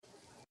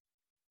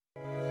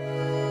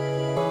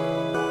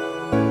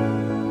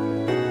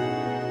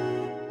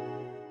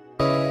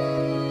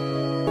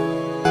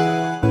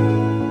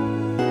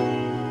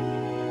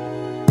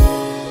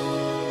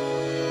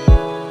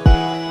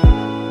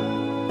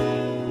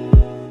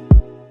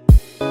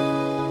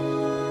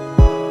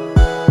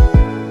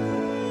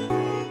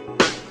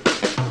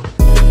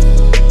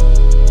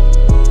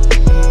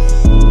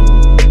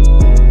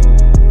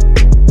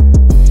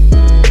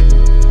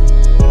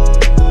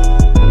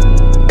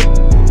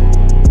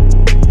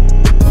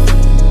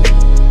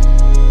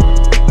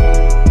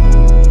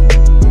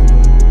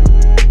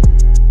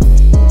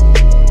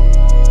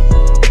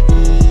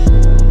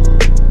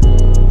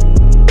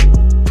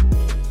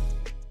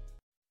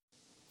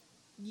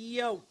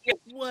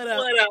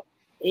What up?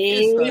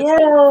 Hey,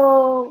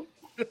 yo.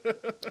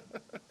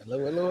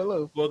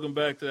 Hello. Welcome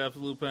back to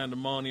Absolute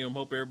Pandemonium.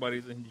 Hope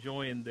everybody's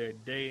enjoying their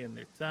day and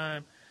their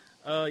time.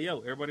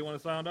 Everybody want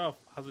to sound off?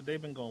 How's the day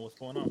been going? What's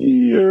going on?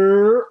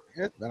 Yeah.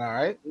 It's been all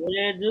right.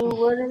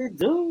 What it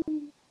do?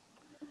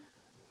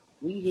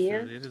 We Shoot,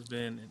 here. it has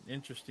been an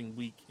interesting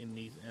week in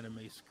these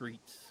anime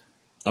streets.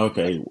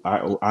 Okay,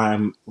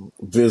 I'm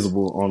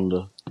visible on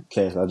the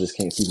cast. I just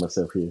can't see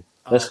myself here.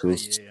 Oh, That's okay,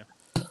 cool. yeah.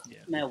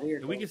 Not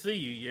weird, We though. can see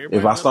you. If I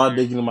Everybody's up start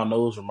there. digging in my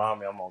nose, remind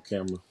me I'm on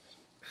camera.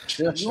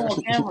 You on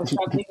camera,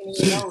 stop digging in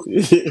your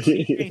nose.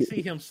 He can't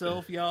see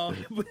himself, y'all,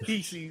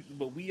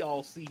 but we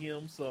all see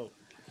him. So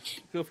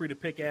feel free to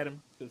pick at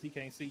him because he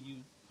can't see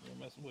you. You're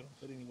messing with him.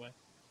 But anyway,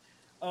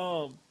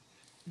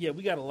 yeah,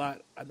 we got a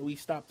lot. I know we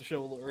stopped the show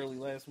a little early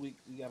last week.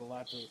 We got a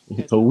lot to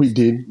catch So up. we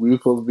didn't. We were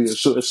supposed to be a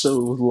short show.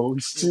 It was long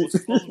as It was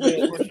shit. supposed to be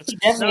a short show. He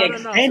definitely No.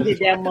 extended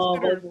that I consider,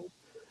 motherfucker.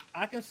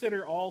 I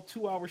consider all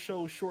 2 hour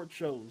shows short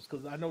shows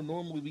because I know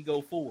normally we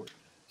go forward.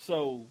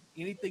 So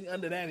anything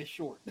under that is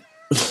short.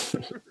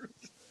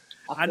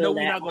 I know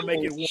we're not gonna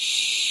make it one.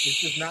 It's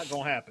just not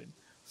gonna happen.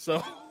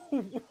 So,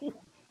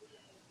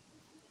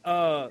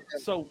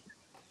 so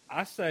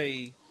I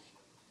say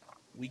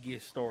we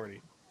get started.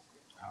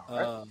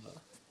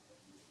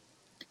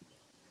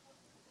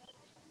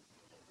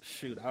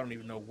 Shoot, I don't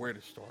even know where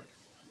to start.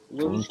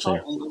 Where we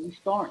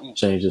starting?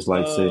 Change just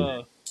like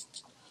say.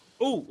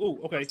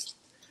 Okay.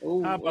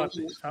 How about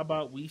this? How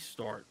about we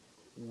start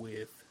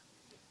with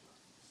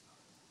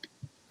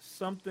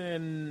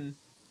something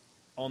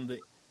on the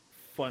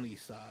funny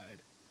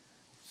side?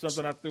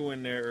 Something I threw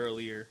in there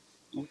earlier.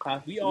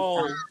 Okay.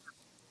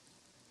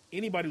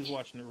 Anybody who's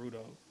watching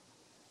Naruto,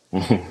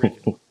 the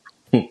original,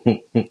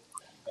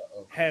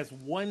 has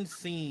one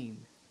scene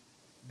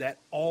that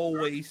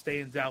always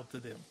stands out to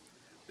them.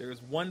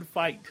 There's one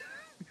fight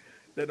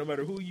that no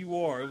matter who you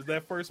are, it was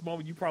that first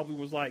moment you probably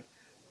was like,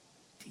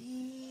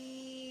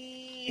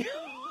 damn,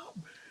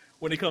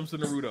 when it comes to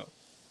Naruto.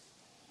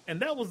 And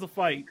that was the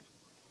fight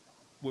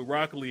with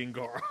Rock Lee and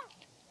Gaara.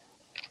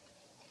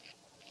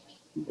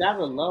 You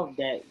gotta love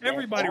that.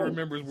 Everybody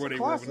remembers where they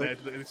were when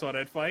they saw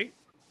that fight.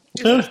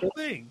 It's just a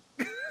thing.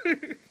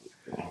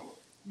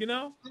 You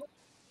know?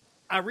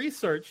 I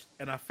researched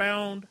and I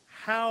found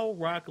how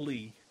Rock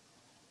Lee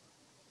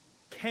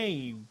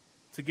came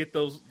to get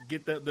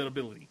that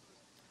ability.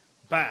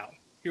 Bow.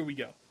 Here we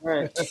go.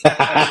 Right. If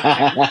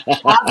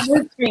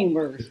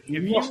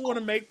you want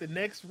to make the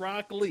next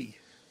Rock Lee,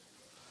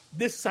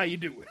 this is how you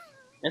do it.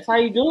 That's how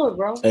you do it,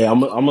 bro. Hey, I'm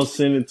gonna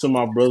send it to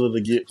my brother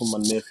to get for my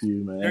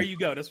nephew, man. There you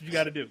go. That's what you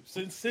got to do.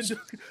 Send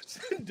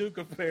Duke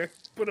a pair.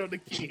 Put on the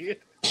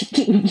kid.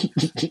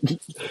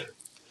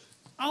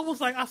 I was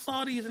like, I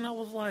saw these and I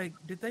was like,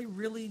 did they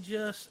really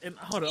just? And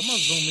hold on, I'm gonna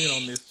zoom in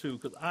on this too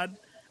because I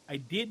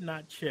did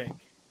not check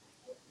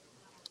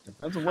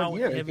how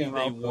heavy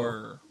they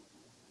were.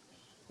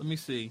 Let me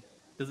see.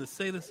 Does it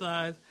say the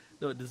size?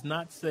 No, it does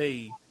not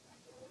say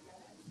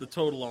the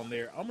total on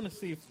there. I'm gonna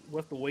see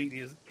what the weight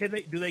is. Do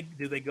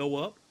they go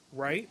up?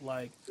 Right?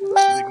 Like, do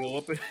they go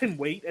up in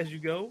weight as you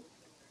go?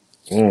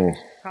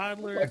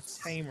 Toddler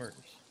tamers.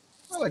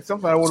 I like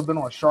something I would have been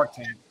on Shark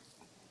Tank.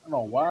 I don't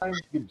know why I'm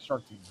getting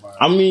Shark Tank vibes.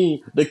 I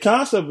mean, the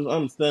concept is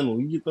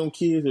understandable. You get them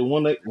kids and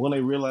when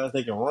they realize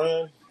they can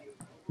run,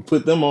 you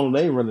put them on,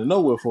 they ain't running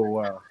nowhere for a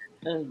while.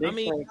 I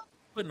mean,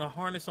 putting a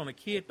harness on a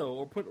kid though,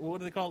 or put what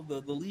do they call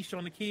it, the leash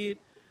on the kid?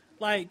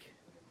 Like,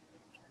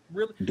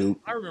 really? Duke.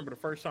 I remember the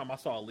first time I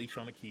saw a leash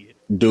on a kid.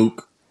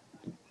 Duke.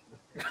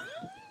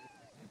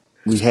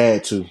 We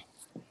had to.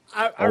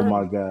 Oh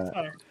my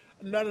God.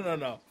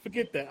 No.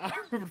 Forget that. I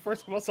remember the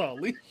first time I saw a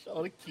leash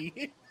on a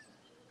kid.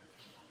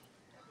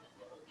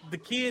 The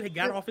kid had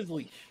got off his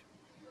leash.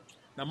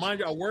 Now, mind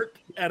you, I worked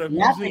at a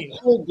museum. The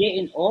kid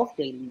getting off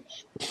their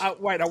leash. I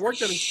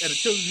worked at a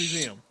children's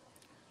museum.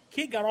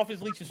 Kid got off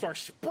his leash and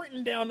started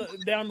sprinting down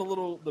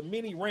the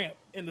mini ramp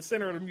in the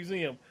center of the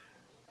museum,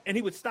 and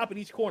he would stop at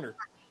each corner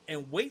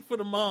and wait for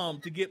the mom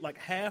to get like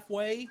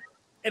halfway,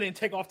 and then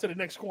take off to the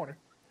next corner.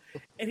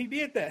 And he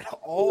did that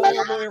all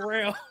the way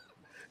around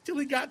till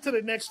he got to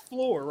the next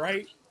floor.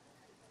 Right?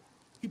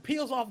 He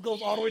peels off,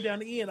 goes all the way down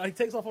the end. He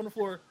takes off on the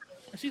floor,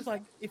 and she's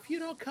like, "If you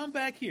don't come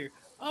back here,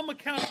 I'm gonna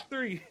count to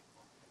 3.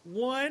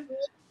 1."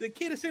 The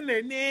kid is sitting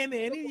there, nah.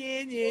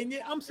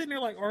 I'm sitting there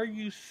like, are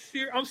you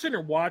serious? I'm sitting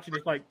there watching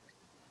it like,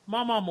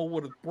 my mama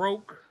would have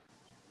broke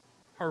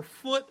her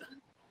foot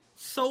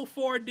so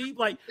far deep,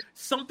 like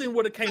something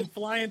would have came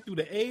flying through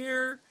the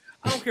air.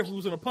 I don't care if it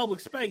was in a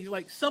public space.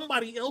 Like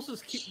somebody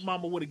else's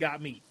mama would have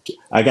got me.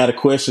 I got a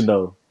question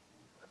though.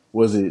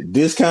 Was it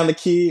this kind of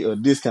kid or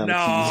this kind of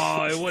kid?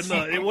 No, it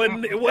wasn't. It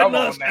wasn't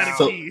us kind of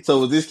kid. So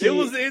was this kid? It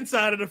was the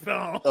inside of the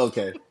palm.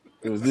 Okay,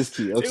 it was this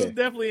kid. Okay, it was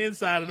definitely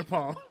inside of the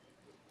palm.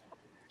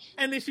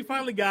 And then she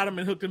finally got him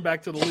and hooked him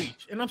back to the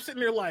leash. And I'm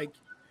sitting there like,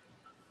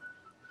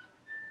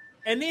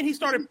 and then he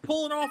started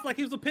pulling off like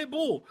he was a pit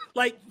bull.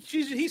 Like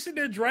he's sitting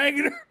there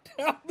dragging her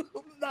down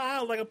the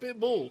aisle like a pit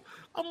bull.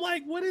 I'm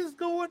like, what is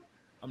going?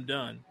 I'm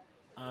done.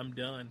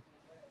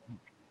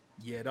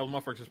 Yeah, that was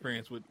my first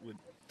experience with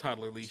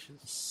Toddler leashes.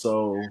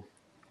 So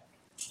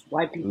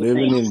White people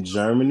living think. in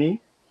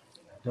Germany,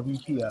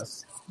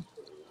 WPS.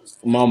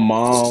 my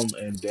mom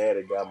and dad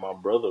had got my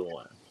brother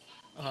one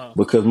Uh,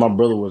 because my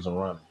brother wasn't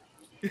running.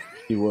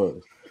 He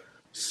was.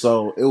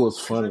 So it was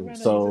he's a funny. runner. He's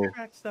a So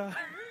track star.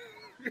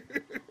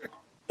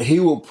 he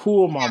would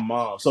pull my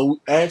mom. So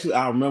actually,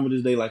 I remember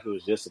this day like it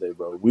was yesterday,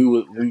 bro. We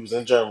was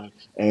in Germany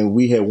and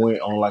we had went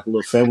on like a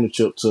little family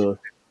trip to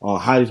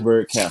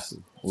Heidelberg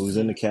Castle. We was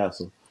in the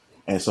castle,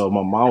 and so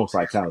my mom was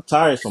like kind of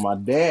tired, so my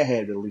dad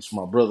had to leash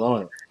my brother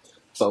on it.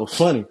 So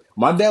funny,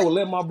 my dad would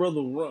let my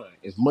brother run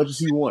as much as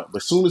he want, but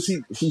as soon as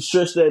he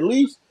stretched that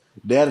leash,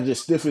 dad would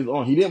just stiff his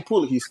arm. He didn't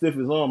pull it; he stiff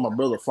his arm. My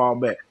brother fall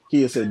back.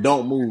 He had said,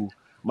 "Don't move."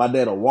 My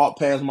dad will walk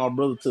past my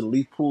brother to the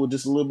leaf pool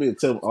just a little bit and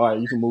tell him, all right,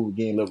 you can move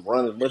again, let him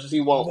run as much as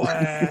he wants.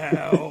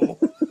 Wow.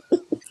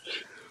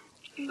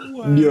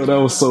 Yo, that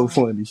was so Wow.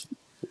 funny.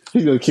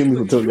 He gonna kill me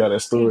for telling y'all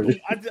that Boom, boom.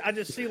 story. I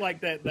just see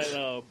like that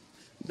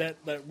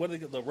what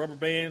is it, the rubber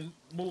band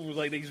moves,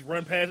 like they just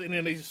run past it and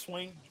then they just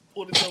swing,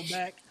 pull themselves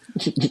back.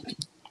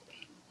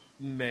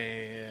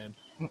 Man.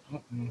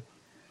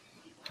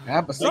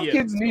 Yeah, but some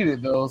kids need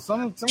it though.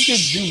 Some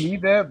kids do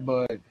need that,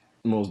 but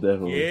Most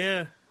definitely.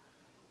 Yeah.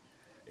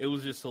 It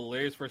was just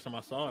hilarious. First time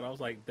I saw it, I was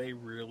like, they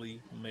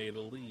really made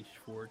a leash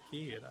for a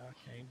kid. I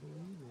can't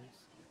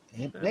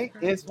believe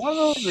this. it's one of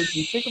those that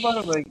you think about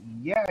it like,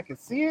 yeah, I can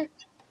see it,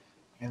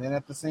 and then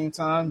at the same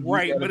time,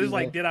 Right, but it's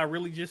like, did I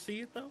really just see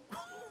it though?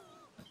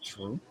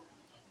 True.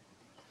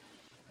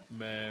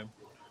 Man.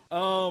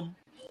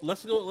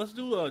 Let's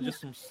do just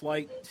some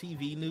slight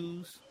TV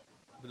news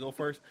to go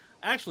first.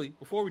 Actually,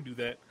 before we do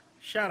that,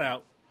 shout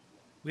out.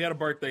 We had a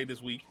birthday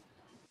this week.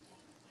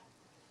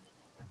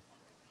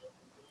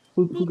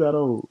 Who got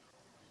old?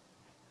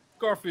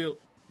 Garfield.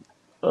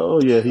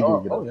 Oh yeah, he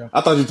did get old. Yeah. I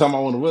thought you were talking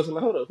about one of us.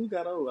 Like, hold up, who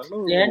got old? I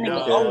know. Yeah,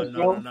 nigga old,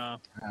 bro. No.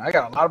 I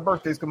got a lot of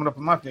birthdays coming up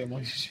in my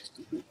family.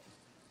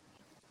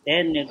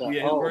 That nigga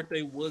Yeah, his old.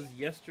 birthday was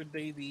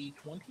yesterday, the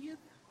 20th.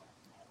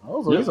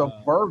 Oh, so he's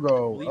a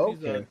Virgo.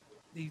 Okay.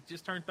 He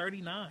just turned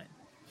 39.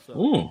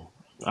 So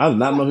I did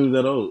not know he was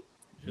that old.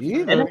 That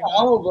nigga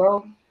old,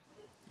 bro.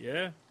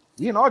 Yeah.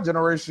 He in our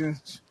generation.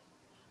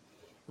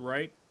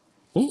 Right.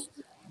 Ooh.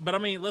 But I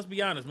mean, let's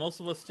be honest. Most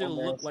of us still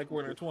look like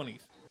we're in our 20s,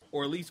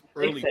 or at least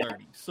early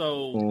 30s.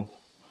 So,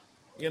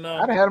 you know,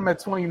 I'd have had him at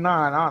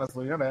 29.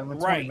 Honestly, I'd have had him at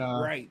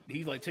 29. Right.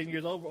 He's like 10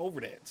 years over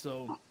that.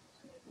 So,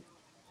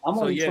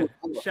 Yeah.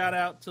 Shout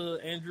out to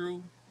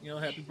Andrew. You know,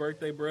 happy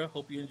birthday, bro.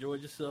 Hope you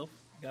enjoyed yourself.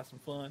 Got some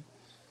fun.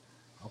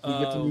 Hope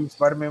we get to do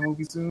Spider-Man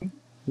movie soon.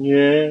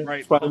 Yeah,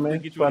 Right. Spider-Man.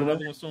 Hopefully get you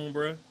another one soon,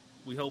 bro.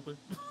 We hoping.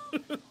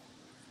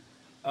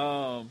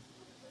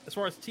 As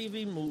far as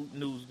TV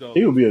news goes,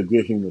 he would be a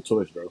good Human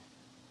Torch, though.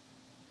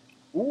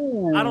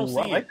 Ooh, I don't see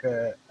like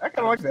that. I kind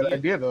of like that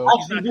idea, though.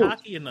 He's not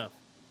cocky enough.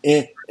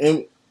 And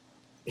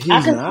he's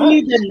I can not. see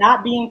him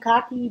not being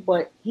cocky,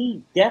 but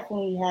he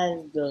definitely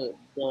has the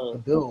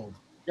build.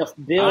 The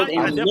build.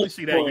 I definitely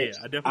see that. Yeah,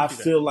 I definitely. I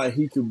feel like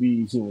he could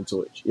be Human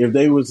Torch. If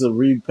they was to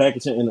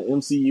repackage him in the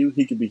MCU,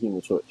 he could be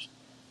Human Torch.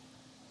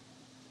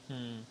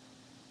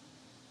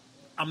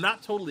 I'm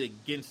not totally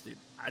against it.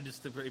 I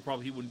just think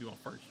probably he wouldn't be my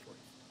first choice.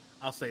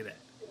 I'll say that.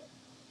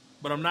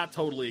 But I'm not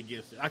totally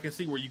against it. I can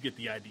see where you get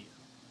the idea.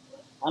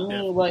 I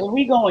mean, well, if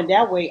we going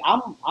that way,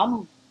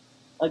 I'm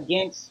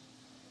against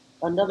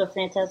another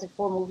Fantastic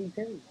Four movie.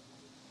 Period.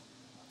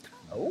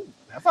 Oh,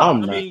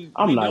 I'm not.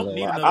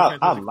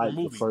 I like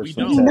the first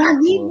one. We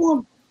don't need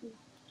one.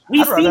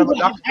 We seen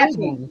what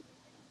happened.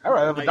 I'd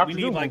rather have a Doctor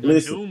Doom. Like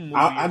Listen, Doom movie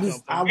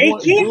I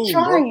want keep Doom,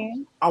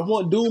 trying. bro. I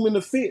want Doom in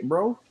the fit,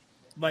 bro.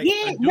 Like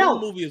a Doom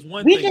movie is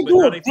one we thing, can but do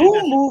now a they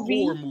Doom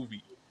movie.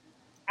 movie.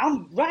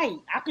 I'm right.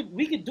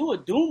 We could do a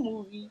Doom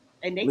movie,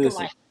 and they could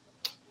like.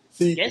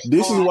 See,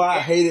 this is why I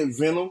hated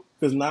Venom,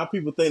 because now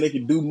people think they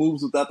can do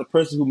moves without the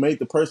person who made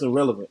the person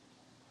relevant.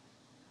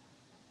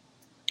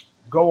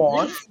 Go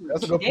on.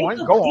 That's a good point.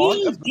 Go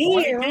on. That's a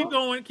good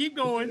point. Keep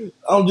going.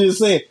 I'm just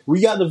saying,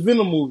 we got the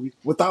Venom movie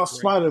without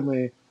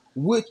Spider-Man,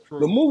 which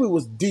the movie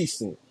was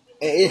decent,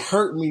 and it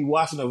hurt me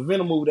watching a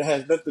Venom movie that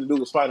has nothing to do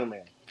with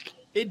Spider-Man.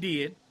 It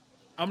did.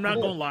 I'm not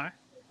gonna lie.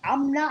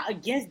 I'm not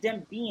against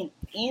them being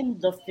in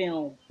the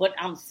film, but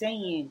I'm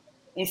saying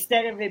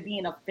instead of it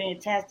being a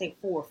Fantastic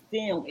Four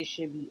film, it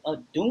should be a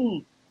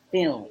Doom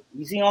film.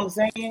 You see what I'm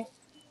saying?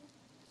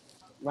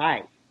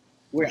 Right.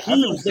 Where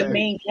he's the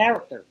main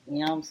character. You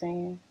know what I'm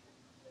saying?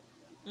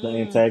 The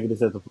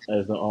antagonist as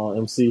the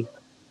MC.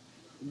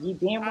 You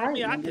damn right.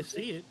 Yeah, I can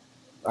see it.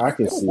 I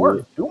can see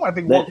it. Doom, I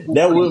think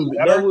that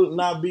would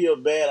not be a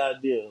bad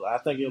idea. I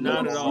think it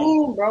not at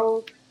all,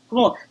 bro. Come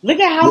on, look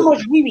at how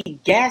much we be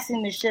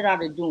gassing the shit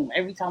out of Doom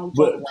every time we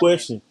talk about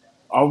question: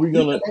 Are we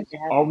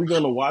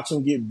gonna watch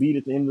him get beat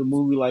at the end of the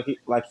movie like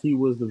he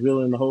was the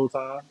villain the whole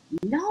time?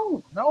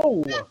 No.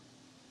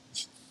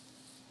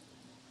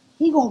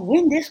 He gonna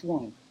win this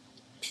one.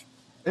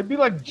 It'd be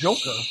like Joker.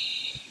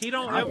 He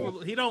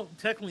don't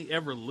technically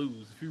ever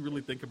lose if you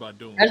really think about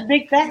Doom. That's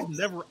big facts. He's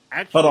never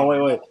actually. Hold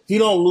on, wait. He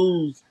don't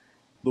lose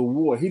the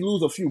war. He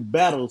lose a few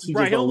battles. He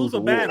Right, just he'll don't lose lose the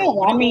a war.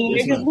 battle. Yeah, I mean,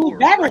 It's niggas not. lose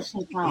battles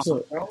sometimes,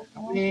 So, bro.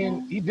 I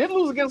mean, he did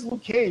lose against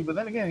Luke Cage, but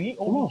then again, he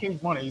owed come Luke on.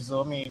 Cage money.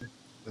 So I mean,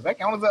 does that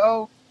count as an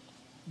O?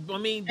 I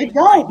mean, It right,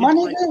 don't, my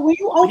like, nigga. When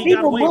you owe he got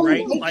people away, money,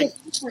 right? they Like, get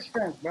super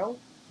strength, bro.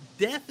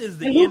 death is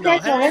And the Luke end all.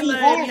 Cage Hey, already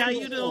lady, had how super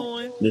you strength.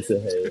 doing?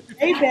 Listen, hey,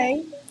 Hey,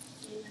 babe.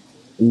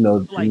 you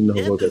Like, know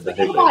death who is got the the hate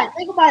Think end. about lady. it.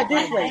 Think about it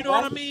this Like, way, you know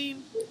what I bro.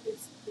 mean?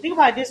 Think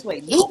about it this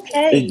way. Luke It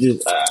Cage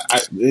just,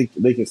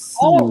 they can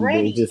see me,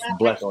 but it's already just got like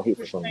black on hit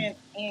super for some reason. strength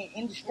and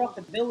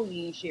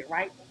indestructibility and shit,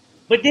 right?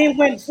 But then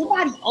when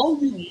somebody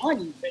owes you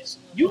money,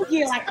 you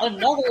get like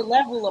another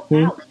level of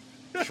Hmm? power.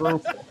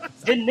 True.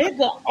 The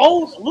nigga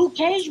owes Luke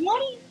Cage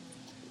money?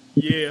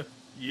 Yeah,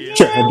 yeah.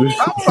 Try to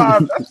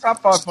Man, That's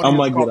top five I funniest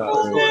might get comic out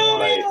book like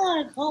storyline.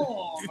 man, come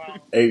on, bro.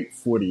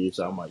 8:40 ish.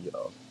 I might get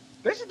off.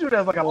 They should do that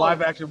as like a Oh,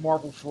 live action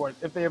Marvel short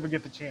if they ever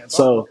get the chance.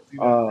 I'd love So, to see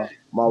that.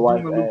 my Doom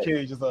wife and Luke asked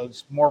Cage is a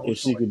Marvel if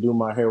she story. could do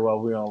my hair while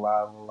we're on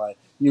live. I'm like,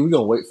 yeah, we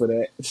gonna wait for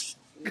that.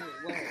 yeah,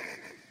 well.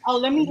 Oh,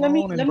 let me Come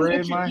on and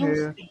braid my introduce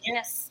hair. the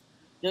guests,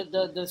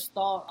 the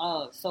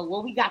star. So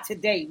what we got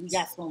today? We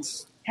got some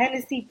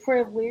Hennessy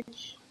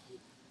privilege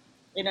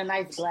in a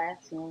nice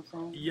glass. You know what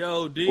I'm saying?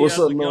 Yo, D, What's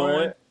how's up, it going?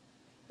 NORAD?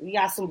 We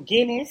got some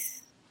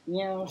Guinness.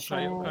 You know what I'm Okay,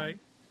 saying? okay.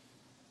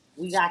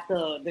 We got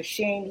the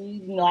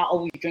Shandy. You know, I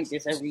always drink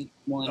this every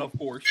one. Of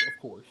course,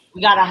 of course.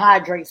 We got to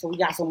hydrate, so we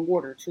got some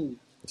water too.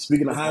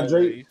 Speaking of As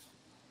hydrate, always.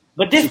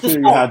 But this the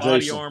superior start.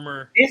 Body hydration.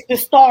 armor. This the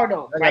star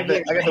though, I right got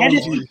here. the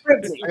Hennessy OG.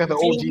 privilege. I got the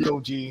You feel me?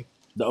 OG.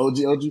 The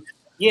OG.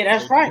 Yeah,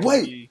 that's right.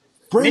 Wait,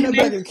 bring it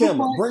back Minimum in the too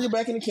camera. Bring much. it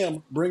back in the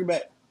camera. Bring it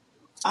back.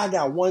 I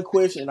got one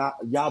question.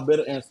 Y'all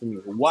better answer me.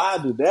 Why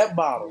do that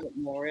bottle,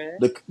 More.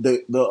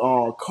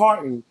 the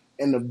carton,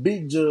 and the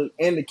big jug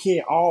and the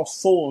can, all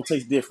four of them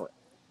taste different?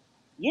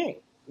 Yeah,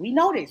 we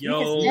know this. We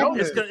Yo,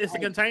 established it's the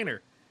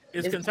container.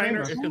 It's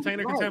container right.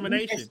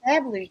 contamination. We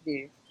established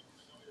this.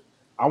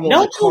 I want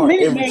No the two cart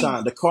Minute every Maids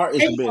time. The cart is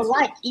the taste best.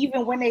 alike,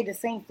 even when they the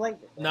same flavor.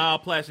 Nah,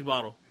 plastic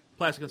bottle.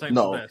 Plastic container's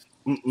No, the best.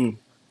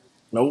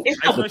 nope.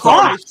 It's Ice the The ice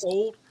cart, ice box.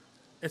 cold.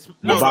 It's the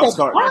no, It's box the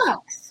cart.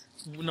 box.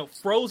 no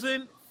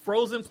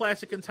frozen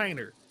plastic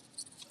container.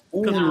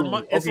 Because Ooh,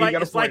 it's okay, you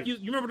got a like point. you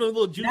remember the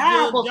little juice Nah,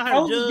 jugs? but Y'all had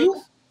frozen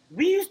jugs.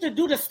 we used to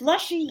do the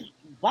slushy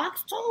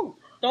box too.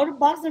 Throw the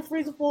box in the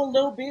freezer for a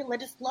little bit,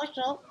 let it slush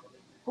up.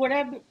 For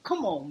that,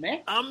 come on,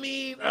 man. I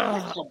mean,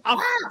 It's the I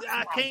box,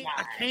 my can't.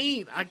 I guy.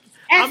 can't. I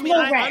Ask mean, I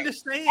Lil Rat.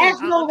 understand.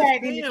 Ask I Lil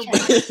Rat in the understand,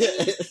 but chat.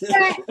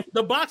 Rat,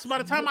 the box. By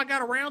the time I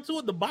got around to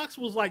it, the box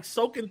was like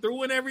soaking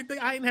through and everything.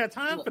 I didn't have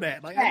time for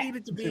that. Like I Rat.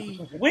 needed to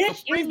be Which a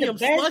is the premium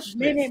best slushness.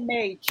 Minute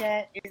Maid,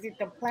 chat? Is it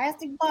the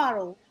plastic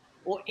bottle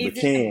or The is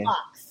it the can.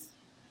 box?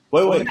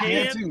 Wait, Oh, The the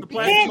can can, too. the The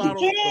plastic can,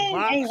 bottle, the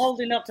box. ain't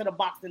holding up to the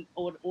box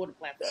or the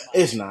plastic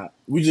bottle. It's not.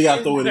 We just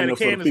gotta throw it Okay, in the there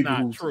for the can is people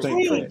not who true.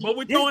 think True. trash. But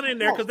we're This throwing it in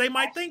there no, because they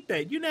might think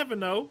that. You never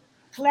know.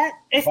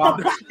 it's Box.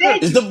 the box.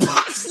 Thank It's you. the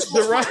box.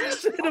 The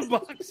rice in the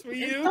box for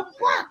It's you. the All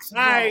box,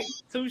 bro. right,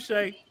 touche.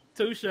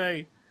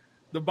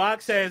 The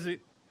box has it.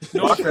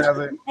 No Box has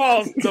it.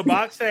 false. The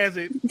box has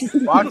it.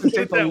 Boxes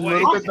Put it taste a that way.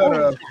 little bit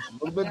better. A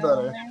little bit You know better.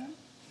 what I mean?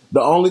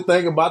 The only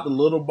thing about the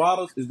little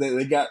bottles is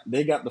that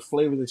they got the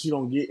flavor that you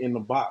don't get in the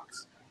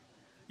box.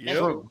 Yep.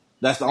 True.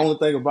 That's the only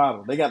thing about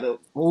them. They got the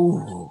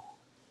ooh.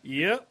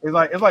 Yep. It's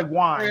like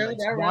wine. Real, Like,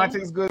 that wine right.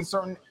 tastes good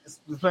certain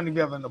depending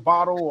if in the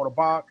bottle or the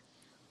box.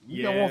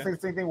 You Yeah. won't say the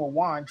same thing with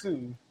wine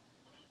too.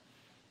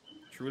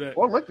 True that.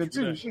 Or liquor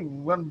True too. that. Shoot, you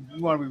want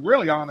to be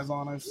really honest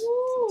on us.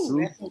 Ooh,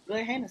 True. that's some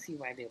good Hennessy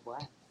right there, boy.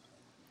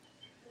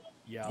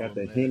 Y'all Got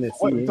the man. Hennessy.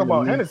 Wait, we talking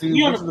about Hennessy.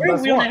 We on Which the is the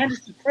best we on the one?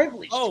 Hennessy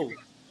privilege. Oh,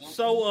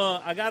 so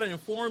I gotta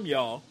inform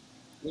y'all.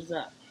 What's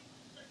up?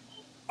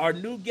 Our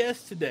new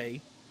guest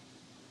today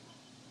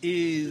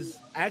is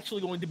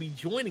actually going to be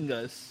joining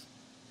us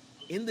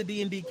in the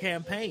D&D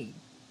campaign.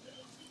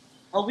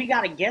 Oh, we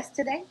got a guest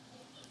today?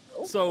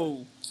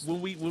 So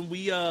when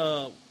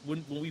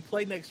we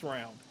play next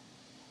round,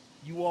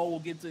 you all will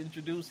get to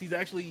introduce. He's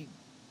actually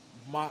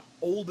my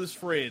oldest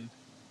friend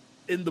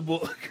in the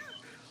book.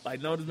 Like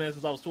known this man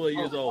since I was 12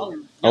 years old.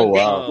 Oh,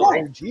 wow. Day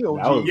one.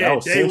 OG. Yeah, That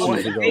was day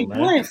centuries one. ago, Day man.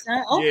 one,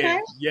 son. Okay.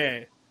 Yeah.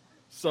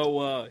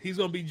 So he's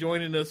gonna be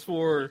joining us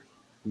for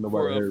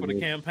Nobody heard for the me.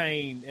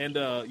 campaign. And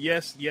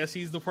yes,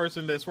 he's the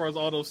person that, as far as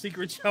all those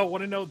secrets y'all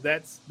want to know,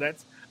 that's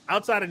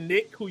outside of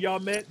Nick, who y'all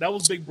met, that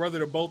was big brother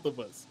to both of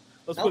us.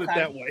 Let's put it Okay.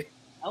 that way.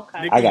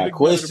 Okay. Nick I was got big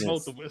brother to questions.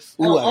 both of us.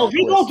 Ooh, I got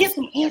we gonna get questions.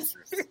 some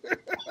answers.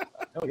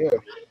 Oh yeah.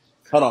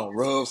 Hold on,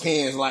 rubs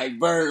hands like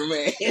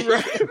Birdman.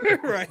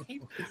 right.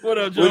 What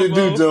up, What it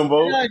do, Jumbo?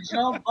 Jumbo?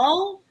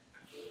 Jumbo.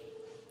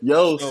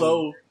 Yo, So-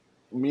 so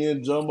me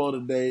and Jumbo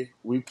today,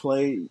 we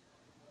played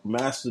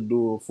Master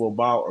Duel for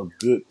about a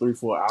good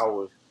 3-4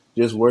 hours,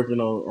 just working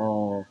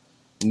on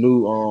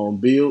new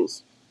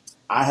builds.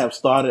 I have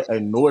started a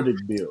Nordic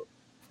build,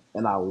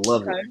 and I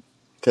love Okay. it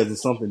because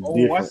it's something Oh,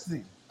 I different.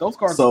 see. Those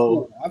cards So-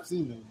 are cool. I've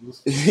seen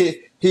those.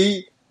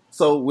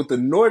 So with the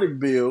Nordic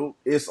build,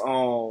 it's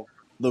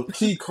the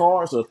key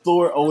cards are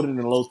Thor, Odin,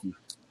 and Loki.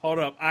 Hold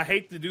up. I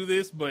hate to do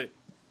this, but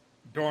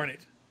darn it.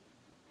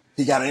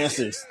 He got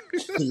answers.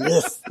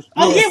 Yes.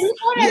 Oh yeah, Yes. we know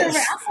that already.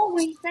 Yes. I know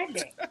when he said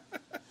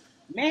that.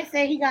 Man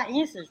said he got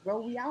answers,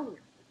 bro. We out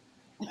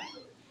here.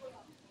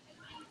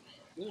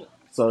 Yeah.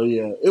 So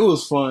yeah, it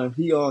was fun.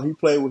 He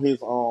played with his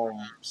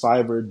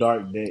cyber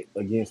dark deck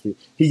against it.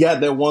 He got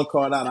that one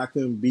card out I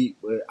couldn't beat,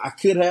 but I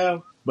could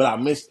have, but I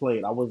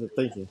misplayed. I wasn't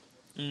thinking.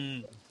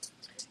 Mm.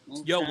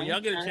 Okay, Yo, when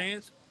y'all get a okay.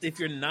 chance, if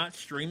you're not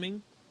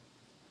streaming,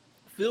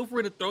 feel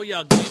free to throw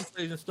y'all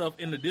gameplays and stuff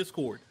in the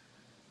Discord,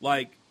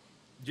 like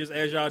just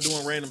as y'all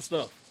doing random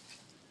stuff.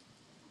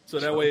 So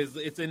that way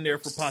it's in there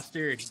for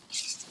posterity.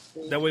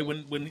 That way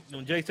when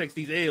Jay takes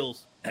these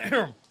L's,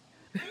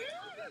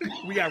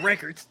 we got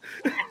records.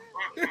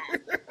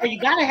 Oh, you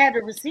gotta have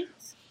the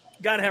receipts.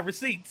 Gotta have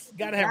receipts.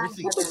 Gotta have What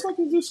receipts. the fuck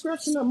is you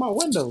scratching at my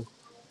window?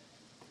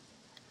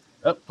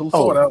 Up, pull the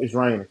sword Oh, out. it's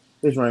raining.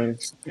 It's raining.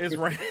 It's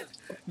right.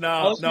 Oh,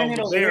 No, it's no, raining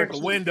was over there here. at the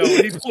window and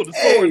he pulled the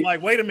sword. Hey.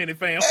 Like, wait a minute,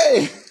 fam.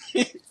 Hey.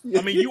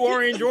 I mean, you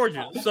are in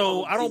Georgia,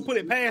 so I don't put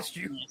it past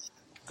you.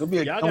 Could be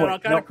a Y'all got all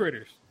kind of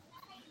critters.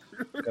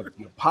 Could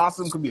be a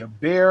possum. Could be a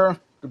bear.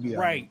 Could be a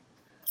Right.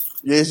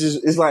 Yeah,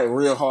 it's like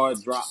real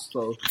hard drop.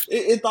 So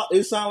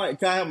it sounded like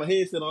Kai had my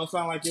headset on. It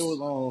sounded like it was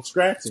on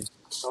scratching.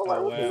 Oh,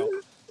 wow.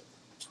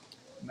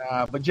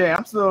 Nah, but Jay, I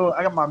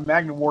got my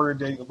Magnet Warrior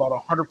day about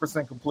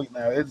 100% complete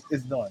now.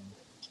 It's done.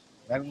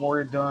 Magnet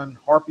Warrior done.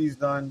 Harpy's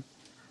done.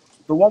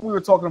 The one we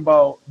were talking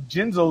about,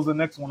 Jinzo's the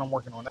next one I'm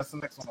working on. That's the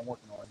next one I'm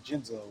working on.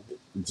 Jinzo.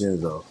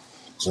 Jinzo.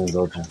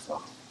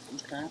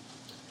 Okay.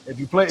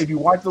 If you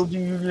watch those,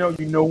 you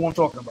know who I'm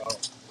talking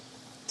about.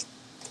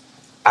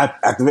 I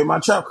activate my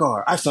trap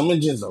card. I summon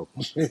Jinzo.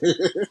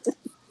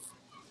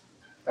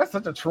 That's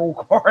such a troll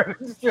card.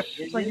 It's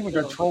It like you is make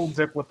a though. troll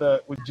deck with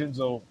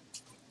Jinzo.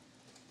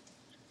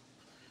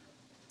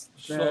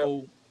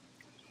 So,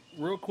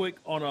 real quick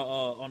on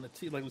like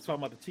we was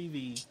talking about the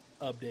TV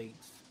updates.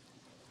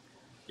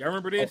 Y'all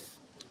remember this?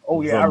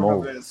 Oh yeah, I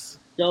remember this.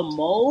 The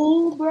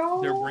mole,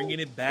 bro. They're bringing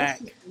it back.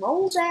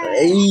 Throwback.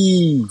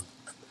 Hey.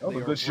 That was They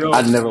a are good show.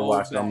 I bringing never it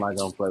watched it. I'm back. not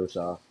gonna play with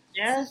y'all.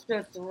 That's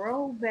the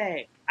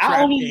throwback. Trap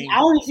I King.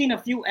 only seen a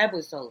few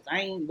episodes.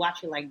 I ain't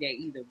watch it like that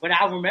either, but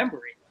I remember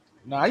it.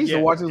 Nah, I used Yeah,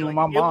 to watch this with like,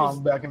 my it mom was-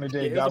 back in the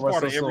day. Yeah, God it's a rest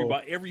part her of soul.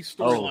 everybody. Every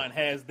storyline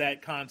has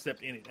that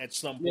concept in it at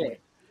some Yeah. point.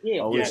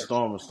 Yeah. Oh, Yeah. it's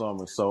storming.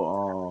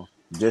 So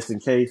just in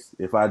case,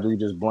 if I do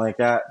just blank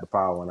out, the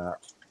power went out.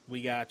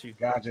 We got you.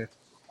 Gotcha.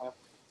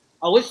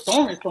 Oh, it's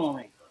storming.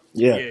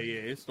 Yeah,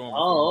 Yeah. it's storming.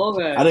 Oh,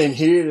 okay. I didn't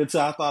hear it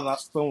until I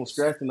thought someone was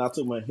scratching. I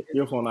took my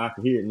earphone out. I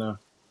could hear it now.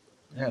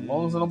 Yeah, as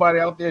long as nobody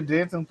out there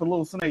dancing for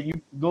Little Snake, you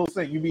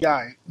be all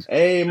right.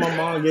 Hey, my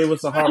mom gave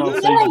us a heart on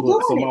You gotta Facebook,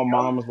 do so it, my bro.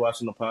 mom is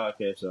watching the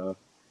podcast, y'all.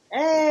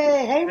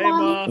 Hey, Hey,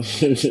 mom. Ma.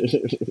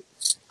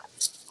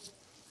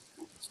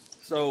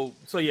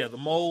 So yeah, the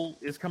mole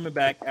is coming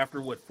back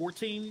after what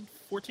 14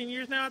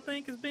 years now. I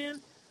think it's been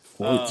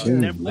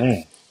 14, Netflix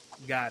man.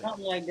 got it.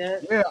 Something like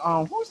that.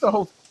 Yeah, who's the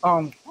host?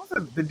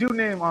 What's the dude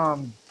named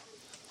on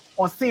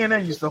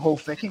CNN used to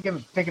host? I keep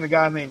thinking the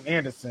guy's name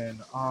Anderson.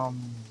 I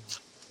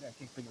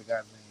can't think of the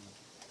guy's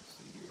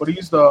name. But he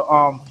used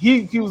to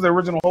he was the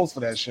original host for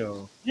that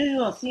show. This is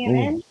on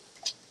CNN.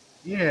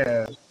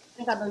 Yeah, I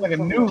think I know like a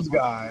you're news talking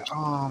guy.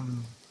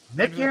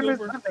 Nick Anderson Anderson,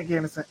 Cooper? not Nick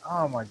Anderson.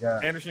 Oh my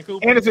god, Anderson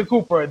Cooper. Anderson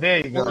Cooper. There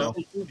you about. go.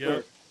 Anderson Cooper.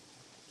 Yep.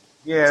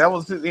 Yeah, that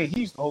was he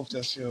used to host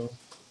that show.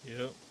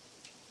 Yep.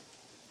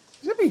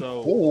 It'd be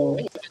So-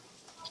 cool.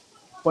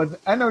 But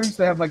I know they used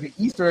to have like the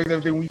Easter eggs and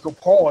everything when you could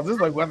pause. This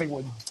is like I think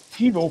when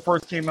TiVo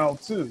first came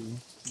out too.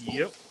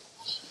 Yep.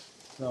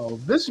 So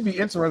this should be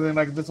interesting.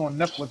 Like if it's on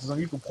Netflix, so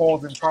you can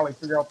pause and probably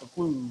figure out the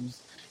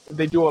clues. If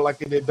they do it like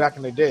they did back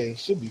in the day,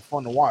 should be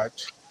fun to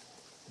watch.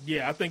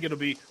 Yeah, I think it'll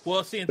be.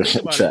 Well, see, and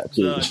think about Trap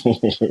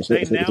it. They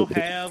kid. now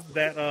have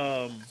that.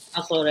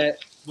 I saw that.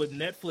 With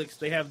Netflix,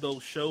 they have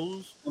those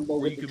shows Number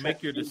where with you the can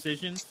make your trap.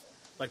 decisions,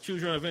 like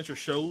choose your own adventure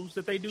shows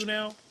that they do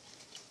now.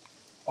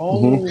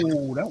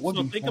 Oh, that would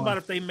So be think fun. about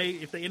if they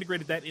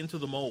integrated that into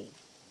the mold.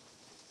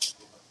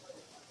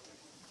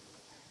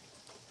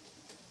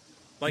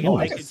 Like No,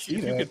 if I they can could see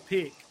choose, you that. could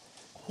pick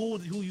who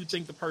you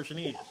think the person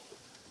is,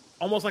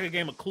 almost like a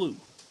game of Clue.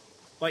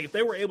 Like if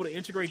they were able to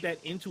integrate that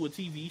into a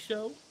TV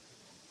show,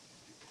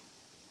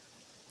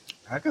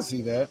 I can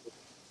see that.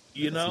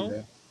 you I can see know,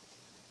 that.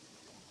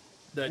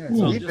 that Yeah,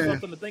 so see just that.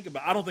 something to think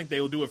about. I don't think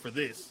they will do it for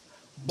this,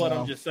 but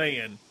No. I'm just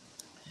saying,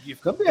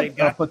 if Could be they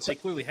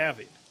clearly have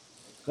it.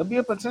 Could be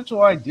a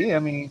potential idea. I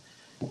mean,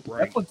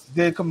 Right. Netflix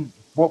did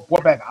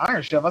brought back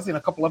Iron Chef. I've seen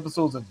a couple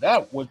episodes of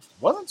that, which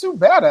wasn't too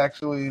bad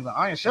actually. The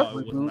Iron Chef No, it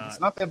was reboot, not. it's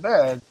not that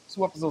bad.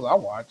 2 episodes I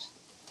watched.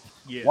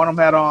 Yeah. One of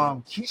them had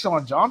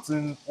Keyshawn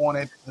Johnson on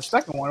it. The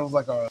second one, it was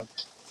like a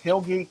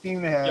tailgate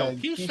theme that Yo,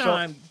 had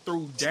Keyshawn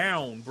threw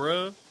down,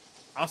 bruh.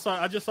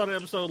 I just saw that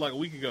episode like a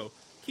week ago.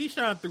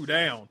 Keyshawn threw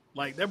down.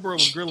 Like that bro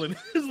was grilling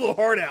his little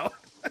heart out.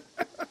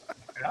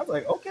 And I was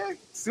like, okay,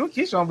 see what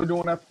Keyshawn been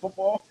doing after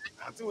football.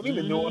 I see what he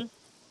been doing.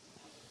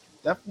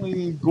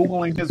 Definitely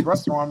Googling his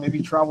restaurant.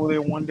 Maybe travel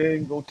there one day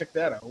and go check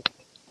that out.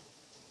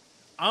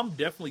 I'm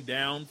definitely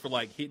down for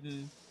like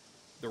hitting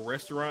the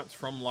restaurants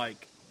from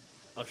like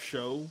a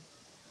show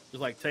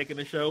Just like taking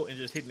the show and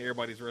just hitting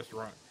everybody's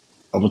restaurant.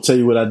 I'm gonna tell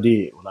you what I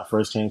did when I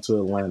first came to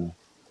Atlanta,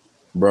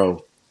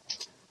 bro.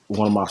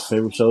 One of my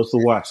favorite shows to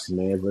watch is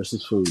Man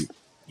versus Food. Oh,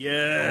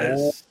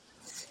 Yes.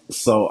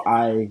 So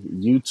I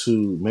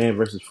YouTube Man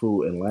versus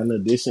Food Atlanta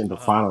edition, the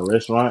Uh-huh. final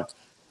restaurant.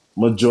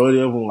 Majority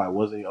of them like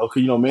wasn't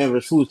okay. You know, Man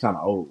versus Food is kind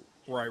of old,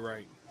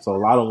 Right. so a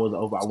lot of them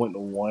wasn't over. I went to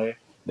one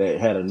that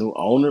had a new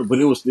owner, but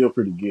it was still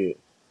pretty good.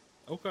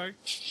 Okay.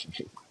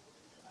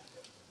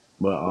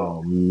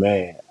 But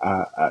man,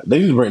 they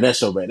need to bring that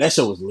show back. That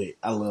show was lit.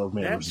 I love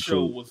Man That versus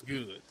show Food. was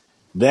good.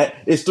 That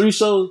it's 3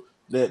 shows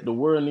that the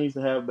world needs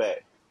to have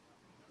back.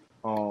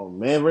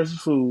 Man versus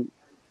Food,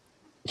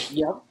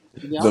 Yep.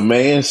 The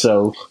Man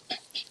Show,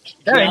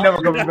 that ain't Yeah.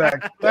 never coming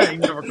back. That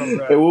ain't never coming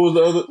back. and what was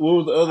the other? What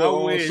was the I other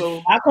wish. show?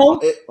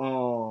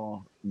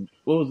 Gakko.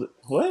 What was it?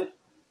 What?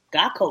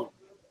 Gakko.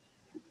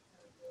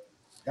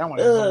 That one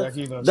ain't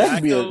coming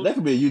back either. That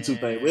could be a YouTube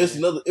thing. But it's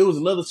another. It was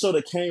another show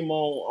that came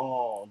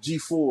on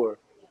G4.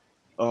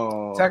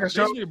 Second They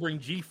show. need to bring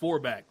G4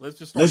 back. Let's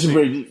just Let's start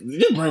there.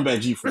 just bring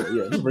back G4.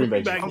 Yeah, just bring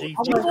back G4.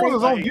 G4. G4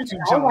 is on YouTube I was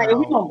channel like, we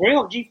now. gonna bring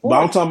up G4. But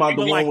I'm talking about the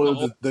But one like where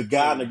the- the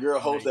guy and the girl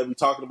host that be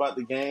talking about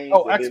the game.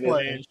 Oh,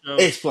 X-Play. Man show.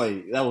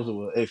 X-Play. That was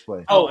the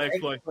X-Play. Oh,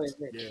 X-Play. X-Play.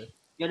 Yeah.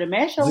 Yo, the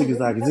Man Show.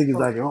 Ziggy-zaggy,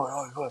 ziggy-zaggy,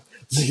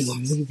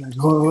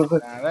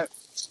 ziggy-zaggy.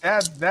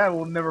 Nah, that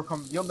will never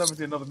come. You'll never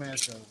see another Man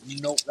Show.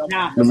 Nope. that will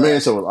Nah. The never Man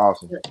happen. Show was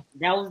awesome.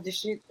 That was the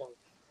shit though.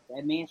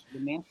 The Man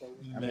Show.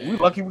 I mean, we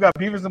lucky we got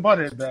Beavis and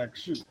Butthead back.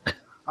 Shoot,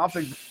 I'll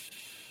take.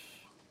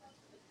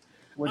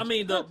 I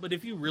mean, but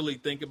if you really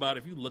think about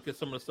it, if you look at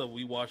some of the stuff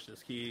we watched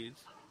as kids,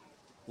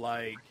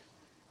 like,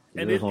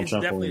 and Yeah, it's on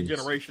definitely a trampolines.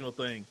 generational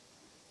thing.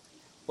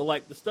 But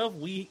like the stuff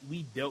we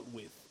dealt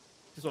with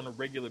just on a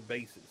regular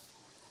basis,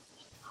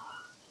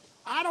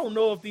 I don't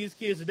know if these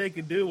kids today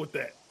can deal with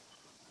that.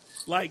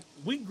 Like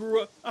we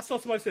grew up. I saw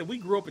somebody say we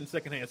grew up in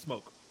secondhand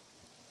smoke,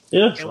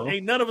 Yeah. and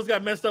ain't none of us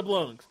got messed up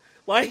lungs.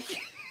 Like,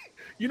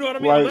 you know what I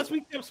mean? Like- Unless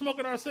we kept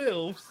smoking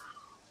ourselves.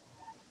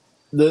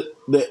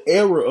 The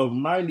era of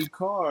 90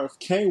 cars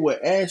came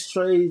with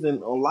ashtrays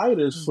and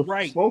lighters for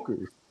Right.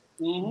 smokers.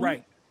 Mhm.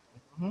 Right.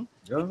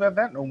 Doesn't have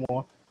that no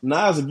more.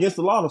 Now it's against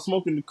the law to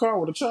smoke in the car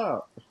with a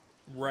child.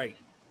 Right.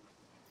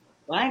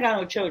 Well, I ain't got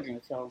no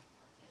children, so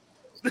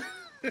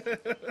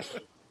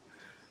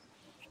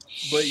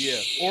But yeah,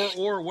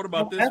 or what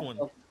about this That's-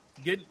 one?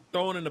 Get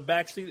thrown in the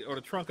back seat or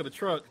the trunk of the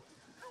truck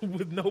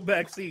with no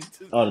back seat.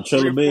 Oh, the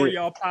trailer 3 or 4 bed.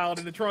 y'all piled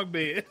in the trunk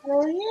bed.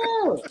 Hell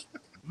yeah.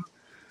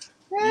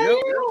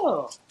 Hell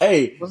yeah.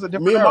 Hey, What's the me difference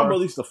and my era?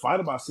 brother used to fight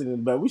about sitting in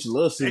the back. We should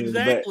love sitting in the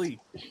back. Exactly.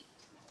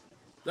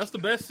 That's the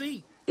best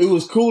seat. It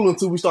was cool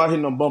until we started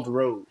hitting on bumpy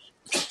roads.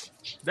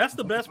 That's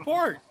the best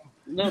part.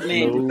 Look,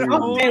 man, the No.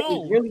 truck bed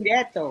was really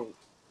that though.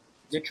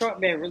 The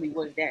truck bed really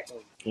was that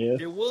though. Yeah.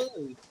 It was.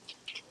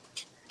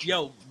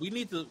 Yo, we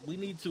need to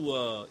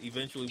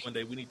eventually one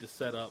day we need to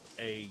set up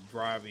a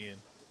drive-in,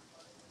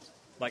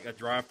 like a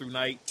drive-through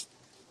night,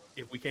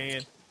 if we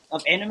can.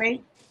 Of anime?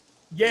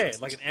 Yeah,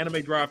 like an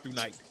anime drive-through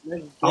night.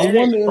 I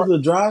wonder if the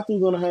drive-thru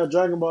gonna have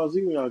Dragon Ball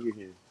Z when y'all get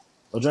here,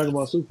 or Dragon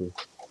Ball Super.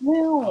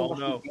 Oh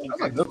no.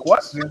 That's a good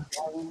question. That's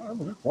a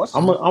good question.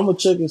 I'm gonna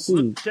check and see.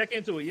 Let's check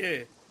into it.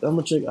 Yeah. I'm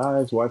gonna check.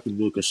 I asked wife to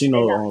do it because she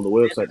knows on the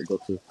website to go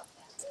to.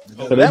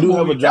 Because That they do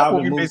have movie- a that drive-in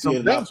movie movie made some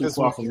theater not bank too this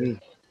far from weekend. me.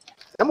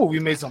 That movie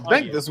made some Oh,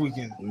 bank yeah. this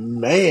weekend.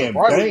 Man,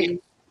 Right.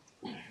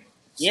 bang.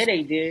 Yeah,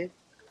 they did.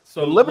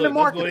 So The limited look, let's go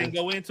marketing. ahead and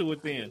go into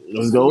it then.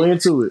 Let's go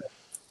into it.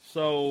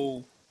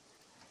 So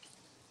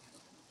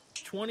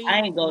I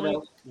ain't go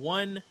though.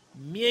 20.1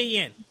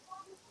 million.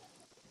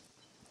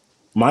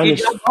 Minus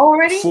Did y'all go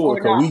already? 4 Or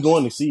because not? we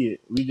going to see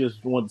it. We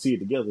just want to see it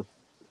together.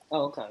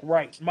 Oh, okay.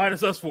 Right.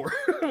 Minus us 4.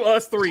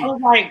 Us 3. I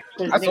was like,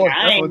 'cause I saw, nigga,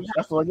 I ain't.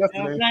 I saw it You know what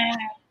I'm yesterday.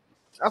 saying?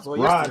 That's what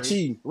Rod yesterday.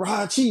 cheated.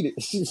 Rod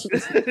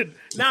cheated.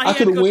 Now I he had to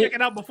could've go went- check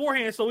it out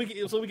beforehand so we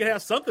can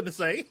have something to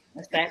say.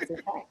 It's facts.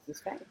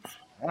 It's facts.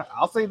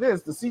 I'll say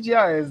this: the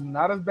CGI is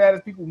not as bad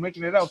as people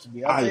making it out to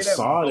be. I'll I say that.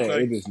 saw that.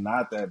 Okay. It is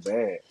not that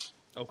bad.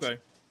 Okay.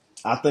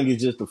 I think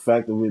it's just the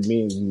fact of it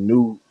being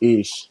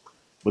new-ish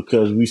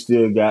because we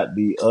still got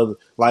the other,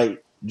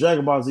 like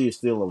Dragon Ball Z is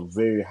still a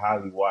very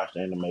highly watched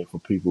anime for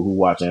people who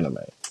watch anime.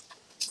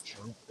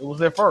 It was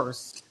their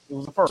first. It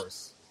was the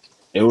first.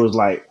 It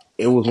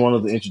was one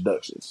of the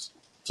introductions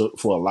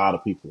for a lot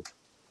of people.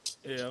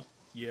 Yeah.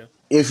 Yeah.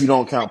 If you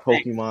don't count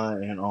Pokemon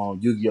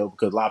and Yu-Gi-Oh,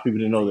 because a lot of people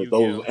didn't know that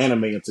those Yu-Gi-Oh. were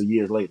anime until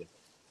years later.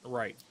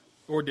 Right.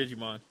 Or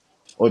Digimon.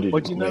 Or did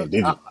But you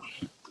know,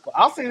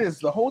 I'll say this: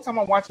 the whole time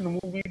I'm watching the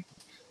movie,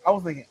 I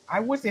was thinking, I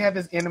wish they had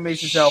this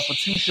animation style for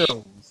 2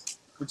 shows.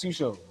 For 2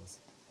 shows.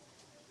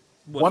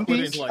 What's One put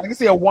Piece. into, I like, can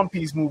see a One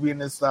Piece movie in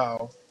this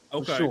style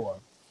okay. for sure.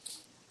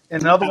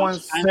 And the other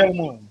one's Sailor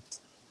Moon.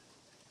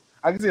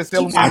 I can see a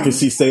Sailor Moon. I can movie.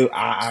 see Sailor.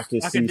 I can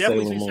I see can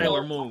definitely Sailor see Moon.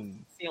 Sailor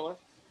Moon. Sailor.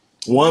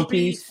 One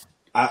Piece.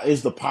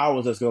 It's the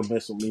powers that's gonna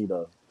mess with me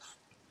though.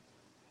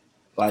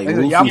 Like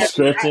Listen, Luffy y'all-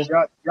 stretching.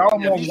 Y'all Have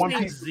more you One seen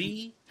Piece.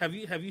 Z? Have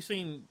you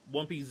seen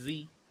One Piece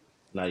Z?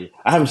 Nah, I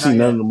haven't seen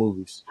Not none yet. of the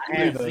movies. I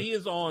have. Either. Z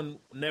is on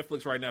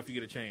Netflix right now if you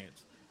get a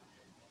chance.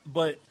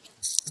 but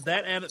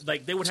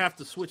like they would have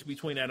to switch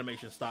between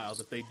animation styles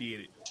if they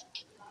did it,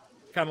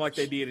 kind of like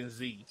they did in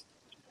Z.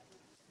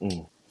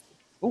 Mm.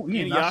 Oh,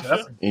 Inuyasha,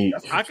 That's And, a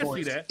I good can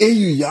see choice. that.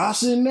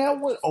 Inuyasha in that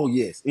one? Oh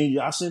yes,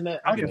 Inuyasha in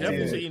that. I I can can see definitely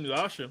it. see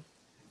Inuyasha,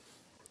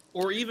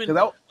 or even 'Cause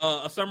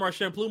a Samurai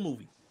Champloo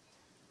movie.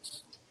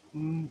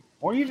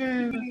 or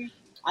even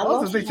I I was love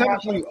gonna say Samurai technically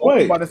Champloo.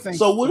 owned by Wait, the same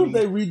so what if company.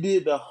 they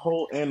redid the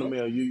whole anime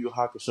of Yu Yu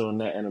Hakusho in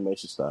that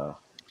animation style?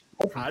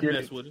 Oh, I'd forget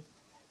mess it. with it.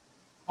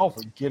 Oh,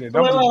 forget it.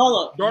 So wait, I'm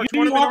hold up. Dark Yu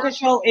Yu Tournament arc.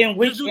 Hakusho in Just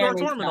which do Dark anime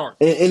Tournament style? arc.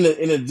 In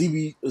the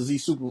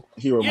DBZ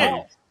superhero Yeah,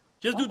 movie.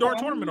 just do Dark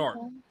Tournament arc.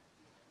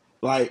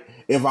 Like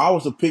if I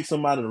was to pick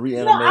somebody to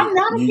No, I'm reanimate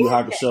not Yu Yu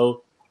against that.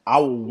 Hakusho, I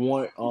would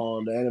want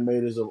the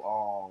animators of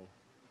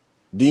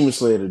Demon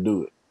Slayer to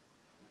do it.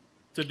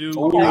 To do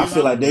Okay. Yu I Yu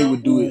feel like they Hakusho.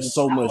 would do it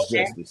so I fuck much with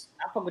that. justice.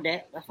 I fuck with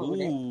that. I fuck with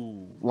that.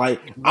 Ooh,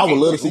 Like I would Hey,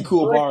 love to that's see good.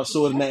 Kuwabara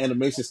sword in that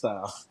animation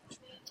style.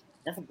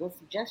 That's a good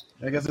suggestion.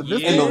 like I said,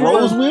 this And the movie,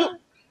 Rose Whip?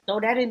 Throw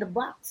that in the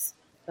box.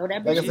 Throw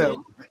that like I bitch said,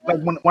 in. like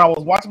when I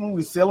was watching the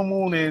movie Sailor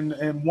Moon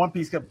and One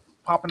Piece kept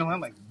popping on,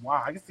 I'm like,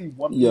 wow, I can see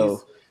One Piece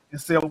Yo,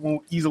 and Sailor Moon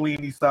easily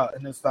in this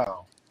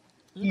style.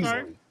 okay.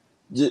 Easily.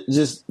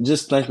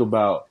 just think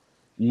about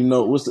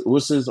what's the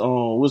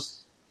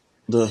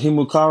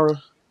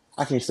Himukara?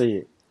 I can't say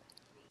it.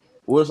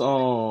 What's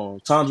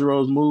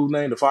Tanjiro's move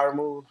name? The fire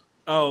move?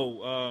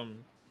 Oh,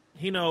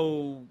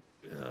 Hino.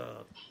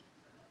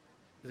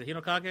 Is it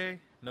Hinokage?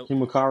 Nope.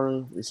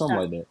 Himukara? It's something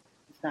like that.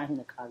 It's not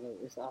Hinokage.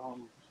 It's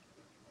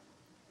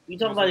You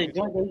talking about the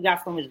joint that he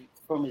got from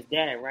his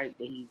dad, right?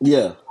 That he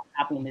Yeah,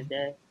 copied his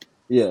dad.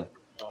 yeah.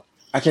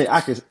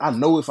 I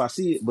know if I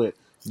see it, but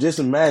just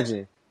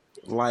imagine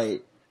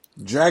like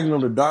Dragon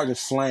of the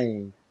Darkness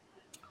Flame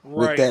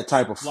with Right. that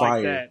type of Like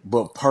fire, that.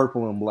 but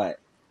purple and black.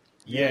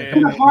 Yeah.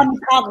 Harvey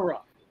Kagura.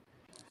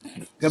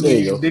 I There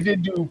you mean, go. they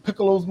did do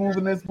Piccolo's move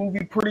in this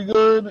movie pretty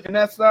good in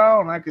that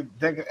style, and I could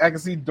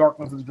see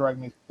Darkness of the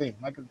Dragon thing.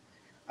 I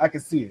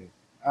could see it.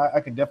 I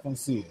could definitely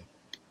see it.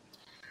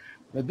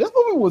 But this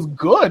movie was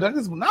good.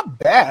 It's not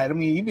bad. I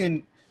mean,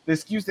 even the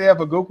excuse they have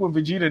for Goku and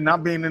Vegeta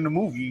not being in the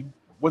movie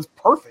was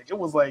perfect. It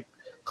was like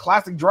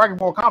classic Dragon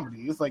Ball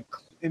comedy. It's like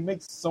it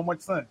makes so much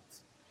sense.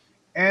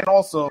 And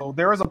also,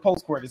 there is a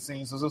post-credit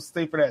scene, so just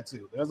stay for that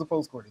too. There's a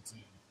post-credit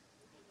scene.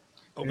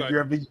 Okay.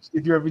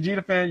 If you're a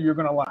Vegeta fan, you're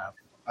gonna laugh.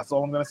 That's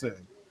all I'm gonna say.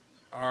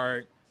 All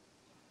right.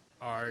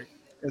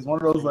 It's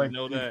one of those So like we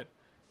know that.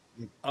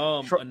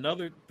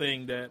 Another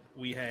thing that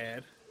we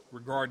had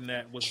regarding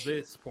that was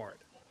this part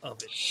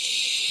of it,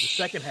 the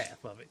second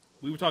half of it.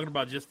 We were talking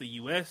about just the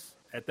U.S.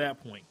 at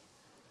that point,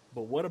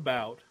 but what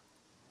about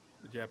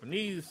the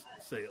Japanese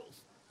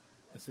sales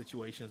and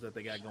situations that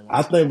they got going on?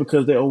 I think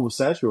because they're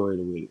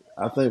oversaturated with it.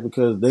 I think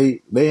because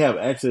they have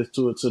access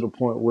to it to the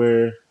point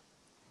where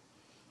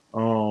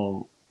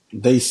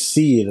they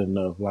see it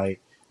enough. Like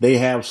they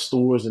have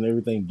stores and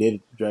everything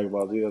dedicated to Dragon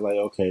Ball Z. They're like,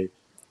 okay,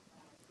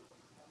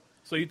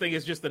 So you think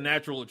it's just the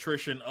natural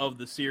attrition of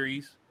the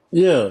series?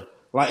 yeah,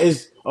 like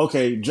it's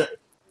okay.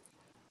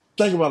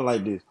 Think about it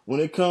like this: when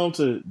it comes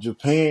to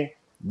Japan,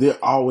 they're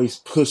always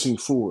pushing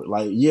forward.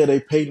 Like, yeah, they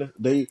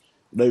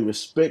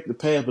respect the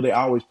past, but they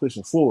always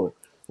pushing forward.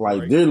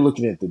 Like Right. they're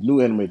looking at the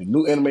new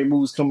anime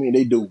movies coming in.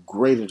 They do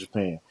great in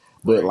Japan,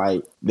 but Right.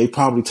 like they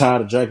probably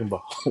tired of Dragon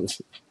Ball.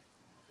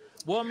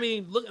 Well,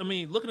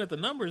 looking at the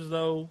numbers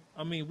though,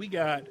 we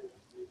got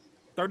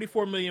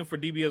 34 million for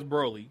DBS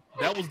Broly.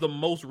 That was the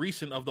most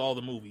recent of all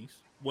the movies,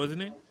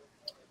 wasn't it?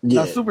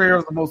 now, Yeah, Superhero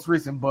is the most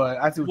recent, but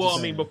I see what you're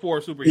saying. Before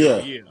superhero, yeah,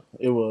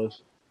 it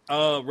was.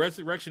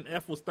 Resurrection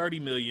F was 30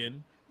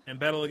 million, and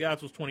Battle of the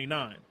Gods was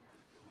 29.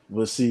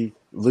 But see,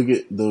 look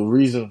at the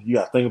reason you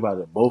got to think about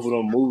it. Both of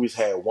them movies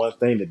had one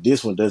thing that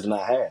this one does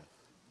not have: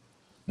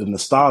 the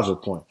nostalgia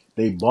point.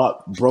 They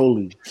bought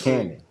Broly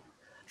canon.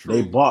 True.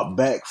 They bought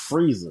back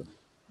Frieza.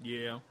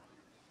 Yeah.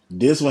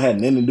 This one had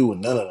nothing to do with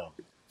none of them.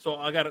 So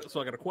I got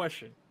a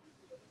question,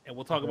 and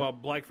we'll talk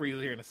about Black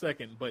Frieza here in a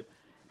second. But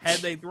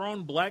had they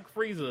thrown Black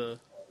Frieza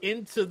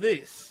into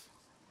this,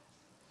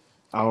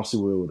 I don't see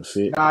where it would have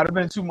fit. Nah, it'd have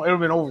been too much. It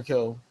would have been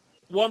overkill.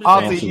 well, I'm just Honestly,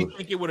 saying, do you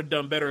think it would have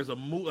done better as a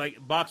movie,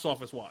 like box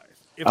office wise?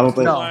 If I don't the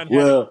think. storyline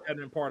Well,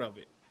 hadn't been part of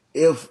it.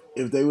 if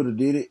they would have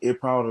did it, it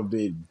probably would have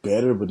been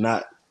better, but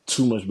not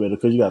too much better.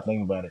 Because you got to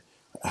think about it.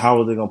 How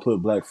are they gonna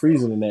put Black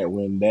Frieza in that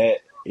when that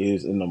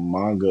is in the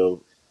manga,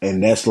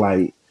 and that's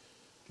like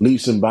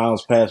leaps and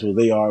bounds past where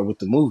they are with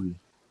the movie?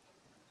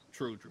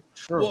 True.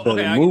 Sure. Well, The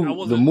okay, I movie didn't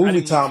look so much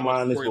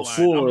timeline is storyline.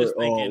 before. I'm just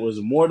thinking, Was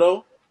it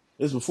Mordo?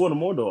 It's before the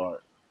Mordo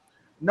arc.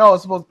 No,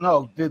 it's supposed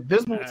no.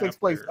 This movie takes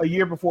place After. a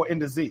year before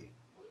End of Z.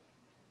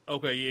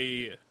 okay,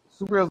 yeah.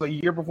 Superhero's a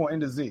year before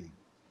End of Z.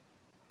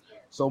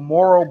 So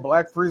Moro,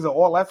 Black Frieza,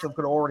 all that stuff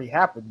could have already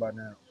happened by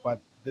now, by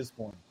this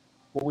point.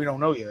 But we don't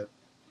know yet.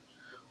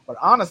 But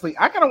honestly,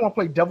 I kind of want to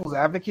play devil's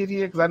advocate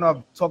here because I know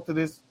I've talked to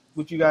this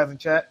with you guys in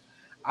chat.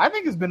 I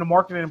think it's been the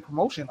marketing and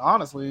promotion,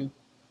 honestly.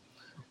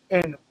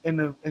 And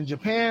in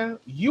Japan,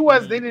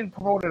 US, they didn't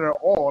promote it at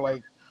all.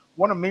 Like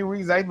one of the main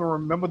reasons I even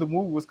remember the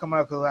movie was coming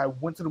out because I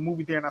went to the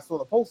movie there and I saw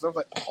the poster. I was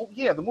like, oh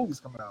yeah, the movie's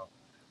coming out.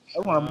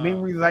 That's one of the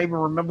main reasons I even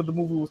remember the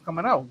movie was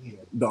coming out here.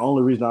 The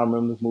only reason I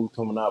remember this movie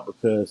coming out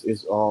because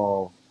it's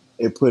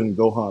it putting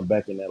Gohan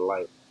back in that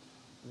light.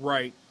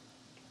 Right.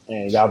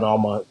 And y'all know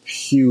I'm a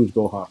huge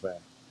Gohan fan.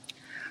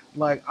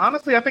 Like,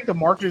 honestly, I think the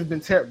marketing's been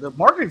terrible. The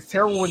marketing's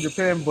terrible in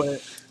Japan,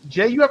 but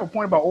Jay, you have a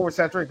point about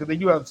oversaturated because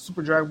then you have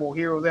Super Dragon Ball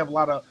Heroes. They have a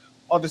lot of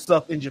other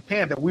stuff in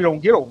Japan that we don't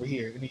get over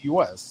here in the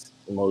U.S.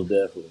 Most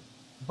definitely.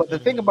 But the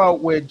thing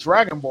about with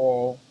Dragon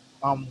Ball,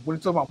 when you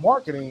talk about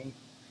marketing,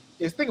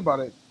 is think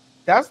about it.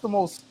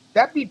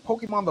 That beat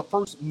Pokemon the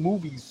first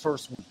movie's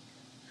first week.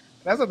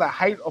 That's at the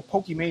height of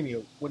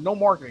Pokemania with no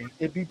marketing.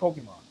 It beat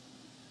Pokemon.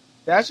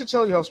 That should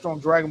tell you how strong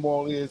Dragon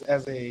Ball is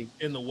as a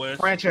in the West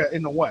franchise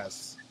in the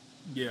West.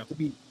 Yeah. To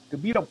beat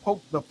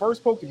the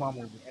first Pokemon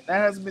movie, and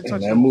that hasn't been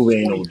touched. That movie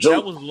ain't no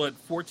joke. That was what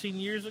 14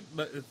 years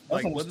ago.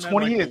 Like, almost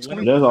 20 years.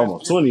 That's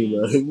almost 20,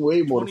 but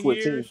way more than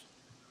 14. Years?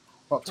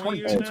 About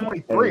 22,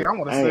 23. I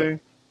want to say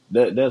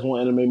that's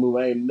one anime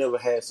movie I ain't never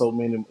had so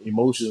many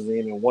emotions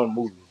in one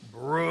movie.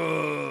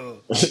 Bruh,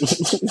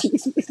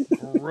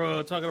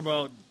 talking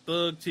about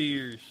thug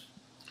tears.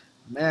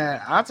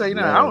 Man, I'll tell you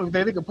now, I don't even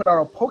think they could put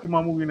out a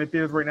Pokemon movie in the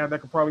theaters right now that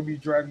could probably be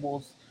Dragon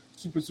Ball's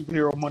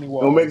superhero money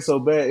wise. Don't make it so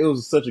bad. It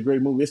was such a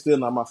great movie. It's still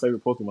not my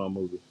favorite Pokemon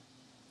movie.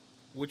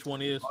 Which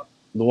one is?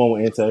 The one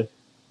with Entei.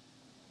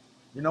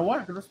 You know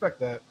what? I can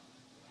respect that.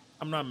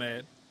 I'm not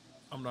mad.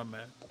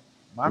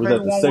 My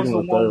favorite one was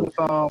the one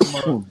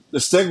with the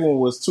second one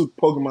was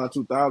Pokemon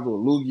 2000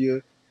 with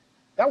Lugia.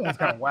 That one's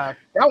kind of whack.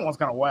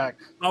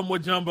 I'm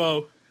with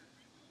Jumbo.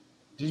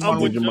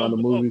 Digimon the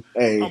movie.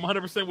 Hey. I'm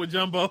 100% with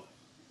Jumbo.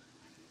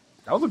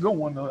 That was a good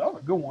one though. That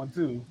was a good one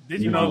too.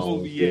 Digimon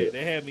movie, yeah,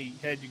 they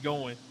had you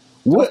going.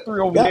 What?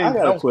 I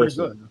got a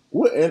question.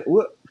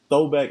 What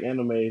throwback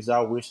animes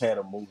y'all wish had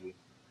a movie?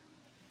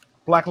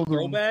 Black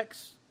Lagoon.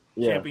 Throwbacks?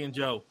 Yeah. Champion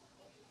Joe.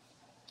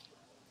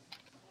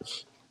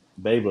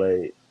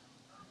 Beyblade.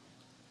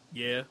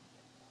 Yeah.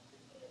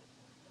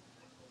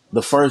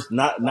 The first,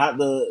 not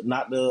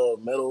the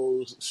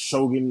Metal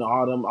Shogun,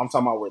 all them. I'm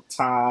talking about with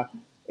Tai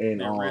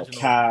and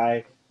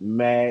Kai,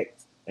 Max,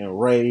 and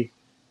Ray.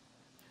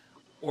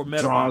 Or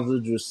Metabot. Dranza,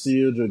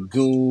 Drasil,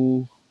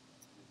 Dragoon,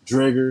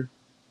 Drigger.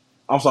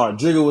 I'm sorry,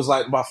 Drigger was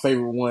like my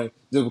favorite one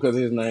just because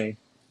of his name.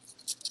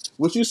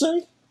 What you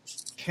say?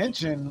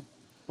 Kenshin,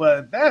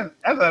 but that's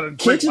a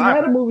Kenshin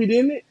had a movie,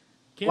 didn't it?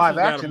 Live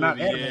action, not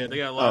anime. Yeah, they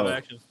got live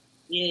action.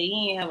 Yeah,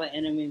 he ain't have an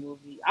anime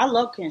movie. I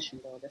love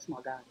Kenshin though. That's my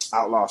guy.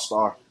 Outlaw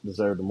Star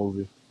deserved the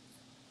movie.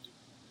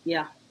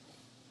 Yeah.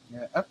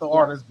 Yeah, that's the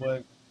artist,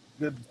 but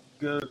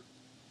good.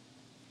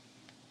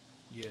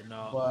 Yeah,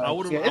 no. But, I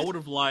would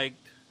have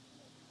liked,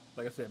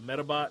 like I said,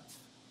 Metabots.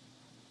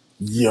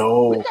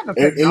 Yo,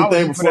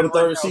 anything before the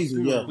third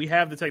season, yeah. We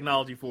have the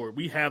technology for it.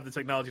 We have the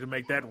technology to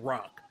make that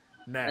rock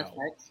now.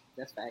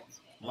 That's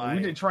facts.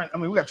 Like,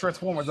 we got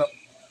Transformers up.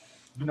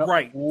 No,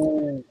 right.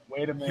 Ooh,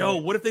 wait a minute. Yo,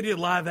 what if they did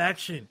live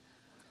action?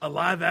 A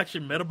live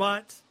action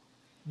Metabots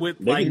with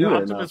like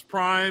Optimus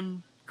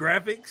Prime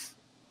graphics?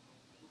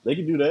 They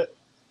can do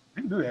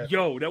that.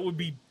 Yo, that would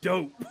be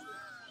dope.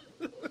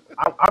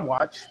 I'd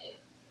watch.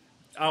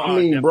 I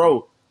mean,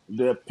 bro,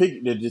 the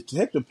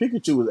Detective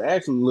Pikachu was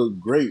actually looked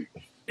great.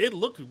 It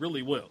looked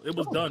really well. It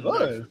was done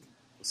good.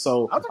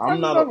 So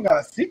I'm not even got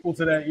a sequel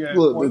to that yet.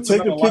 Look,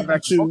 Detective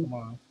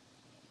Pikachu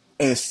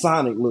and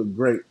Sonic look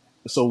great.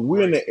 So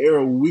we're in the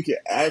era where we can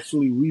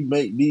actually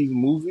remake these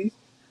movies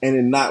and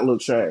it not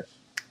look trash.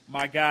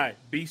 My guy,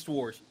 Beast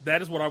Wars.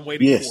 That is what I'm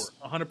waiting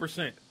for.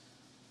 100%.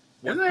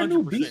 Isn't there a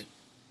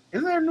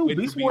new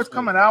Beast Wars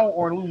coming out,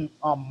 or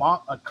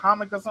a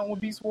comic or something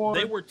with Beast Wars?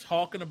 They were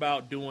talking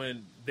about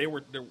doing.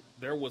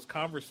 There was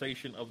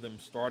conversation of them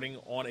starting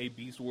on a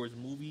Beast Wars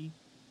movie,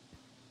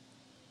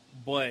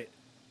 but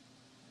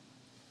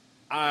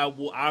I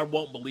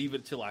won't believe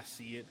it till I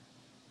see it.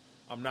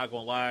 I'm not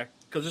gonna lie,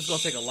 because it's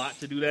gonna take a lot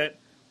to do that.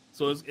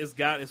 So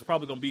it's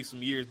probably gonna be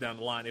some years down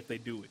the line if they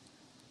do it.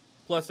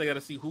 Plus, they got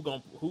to see is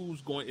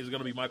going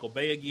to be Michael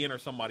Bay again or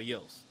somebody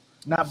else.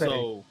 Not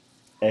Bay.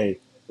 Hey,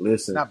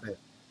 listen. Not Bay.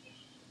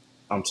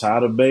 I'm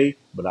tired of Bay,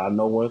 but I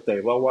know one thing.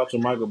 If I watch a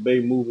Michael Bay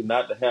movie,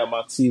 not to have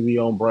my TV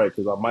on bright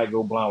because I might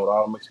go blind with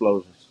all them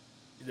explosions.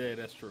 Yeah,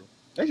 that's true.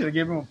 They should have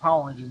given him a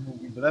Power Rangers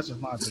movie, but that's just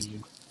my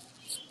opinion.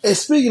 And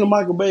speaking of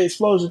Michael Bay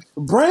explosions,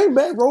 bring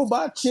back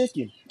Robot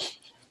Chicken.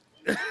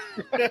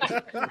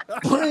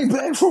 Bring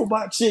back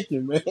Robot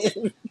Chicken,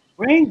 man.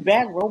 Bring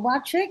back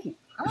Robot Chicken.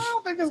 I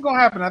don't think it's gonna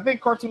happen. I think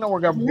Cartoon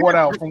Network got bought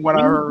out, from what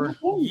I heard.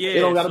 Yeah, it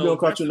don't got to be on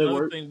Cartoon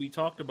Network. Thing we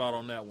talked about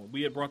on that one.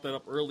 We had brought that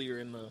up earlier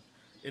in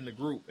the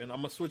group, and I'm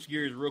gonna switch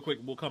gears real quick.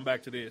 We'll come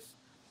back to this,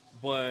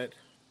 but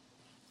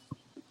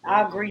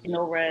I agree.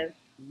 No red.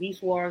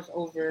 Beast Wars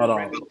over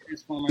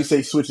Transformers. You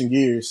say switching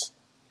gears.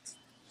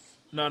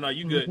 No,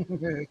 you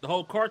good. The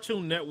whole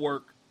Cartoon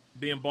Network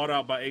being bought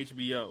out by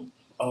HBO.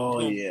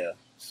 Oh yeah.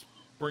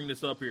 Bring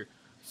this up here.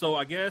 So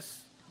I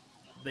guess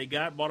they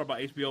got bought out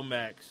by HBO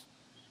Max.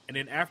 And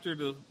then after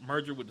the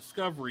merger with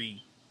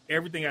Discovery,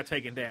 everything got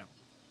taken down.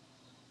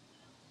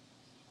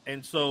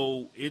 And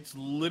so it's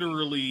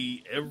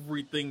literally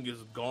everything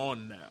is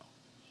gone now.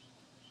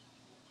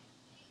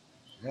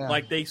 Yeah.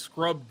 Like they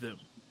scrubbed them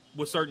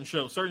with certain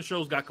shows. Certain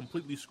shows got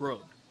completely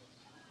scrubbed.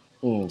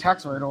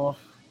 Tax write off.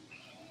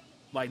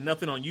 Like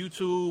nothing on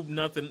YouTube,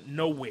 nothing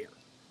nowhere.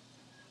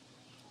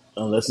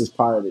 Unless it's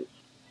pirated.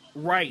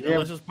 Right, Yeah.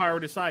 unless it's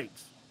pirated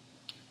sites.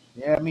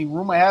 Yeah, I mean,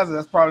 rumor has it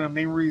that's probably the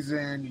main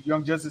reason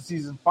Young Justice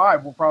season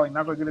 5 we're probably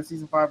not going to get a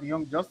season 5 of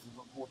Young Justice,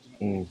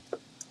 unfortunately.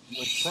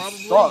 Which Probably.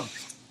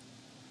 sucks.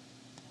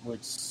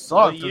 Which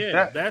sucks. But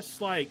yeah,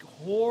 that's like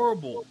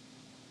horrible.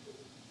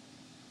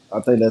 I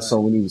think that's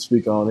something we need to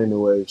speak on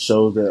anyway.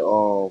 Shows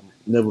that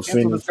never Cancel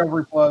finished.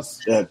 Discovery Plus.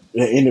 That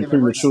ended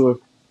premature.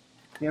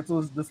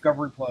 Cancel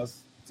Discovery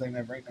Plus. I'm saying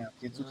that right now.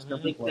 Cancel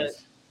Discovery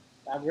Plus.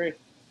 I agree.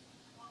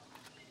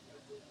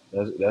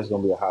 That's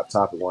gonna be a hot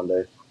topic one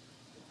day.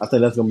 I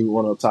think that's gonna be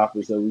one of the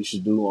topics that we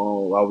should do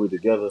while we're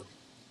together.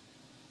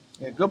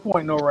 Yeah, good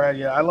point, No Rad.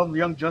 Yeah, I love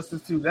Young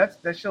Justice too. That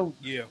show.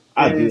 Yeah,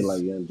 I did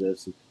like Young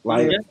Justice.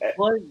 Like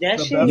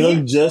that shit.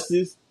 Young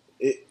Justice,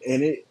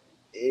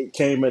 it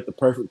came at the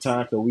perfect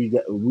time because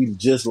we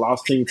just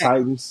lost Teen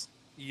Titans.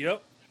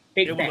 Yep,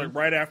 it was like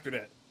right after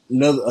that.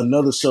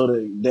 Another show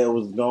that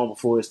was gone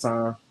before its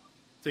time.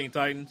 Teen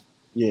Titans.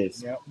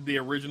 Yes. Yep. The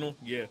original.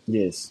 Yeah.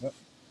 Yes. Yep.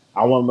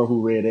 I want to know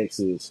who Red X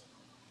is.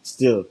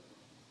 Still.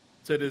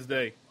 To this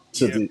day.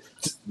 To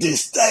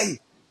this day.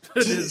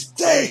 To this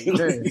day.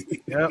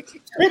 Yep. To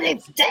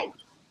this day.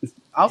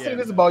 I'll say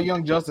this about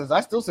Young Justice.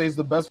 I still say it's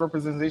the best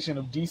representation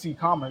of DC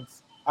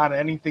Comics out of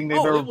anything they've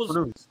ever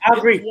produced. I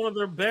agree. It was one of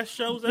their best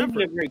shows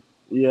ever.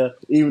 Yeah,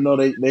 even though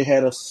they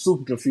had us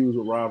super confused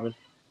with Robin.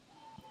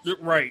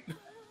 Right.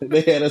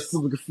 They had us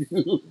super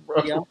confused,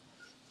 bro. Yeah.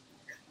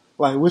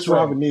 Like, which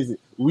Robin is it?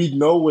 We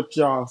know what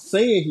y'all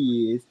saying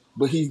he is,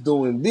 but he's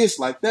doing this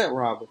like that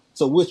Robin.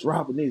 So which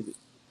Robin is it?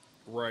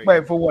 Right.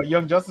 Wait, for what?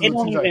 Young Justice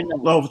or Teen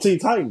Titans? No, for Teen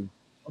Titans.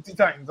 Oh, Teen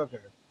Titans, okay.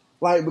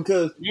 Like,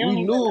 because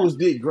we knew it was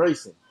Dick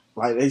Grayson.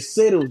 Like, they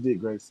said it was Dick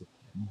Grayson.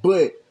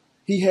 But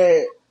he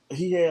had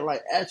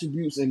like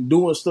attributes and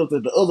doing stuff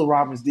that the other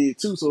Robins did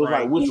too. So it's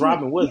like, which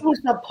Robin was it? He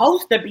was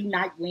supposed to be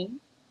Nightwing.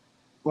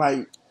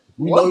 Like,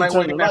 we know he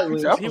turned to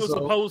Nightwing. He was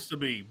supposed to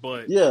be,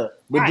 but yeah,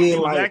 but then he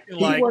was like acting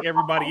like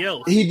everybody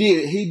else.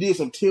 He did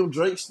some Tim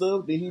Drake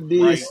stuff. Then he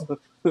did some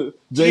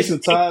Jason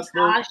Todd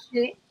stuff.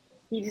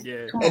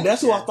 And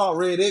that's who I thought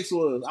Red X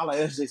was. I like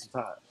that's Jason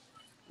Todd.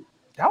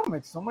 That would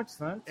make so much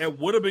sense. It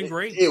would have been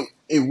great.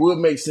 It would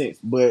make sense,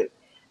 but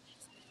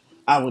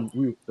I would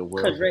agree with the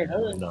world.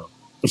 No.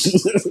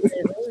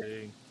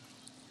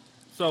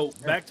 So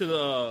back to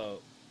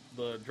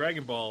the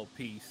Dragon Ball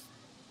piece.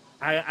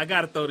 I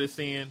gotta throw this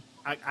in.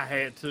 I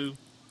had to.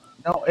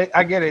 No,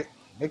 I get it.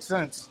 Makes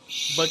sense.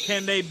 But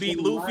can they beat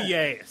Luffy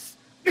ass?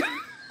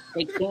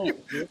 They can't.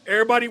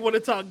 Everybody want to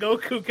talk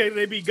Goku. Can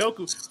they beat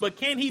Goku? But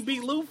can he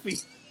beat Luffy?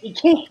 He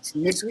can't.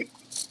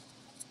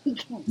 He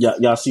can't.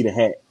 Y'all see the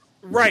hat?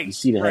 Right. You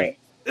see the hat?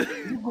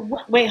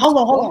 Wait, hold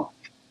on.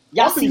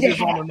 Y'all see the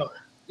hat?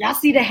 Y'all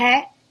see the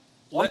hat?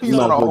 One Piece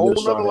on a whole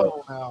other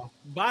level now.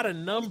 By the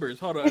numbers,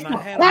 hold on. And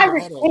I had them.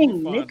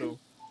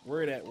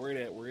 Where it at?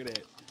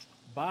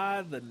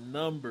 By the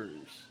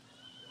numbers.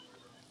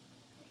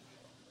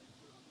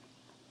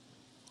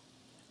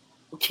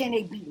 Can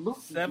they beat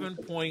Luffy?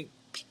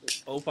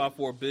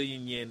 7.054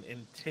 billion yen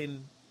in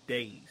 10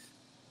 days.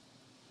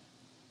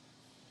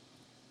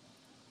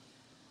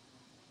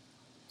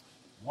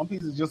 One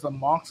Piece is just a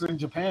monster in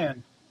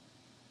Japan.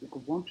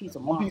 One Piece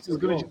is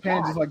good in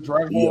Japan, just like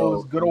Dragon Ball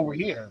is good over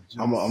here.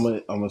 I'm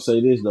gonna say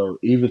this though.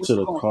 Even to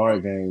the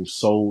card game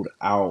sold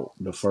out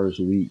the first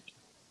week.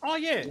 Oh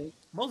yeah,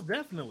 most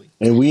definitely.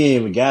 And we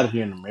ain't even got it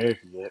here in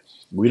America yet.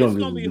 We don't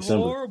get it in December. It's gonna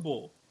be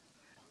horrible.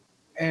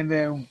 And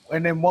then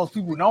most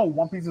people know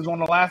One Piece is on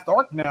the last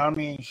arc now. I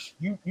mean,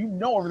 you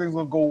know everything's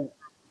gonna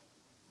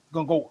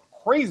go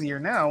crazier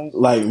now.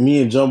 Like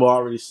me and Jumbo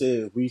already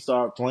said, if we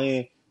start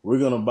playing, we're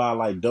gonna buy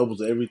like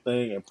doubles of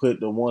everything and put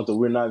the ones that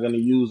we're not gonna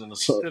use in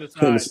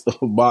the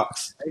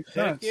box.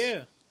 Heck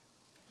yeah,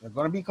 they're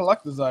gonna be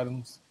collector's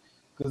items.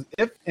 Because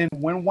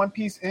when One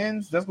Piece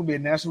ends, that's gonna be a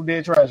national day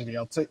of tragedy.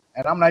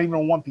 And I'm not even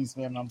a One Piece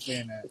fan. I'm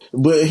saying that.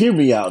 But hear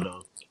me out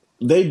though.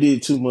 They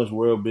did too much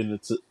world building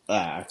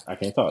I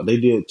can't talk. They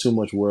did too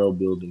much world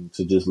building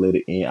to just let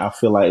it end. I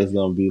feel like it's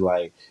gonna be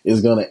like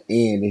it's gonna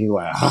end, and he's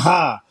like,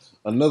 "Ha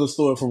another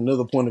story from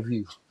another point of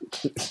view."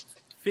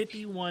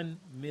 51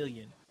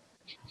 million.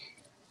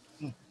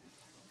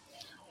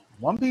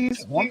 One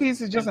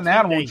Piece is just an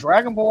animal.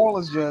 Dragon Ball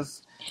is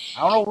just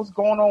I don't know what's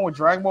going on with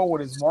Dragon Ball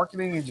with its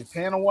marketing in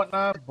Japan and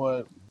whatnot,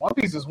 but One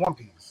Piece is One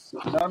Piece. You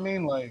know what I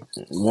mean? Like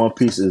One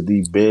Piece is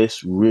the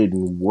best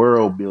written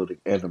world building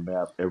anime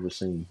I've ever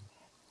seen.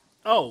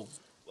 Oh,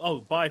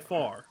 by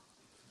far.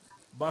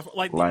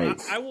 Like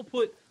I will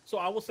put. So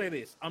I will say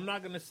this. I'm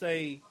not gonna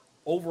say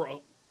over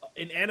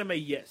in anime.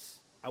 Yes,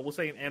 I will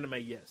say in anime.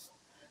 Yes.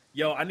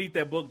 Yo, I need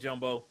that book,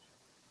 Jumbo.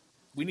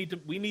 We need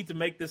to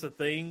make this a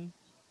thing.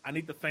 I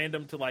need the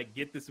fandom to like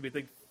get this to be a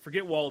thing.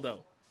 Forget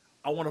Waldo.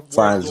 I want to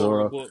find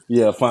Zoro. Book.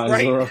 Yeah, find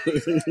Zoro.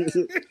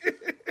 The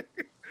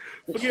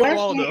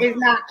question is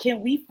not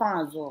can we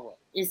find Zoro?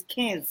 It's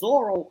can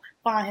Zoro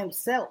find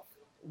himself?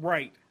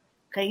 Right.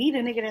 Cause he the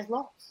nigga that's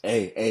lost.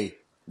 Hey,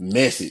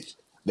 message.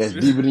 That's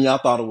deeper than y'all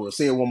thought it was.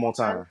 Say it one more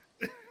time.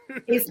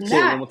 It's Say it one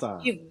not more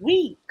time. if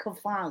we could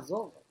find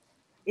Zoro.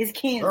 It's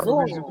can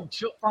Zoro Zoro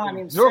should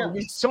find Zoro himself.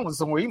 be chilling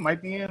somewhere. He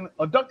might be in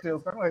a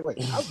DuckTales. I'm like,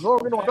 wait, how's Zoro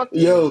get on DuckTales?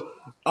 Yo,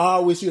 I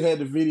wish you had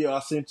the video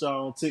I sent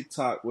y'all on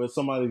TikTok where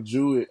somebody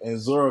drew it and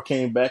Zoro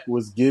came back and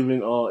was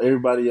giving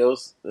everybody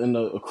else in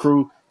the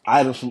crew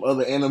items from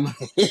other anime.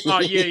 Oh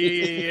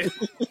yeah.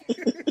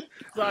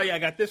 So yeah, I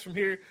got this from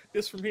here,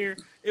 this from here.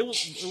 There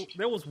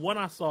was one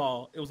I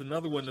saw. It was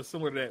another one that's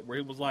similar to that where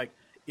it was like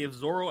if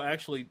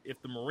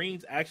the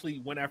Marines actually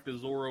went after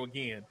Zoro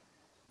again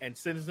and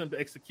sentenced him to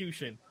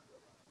execution,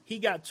 he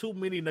got too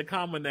many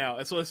Nakama now,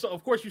 and so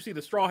of course you see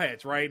the Straw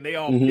Hats, right? And they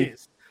all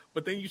pissed.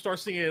 But then you start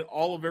seeing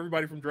all of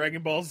everybody from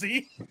Dragon Ball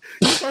Z.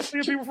 You start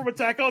seeing people from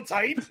Attack on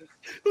Titan.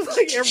 It's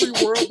like every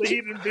world that he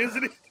didn't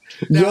visited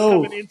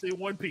now coming into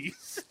One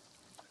Piece.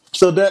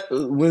 So that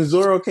when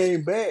Zoro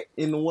came back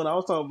in the one I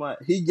was talking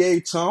about, he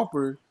gave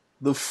Chomper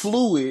the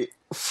fluid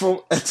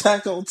from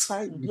Attack on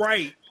Titan.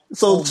 Right.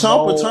 So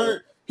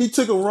Chomper he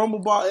took a rumble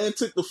ball and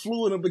took the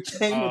fluid and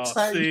became a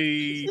Titan.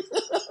 See.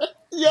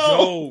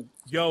 Yo,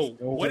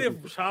 what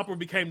if Chopper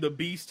became the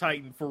Beast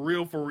Titan for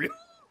real?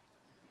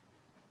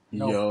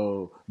 No.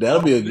 Yo,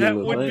 that'll be a good That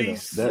would be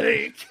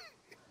sick.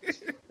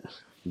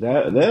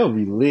 That'll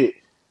be lit.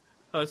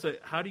 So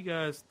how do you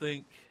guys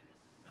think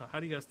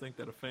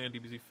that a fan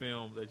DBZ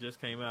film that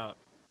just came out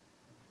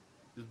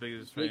is big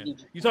as fan?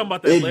 You talking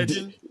about that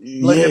Legend?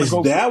 Yes,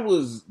 that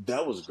was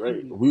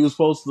great. We were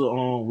supposed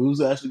to we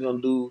was actually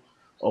gonna do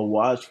a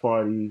watch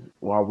party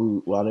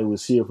while they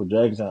was here for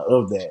Dragon Town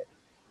of that.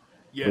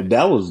 Yeah. But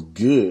that was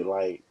good.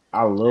 Like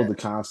I love the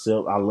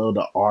concept. I love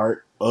the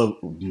art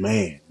of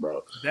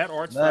bro. That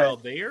art style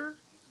there?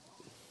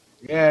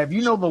 Yeah, if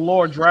you know the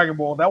lore of Dragon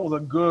Ball, that was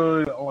a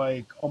good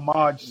like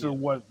homage to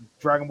what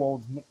Dragon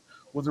Ball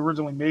was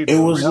originally made. It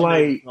was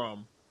like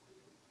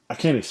I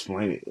can't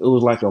explain it. It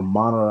was like a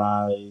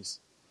modernized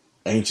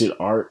ancient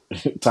art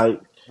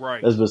type.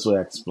 Right. That's the best way I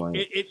can explain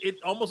it. It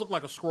almost looked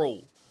like a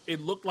scroll.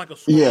 It looked like a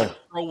scroll. Yeah. Like a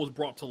scroll was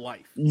brought to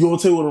life. You want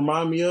to tell you what it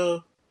reminded me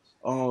of?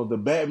 The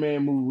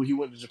Batman movie where he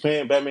went to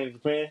Japan. Batman in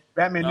Japan.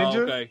 Batman Ninja.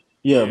 Okay.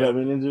 Yeah,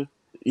 Batman Ninja.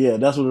 Yeah,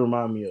 that's what it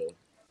reminded me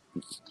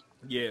of.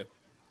 Yeah.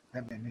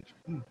 Batman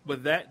Ninja.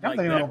 But that, I'm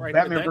thinking of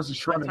Batman versus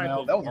Shredder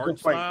now. That was a good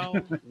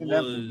fight.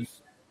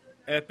 Was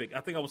epic. I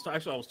think I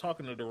was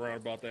talking to Duran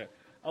about that.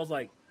 I was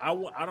like,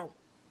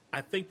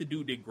 I think the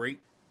dude did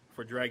great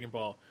for Dragon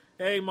Ball.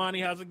 Hey,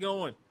 Monty, how's it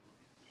going?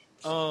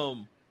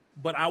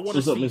 But I want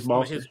to see some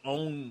of his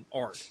own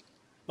art.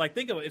 Like,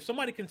 think of it. If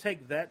somebody can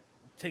take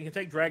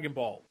Dragon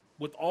Ball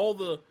with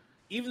all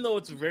even though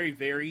it's very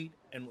varied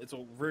and it's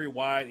a very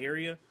wide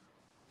area,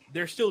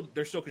 there's still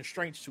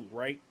constraints to it,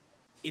 right?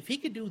 If he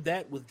could do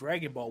that with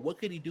Dragon Ball, what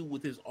could he do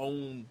with his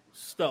own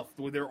stuff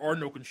where there are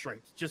no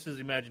constraints, just his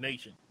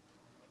imagination?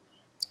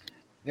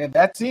 Yeah,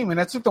 that team, and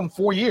that took them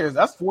 4 years.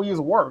 That's 4 years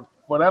of work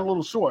for that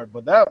little short,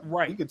 but that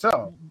you could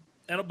tell.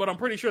 But I'm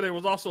pretty sure there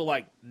was also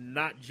like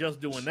not just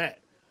doing that.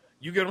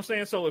 You get what I'm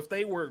saying? So if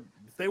they were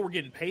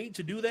getting paid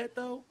to do that,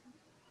 though,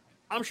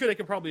 I'm sure they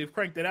could probably have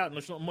cranked it out in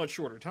a much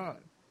shorter time.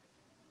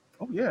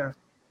 Oh yeah,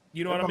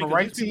 you know what I mean?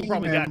 Because these people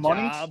probably got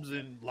jobs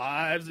and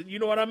lives, and you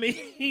know what I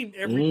mean.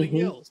 Everything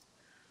else.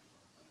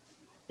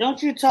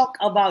 Don't you talk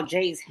about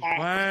Jay's hat?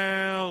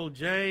 Wow,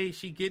 Jay,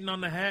 she getting on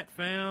the hat,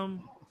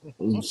 fam.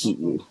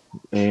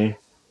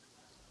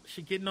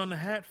 She getting on the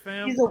hat,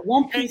 fam. He's a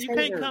One Piece You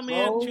can't come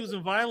in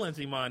choosing violence,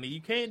 Imani. You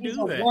can't do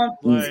that. One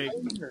Piece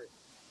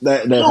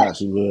that's how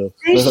she will.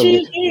 This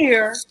shit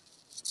here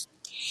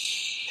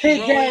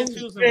today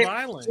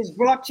is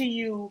brought to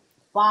you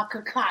by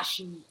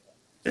Kakashi.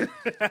 He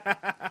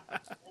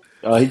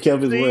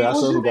kept his word. I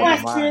saw him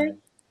got mine.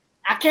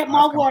 I kept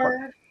my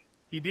word.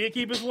 He did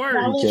keep his word.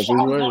 He kept his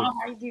word.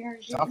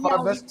 Top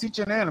 5 best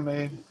teacher in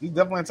anime. He's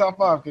definitely top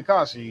 5.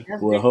 Kakashi.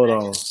 Well, hold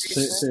on.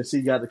 Since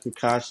he got the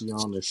Kakashi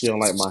on and she don't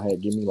like my hat,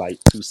 give me like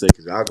 2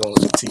 seconds. I'll go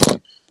and teach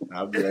him.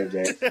 I'll be right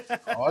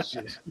back. Oh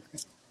shit.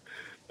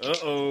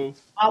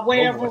 By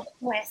way of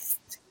request.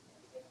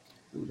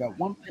 We got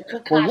One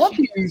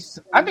Piece.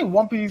 I think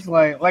One Piece,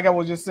 like I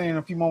was just saying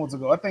a few moments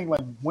ago, I think like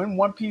when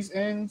One Piece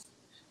ends,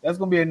 that's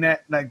gonna be a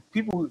net. Like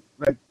people,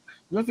 like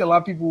you're gonna see a lot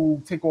of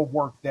people take off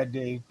work that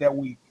day, that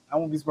week. I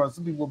won't be surprised.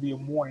 Some people will be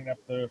in mourning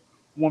after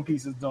One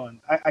Piece is done.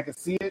 I can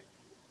see it.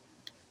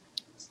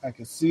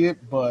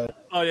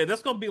 But oh yeah,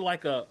 that's gonna be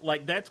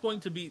that's going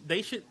to be.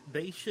 They should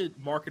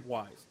market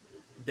wise,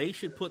 they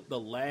should put the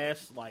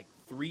last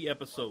 3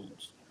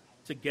 episodes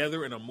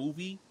together in a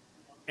movie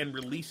and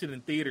release it in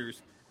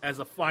theaters as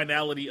a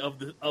finality of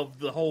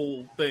the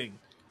whole thing.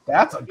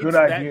 That's a good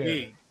idea. That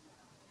big.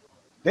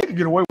 They could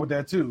get away with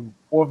that too,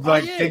 or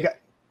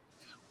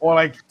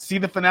see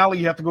the finale.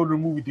 You have to go to the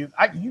movie theater.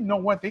 You know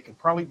what? They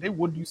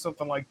would do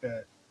something like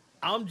that.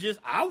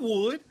 I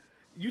would.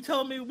 You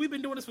telling me we've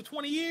been doing this for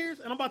 20 years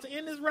and I'm about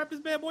to wrap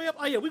this bad boy up?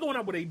 Oh yeah, we're going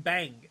out with a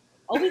bang.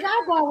 Oh, we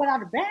gotta go out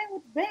without a bang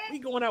with the bang. We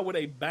going out with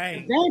a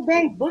bang. The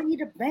bang boogie,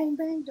 the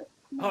bang.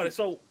 Oh,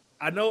 so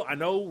I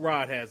know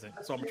Rod hasn't,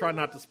 so I'm trying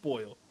not to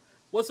spoil.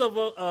 What's up,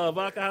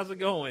 Vodka? How's it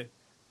going?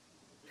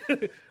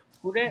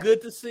 Who that?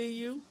 Good to see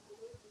you.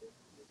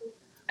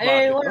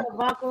 Hey, Vodka. what up,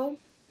 Vodka?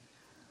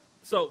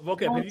 So,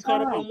 Vocab, Long have you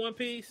caught up time. on One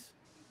Piece?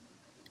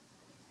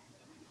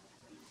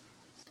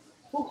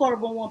 Who caught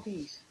up on One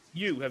Piece?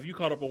 Have you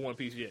caught up on One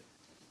Piece yet?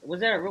 Was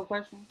that a real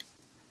question?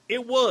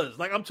 It was.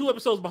 Like, I'm 2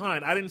 episodes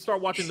behind. I didn't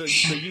start watching the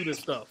Yuta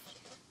stuff.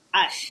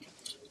 Is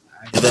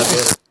that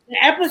better? The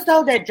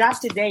episode that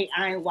dropped today,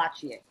 I ain't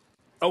watched yet.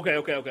 Okay.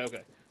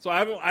 So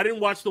I didn't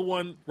watch the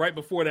one right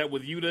before that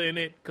with Yuta in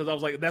it because I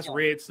was like, that's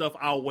red stuff.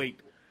 I'll wait.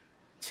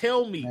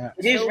 Tell me red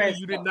you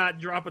stuff. did not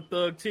drop a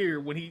thug tear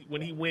when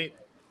he went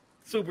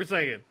Super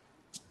Saiyan.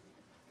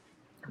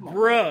 Come on.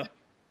 Bruh.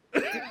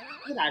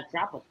 Did I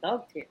drop a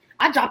thug tear?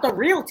 I dropped a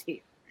real tear.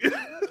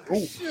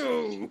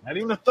 Shoot. Not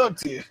even a thug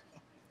tier.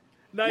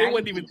 No, it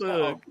wasn't even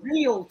thug. A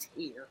real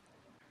tear.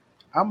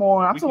 I'm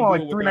We still can on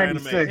do like it with anime.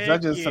 396. I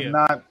just Heck am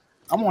not.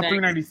 I'm on Thanks.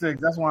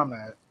 396. That's where I'm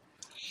at.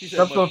 She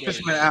said much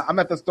better. I'm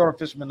at the store of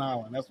Fisherman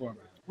Island. That's where I'm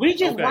at. We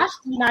just Okay. watched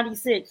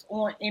 396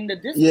 in the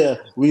Discord. Yeah,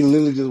 we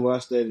literally just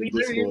watched that in We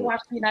literally just Discord.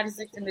 watched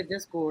 396 in the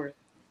Discord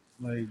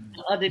Like,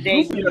 the other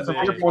day. Luffy has a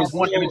Air Force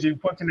One energy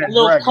punching A that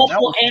little dragon. That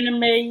couple was,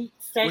 anime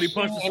session. When he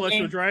punched the and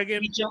Celestial then Dragon?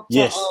 we jumped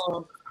Yes.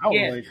 to, I was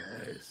yeah. like,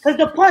 Because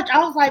the punch, I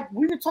was like,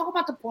 we were talking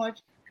about the punch.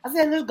 I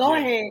said, let's go Yeah.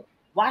 ahead,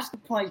 watch the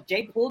punch.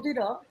 Jay pulled it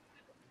up.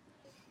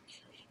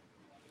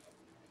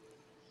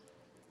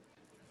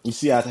 You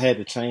see, I had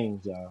to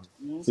change, y'all.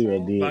 See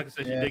what I did? Vodka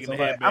said she yeah. digging So the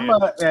like, head, I'm man.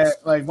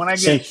 like when I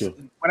Central.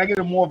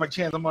 get more of a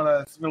chance, I'm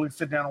gonna really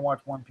sit down and watch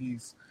One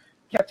Piece,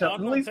 catch up, Oh,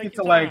 at no, least take get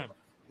your to like, time.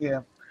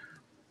 yeah.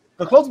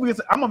 The closer we get,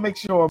 I'm gonna make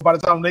sure by the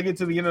time they get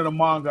to the end of the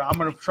manga, I'm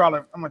gonna try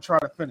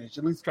to finish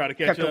at least Try to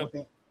catch up.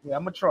 with it. Yeah,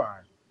 I'm gonna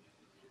try.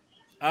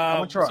 I'm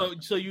gonna try.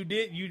 So you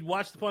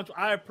watched the punch.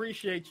 I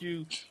appreciate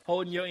you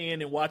holding your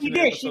end and She watching the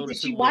did. episode or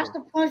She two watched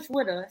more. the punch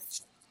with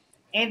us,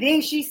 and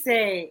then she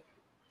said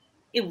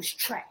it was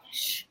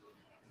trash.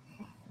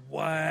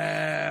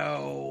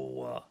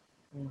 Wow.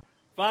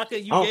 Vodka,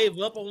 you Oh. gave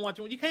up on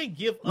watching. You can't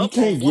give up. You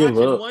can't on give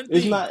watching up. One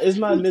It's Piece.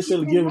 not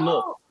necessarily giving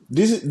up.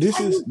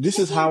 This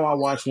is how I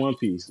watch One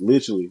Piece.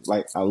 Literally,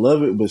 like I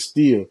love it, but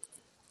still,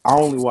 I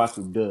only watch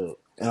the dub,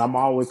 and I'm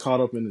always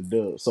caught up in the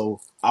dub. So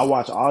I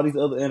watch all these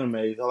other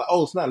animes. I'm like,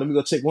 oh snap, let me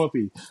go check One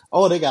Piece.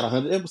 Oh, they got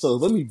 100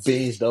 episodes. Let me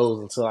binge those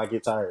until I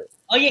get tired.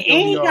 Oh yeah,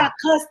 and he got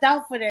cussed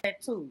out for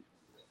that too.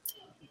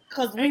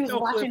 Because we Ain't was no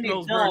watching Cliff it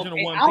Notes dub, version of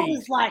and One I Piece.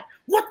 was like,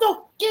 "What the f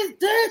is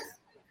this?"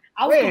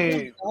 I was Wait,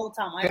 confused the whole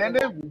time. I And ain't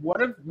then what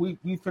if we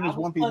I finish was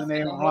One Piece and they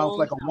fussing the announce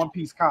like a whole One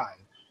Piece Kai?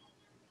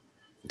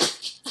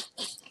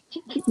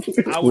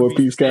 I would One be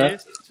Piece guy.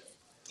 pissed.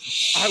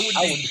 I would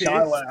I be would pissed.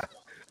 die laugh.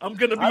 I'm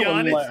gonna I be would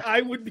honest. laugh.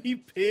 I would be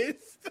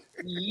pissed.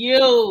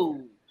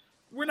 Yo,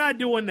 We're not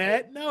doing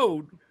that.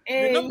 No.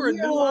 hey, The number of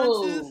yo.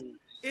 nuances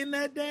in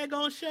that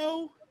daggone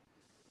show.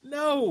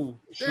 No,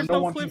 there's no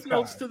no One Cliff Piece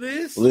Notes guy. to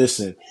this.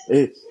 Listen,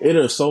 it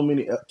are so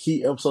many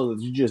key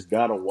episodes that you just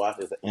gotta watch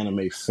as an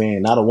anime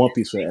fan, not a One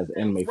Piece fan, as an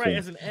anime Right, fan.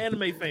 as an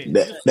anime fan,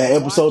 That just that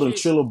episode in watch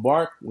it. Triller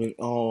Bark when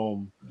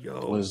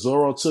Yo,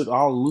 Zoro took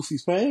all of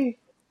Luffy's pain.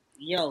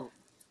 Yo,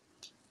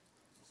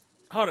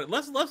 hold on.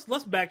 Let's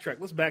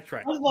backtrack. Let's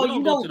backtrack. first of We all, don't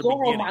you go know to the Zoro,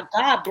 beginning. my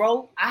God,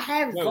 bro. I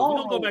have Wait, we Zoro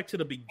don't go back to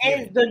the as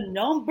beginning. the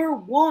number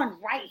one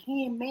right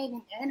hand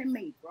man in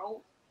anime,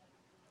 bro.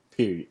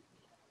 Period.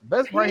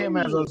 Best right hand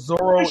man is a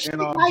Zoro Shit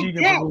and like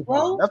Jigen that, and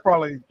bro. Lupin. That's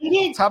probably He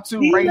didn't. top two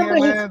Do you right hand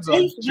remember his mans are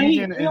face when he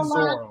Jigen and realized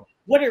Zoro.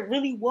 what it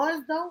really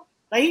was, though?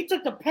 Like, he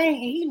took the pain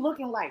and he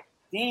looking like,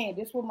 damn,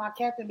 this what my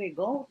captain been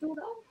going through,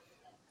 though?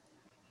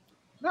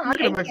 No, I He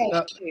can ate imagine.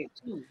 that shit,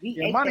 too. He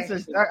Yeah, ate Monty that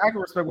says shit. I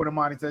can respect what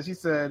Imani said. She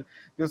said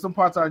there's some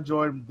parts I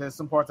enjoyed, there's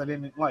some parts I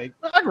didn't like.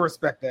 I can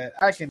respect that.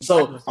 I can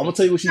So respect I'm gonna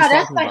tell you what she's No,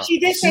 that's talking like about. she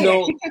did say that.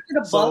 don't- She kept to the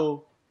buck.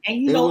 so And,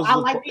 you it know, was I the-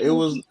 like it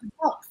was- the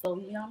buck, so,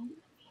 you know.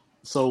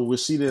 so what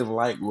she didn't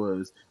like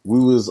was we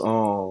was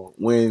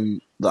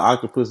when the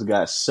octopus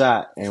got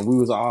shot and we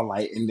was all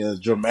like in the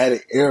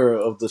dramatic era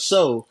of the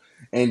show,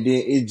 and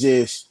then it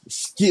just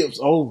skips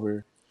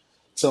over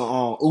to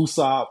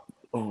Usopp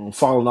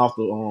falling off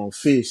the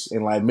fish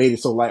and like made it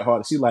so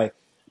lighthearted. She like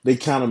they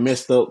kind of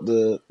messed up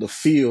the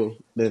feel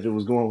that it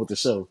was going with the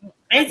show.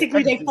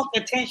 Basically, they fucked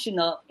the tension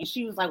up, and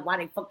she was like, why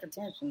they fucked the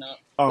tension up?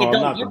 Oh, It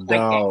don't not look the like that.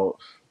 dog.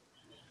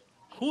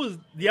 Who is?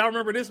 Y'all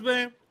remember this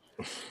man?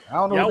 I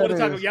don't know Y'all what want to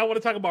that talk? is. Y'all want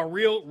to talk about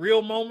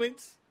real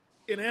moments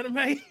in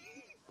anime?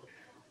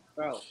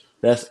 Bro,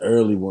 That's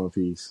early One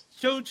Piece.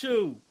 Choo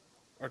choo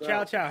or Bro.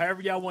 chow chow,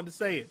 however y'all want to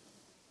say it.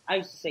 I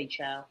used to say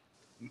child.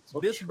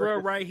 This bro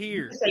right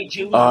here. I say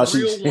Julie. She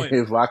Real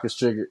one. Rocket's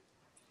triggered.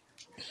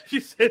 She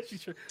said she.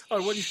 Oh,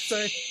 what did you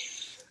say?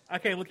 I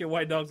can't look at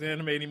white dogs in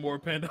anime anymore,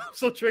 Panda. I'm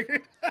so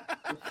triggered.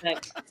 You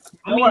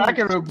know what? I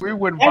can agree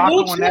with that Vodka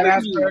will on that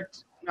trigger you.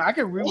 aspect. No, I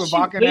can agree That with shit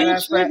Vodka in that will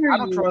aspect. trigger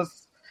you.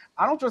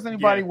 I don't trust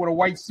anybody Yeah. with a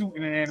white suit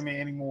in an anime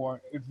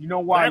anymore. If you know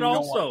why, That you know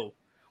also.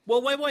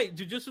 Well, wait.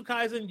 Jujutsu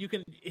Kaisen,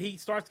 he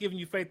starts giving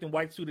you faith in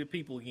white suited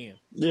people again.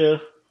 Yeah. why.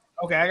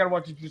 Okay, I gotta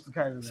watch Jujutsu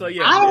Kaisen. So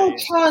yeah, I don't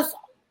yeah. trust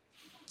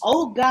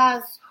old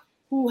guys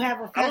who have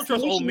a I don't trust old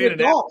fascination men with in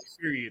that dogs.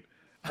 period.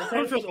 I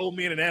don't trust old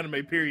men in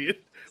anime. Period.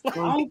 I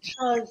don't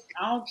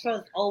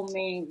trust old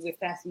men with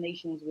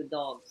fascinations with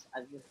dogs.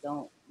 I just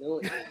don't do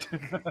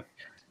it.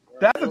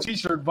 That's a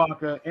t-shirt,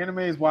 Vodka. Anime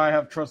is why I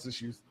have trust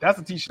issues. That's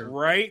a t-shirt.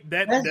 Right?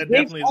 That That's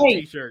definitely is a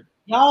big. t-shirt.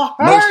 Y'all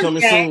Merch heard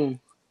coming that? soon.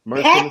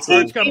 Merch coming Merch soon.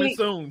 Merch coming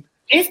soon.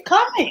 It's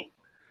coming.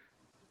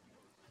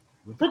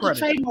 With Put the credit.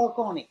 trademark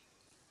on it.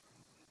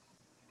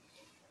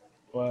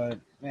 But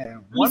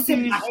man, We One sip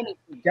Piece, my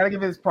Hennessy. gotta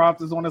give it its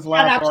props. It's on this Shout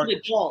last out to arc. the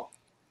jaw.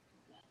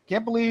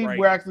 Can't believe Right.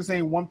 we're actually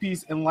saying One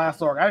Piece in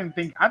last arc. I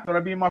thought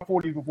I'd be in my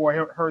 40s before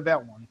I heard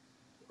that one.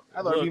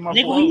 I thought I'd be in my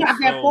Nigga, 40s. we not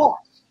that far.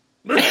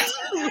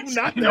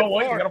 Not You know that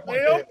what? You far. got a point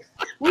Hell. there.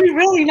 We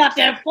really not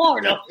that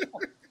far though.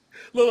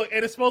 Look,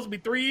 and it's supposed to be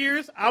 3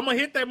 years. I'm gonna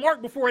hit that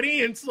mark before it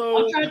ends.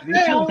 So I'm trying to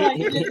say, I'm like,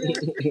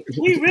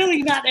 we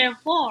really not that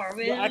far,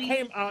 man.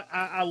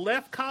 I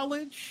left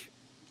college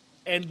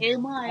and It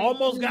might.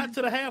 almost got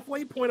to the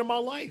halfway point of my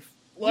life.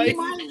 We Like,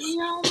 might, you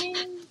know what I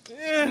mean?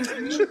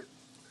 yeah.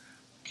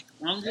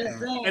 I'm just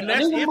saying. And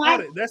that's Nigga if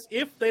might- that's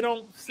if they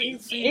don't see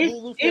Luffy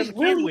it's as a kid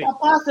really with. a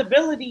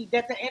possibility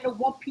that the end of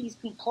One Piece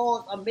can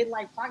cause a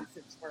midlife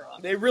crisis for us.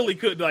 They really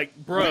could, like,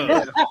 We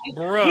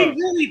bruh.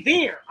 really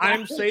there.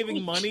 I'm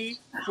saving money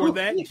for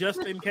that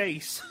just in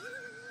case.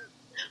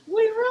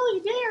 We really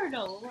there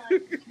though.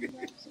 Like,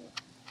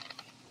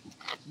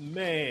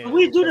 Man,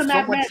 we do the So much-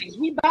 mathematics.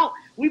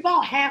 We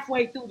about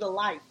halfway through the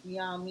life. You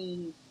know what I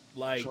mean?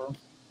 like, True.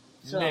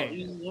 So man.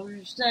 you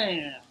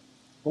understand?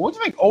 But what do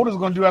you think Oda's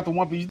gonna do after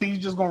One Piece? You think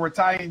he's just gonna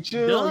retire and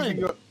chill? Or Done.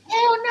 you think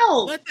Hell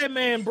no. Let that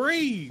man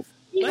breathe.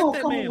 He Let gonna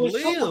that come man up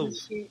with some live. other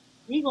shit.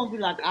 He gonna be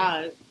like,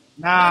 all right.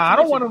 nah, I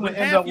don't want him When to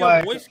end half up your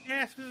like. voice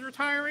cast is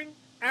retiring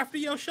after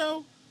your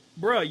show,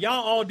 bruh.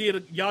 Y'all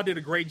did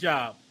a great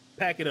job.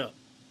 Pack it up.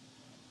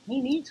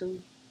 He need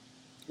to.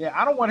 Yeah,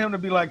 I don't want him to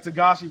be like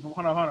Tagashi from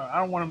Hunter x Hunter. I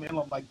don't want him to end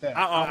up like that.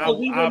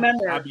 We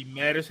remember. I'd be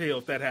mad as hell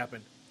if that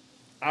happened.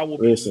 I will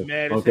be Listen,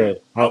 mad as okay.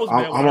 hell. I was mad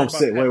when I I'm heard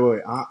upset. about that.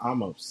 Wait.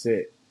 I'm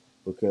upset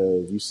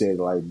because you said it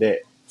like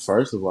that.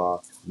 First of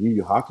all, Yu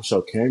Yu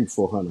Hakusho came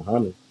before Hunter x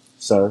Hunter,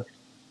 sir.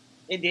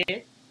 It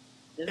did.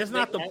 It's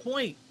not the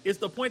point. It's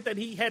the point that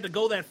he had to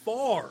go that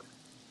far.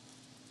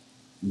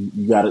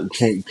 You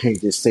can't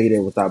just say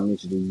that without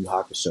mentioning Yu Yu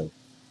Hakusho.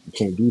 You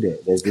can't do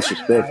that. That's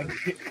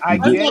disrespectful. I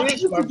You get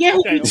it. but- forget who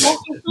Okay, you okay.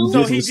 talking to?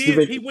 So Just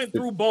he went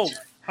through both.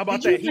 How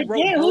about Did that? you He wrote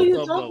forget who both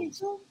you of talking those.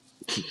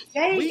 to?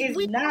 Jay is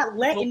We not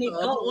letting it both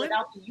the other go one.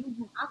 without the Yu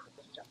Yu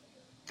Hakusho.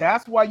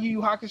 That's why Yu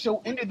Yu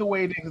Hakusho ended the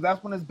way it did, because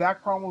that's when his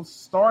back problem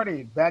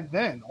started back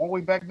then, all the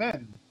way back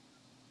then.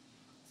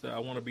 So I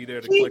want to be there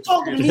to She collect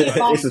talking to the me tears.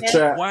 about It's a that.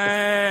 trap.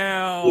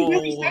 Wow. She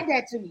really said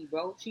that to me,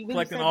 bro. She really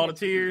Collecting said all that.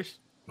 the tears.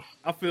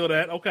 I feel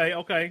that. Okay.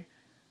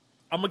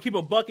 I'm gonna keep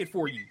a bucket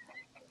for you.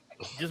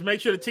 Just make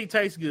sure the tea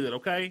tastes good,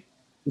 okay?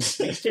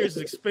 These tears is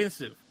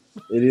expensive.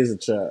 It is a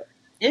trap.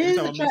 It is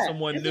Tell a me trap.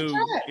 someone It's a new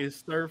trap.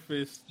 is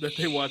surface that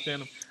they watch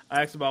anime.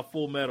 I asked about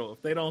Full Metal.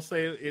 If they don't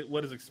say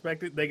what is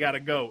expected, they gotta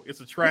go. It's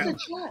a trap.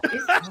 It's a trap.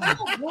 It's a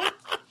trap, bro.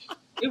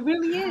 It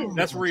really is.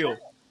 That's real.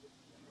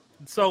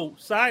 So,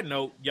 side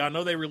note, y'all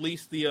know they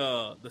released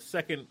the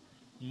second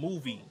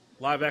movie,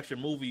 live action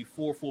movie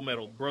for Full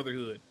Metal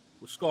Brotherhood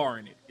with Scar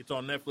in it. It's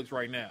on Netflix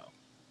right now.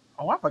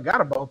 Oh, I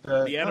forgot about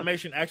that. The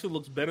animation actually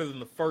looks better than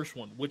the first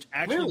one, which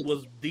actually Really?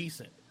 was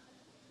decent.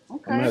 I'm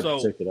gonna Okay. have So-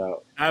 to check it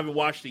out. I haven't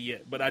watched it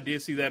yet, but I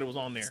did see that it was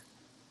on there.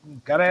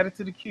 Gotta add it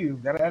to the queue.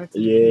 Gotta add it to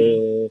the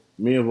queue.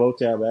 Yeah, me and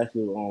Vocab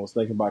actually was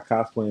thinking about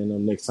cosplaying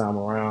them next time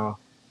around.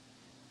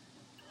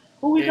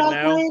 Who we And talking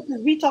now- about?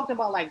 Because we talked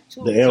about like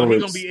two. The So he Elrics.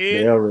 gonna be The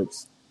Ed?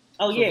 Elrics.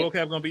 Oh So yeah,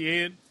 vocab gonna be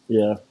Ed.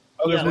 Yeah. Okay,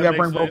 Yeah, so we that gotta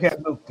bring makes sense.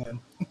 vocab milk then.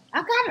 I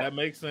got it. That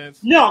makes sense.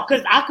 No,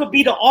 because I could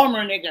be the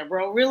armor nigga,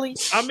 bro. Really?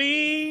 I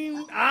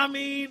mean,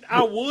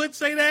 I would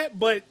say that,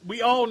 but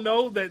we all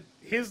know that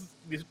his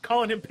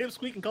calling him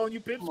Pipsqueak and calling you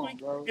Come on, Pipsqueak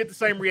bro. get the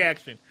same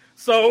reaction.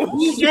 So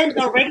We just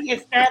already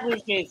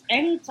established this.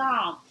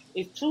 Anytime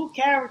it's two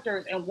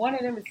characters and one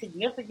of them is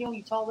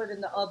significantly taller than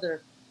the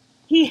other,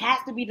 he has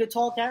to be the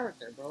tall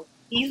character, bro.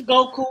 He's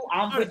Goku.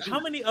 I'm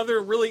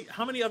Vegeta.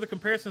 how many other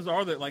comparisons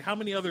are there? Like how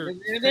many other?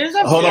 There's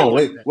a Hold few. on,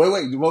 wait.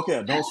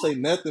 Vocab, don't say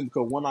nothing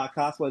because one of our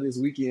cosplay this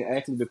weekend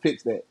actually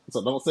depicts that.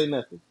 So don't say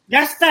nothing.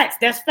 That's facts.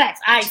 That's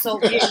facts. All right, so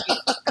yeah.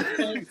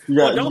 You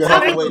Well, got, don't you say got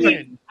that to wait.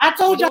 then. I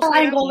told Well, y'all don't I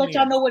say ain't gonna that let then.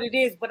 y'all know what it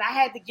is, but I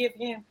had to give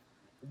him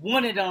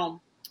one of them.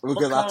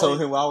 Because I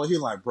told him he was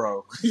like,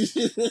 bro. Like,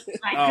 'cause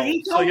Oh,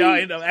 he so told y'all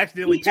me, end up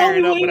accidentally he told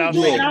pairing me up what he without was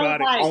doing, thinking and I was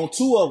about it. like, On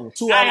two of them.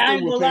 Two I out of ain't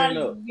three gonna were lie pairing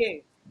to up.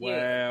 you.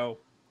 Yeah. Wow.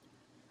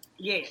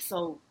 Yeah,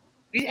 so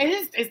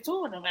it's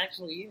two of them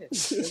actually. Yeah,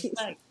 it's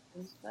like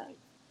it's like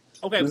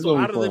Okay, This so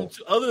gonna out be of them,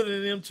 fun. other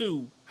than them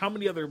two, how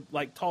many other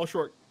like tall,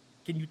 short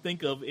can you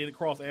think of in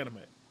across anime?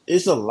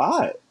 It's a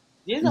lot.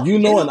 there's a- You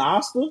know there's an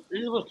Oscar?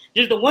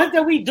 there's the ones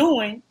that we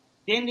doing.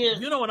 Then there's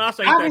You know, when I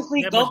say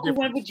obviously that much Goku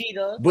and difference.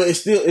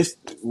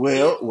 Vegeta.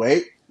 But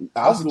wait.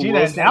 Oscar Vegeta was and kind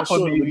of Nappa, short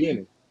in the maybe.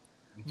 beginning.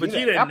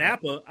 Vegeta and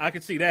Nappa, I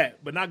could see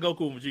that, but not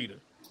Goku and Vegeta.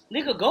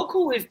 Nigga,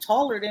 Goku is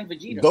taller than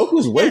Vegeta.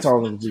 Goku's way Yes,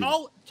 taller than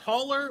Vegeta.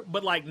 taller,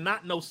 but like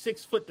not no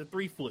 6 foot to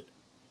 3 foot.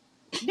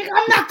 Nigga,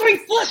 I'm not 3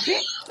 foot,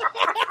 bitch.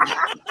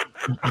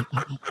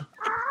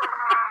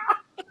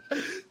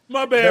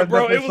 My bad,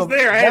 bro. It was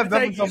there. I had to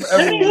take something it.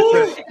 everyone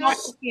would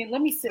say.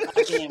 Let me sit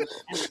my damn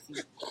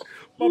empty.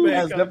 My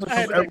bad, That's coach. definitely I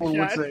had something to take everyone a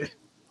would shot. say.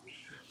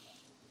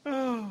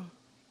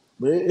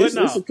 But it's a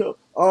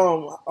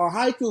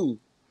haiku.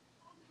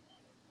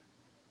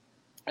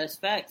 That's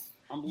facts.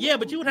 Yeah,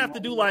 but you would have to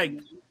do like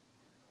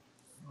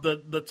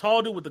the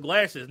tall dude with the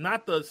glasses,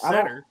 not the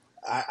center.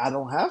 I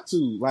don't have to.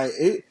 Like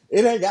it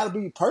ain't got to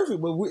be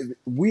perfect, but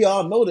we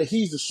all know that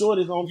he's the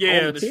shortest on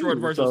Yeah, the the short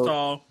team, versus so,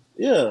 tall.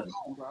 Yeah.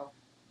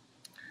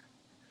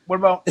 What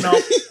about no?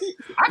 I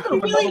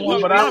could have another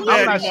one, but I'm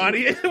not sure.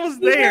 It was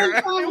there. You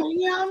know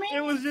what I mean?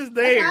 It was just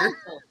there.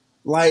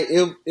 Like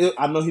if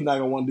I know he's not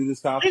gonna want to do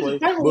this cosplay,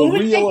 but when we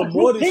Rio take a and group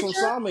Mortis from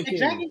picture Shaman at King.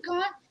 Dragon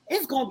Con,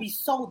 it's gonna be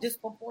so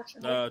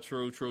disproportionate.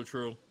 True.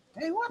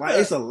 Hey, what Like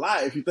it's a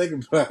lot if you think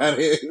about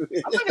it.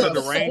 I'm thinking of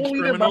The range Soul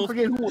Eater, but I criminals.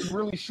 forget who was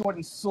really short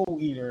in Soul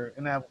Eater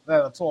and that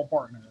a tall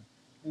partner.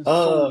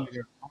 Soul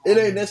Eater. It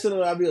ain't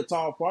necessarily gotta be a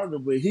tall partner,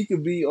 but he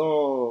could be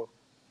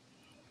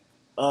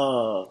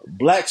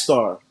Black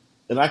Star,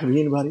 and I can be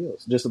anybody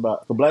else. Just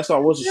about the Black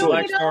Star was a short,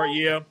 Black Star,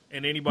 yeah,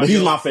 and anybody. but he's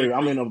else. my favorite.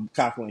 I'm in a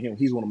cosplaying him.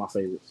 He's one of my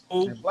favorites.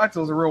 Who? Black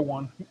Star's a real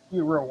one.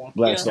 He's a real one.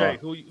 Black Yeah. Star. Hey,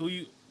 who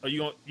you are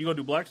you gonna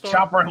do Black Star?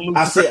 Chopper and Luther.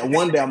 I said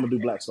one day I'm gonna do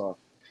Black Star.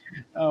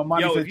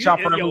 Monty Yo, said if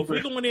Chopper and you're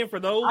Luther. going in for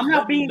those, I'm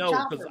not let me being know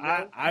Chopper, because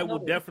bro. I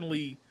would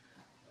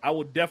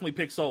definitely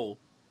pick Soul.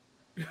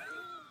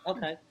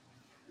 Okay.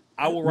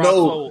 I will rock No,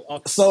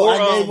 Soul. so Or, I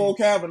gave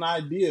Vocab an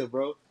idea,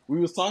 bro. We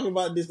was talking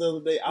about this the other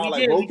day. I was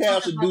like, We Vocab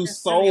talked should about do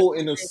this Soul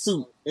earlier. in a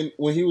suit,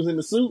 when he was in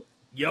the suit.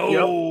 Yo,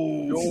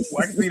 Yo,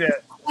 I can see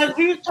that. Because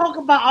we were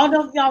talking about, I don't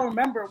know if y'all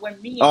remember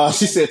when me and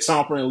She said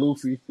Chomper and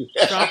Luffy.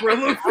 Chopper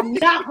and Luffy. I'm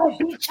not gonna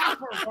be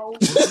Chopper, bro.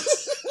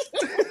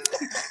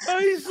 Oh,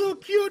 he's so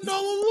cute and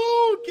all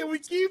alone. Can we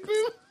keep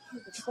him?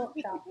 Fuck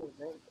Chopper,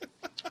 bro.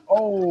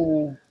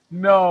 Oh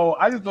no,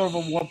 I just thought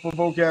of one for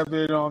Vocab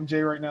and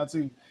Jay right now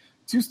too.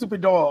 2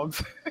 stupid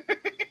dogs.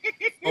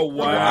 Oh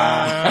wow!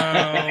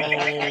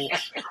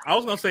 I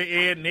was gonna say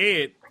Ed and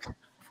Ed,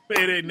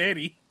 and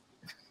Eddie.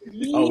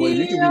 Oh wait,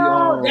 you can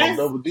be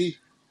Double D.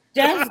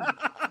 That's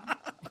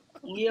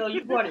yo,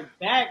 you brought it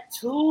back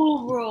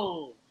too,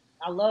 bro.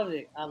 I love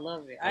it. I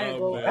ain't Oh,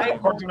 go. man. I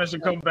ain't Cartoon go. that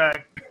should come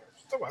back.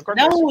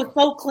 That one was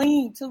so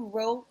clean too,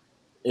 bro.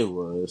 It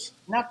was.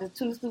 Not the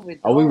 2 stupid.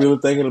 Are we dogs. really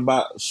thinking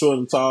about short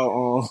and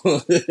tall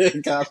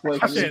cosplay?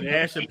 I said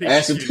Ash and Pikachu.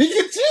 Ash and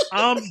Pikachu.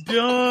 I'm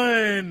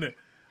done.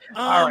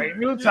 All right,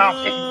 new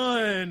topic.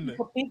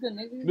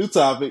 New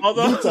topic.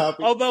 New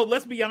topic. Although,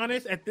 let's be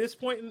honest, at this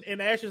point in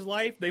Ash's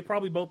life, they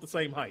probably both the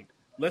same height.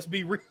 Let's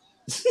be real.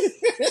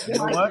 You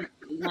know what?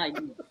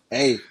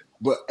 Hey,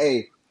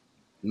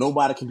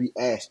 nobody can be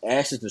Ash.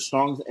 Ash is the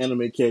strongest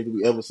anime character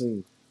we ever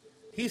seen.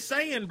 He's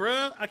saying,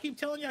 bruh. I keep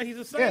telling y'all, he's a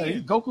Yeah, Saiyan.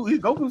 he's Goku. He's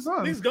Goku's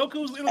son. He's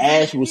Goku's little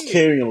Ash was kid.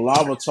 carrying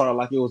Lavatar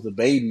like it was a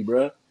baby,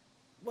 bruh.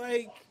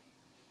 Like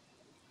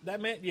that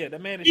man. Yeah,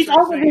 that man is. He's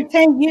older than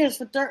 10 years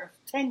for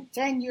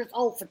 10 years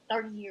old for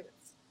 30 years.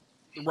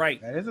 Right.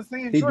 That is a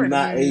saying. He do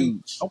not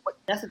age. Oh,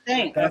 That's the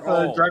thing. that's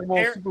a Dragon Ball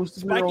Hair, Super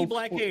spiky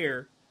black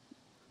hair.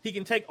 He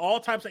can take all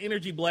types of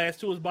energy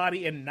blasts to his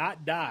body and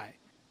not die.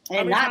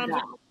 And not die.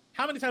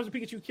 How many times did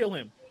Pikachu kill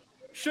him?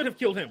 Should have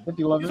killed him.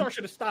 50-11. Bizarre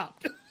should have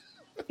stopped.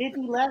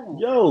 50-11.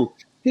 Yo,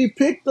 he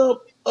picked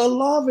up a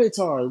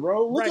Lavatar,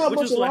 bro. Look Right, how which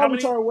much is a like,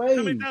 Lavatar weighs.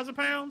 How many thousand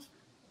pounds?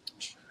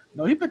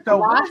 No, he picked up.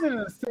 What was it in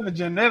the 7th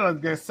gen? They like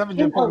a 7th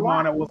gen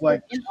Pokemon that was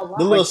like The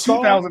little like star?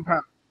 2,000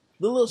 pounds.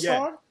 The little Yeah.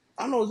 star?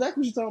 I know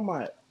exactly what you're talking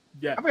about.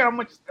 Yeah. I forget how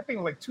much. I think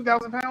it was like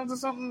 2,000 pounds or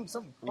something.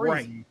 Something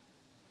crazy. Right.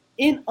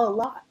 In a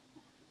lot.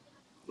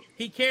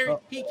 He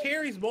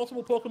carries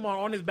multiple Pokemon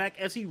on his back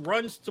as he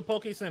runs to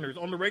Poke Centers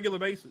on the regular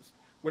basis.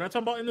 We're not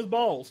talking about in his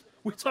balls.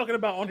 We're talking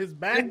about on his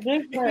back,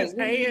 in his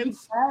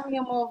hands.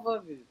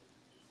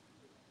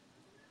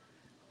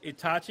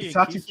 Itachi and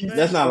Kisame.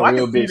 That's not Oh, I a can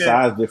real see big that.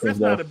 size difference, That's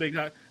though. not a big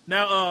high.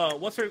 Now,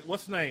 what's her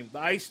name? The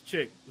ice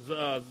chick,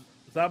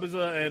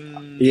 Zabuza,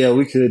 and Yeah,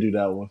 we could do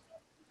that one.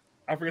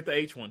 I forget the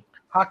H one.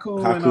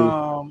 Haku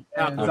and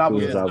Haku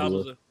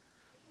Zabuza.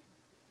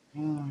 and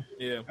Zabuza.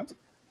 Yeah. That's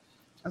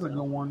a good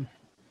one.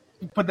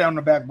 You put that on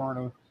the back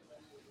burner.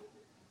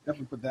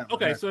 Definitely put that.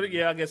 Okay, so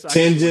yeah, I guess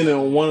Tenjin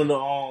and one of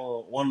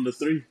the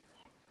 3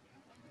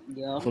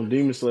 Yeah. from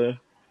Demon Slayer.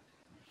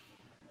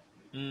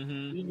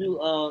 Mm-hmm. You do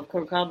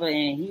Kurokaba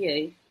and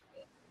Hiei.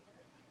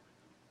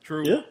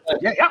 True. Yeah.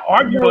 Yeah, y'all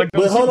argue like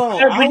But hold on.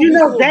 But you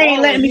know they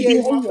ain't letting me He do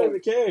ain't my Hiei.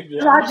 favorite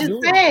character. So I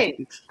just said.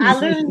 I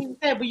literally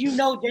said, but you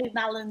know Jay's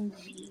not letting me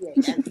be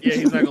Hiei. Yeah,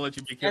 he's not gonna let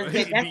you be That's the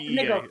EA.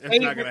 nigga That's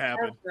not gonna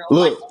happen.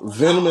 Look,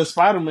 Venom and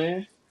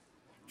Spider-Man.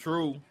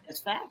 True.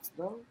 It's facts,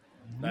 bro.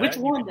 That Which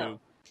you one can though? do.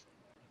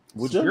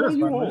 Whichever one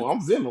you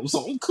want. I'm Venom,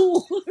 so I'm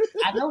cool.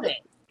 I know that.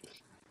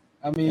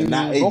 I mean, And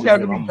not Vocab Agent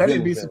to Venom, be better to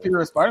Venom be Venom.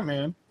 Superior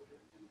Spider-Man.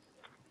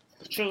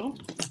 True.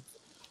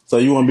 So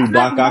you want to be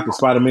Doc Ock in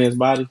Spider-Man's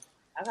body?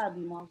 I gotta be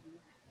Miles.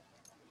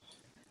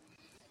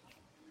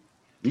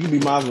 You can be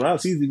Miles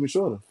Morales. He's even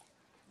shorter.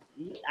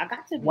 I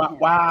got to be Wow, him.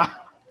 wow.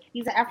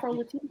 He's an Afro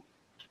Latino.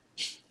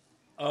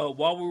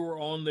 While we were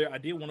on there, I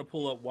did want to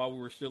pull up while we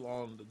were still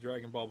on the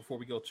Dragon Ball before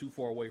we go too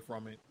far away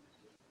from it.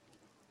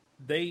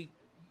 They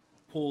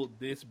pulled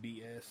this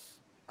BS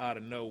out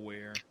of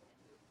nowhere.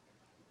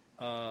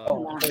 You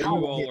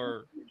all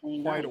are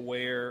quite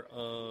aware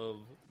of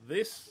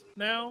this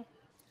now.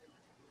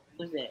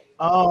 What's that?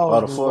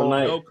 Oh, the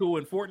Fortnite. Goku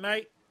and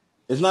Fortnite.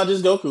 It's not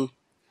just Goku.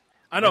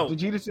 I know.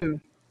 Vegeta too,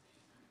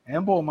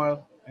 and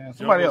Bulma, and Somebody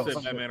somebody else.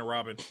 said Batman and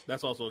Robin.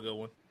 That's also a good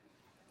one.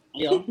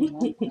 Yeah.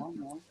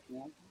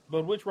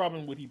 But which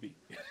Robin would he be?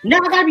 No,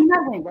 I gotta be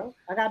Nightwing, bro.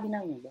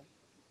 Bro.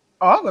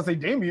 Oh, I was gonna say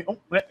Damien. Oh,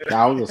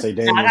 I was gonna say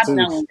Damien I gotta too.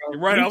 be Nightwing, bro.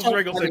 Right, I was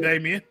going to say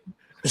Damien.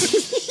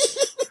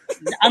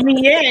 I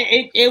mean, yeah,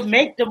 it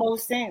make the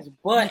most sense,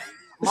 but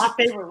my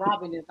favorite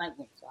Robin is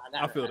Nightwing. So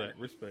I feel that.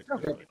 Respect.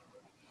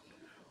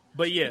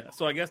 But yeah,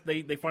 so I guess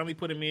they finally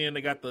put him in.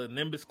 They got the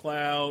Nimbus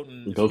Cloud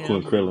and Goku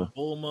and Krillin.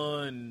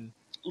 Bulma and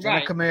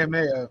right.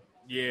 Kamehameha.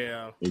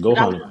 Yeah. And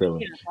Gohan and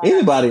Krillin.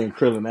 Anybody in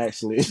Krillin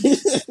actually.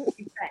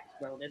 Big facts,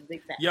 bro. That's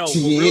big facts. Yo,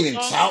 Tien and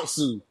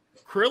Chaozu.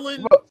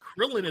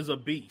 Krillin is a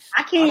beast.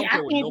 I can't don't care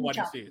do what nobody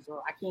Chaozu, says.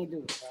 bro. I can't do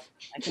it,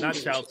 bro. Not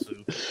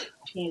Chaozu.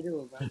 I can't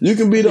do it, bro. You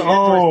can be the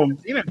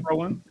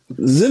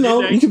Zeno.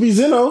 You can be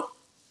Zeno.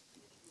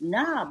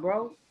 Nah,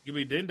 bro. You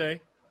be Dende.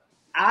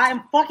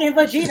 I'm fucking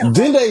Vegeta.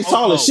 Dende's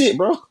tall as shit,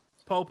 bro.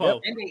 Popo.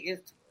 Yep. Dende is.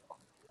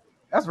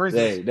 That's racist.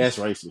 Hey, that's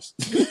racist.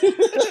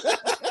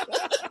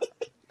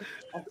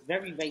 That's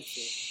very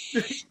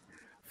racist.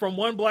 From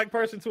one black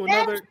person to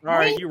another. That's All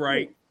right, racist. you're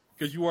right.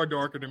 Because you are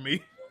darker than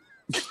me.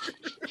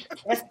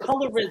 That's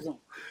colorism.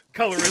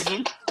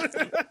 Colorism.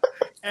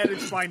 At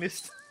its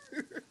finest.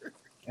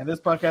 And this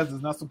podcast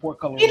does not support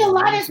color. He the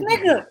lightest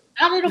nigga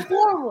out of the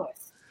four of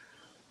us.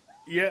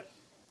 Yeah.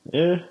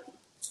 Yeah.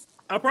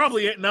 I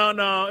probably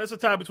no. It's a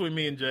tie between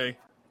me and Jay.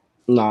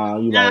 Nah,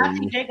 you Nah, I like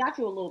think Jay got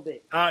you a little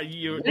bit.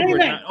 You It ain't were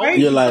that not.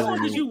 crazy, You're like- bro.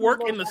 Because you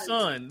work in the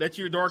sun, that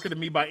you're darker than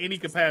me by any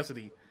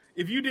capacity.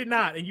 If you did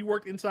not and you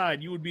worked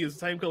inside, you would be the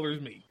same color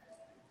as me.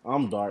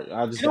 I'm dark.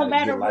 I just It don't got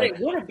matter good what light. it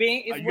would have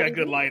been. It's You what got it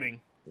good is.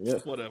 lighting. Yeah.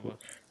 Whatever.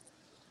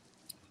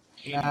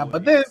 Nah, Anyway.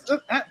 but there's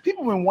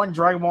people been wanting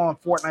Dragon Ball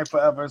and Fortnite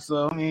forever.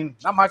 So I mean,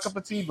 not my cup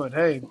of tea, but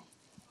hey,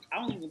 I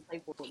don't even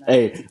play Fortnite.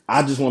 Hey,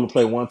 I just want to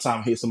play one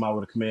time, hit somebody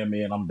with a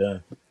Kamehameha, and I'm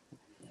done.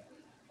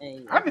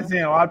 Hey, I've been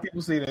seeing a lot of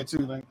people say that too.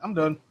 Like, I'm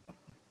done.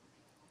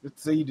 Just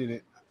say you did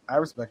it. I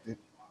respect it.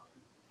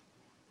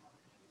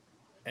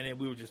 And then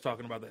we were just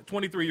talking about that.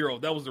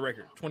 23-year-old. That was the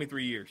record.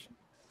 23 years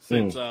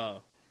since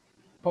Pokemon.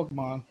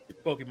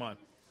 Pokemon.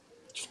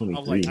 23, I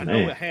was like, I know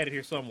man. I had it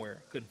here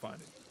somewhere. Couldn't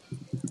find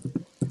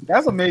it.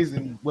 That's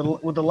amazing.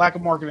 With the lack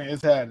of marketing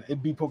it's had,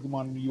 it beat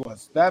Pokemon in the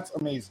U.S. That's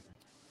amazing.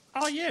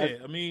 Oh yeah,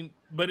 I mean,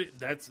 but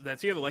that's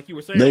here. Like you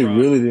were saying, They Rob,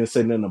 really didn't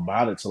say nothing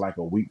about it till like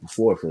a week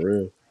before, for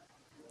real.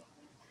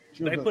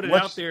 they put it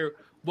out there.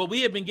 Well,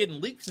 we had been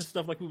getting leaks and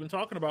stuff like we've been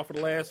talking about for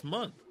the last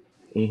month.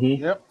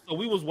 Mm-hmm. Yep. So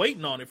we was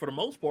waiting on it for the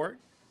most part.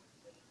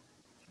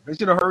 They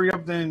should have hurried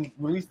up and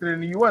released it in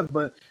the U.S.,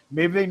 but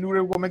maybe they knew they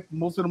were going to make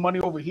most of the money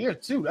over here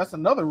too. That's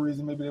another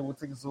reason maybe they were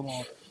taking so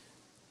long.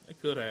 They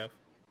could have.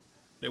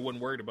 They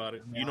wasn't worried about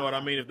it. You know what I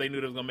mean? If they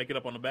knew they was gonna make it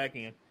up on the back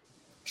end.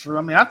 True.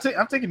 I mean,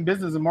 I'm taking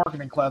business and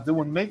marketing class. It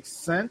would make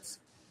sense.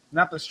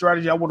 Not the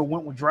strategy I would have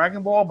went with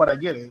Dragon Ball, but I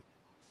get it.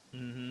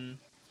 Mm-hmm.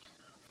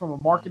 From a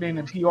marketing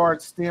and PR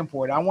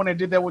standpoint, I wouldn't have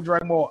did that with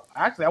Dragon Ball.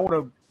 Actually, I would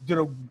have did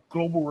a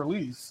global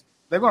release.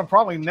 They're going to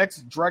probably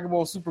next Dragon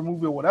Ball Super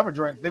movie or whatever.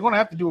 They're going to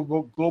have to do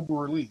a global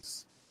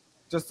release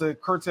just to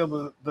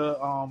curtail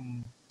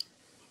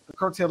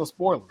the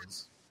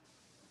spoilers.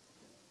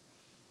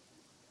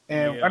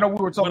 And Yeah. I know we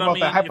were talking But,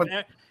 about I the mean,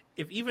 hyper.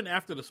 if even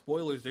after the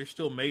spoilers, they're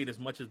still made as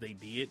much as they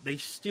did, they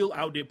still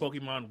outdid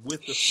Pokemon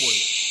with the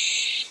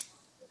spoilers.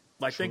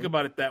 Like, think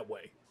about it that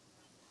way.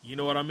 You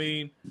know what I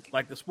mean?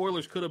 Like, the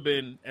spoilers could have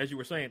been, as you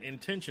were saying,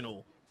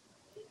 intentional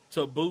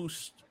to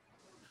boost,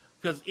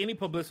 because any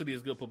publicity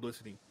is good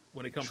publicity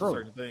when it comes to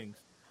certain things.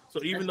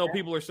 So even though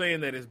people are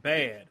saying that it's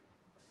bad,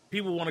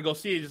 people want to go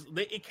see it.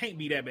 It can't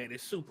be that bad.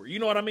 It's super. You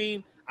know what I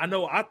mean? I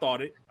know I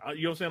thought it.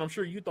 You know what I'm saying? I'm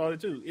sure you thought it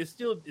too. It's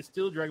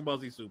still Dragon Ball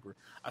Z Super.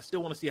 I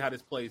still want to see how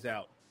this plays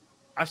out.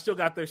 I still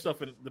got their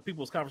stuff in the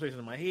people's conversations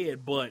in my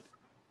head, but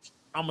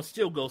I'm gonna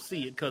still go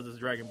see it because it's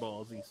Dragon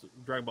Ball Z,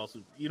 Dragon Ball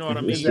Super. You know what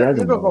I mean? You're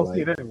gonna go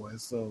see it anyway.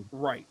 So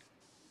right.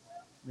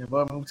 Yeah,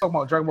 but when we're talking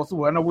about Dragon Ball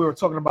Super, I know we were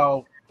talking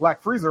about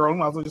Black Freezer. I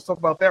might as well just talk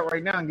about that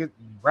right now and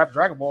wrap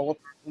Dragon Ball up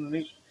in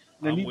the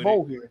neat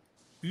bowl here.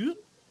 Yeah,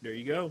 there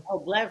you go. Oh,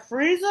 Black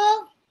Freezer.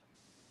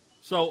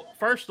 So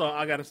first off,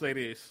 I gotta say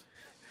this: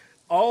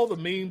 all the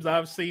memes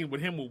I've seen with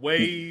him with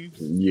waves,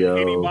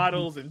 Henny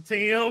bottles, and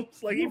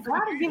Tim's, like You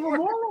gotta give him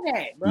all of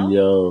that, bro.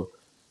 Yo,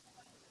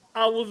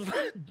 I was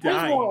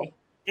dying.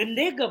 The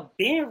nigga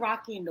been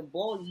rocking the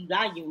ball. You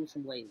gotta give him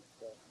some waves,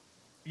 bro.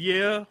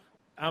 Yeah,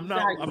 I'm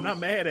not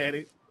mad at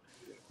it.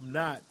 I'm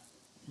not.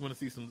 You want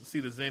to see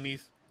the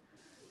Zennies?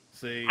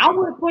 See, I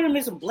would put him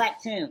in some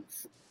black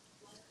Tims.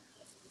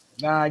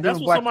 Nah, that's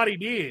what somebody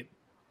did.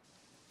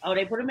 Oh,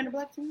 they put him in the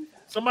black Tims?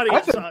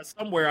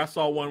 Somewhere I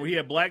saw one where he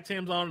had black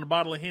Tims on, and a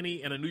bottle of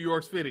Henny, and a New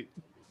York's Fitted.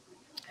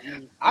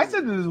 I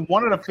said this in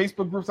one of the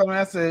Facebook groups.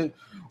 I said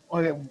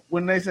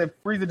when they said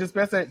Frieza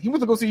dispatch, said he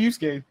went to go see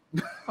Yusuke.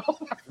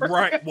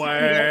 Right?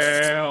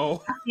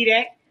 Wow. I see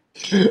that.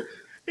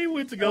 He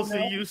went to go see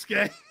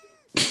Yusuke.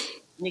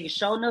 Nigga,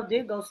 sure enough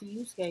did go see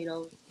Yusuke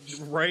though.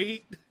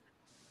 Right.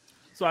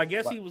 So I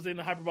guess he was in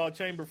the hyperbolic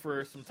chamber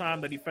for some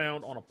time that he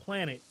found on a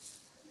planet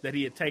that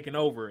he had taken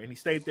over, and he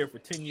stayed there for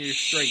 10 years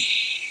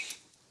straight.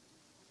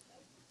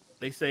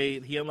 They say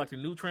he unlocked a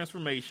new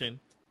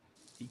transformation.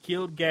 He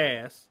killed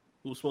Gas,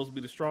 who was supposed to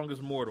be the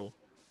strongest mortal,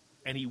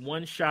 and he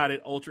one-shotted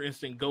Ultra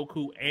Instinct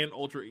Goku and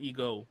Ultra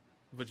Ego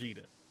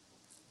Vegeta.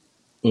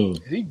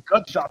 He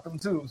gut shot them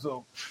too.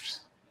 So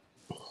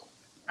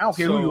I don't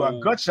care who you are.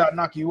 Gut shot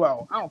knock you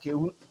out. I don't care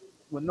what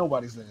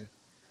nobody said.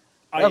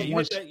 Oh,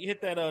 yeah, you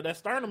hit that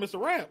sternum. It's a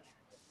wrap.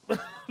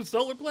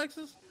 Solar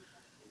plexus.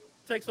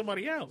 Take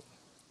somebody out.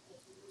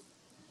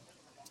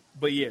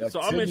 But yeah, so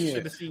I'm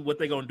interested to see what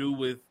they're gonna do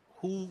with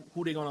who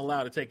they're gonna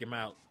allow to take him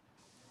out.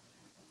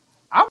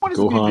 I want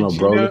to see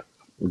Vegeta.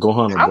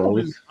 Gohan or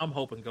Broly. I'm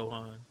hoping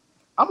Gohan.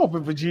 I'm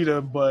hoping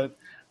Vegeta, but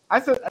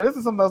I said this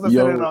is something else I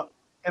said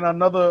in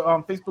another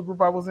Facebook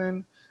group I was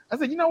in. I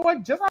said, you know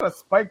what? Just out of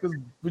spite, because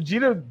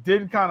Vegeta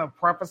did kind of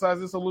prophesize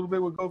this a little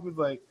bit with Goku's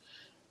like,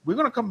 we're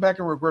gonna come back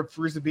and regret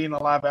Frieza being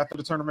alive after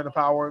the Tournament of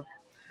Power.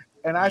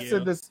 And I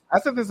said this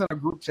in a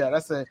group chat. I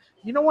said,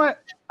 you know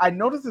what? I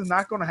know this is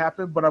not going to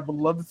happen, but I would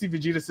love to see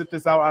Vegeta sit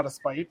this out of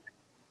spite.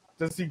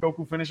 Just see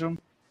Goku finish him.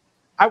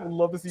 I would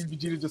love to see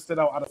Vegeta just sit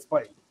out of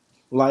spite.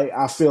 Like,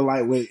 I feel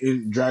like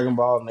in Dragon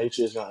Ball,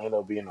 nature is going to end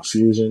up being a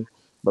fusion.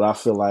 But I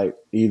feel like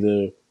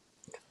either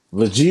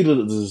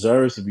Vegeta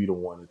deserves to be the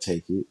one to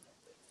take it.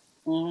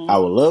 Mm-hmm. I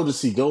would love to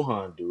see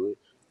Gohan do it,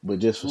 but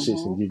just for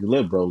shits and giggles,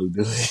 let Broly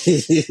do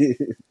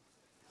it.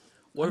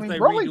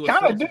 Broly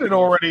kind of did it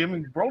already. I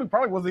mean, Broly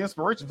probably was the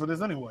inspiration for this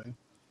anyway.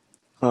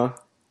 Huh?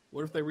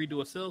 What if they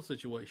redo a Cell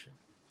situation?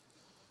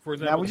 For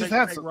example, we just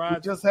had some.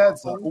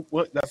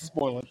 That's a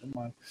spoiler.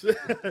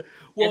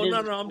 Well,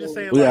 no, I'm just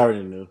saying. We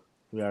already knew.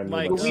 We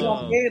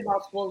don't care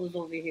about spoilers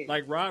over here.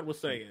 Like Rod was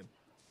saying,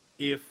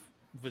 if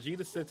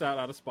Vegeta sits out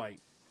of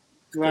spite,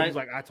 right? He's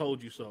like, "I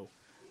told you so,"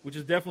 which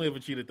is definitely a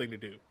Vegeta thing to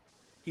do.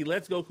 He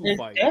lets Goku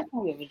fight.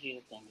 Definitely a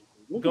Vegeta thing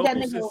to do.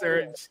 Goku sits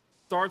there and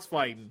starts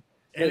fighting.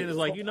 And then it's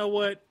like, you know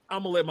what?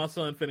 I'm gonna let my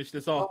son finish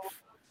this off.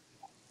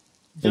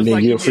 Just and then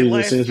like give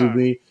Frieza Senzu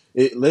Bean.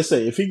 Let's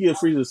say if he gives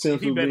Frieza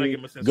Senzu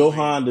Bean,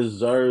 Gohan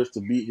deserves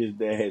to beat his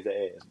dad's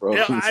ass, bro.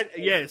 Yeah,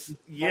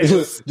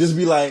 yes. Just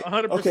be like,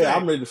 100%. Okay,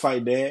 I'm ready to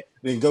fight Dad.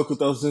 Then Goku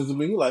throws Senzu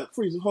Bean. He's like,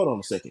 Frieza, hold on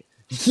a second.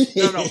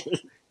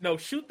 No,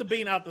 shoot the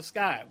bean out the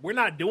sky. We're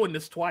not doing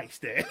this twice,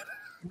 Dad.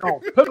 No,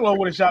 Piccolo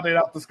would have shot it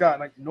out the sky.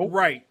 Like, nope.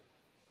 Right.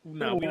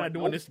 No, we're not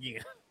doing this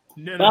again.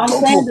 But I'm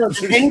saying, though,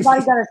 does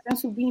anybody got a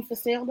Senzu Bean for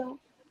sale, though?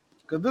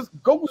 Because this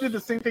Goku did the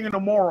same thing in the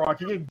Moro arc.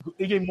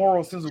 He gave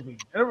Moro Senzu Bean.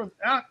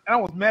 I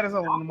was mad as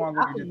hell when the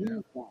manga did that.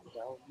 You know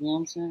what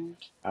I'm saying?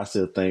 I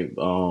still think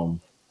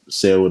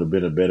Cell would have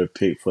been a better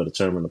pick for the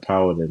Tournament of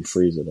Power than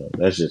Frieza, though.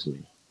 That's just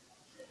me.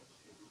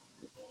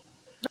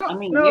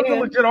 It's a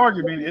legit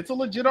argument. It's a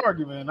legit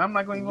argument. I'm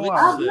not going to even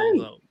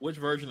lie. Which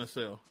version of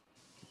Cell?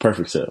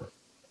 Perfect Cell.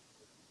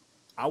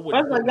 I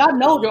wouldn't. Y'all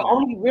know the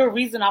only real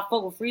reason I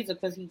fuck with Frieza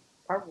because he's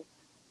purple.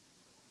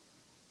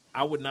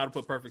 I would not have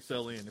put Perfect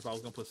Cell in if I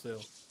was going to put Cell.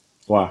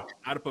 Why?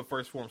 I'd have put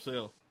First Form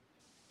Cell.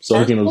 So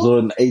he can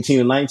absorb 18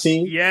 and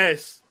 19?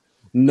 Yes.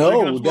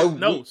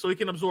 No. So he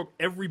can absorb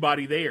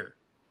everybody there.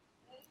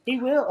 He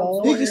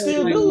will. He can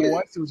still do it.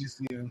 I see what you're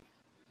saying.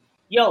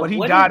 Yo, but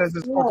he died as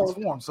his focus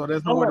form, so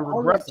there's no way to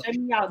regress.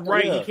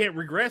 Right, he can't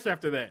regress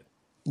after that.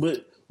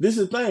 But this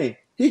is the thing.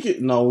 He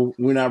could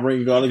we're not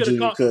bringing Garlic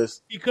Jr.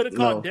 because he could have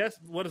caught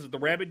what is it, the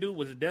rabbit dude?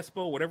 Was it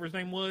Despo, whatever his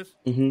name was?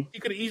 Mm-hmm. He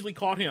could have easily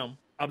caught him,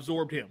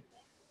 absorbed him.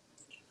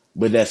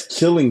 But that's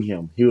killing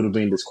him. He would have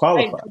been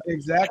disqualified.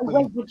 Exactly.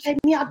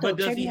 But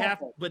did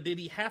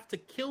he have to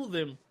kill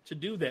them to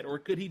do that, or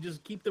could he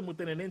just keep them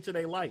within an inch of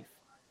their life?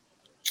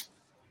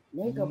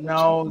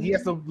 No, he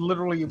has to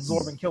literally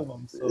absorb and kill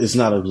them. So. It's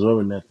not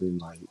absorbing nothing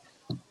like.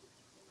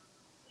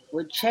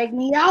 Well, check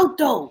me out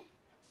though.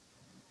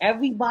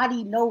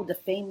 Everybody know the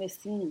famous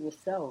scene with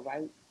Cell,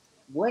 right?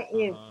 What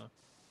if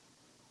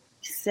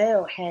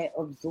Cell had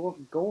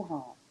absorbed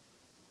Gohan?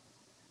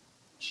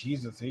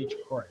 Jesus H.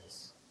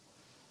 Christ.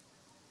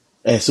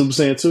 And Super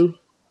Saiyan 2?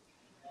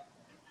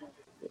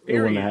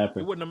 It wouldn't have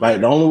happened. It wouldn't have like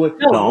the only way.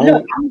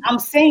 No, I'm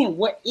saying,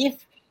 what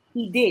if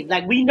he did?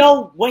 Like, we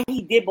know what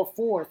he did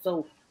before,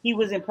 so he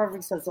was in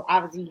perfect sense, so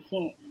obviously he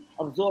can't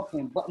absorb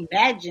him. But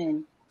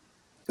imagine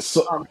a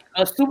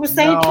Super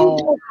Saiyan 2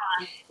 Gohan.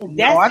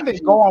 No, I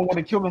think Gohan would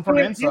have killed him from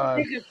the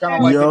inside.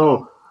 Kind of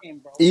like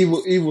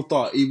evil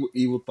thought.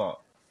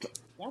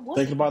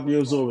 Thinking about the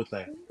absorber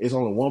thing. It's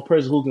only one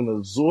person who can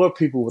absorb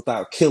people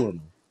without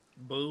killing them.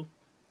 Boo.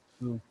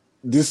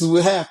 This is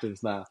what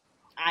happens now.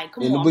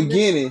 In the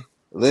beginning,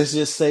 let's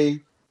just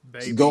say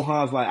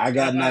Gohan's like, I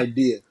got an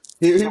idea.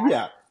 Hear me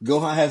out.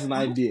 Gohan has an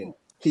idea.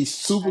 He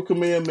super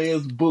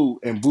Kamehameha's Boo,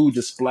 and Boo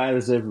just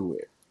splatters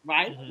everywhere.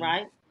 Right.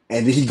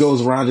 And then he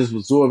goes around just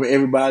absorbing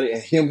everybody,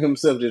 and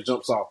himself just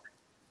jumps off.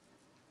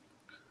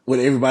 with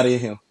everybody in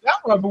him. That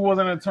probably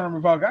wasn't a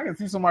tournament podcast. I can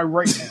see somebody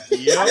right now. I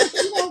Yep. can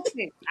see that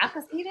shit. I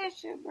can see that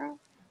shit, bro.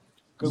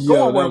 Because Yeah,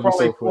 Gohan would that have would be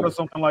probably so thought of funny.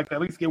 something like that.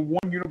 At least get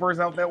one universe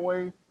out that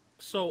way.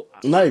 So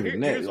Not even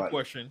that, here's a like-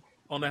 question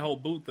on that whole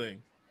Boo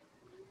thing.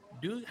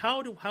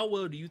 How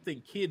well do you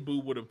think Kid Boo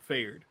would have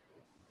fared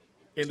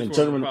In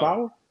Tournament of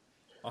Power?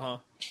 Uh-huh.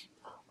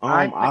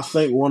 I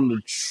think one of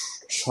the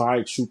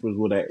Tri Troopers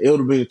would have. It would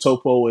have been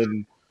Topo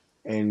and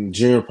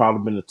Jiren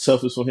probably been the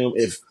toughest for him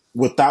if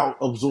without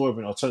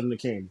absorbing or turning the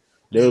candy.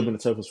 They would have been the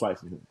toughest fight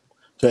for him.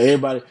 So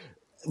everybody,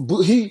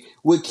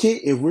 with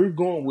Kid, if we're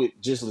going with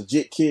just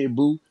legit Kid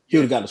Boo, he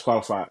would have got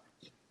disqualified.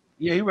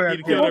 Yeah, he would have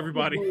He'd killed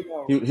everybody.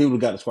 He would have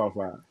got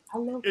disqualified. I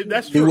love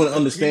That's He true. wouldn't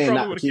understand He not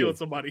probably to would have kill. killed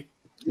somebody.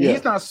 Yeah.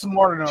 He's not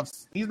smart enough.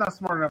 He's not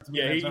smart enough to be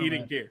Yeah, in that he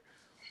tournament. didn't care.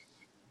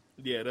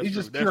 Yeah, that's He's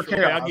true. just That's pure true.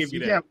 chaos. Okay, I'll give you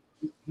that.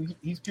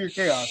 He's pure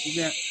chaos.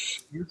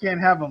 You can't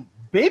have him.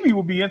 Baby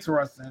will be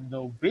interesting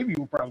though. Baby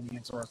will probably be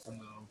interesting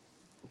though.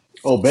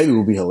 Oh, baby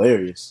would be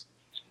hilarious.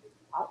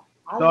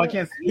 So I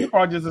can't. He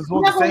probably just as I'm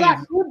well not the gonna lie,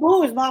 same. Kid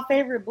Boo is my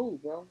favorite Boo,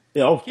 bro.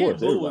 Yeah, of Kid course.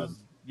 Boo Everybody. is,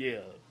 yeah,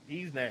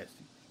 he's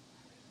nasty.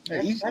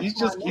 Yeah, he's That's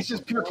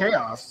just my pure bro.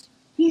 chaos.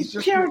 He's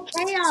just pure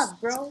pure- chaos,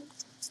 bro.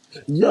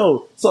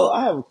 Yo, so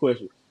I have a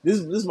question. This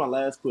is my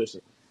last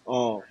question.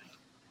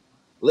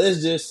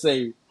 Let's just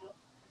say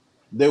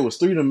there was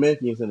 3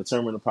 Namekians in the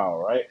Tournament of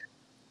Power, right?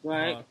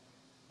 Right. Uh,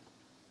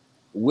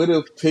 What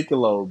if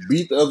Piccolo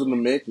beat the other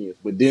Namekians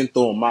but didn't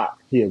throw him out?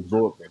 He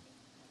absorbed them.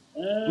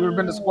 We would have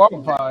been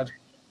disqualified.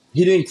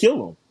 He didn't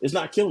kill them. It's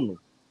not killing them.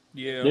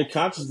 yeah. Their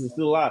conscience is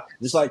still alive.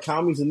 Just like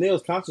Kami's and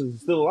Nail's conscience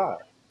is still alive.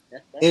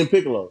 That's In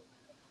Piccolo.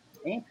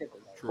 and Piccolo.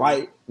 True.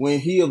 Like, when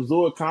he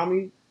absorbed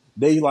Kami,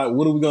 they like,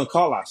 what are we going to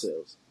call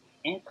ourselves?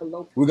 And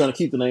Piccolo. We're going to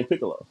keep the name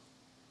Piccolo.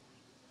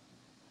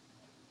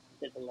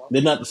 Piccolo.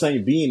 They're not the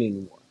same being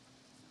anymore.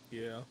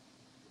 Yeah.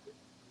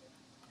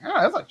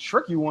 Yeah, that's a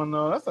tricky one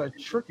though. That's a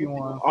tricky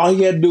one. All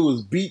he had to do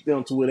was beat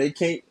them to where they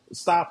can't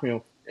stop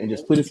him and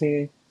just put his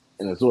hand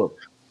and absorb it.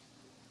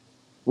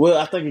 Well,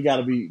 I think it got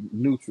to be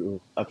neutral.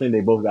 I think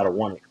they both got to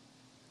want it.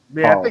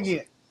 Yeah, I Pause.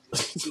 think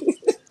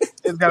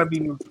it's got to be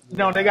new.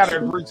 No, they got to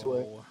agree to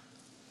it. Oh.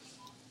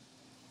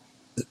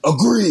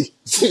 Agree.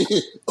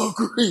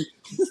 Agree.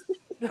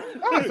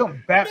 That's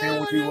some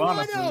Batman with you,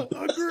 honestly.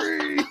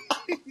 Agree.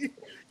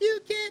 You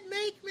can't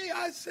make me.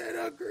 I said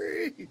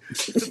agree.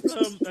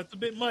 That's a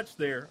bit much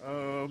there.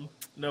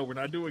 No, we're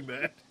not doing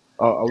that.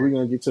 Are we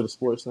going to get to the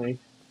sports thing?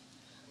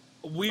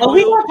 We Are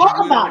we gonna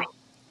talk about it?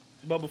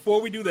 But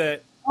before we do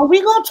that, Are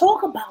we gonna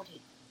talk about it?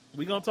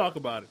 we're gonna talk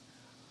about it.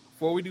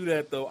 Before we do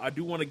that, though, I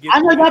do want to get I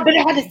know y'all better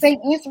have the same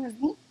answer as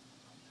me.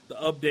 the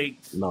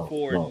updates No,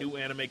 for no. new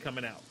anime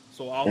coming out.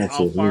 So I'll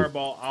Answer is me.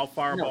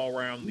 fireball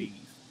around these.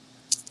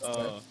 I'm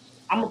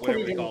gonna Or put whatever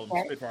it they in call the them,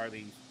 chat. Spitfire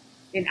these.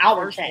 In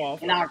our First chat.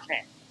 off- In our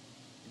chat.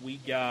 We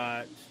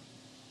got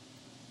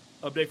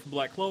update from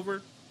Black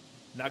Clover.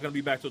 Not gonna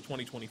be back till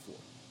 2024.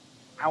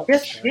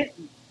 This,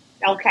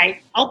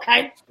 okay.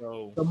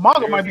 So The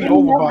manga might be there's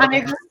over My by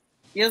then. nigga.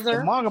 Yes, The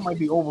sir. manga might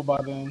be over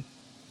by then.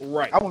 that.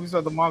 Right. I wouldn't be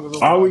saying the manga's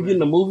over. Are by we then. getting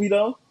the movie,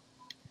 though?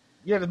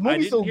 Yeah, the I movie's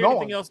didn't still hear anything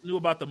going. else new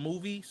about the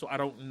movie, so I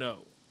don't know.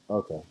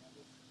 Okay.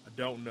 I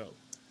don't know.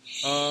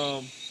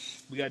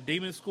 We got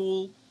Demon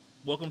School.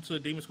 Welcome to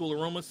Demon School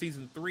Aroma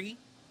Season 3.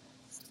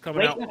 It's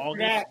coming out Waiting for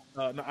August,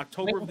 no,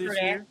 October of Waiting this for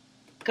that. year.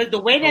 Because the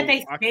way that Oh,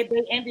 they I- said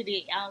they ended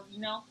it,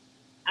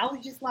 I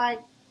was just like,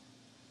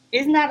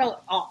 it's not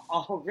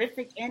a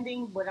horrific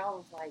ending, but I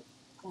was like,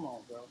 come on,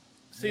 bro.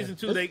 Season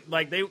 2, they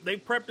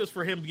prepped us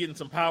for him getting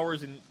some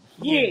powers, and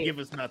he Yeah. didn't give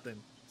us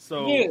nothing.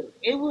 So Yeah,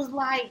 it was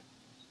like,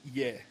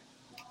 yeah.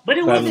 but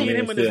it Platinum wasn't. him Man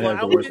in his still has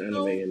the little worst outfit, anime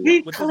though. in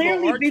He With his little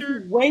clearly did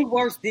archer? way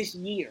worse this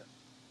year,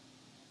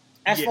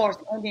 as Yeah. far as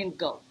ending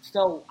go.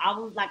 So I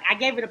was like, I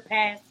gave it a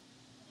pass.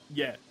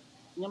 Yeah.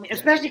 You know what I mean?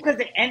 Especially because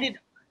it ended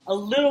a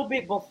little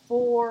bit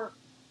before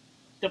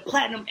the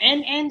Platinum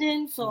End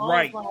ending. So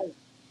Right. I was like,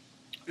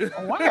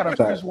 Oh, I gotta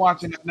finish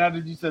watching it now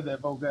that you said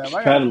that, Vocab. I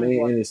gotta Platinum finish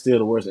watching Man is still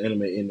the worst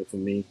anime ending for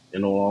me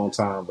in a long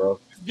time, bro.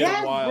 It's getting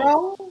yeah,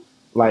 wild. bro.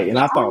 Like, and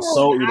I thought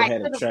Soul Eater I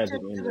had a could've- tragic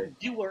to the ending.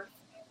 viewers,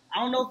 I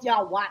don't know if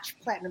y'all watch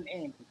Platinum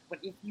End, but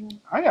if you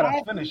I gotta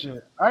haven't, finish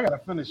it. I gotta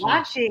finish it.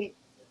 watch it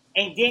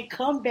and then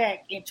come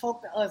back and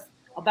talk to us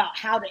about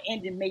how the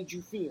ending made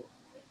you feel.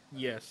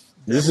 Yes.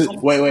 This is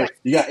wait.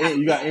 You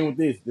got in with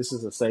this. This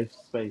is a safe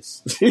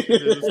space. This is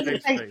a It's a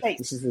safe safe space. space.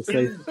 This is a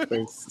safe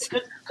space.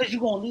 Because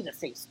you're going to need a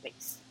safe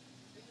space.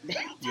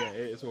 Yeah,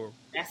 it's horrible.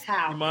 That's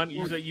how. Iman,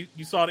 you said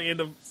you saw the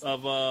end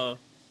of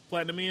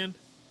Platinum End.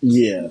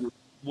 Yeah.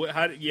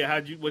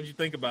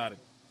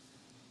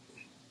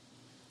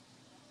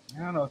 I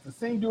don't know. It's the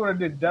same dude that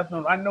did Death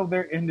Note. I know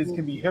their endings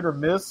can be hit or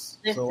miss.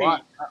 So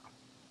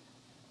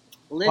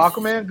Listen.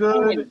 Aquaman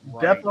good,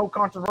 Right. Death Note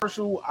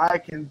controversial. I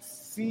can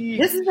see.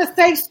 This is a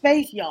safe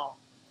space, y'all.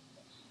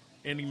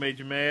 Ending made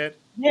you mad?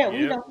 Yeah, we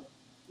Yep. don't.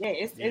 Yeah,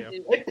 Yeah.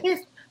 it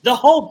pissed the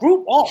whole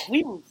group off.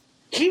 We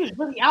was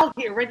really out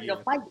here ready Yeah.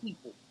 to fight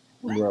people.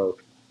 Bro.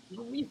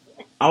 Let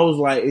I was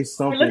like, it's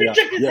something. me drink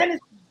this Yeah,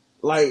 Hennessy.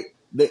 like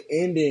the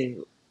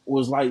ending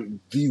was like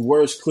the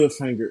worst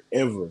cliffhanger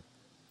ever.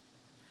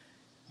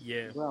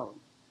 Yeah, bro.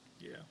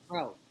 yeah.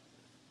 Bro,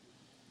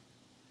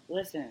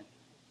 listen.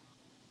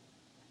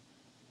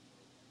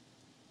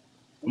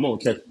 I'm gonna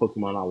catch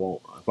Pokemon I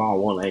want. If I don't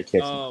want, I ain't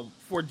catching.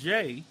 For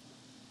Jay,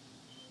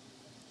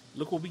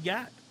 look what we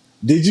got.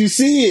 Did you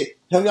see it?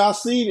 Have y'all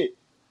seen it?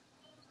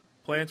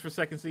 Plans for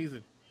second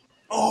season.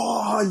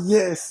 Oh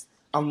yes,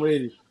 I'm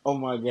ready. Oh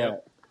my god,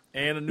 Yep.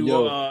 And a new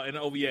yo. an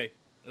OVA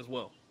as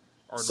well.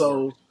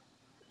 So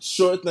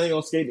short thing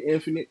on Skate the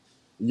Infinite.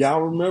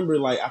 Y'all remember?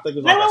 Like I think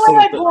it was Wait,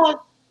 like pause.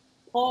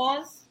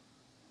 Pause.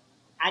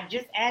 I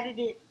just added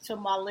it to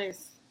my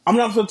list. I'm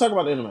not going to talk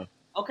about the anime.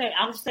 Okay,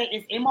 I'm just saying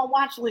it's in my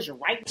watch list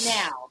right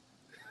now.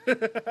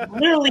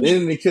 Literally, The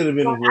anime could have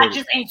been avoided. I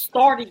just ain't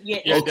started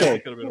yet. Yeah, okay,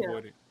 could have been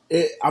avoided.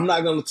 I'm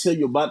not going to tell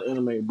you about the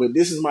anime, but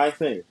this is my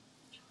thing.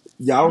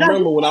 Y'all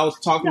remember when I was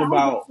talking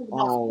about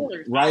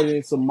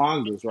writing some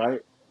mangas,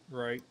 right?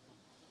 Right.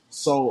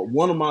 So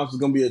one of mine was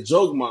going to be a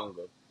joke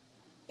manga.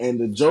 And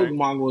the joke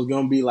manga was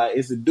going to be like,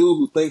 it's a dude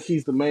who thinks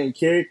he's the main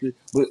character,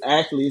 but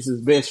actually it's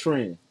his best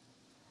friend.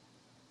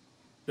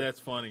 That's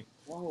funny.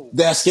 Whoa.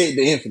 That's Skate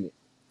the Infinite.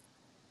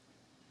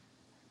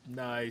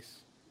 Nice.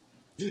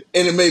 And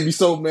it made me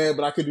so mad,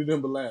 but I couldn't do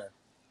nothing but laugh.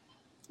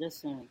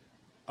 Listen.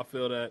 I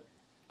feel that.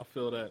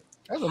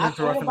 That's an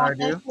interesting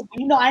idea. That,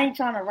 you know, I ain't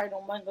trying to write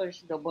on manga or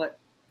shit though, but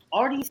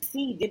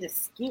RDC did a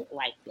skit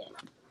like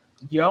that.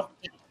 Yep.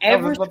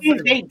 Ever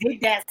since they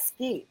did that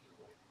skit,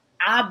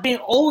 I've been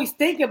always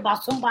thinking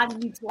about somebody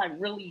needs to like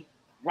really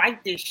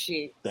write this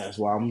shit. That's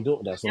why I'm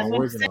doing. That's what I'm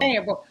working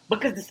on. Bro.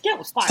 Because the skit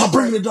was fire. Stop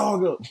bringing the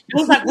dog up. It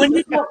was like when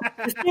you know,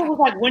 the skit was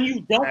like when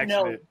you don't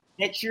know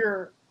that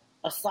you're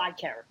a side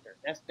character.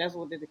 That's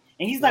what it is.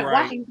 And he's like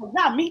watching. He's like,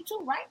 nah, me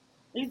too, right?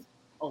 He's,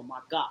 oh my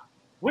god,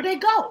 where'd they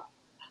go?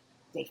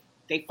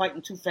 They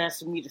fighting too fast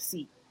for me to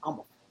see. I'm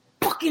a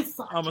fucking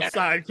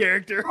side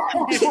character.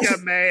 He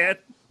got mad.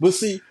 But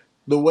see,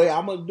 the way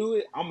I'm gonna do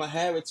it, I'm gonna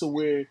have it to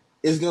where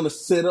it's gonna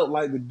set up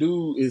like the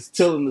dude is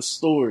telling the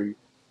story,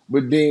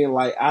 but then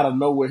like out of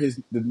nowhere,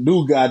 the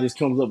new guy just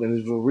comes up and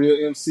is a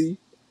real MC.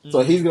 So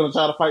he's gonna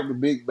try to fight the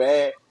big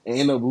bad and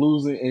end up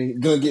losing, and he's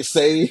gonna get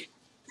saved.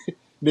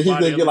 Then he's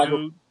gonna get like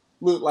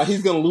look like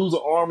he's gonna lose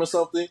an arm or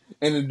something,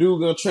 and the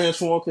dude gonna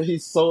transform because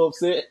he's so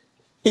upset.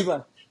 He's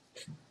like,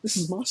 "This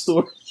is my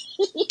story."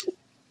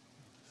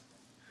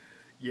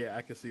 Yeah,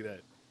 I can see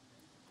that.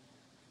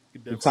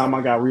 The time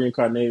I got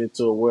reincarnated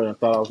to a world and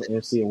thought I was an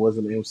MC and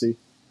wasn't an MC.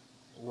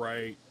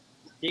 Right.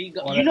 There you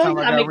go. Well, you know,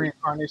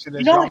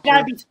 it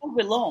gotta be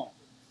stupid long.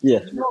 Yeah.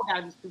 You know, it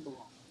gotta be stupid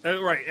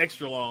long. Right,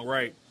 extra long.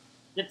 Right.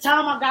 The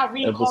time I got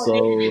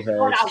Episode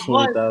reincarnated, has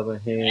 20,000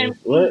 hands.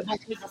 What?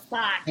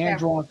 Hand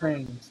drawn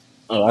things.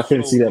 Oh, I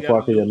couldn't see that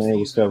part because your name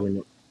was covering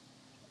it.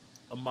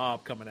 A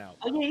Mob coming out.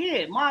 Oh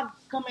yeah, Mob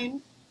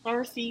coming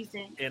first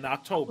season in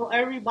October. So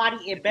everybody,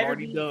 it better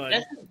be done.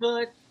 just as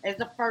good as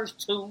the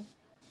first two.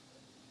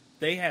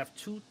 They have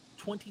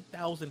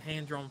 20,000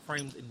 hand drawn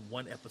frames in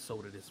one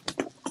episode of this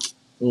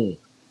one.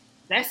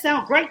 That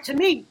sounds great to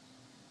me.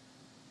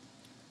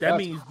 That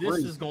means this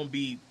is going to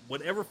be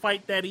whatever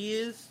fight that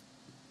is.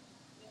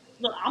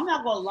 Look, I'm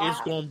not gonna lie.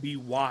 It's going to be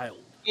wild.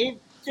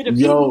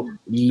 Yo,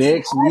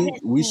 next week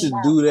we should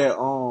do that.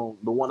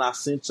 The one I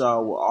sent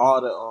y'all with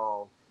all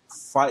the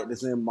fight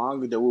that's in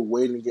manga that we're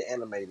waiting to get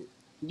animated.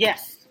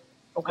 Yes.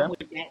 Okay. I'm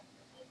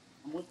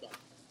with that.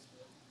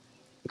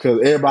 Because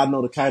everybody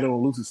know the Kaido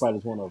and Luffy fight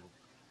is one of them.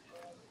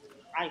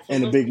 Right, so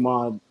and the Big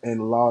Mom and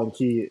the Law and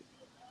Kid.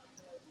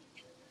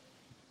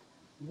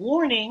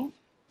 Warning,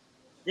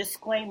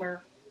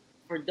 disclaimer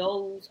for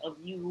those of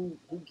you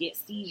who get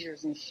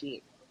seizures and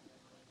shit.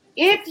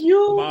 If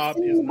you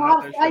see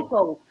Mob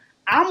Psycho,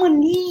 I'm going to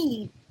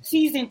need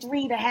season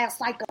 3 to have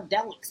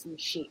psychedelics and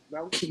shit,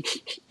 bro.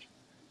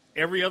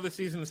 Every other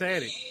season's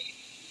had it.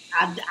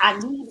 I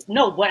need,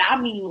 no, but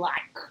I mean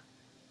like,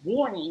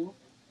 warning.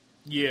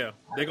 Yeah,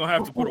 they're going to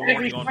have to put a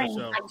warning on the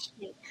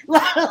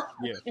show.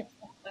 Yeah.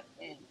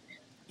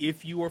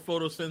 If you are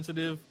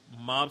photosensitive,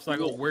 Mob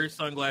Psycho, wear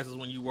sunglasses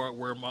when you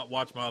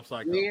watch Mob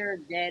Psycho. Wear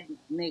that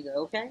nigga,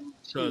 okay?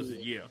 Because,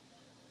 yeah.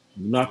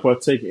 You're not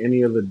partake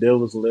any of the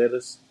devil's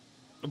lettuce?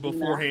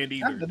 Beforehand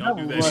either. Don't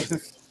do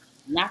that.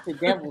 Not the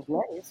devil's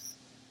lettuce.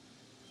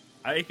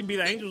 It can be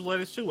the angel's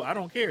lettuce too. I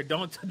don't care.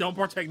 Don't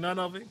partake none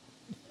of it.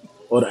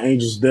 Or the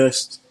angel's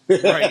dust.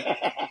 Right.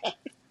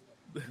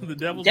 The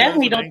devil's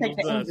definitely lettuce. Don't take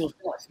the angel's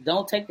dust.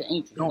 Don't take the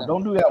angel's dust.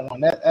 Don't do that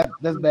one.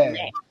 That's bad.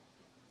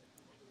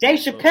 Dave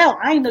Chappelle,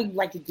 I didn't know you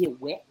like to get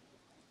wet.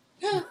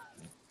 Yeah,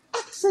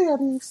 I can see how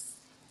it is.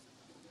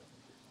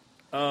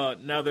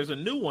 Now there's a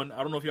new one.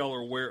 I don't know if y'all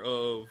are aware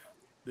of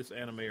this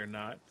anime or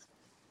not.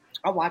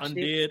 I watched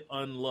Undead it.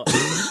 Unluck.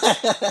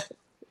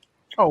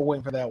 Oh,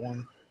 waiting for that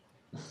one.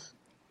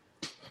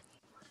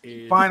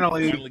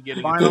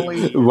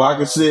 Finally.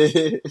 Rocket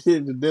said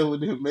the devil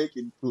didn't make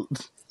it.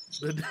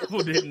 The devil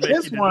didn't make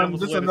this it. One,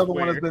 this another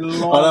one has been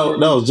long. Oh,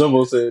 that was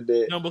Jumbo said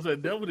that. Jumbo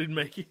said devil didn't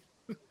make it.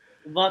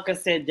 Vodka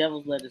said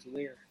devil's lettuce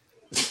weird.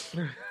 This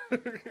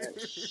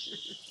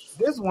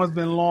one's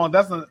been long.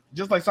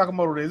 Just like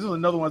Sakamoto Days. This is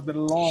another one's been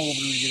long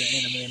overdue to get an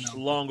anime now.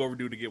 Long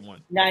overdue to get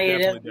one. Nah, yeah,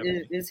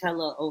 Definitely. it's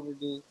hella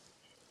overdue.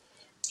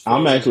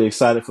 I'm actually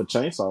excited for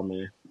Chainsaw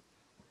Man.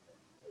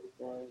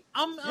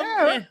 I'm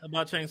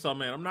about Chainsaw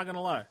Man. I'm not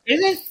gonna lie.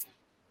 Is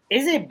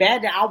it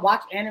bad that I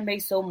watch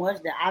anime so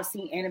much that I've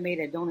seen anime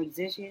that don't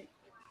exist yet?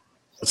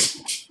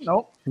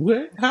 Nope.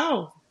 What?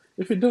 How?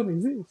 If it don't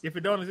exist. If it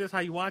don't exist, how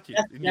you watch it?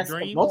 In your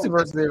dream?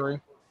 Multiverse theory.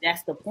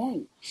 That's the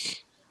point.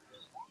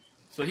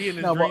 So he in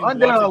his No, but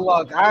dreams Undead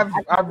watching-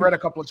 Unluck, I've read a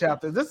couple of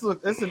chapters.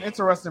 It's an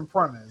interesting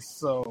premise.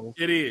 So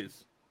It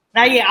is.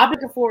 Now, yeah, I'm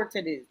looking forward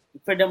to this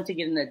for them to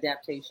get an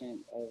adaptation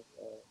of.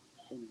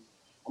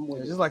 I'm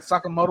with just like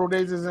Sakamoto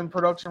Days is in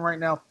production right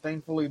now.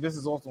 Thankfully, this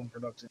is also in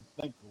production.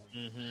 Thankfully,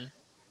 Mm-hmm.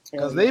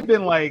 because they've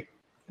been like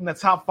in the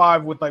top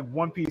 5 with like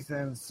One Piece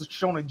and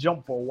Shonen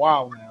Jump for a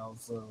while now.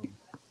 So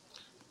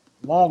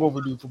long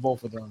overdue for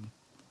both of them.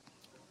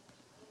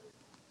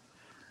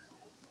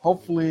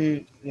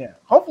 Hopefully,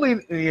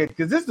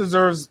 because this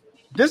deserves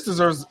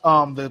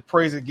the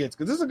praise it gets,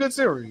 because this is a good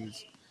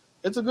series.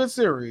 It's a good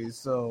series,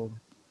 so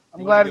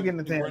I'm glad it's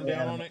getting the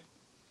rundown on it.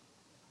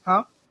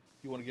 Huh?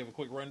 You want to give a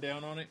quick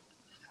rundown on it?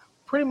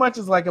 Pretty much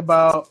it's like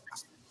about,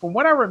 from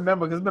what I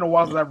remember, because it's been a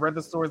while since I've read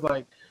the stories,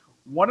 like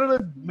one of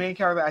the main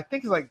characters I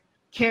think is like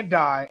can't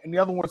die, and the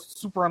other one's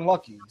super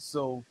unlucky.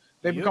 So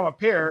they become a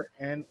pair,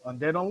 and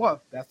Undead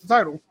Unluck. That's the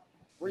title,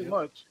 pretty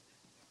much.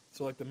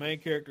 So like the main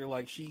character,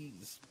 like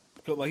she's,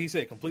 like he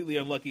said, completely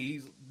unlucky.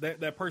 He's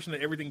that person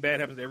that everything bad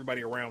happens to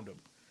everybody around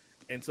him,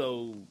 and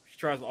so she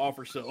tries to off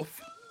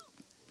herself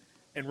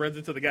and runs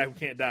into the guy who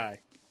can't die,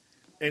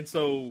 and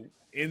so.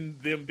 In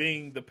them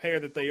being the pair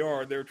that they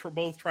are, they're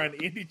both trying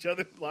to end each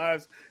other's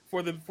lives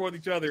for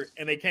each other,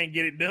 and they can't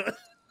get it done.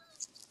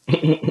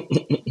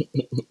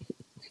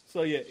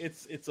 So yeah,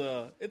 it's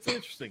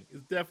interesting.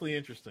 It's definitely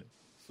interesting.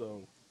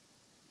 So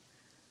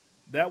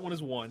that one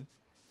is one.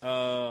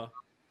 What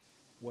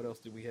else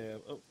do we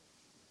have? Oh,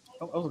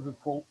 that was a good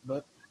quote,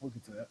 but we'll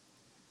get to that.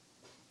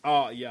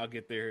 Oh yeah, I'll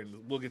get there, and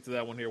we'll get to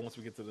that one here once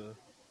we get to the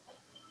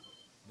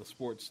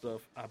sports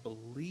stuff. I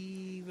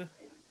believe.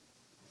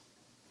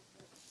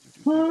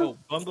 Oh,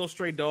 Bungo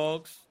Stray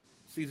Dogs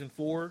season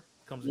 4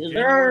 comes in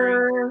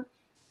January.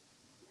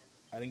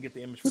 I didn't get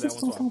the image for that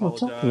one,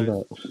 so I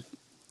apologize.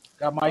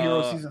 Got My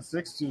Hero season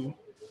 6 too.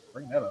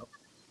 Bring that up.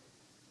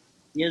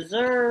 Yes,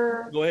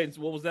 sir. Go ahead.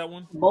 What was that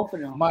one? Both of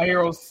them. My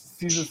Hero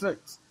season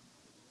 6.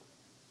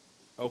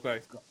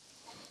 Okay.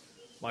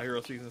 My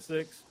Hero season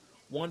 6.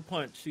 One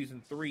Punch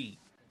season 3.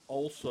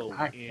 Also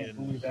I can't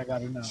believe I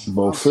got it now.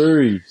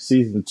 Bofuri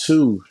season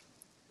 2.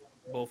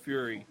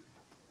 Bofuri.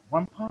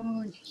 One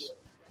Punch.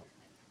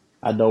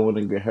 I don't want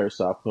to get hurt,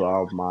 so I put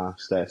all my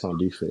stats on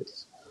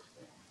defense.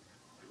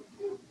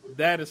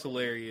 That is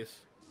hilarious.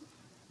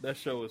 That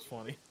show is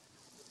funny.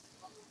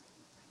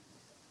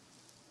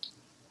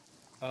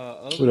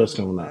 What else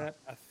coming out?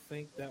 I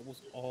think that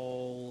was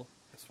all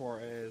as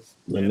far as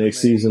the anime. next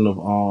season of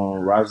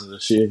Rise of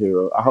the Shield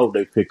Hero. I hope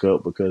they pick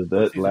up, because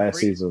that last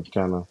 3? season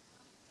kind of,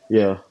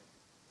 yeah.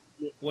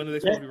 When are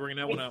they supposed to be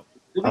bringing that one out?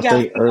 I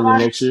think early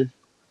next year.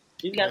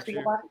 Do we got to speak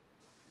about it?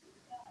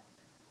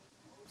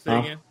 Say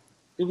again?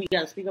 Do we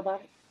got to speak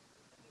about it?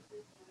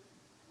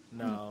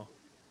 No.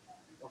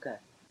 Okay.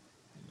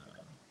 No.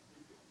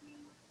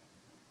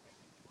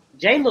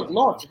 Jay looked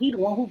lost. He the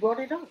one who brought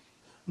it up.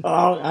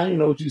 I didn't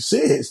know what you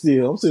said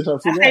still. I'm still trying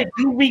to figure out.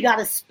 Do we got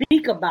to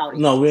speak about it?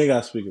 No, we ain't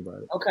got to speak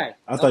about it. Okay.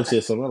 I thought you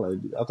said something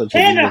like that. I thought you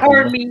Hannah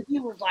heard me.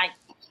 He was like...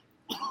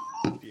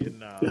 Yeah,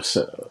 nah.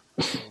 Shut up.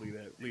 Leave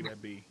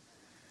that be.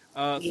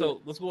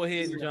 So let's go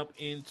ahead and jump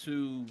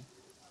into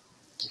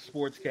the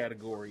sports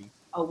category.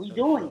 Are we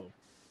doing it?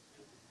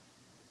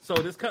 So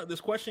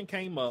this question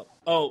came up.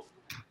 Oh,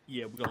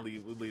 yeah, we'll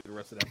leave the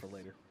rest of that for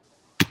later.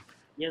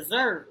 Yes,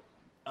 sir.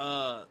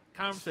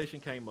 Conversation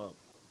came up.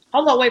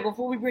 Hold on, wait,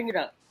 before we bring it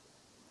up.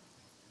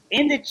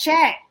 In the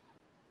chat,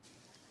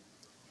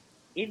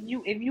 if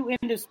you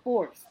into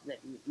sports,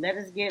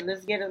 let's get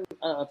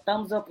a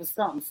thumbs up or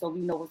something so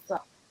we know what's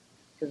up.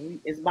 Because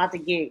it's about to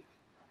get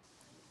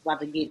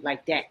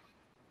like that.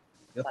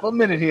 Just for a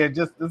minute here,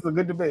 this is a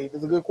good debate.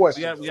 It's a good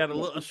question. We got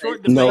a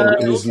short debate. No,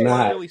 it is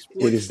not.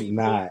 It is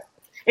not.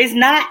 It's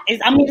not.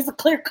 It's a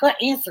clear-cut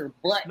answer,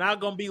 but... It's not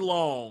going to be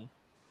long.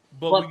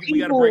 But we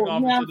got to break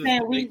off into this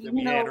debate that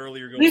we had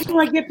earlier. We just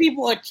want to give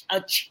people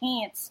a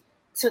chance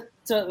to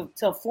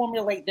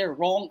formulate their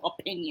wrong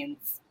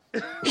opinions.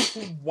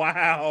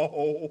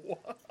 Wow.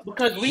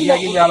 Because we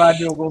give y'all an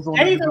idea what goes on.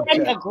 They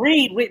already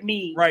agreed with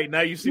me. Right,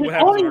 now you see what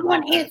happens. Only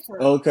one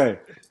answer. Okay.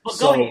 But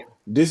so go ahead.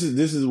 This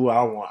is what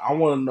I want. I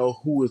want to know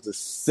who is the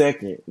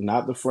second,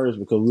 not the first,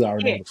 because we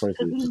already know the first.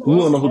 We want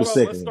to know who the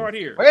second. Let's start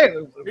here.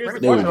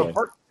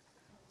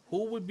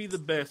 Who would be the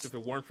best if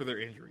it weren't for their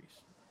injuries?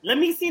 Let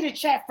me see the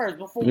chat first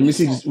before. Let me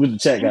see what the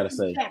chat got to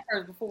say.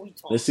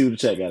 Let's see what the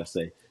chat got to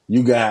say.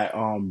 You got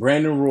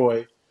Brandon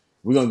Roy.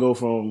 We're gonna go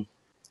from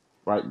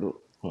right to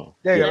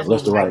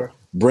left to right.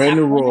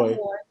 Brandon Roy,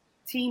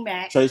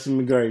 T-Mac, Tracy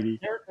McGrady,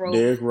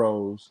 Derrick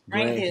Rose,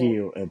 Grant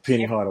Hill, and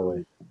Penny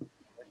Hardaway.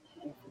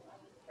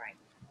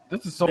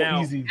 This is so Now,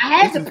 easy. I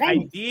had This to is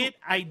pay.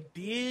 I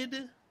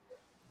did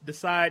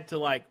decide to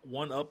like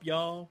one up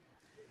y'all,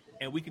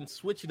 and we can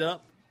switch it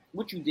up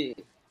What you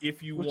did?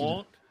 if you What you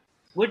want.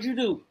 What'd you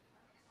do?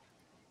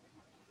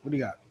 What do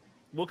you got?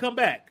 We'll come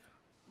back.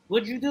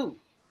 What'd you do?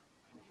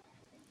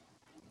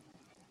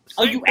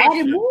 Oh, Same you added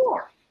question.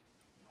 more.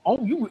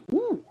 Oh, you.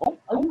 Ooh. Oh,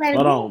 Oh, you added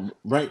Hold more. on,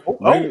 bring oh,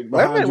 bring oh, it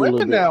wait a behind minute. you a Wait a little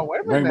minute bit. now. Wait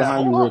a Bring minute it now.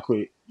 behind you Hold real up.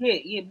 quick.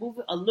 Yeah, move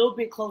it a little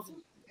bit closer.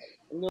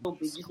 A little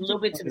bit, just a little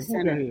bit to the Okay, who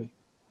we got center. here?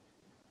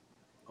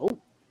 Oh,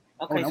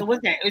 Okay, no. so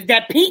what's that? Is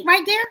that Pete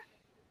right there?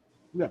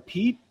 we got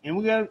Pete, and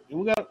we got Guess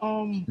we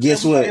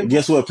got what? him.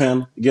 Guess what,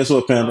 Panda? Guess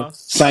what, Panda? Uh,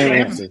 Same Same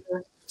answer.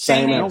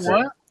 Same Same You know answer. answer.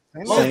 what?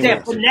 Same Most Same answer.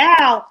 that, but answer.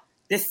 now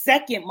the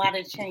second might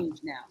have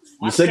changed. Now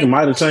my The second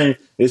might have changed.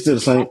 It's still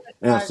the same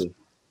answer.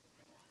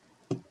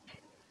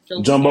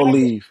 So Jumbo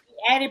leave.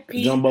 we added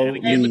Pete. Jumbo and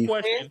again, the leave.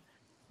 question: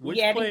 We which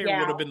added player would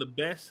Yao. have been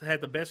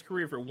had the best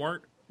career if it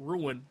weren't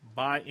ruined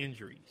by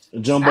injuries?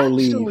 Jumbo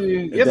leave.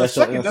 Actually, If yeah, the that's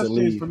your second answer, does change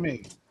leave. for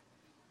me.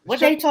 What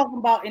they talking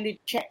about in the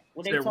chat?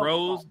 What they Said talking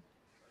Rose, about?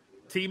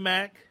 T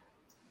Mac,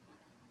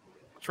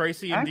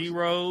 Tracy, and D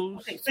Rose.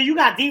 Okay, so you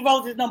got D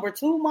Rose as number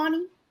 2, Monty?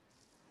 Is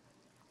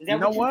that You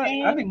know what you're what?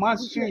 saying? I think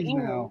mine's changed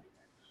now.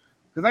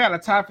 Because I got a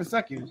tie for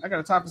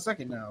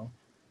second. Now.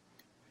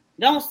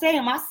 Don't say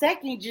it. My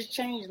second just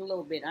changed a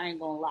little bit. I ain't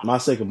gonna lie. My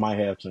second might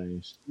have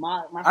changed.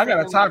 My I got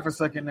a second tie for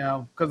second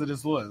now because of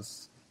this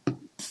list.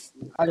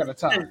 I got a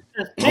tie.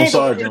 I'm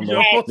sorry, Jumbo.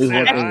 Jumbo This is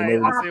said, one thing you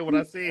I know. said what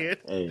I said.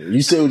 Hey,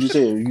 you said what you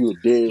said. You were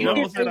dead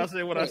Jumbo wrong. said I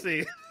said what I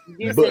said.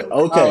 But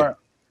All okay, right.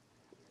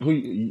 who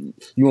you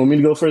want me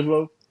to go first,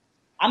 bro?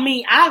 I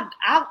mean,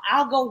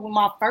 I'll go with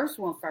my first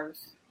one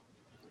first.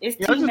 It's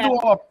Yeah, let's T just do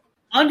Mac, all.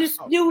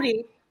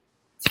 undisputed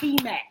T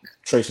Mac.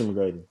 Tracy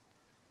McGrady,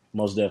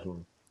 most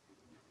definitely.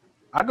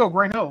 I go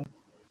Grant Hill.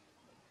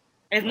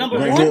 As number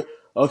Grant 1. Hill.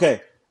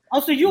 Okay,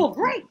 Oh, so you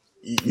agree?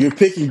 you're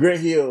picking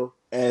Grant Hill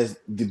as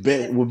the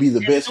best. Will be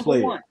the best Number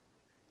player. 1.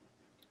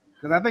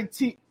 Because I think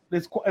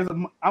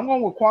I'm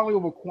going with quality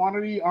over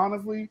quantity,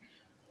 honestly.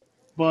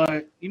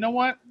 But you know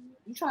what?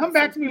 Come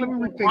back to me. Let me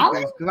rethink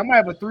this because I might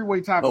have a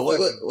three-way tie Oh for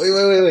wait.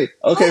 second.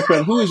 Okay,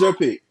 friend, who is your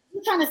pick?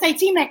 You trying to say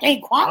T Mac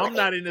ain't quality? I'm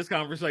not in this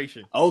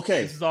conversation.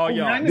 Okay, This is all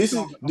y'all. nice. this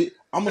is.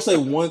 I'm gonna say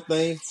one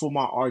thing for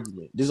my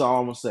argument. This is all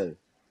I'm gonna say.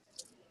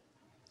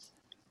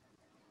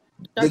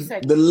 30 The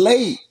seconds.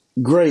 late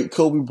great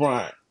Kobe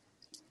Bryant.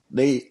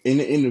 They in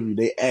the interview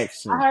they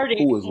asked him I heard it.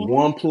 who is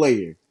one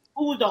player.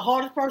 Who was the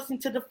hardest person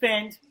to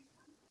defend?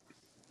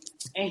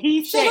 And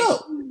he Shut said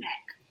up. T-Mac,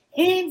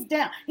 hands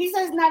down. He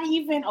says not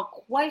even a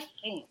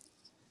question.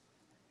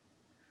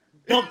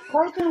 The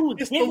person who's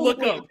It's the given look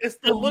with up. It's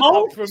the the look up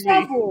most for me.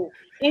 trouble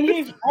in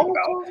his whole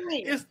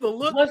career It's the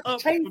look was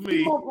up Tracy for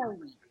me.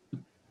 McGrady.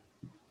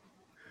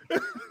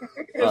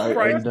 It's Are you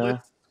priceless. done?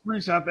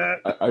 Screenshot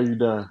that. Are you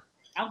done?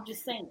 I'm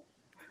just saying.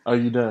 Are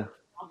you done?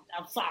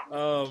 I'm sorry.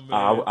 Oh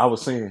man. I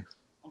was saying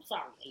I'm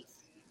sorry, Ace.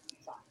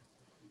 I'm sorry.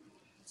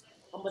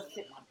 I'm gonna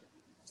sit my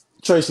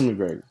Tracy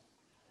McGrady.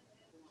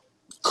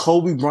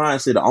 Kobe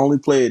Bryant said the only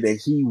player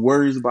that he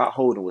worries about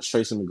holding was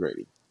Tracy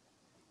McGrady.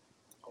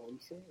 Oh, he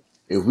said.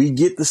 If we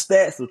get the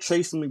stats of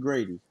Tracy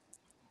McGrady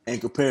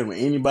and compare them with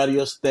anybody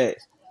else's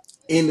stats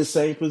in the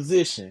same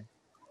position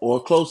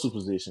or closer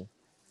position,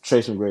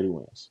 Tracy McGrady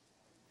wins.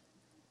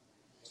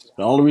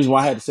 The only reason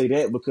why I had to say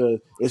that because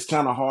it's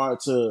kind of hard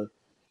to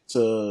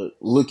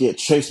look at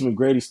Tracy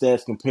McGrady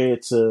stats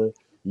compared to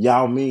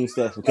Yao Ming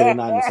stats because they're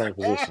not in the same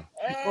position.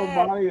 Oh,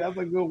 Bonnie, that's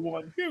a good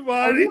one. Good Oh,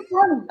 body. you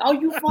funny. Oh,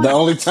 you funny. The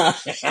only time.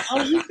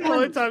 Oh, you That's the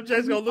only funny. time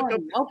Jay's gonna look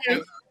up.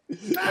 Okay.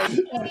 Oh,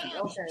 you funny.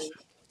 Okay.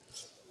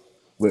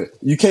 But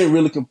you can't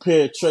really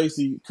compare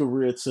Tracy's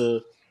career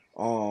to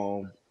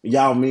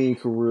Yao Ming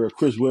career,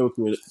 Chris Webber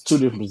career. Two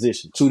different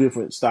positions, two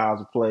different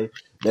styles of play.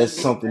 That's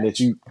something that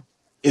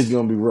it's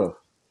gonna be rough.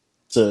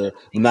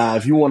 Now,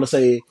 if you want to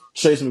say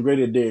Tracy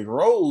McGrady or Derrick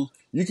Rose,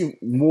 you can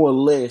more or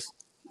less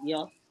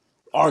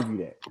argue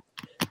that.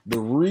 The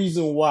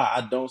reason why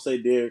I don't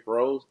say Derrick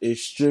Rose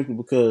is strictly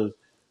because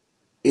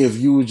if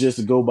you were just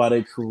to go by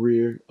their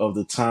career of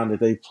the time that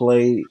they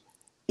played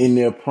in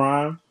their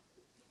prime,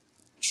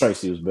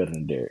 Tracy was better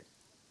than Derrick.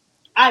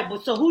 All right,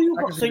 but so who you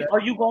go? So are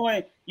you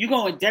going? You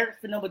going Derrick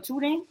for number 2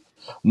 then?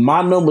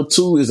 My number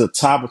 2 is a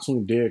tie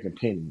between Derrick and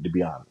Penny, to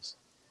be honest.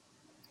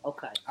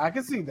 Okay, I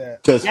can see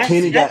that. Because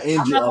Penny got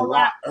injured a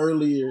lot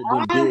earlier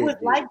than I Derrick would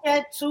did. like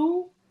that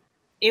too.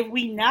 If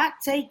we not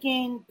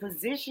taking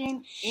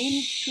position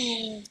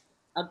into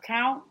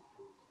account,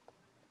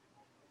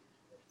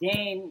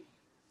 then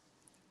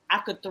I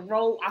could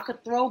throw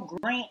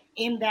Grant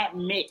in that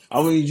mix.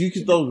 I mean, you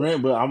can throw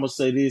Grant, but I'm gonna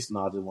say this.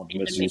 No, I just want to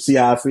mention you. See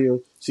how I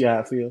feel.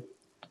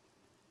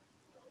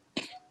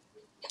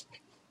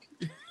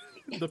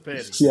 The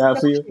petty. See how I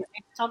feel.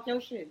 Talk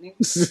your shit, nigga.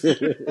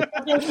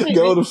 Talk your shit,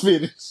 Go nigga. to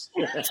finish.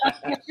 Talk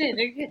your shit,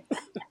 nigga.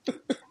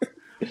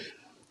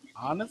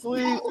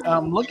 Honestly,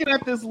 looking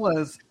at this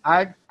list,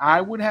 I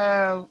have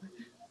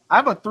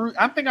a three.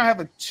 I think I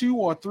have a 2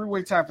 or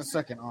 3-way tie for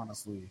second.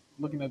 Honestly,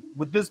 looking at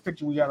with this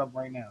picture we got up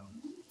right now,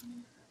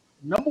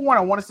 number one,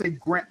 I want to say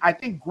Grant. I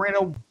think Grant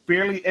Hill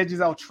barely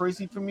edges out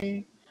Tracy for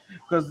me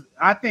because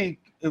I think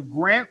if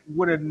Grant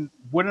wouldn't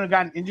have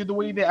gotten injured the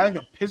way he did, I think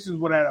the Pistons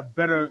would have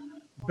had a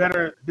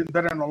been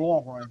better in the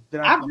long run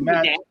than I the agree with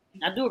Magic.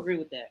 that. I do agree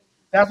with that.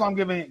 That's why I'm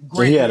giving So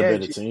Grant he had the a edge.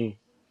 better team.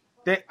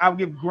 I would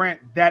give Grant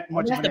that And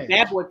much that's of the an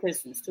bad edge. boy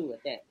Pistons too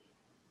at that.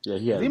 Yeah,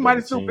 he had He a might better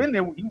have still team. been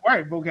there. You're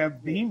right,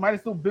 Vocab. He might have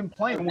still been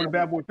playing when the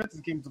Bad Boy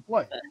Pistons came to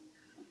play.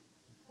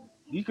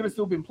 He could have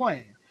still been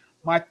playing.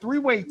 My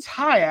three-way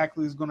tie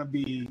actually is going to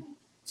be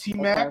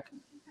T-Mac,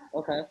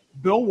 Okay.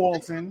 Bill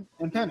Walton,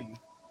 and Penny.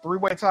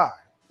 Three-way tie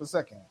for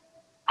second.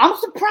 I'm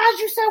surprised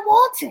you said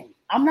Walton.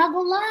 I'm not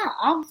gonna lie.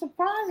 I'm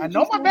surprised. I that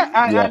know you my said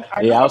bad.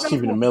 Walton. I was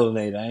keeping the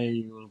melanated. I ain't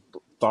even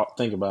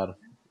think about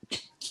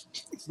it.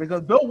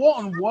 Because Bill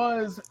Walton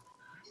was,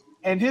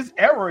 in his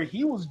era,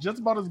 he was just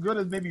about as good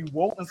as maybe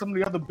Walt and some of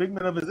the other big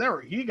men of his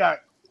era. He got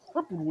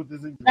crippled with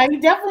this injury. Now, he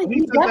definitely He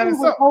said that was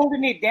himself.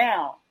 holding it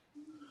down.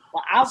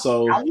 But I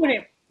So-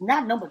 wouldn't.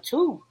 Not number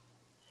two.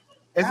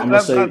 That's why I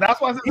said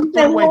You it's a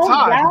say three-way Walt,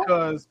 tie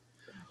yeah?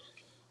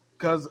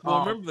 because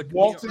Well, remember the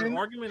Walton,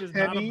 argument is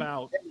not Penny,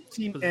 about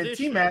and position.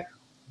 T-Mac,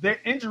 their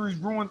injuries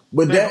ruined.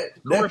 But their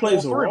that career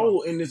plays for a all three of them.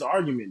 role in this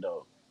argument,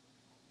 though.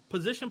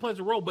 Position plays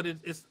a role, but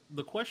it's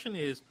the question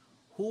is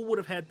who would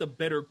have had the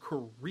better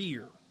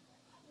career?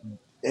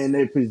 And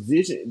their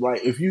position,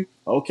 like if you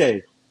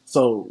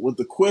so with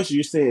the question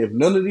you said, if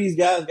none of these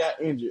guys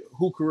got injured,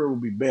 who career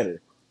would be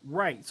better?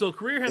 Right. So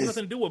career has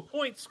nothing to do with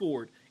points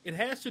scored. It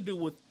has to do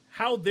with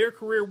how their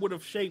career would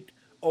have shaped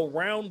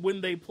around when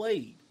they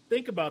played.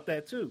 Think about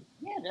that too.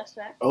 Yeah, that's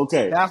that.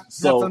 Okay, That's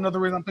so another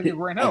reason I'm thinking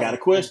Grant Hill. I got a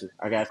question.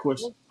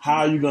 How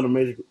are you going to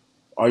measure?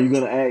 Are you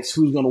going to ask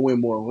who's going to win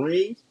more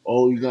rings,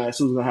 or are you going to ask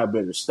who's going to have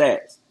better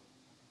stats?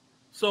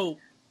 So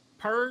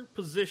per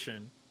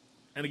position,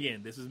 and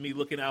again, this is me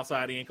looking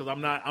outside in because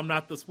I'm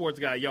not the sports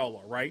guy y'all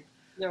are, right?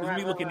 Yeah, This is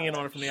me looking in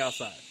on right. it from the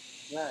outside.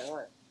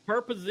 Right.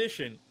 Per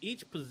position,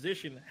 each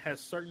position has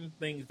certain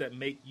things that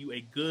make you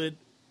a good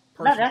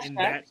No, person that's in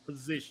fact. that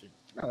position.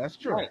 No, that's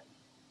true. Right.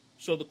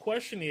 So the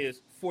question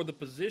is, for the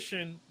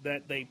position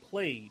that they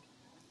played,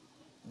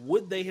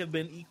 would they have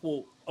been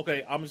equal?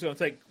 Okay, I'm just going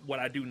to take what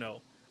I do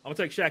know. I'm going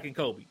to take Shaq and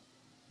Kobe,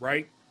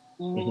 right?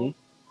 Mm-hmm.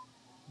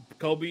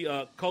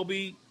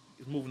 Kobe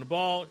is moving the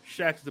ball.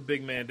 Shaq's the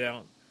big man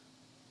down.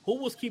 Who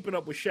was keeping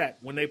up with Shaq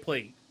when they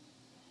played?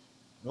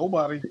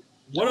 Nobody.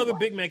 What other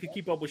big man could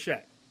keep up with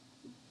Shaq?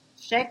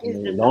 Shaq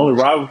is The only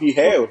rival he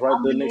had was right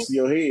there next to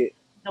your head.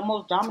 the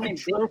most dominant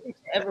big True. to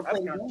ever play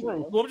the That's game.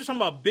 true. Well, I'm just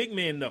talking about big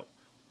men, though.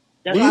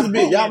 That's Well, he's what a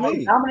big I'm Yao saying.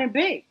 Ming. Dominant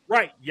big.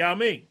 Right, Yao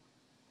Ming,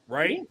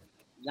 right?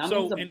 Yao So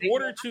Ming's a in big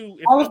order man. to,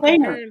 if Hall I'm of Famer.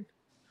 comparing,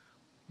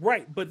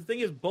 right, but the thing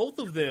is, both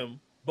of them,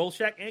 both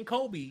Shaq and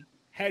Kobe,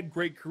 had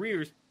great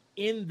careers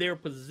in their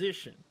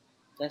position.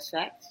 That's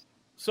facts.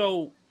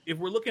 So if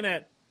we're looking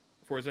at,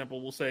 for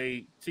example, we'll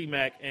say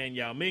T-Mac and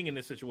Yao Ming in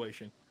this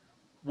situation,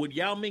 would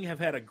Yao Ming have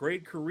had a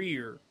great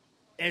career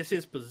as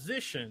his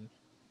position?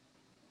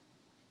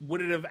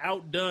 Would it have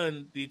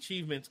outdone the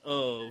achievements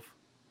of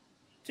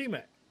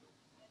T-Mac?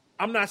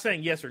 I'm not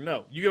saying yes or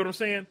no. You get what I'm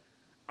saying?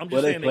 I'm just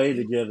Well, they saying played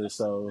together,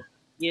 so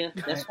Yeah,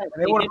 that's right.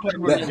 They would've played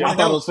with I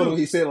thought it was funny when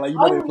he said like they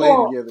Oh,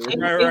 played together.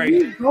 Right.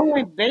 If you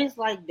going base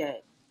like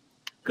that,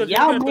 because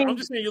Yao I'm Ming-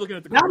 just saying you're looking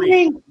at the Yao career.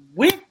 Ming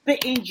with the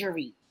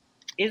injury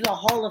is a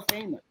Hall of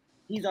Famer.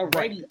 He's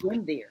already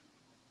in there.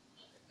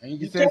 And you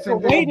You can say the take same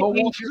away thing with the Bill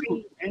Walton. injury,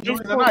 too. Injuries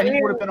his or not, he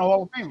career would have been a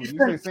Hall of Famer. You is say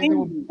the same thing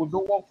continued. with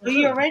Bill Walton. So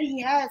he already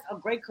has a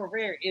great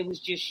career. It was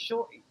just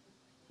shortened.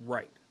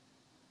 Right.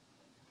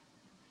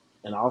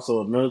 And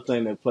also another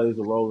thing that plays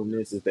a role in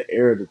this is the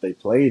era that they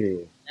played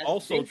in. That's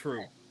Also big.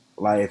 true.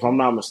 Like if I'm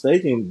not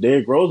mistaken,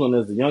 Derrick Rose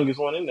is the youngest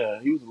one in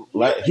there. He's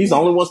the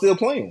only one still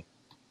playing.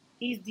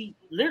 He's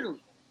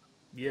literally.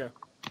 Yeah.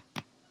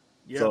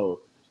 Yeah.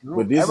 So,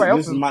 but this Everybody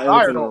else is is my tired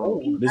elephant in the or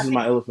room. old. This is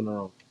my elephant in the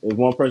room. There's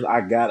one person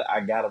I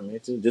gotta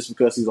mention just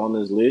because he's on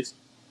this list.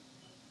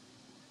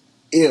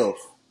 If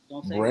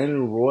Don't say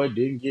Brandon Roy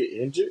didn't get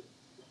injured,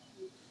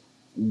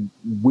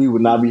 we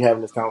would not be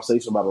having this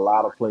conversation about a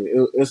lot of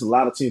players. It's a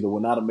lot of teams that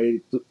would not have made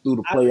it through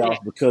the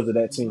playoffs because of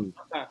that team.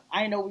 Okay. I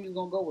didn't know where you was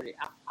gonna go with it.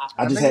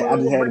 I just think had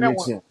we'll to bring that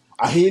mention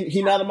him.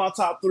 He not in my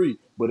top three,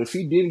 but if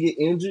he didn't get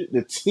injured,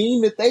 the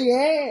team that they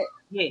had,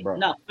 Yeah, bro.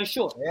 no, for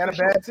sure. They had a For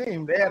sure. bad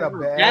team. They had a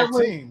That bad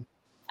was- team.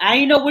 I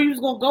didn't know where you was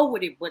gonna go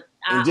with it, but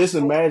and just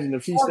imagine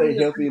if he stayed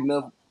healthy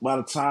enough by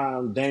the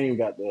time Dame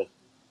got there.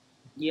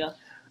 yeah.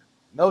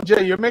 No,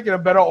 Jay, you're making a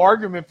better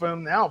argument for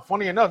him now.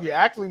 Funny enough, you're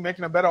actually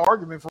making a better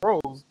argument for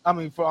Rose. I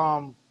mean,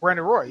 for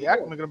Brandon Roy. You're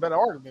actually making a better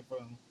argument for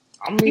him.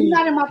 I He's mean,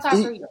 not in my top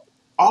he- three though.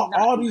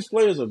 all these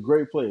players are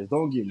great players.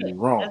 Don't get me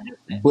wrong, That's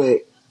it. but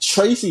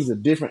Tracy's a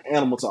different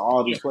animal to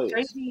all these Yeah, players.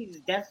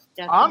 Tracy, that's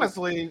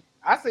Honestly,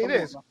 I say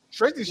this: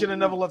 Tracy should have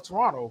never left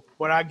Toronto,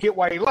 but I get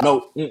why he left.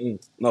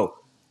 No.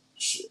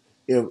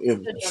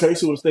 If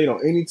Tracy would have stayed on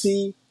any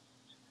team,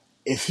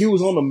 if he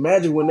was on the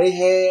Magic when they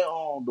had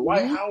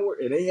Dwight Howard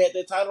and they had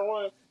that title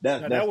run,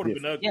 Now, that would have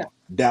been ugly. Yeah.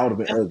 that would have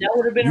been ugly. that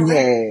would have been You a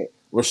wrap. had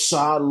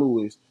Rashad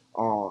Lewis,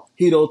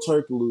 Hito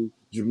Turkoglu,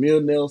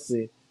 Jameer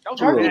Nelson, That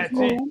was a Turkey bad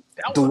team. cool.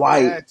 That was a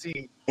Dwight, bad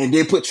team. and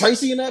then put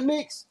Tracy in that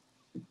mix.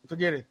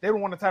 Forget it. They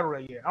don't won the title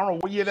that year. I don't know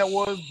what year that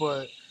was,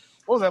 but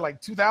what was that,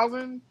 like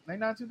 2000?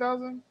 99,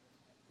 2000?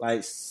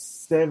 Like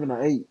 7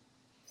 or 8.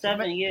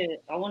 7 years.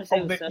 I want to say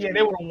it was 7. Yeah,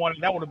 they would have won.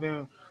 That would have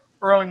been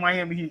early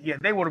Miami Heat. Yeah,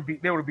 they would have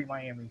beat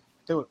Miami.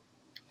 They would.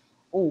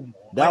 Oh,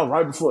 That was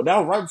right before. That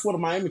was right before the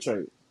Miami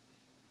trade.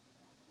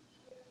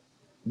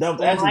 That was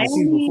The actually the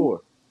season Miami,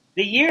 before.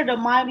 the year the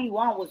Miami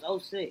won was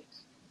 06.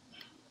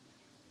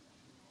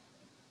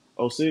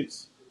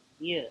 06?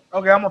 Yeah.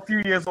 okay, I'm a few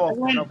years off. That's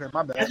when, Okay,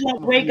 my bad. that's when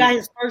I'm a Gray few got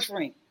years- his first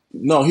ring.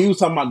 No, he was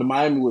talking about the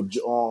Miami with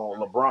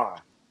LeBron.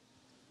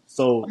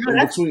 So No, in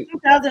that's between,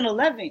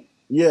 2011.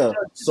 yeah.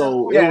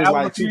 So Yeah, it was I was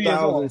a like few years off.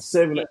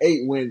 2007 Yeah. or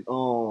 8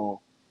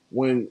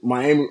 when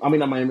Miami. I mean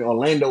not Miami.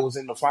 Orlando was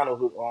in the finals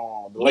with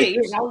the Yeah,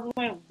 Lakers. that was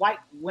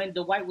when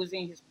the White was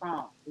in his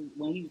prime,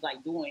 when he was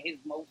like doing his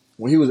most.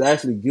 When he was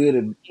actually good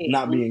and Yeah,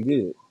 not being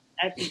good.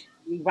 Actually,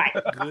 right.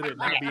 Good at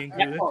not being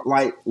That good. part.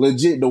 Like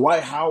legit,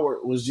 Dwight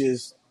Howard was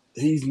just.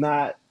 He's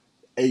not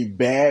a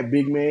bad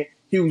big man.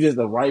 He was just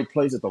the right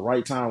place at the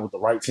right time with the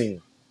right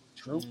team.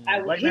 True. I-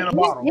 Lightning in a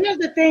bottle. Here's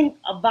the thing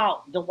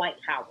about Dwight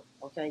Howard.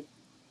 Okay,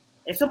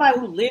 as somebody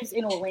who lives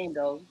in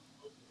Orlando,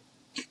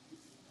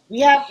 we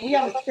have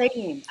a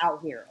saying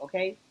out here.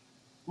 Okay,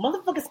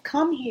 motherfuckers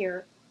come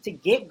here to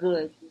get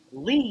good,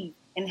 leave,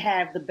 and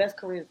have the best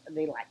careers of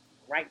their life.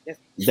 Right? That's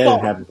That didn't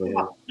happen for him.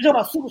 We're talking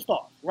about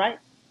superstars, right?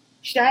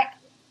 Shaq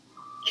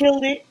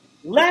killed it,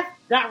 left,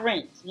 got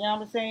rings. You know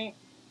what I'm saying?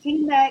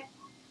 T-Mac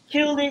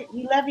killed it,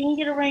 he left, he didn't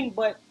get a ring,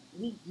 but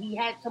he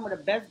had some of the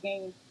best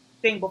games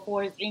thing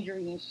before his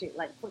injury and shit.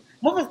 Like,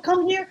 motherfuckers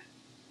come here,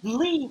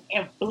 leave,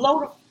 and blow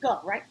the fuck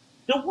up, right?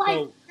 The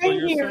White So came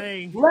you're here,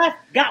 saying- left,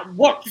 got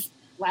worse.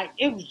 Like,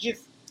 it was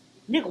just,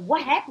 nigga,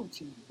 what happened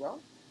to you, bro?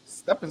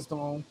 Stepping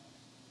stone.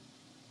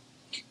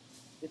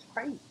 It's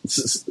crazy.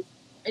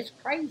 It's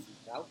crazy,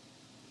 bro.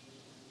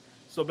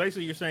 So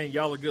basically, you're saying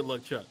y'all are good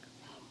luck Chuck.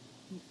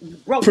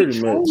 Bro, Pretty we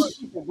troll much.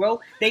 people,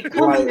 bro. They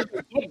come Like- here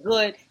to get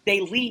good,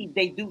 they leave,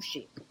 they do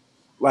shit.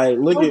 Like,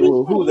 look Oh, at he's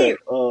who was that? here.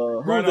 Who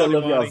Right was that on,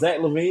 left y'all? Imani. Zach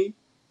LaVine?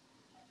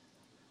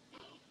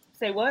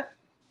 Say what?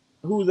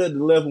 Who was that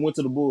that left and went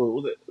to the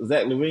Bulls? Was it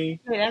Zach LaVine?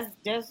 Yeah,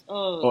 that's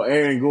Or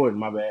Aaron Gordon?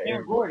 My bad.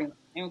 Aaron Gordon.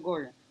 Aaron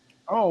Gordon.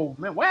 Oh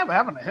man, what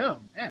happened to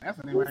him? Man, that's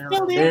the name I He's heard.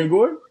 still there. Aaron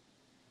Gordon?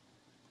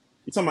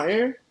 You talking about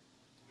Aaron?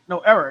 No,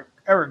 Eric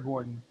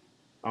Gordon.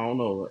 I don't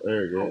know.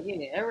 Eric. Oh, Yeah.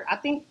 yeah, I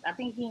think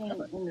he in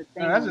the thing. No,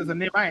 that's just a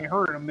name I ain't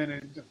heard in a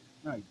minute. Just,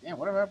 like, damn,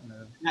 whatever happened to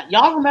him? Now,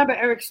 y'all remember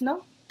Eric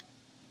Snow?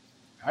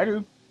 I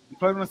do. He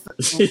played on the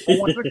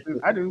 416.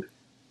 I do.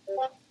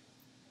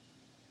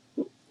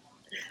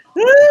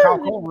 Kyle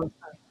Culver.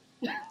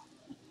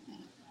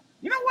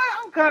 You know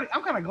what? I'm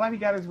kind of glad he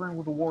got his ring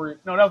with the Warriors.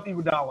 No, that was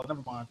Iguodala.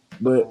 Never mind.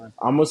 But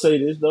I'm gonna say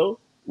this though,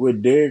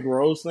 with Derrick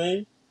Rose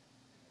thing,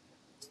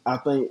 I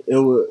think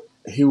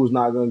he was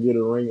not gonna get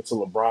a ring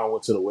until LeBron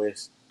went to the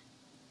West.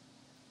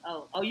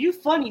 Oh, you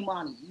funny,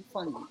 Monty. You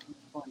funny.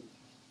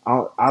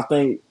 I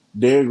think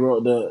Derrick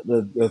Rose,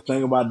 the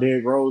thing about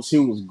Derrick Rose, he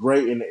was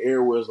great in the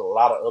area where there's a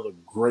lot of other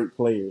great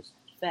players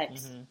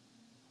Facts. Mm-hmm.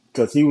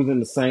 because he was in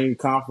the same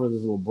conference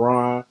as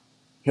LeBron,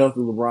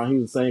 healthy LeBron. He was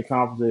in the same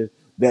conference as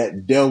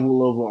that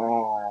devil of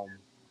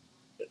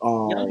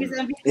Youngest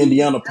MVP.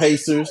 Indiana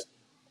Pacers.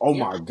 Oh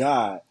Yeah. my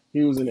God,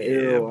 he was in the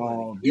area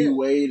buddy. of D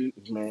Wade.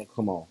 Man,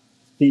 come on,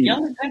 he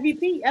Youngest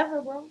MVP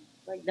ever, bro.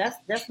 Like that's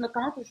an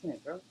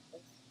accomplishment, bro.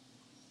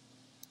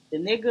 The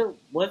nigga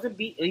was a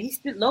beast. He's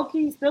still low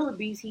key. He's still a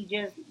beast. He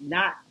just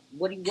not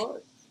what he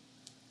was.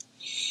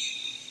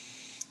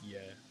 Yeah.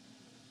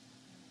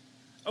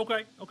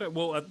 Okay.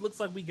 Well, it looks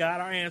like we got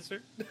our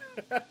answer.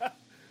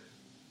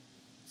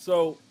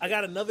 So I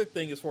got another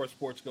thing as far as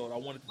sports go. I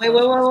wanted to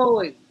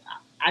Wait.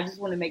 I just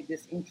want to make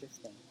this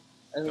interesting.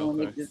 I just want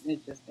to Okay. make this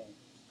interesting.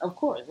 Of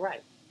course,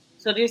 right.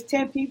 So there's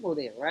 10 people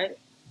there, right?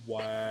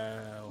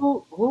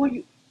 Wow. Who are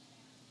you?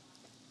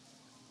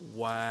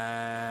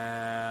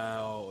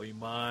 Wow.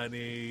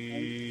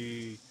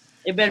 Imani.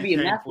 It better be a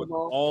Came with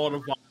basketball. all the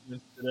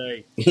violence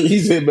today. he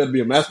said it better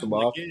be a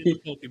masterball. Get in He, the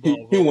he,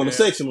 Pokeball, he won a okay?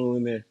 sectional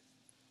in there.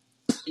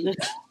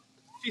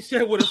 She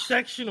said with a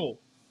sectional.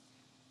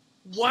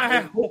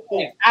 Wow.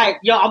 All right,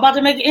 yo, I'm about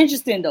to make it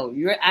interesting though.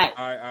 You're all right.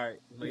 All right.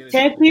 Look at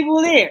 10 this.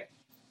 people there.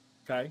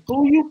 Okay.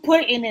 Who you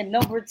put in at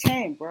number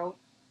 10, bro?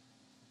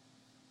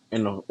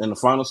 In the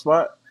final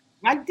spot,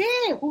 Right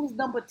there. Who's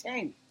number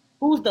 10?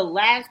 Who's the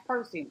last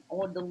person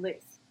on the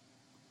list?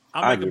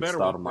 I'll I make a give better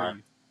one for Stoudemire.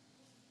 you.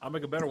 I'll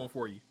make a better one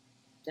for you.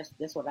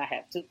 That's what I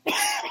have too.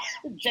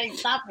 Jay,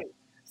 stop it.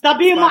 Stop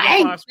being 5 my on 5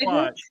 angel.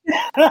 squad.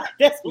 nigga.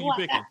 That's Who you what I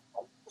picking? have.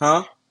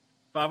 huh?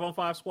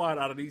 5-on-5 squad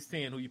out of these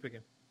 10. Who you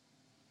picking?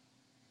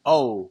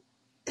 Oh,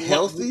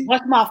 healthy.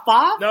 What's my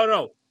 5?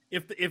 No.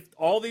 If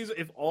all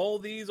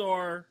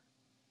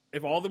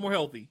of them were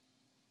healthy,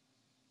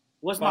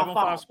 What's my 5-on-5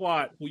 5?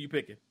 squad. Who you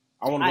picking?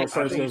 I want to go I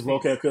first think because so.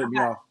 Vocal cut me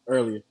off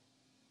earlier.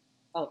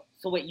 Oh,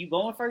 so wait, you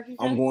going first? You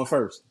said? I'm going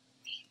first.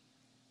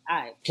 All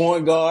right.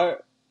 Point guard.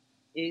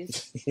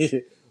 Is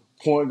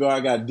Point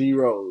guard got D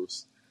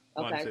Rose.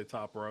 Mine okay. said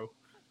top row.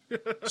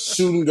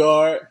 Shooting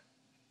guard.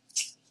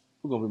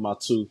 Who's gonna be my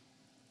two?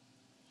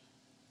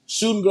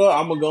 Shooting guard.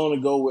 I'm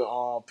gonna go with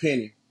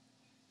Penny.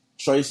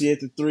 Tracy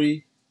at the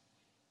three.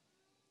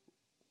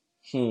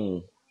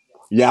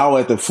 Y'all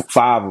at the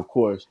five, of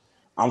course.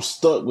 I'm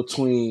stuck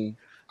between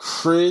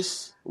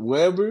Chris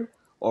Webber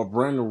or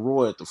Brandon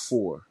Roy at the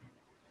four.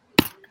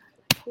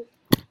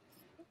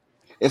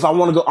 If I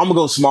want to go, I'm gonna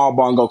go small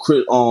ball and go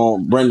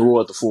Brandon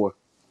Roy at the four.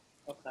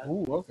 Okay.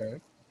 Ooh,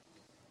 okay.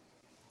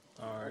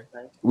 All right.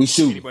 Okay. We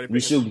shoot. Anybody We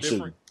picking something shooting.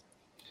 different?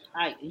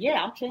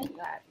 Yeah, I'm changing.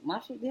 My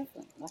shit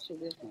different. My shit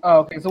different. Oh,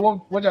 okay, so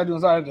what y'all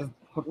doing? Sorry, just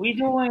We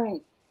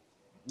doing.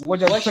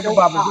 what y'all What's picking your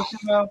by five? position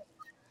now?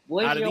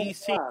 What's Out of your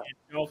these 10, five?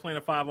 y'all playing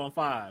a 5-on-5.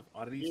 Out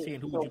of these Yeah,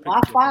 10, who so would you pick?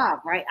 my to get five,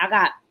 right? I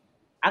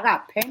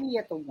got Penny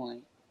at the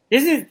one.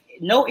 This is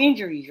no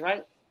injuries,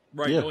 right?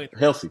 Right, Yeah, no injury.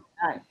 healthy.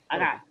 All right. I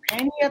got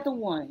Penny at the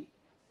one.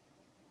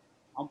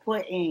 I'm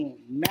putting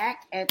Mac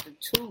at the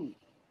two.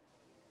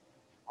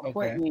 I'm Okay.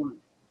 putting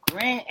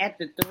Grant at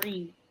the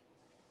three.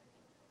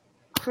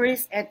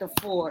 Chris at the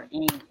four,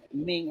 and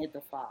Ming at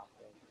the five.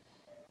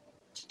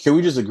 Can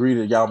we just agree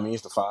that y'all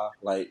means the five?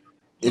 Like,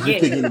 if you Yeah,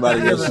 pick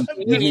anybody else, Given.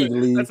 you yeah, need to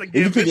leave. That's a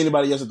If you pick given.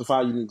 anybody else at the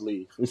five, you need to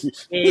leave.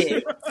 yeah,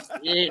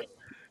 yeah.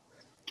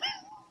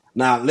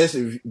 Now,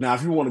 listen. Now,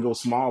 if you want to go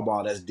small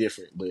ball, that's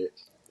different. But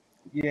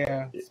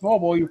Yeah, small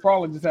ball. You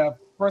probably just have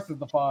Chris at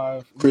the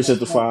five. And you Chris got at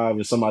the small. five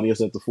and somebody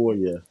else at the four,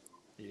 yeah.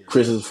 Yeah.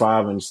 Chris is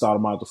five and start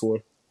him out at the four.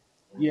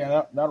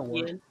 Yeah, that'll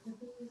work. Yeah,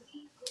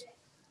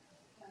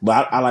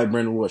 But I like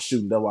Brandon Wood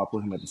shooting. That's why I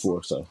put him at the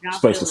four. So I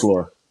space feel the that.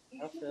 floor.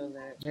 I feel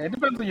that. Yeah, it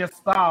depends on your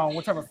style,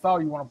 what type of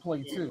style you want to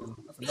play too.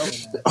 That's another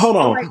one. Hold I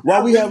on. like. While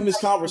I we really having this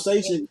like this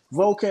conversation, game.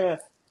 Vocab,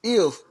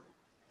 if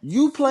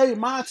you play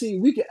my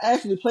team, we can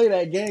actually play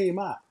that game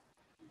out.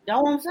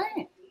 That's what I'm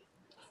saying.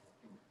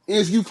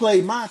 If you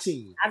play my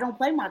team. I don't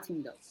play my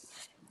team though.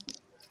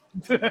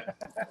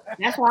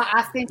 That's why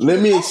I sent you Let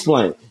the me code.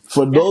 explain.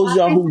 For That's those why of I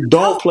y'all sent who you the don't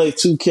code. play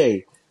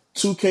 2K,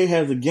 2K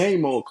has a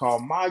game mode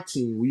called My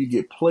Team where you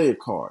get player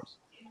cards.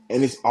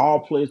 And it's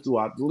all players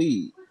throughout the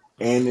league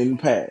and in the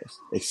past,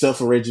 except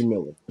for Reggie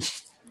Miller.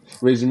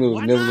 Reggie Miller is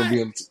Why never going to not?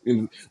 be in.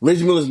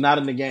 Reggie Miller is not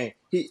in the game.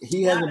 He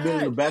Why hasn't been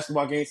in not? the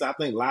basketball game since I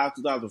think live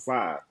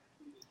 2005.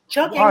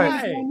 Chuck ain't in the Why?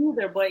 game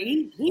either, but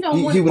he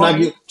don't He want would not money.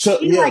 give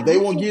Chuck. He Yeah, like they you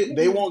won't can't give. give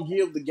They me. won't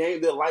give the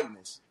game their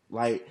likeness.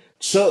 Like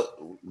Chuck.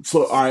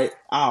 For all right,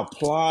 I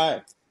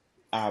applaud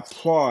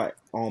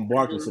on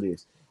Barkley for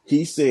this.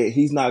 He said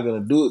he's not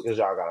gonna do it because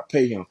y'all gotta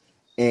pay him.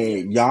 Yeah,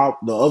 And y'all,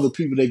 the other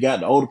people they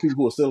got, the older people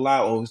who are still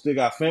alive or who still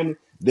got family,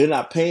 they're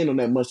not paying them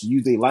that much to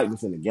use their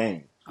likeness in the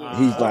game. yeah. And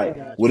he's I like, Oh,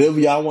 got you. whatever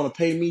y'all want to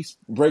pay me,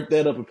 break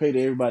that up and pay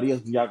to everybody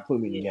else, and y'all can put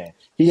me in the Yeah. game.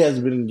 He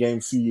hasn't been in the game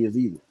a few years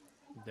either.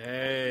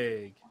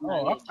 Dang.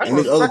 No, oh, yeah. I And can Chuck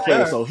there's is other respect like, players.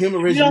 that. So him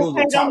and if you Reggie don't Miller are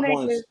pay the them top niggas,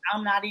 ones.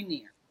 I'm not in there.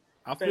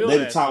 I Straight feel up. They the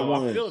that top though. I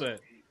ones. feel that.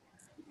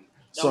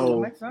 That So,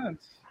 makes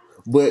sense.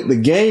 but the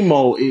game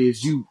mode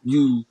is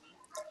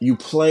you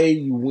play,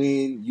 you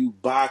win, you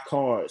buy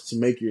cards to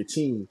make your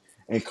team,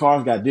 and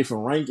cards got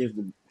different rankings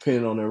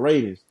depending on their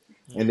ratings,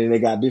 and then they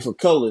got different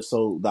colors.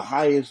 So the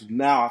highest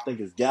now I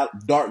think is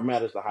dark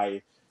matter's the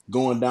highest.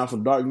 Going down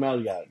from dark matter,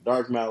 you got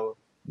dark matter,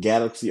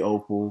 galaxy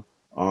opal,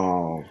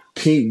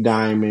 pink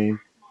diamond,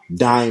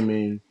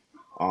 diamond,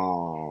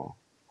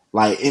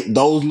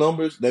 those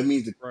numbers. That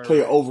means the Right, player right.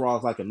 overall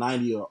is like a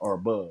 90 or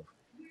above.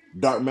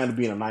 Dark matter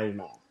being a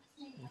 99.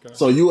 Okay.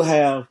 So you will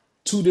have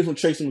two different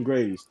Tracy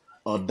McGrady's.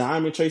 A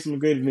diamond Tracy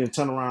McGrady, and then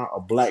turn around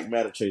a black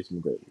matter Tracy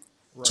McGrady.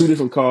 Two Right.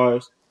 different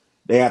cars.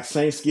 They have the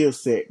same skill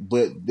set,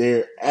 but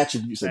their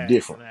attributes are Stats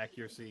different. and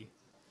accuracy.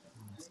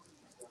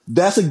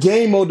 That's a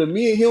game mode that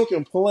me and him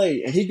can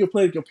play, and he can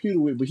play the computer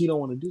with, but he don't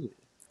want to do it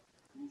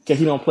because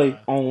he don't play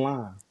Uh,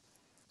 online.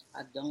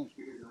 I don't.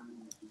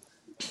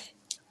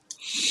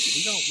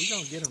 we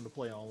gonna get him to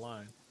play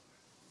online.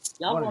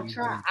 Y'all One of gonna these try.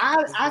 days.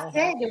 I Gonna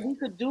said have that we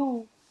could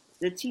do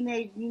the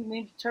Teenage Mutant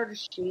Ninja Turtle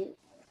shit.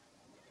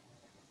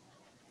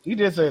 He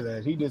did say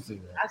that. He did say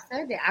that. I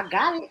said that. I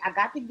got it. I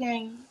got the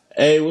game.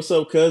 Hey, what's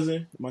up,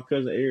 cousin? My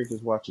cousin Eric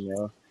is watching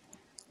y'all.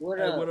 What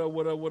Hey, what up? up?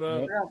 What up? What up?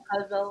 Yep. What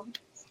up, Cuzzo?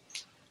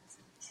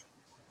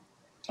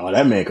 Oh,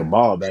 that man could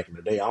ball back in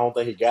the day. I don't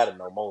think he got it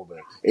no more, but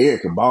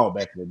Eric could ball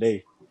back in the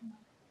day.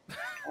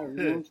 Oh,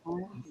 you know what I'm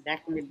saying?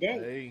 Back in the day.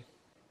 Hey,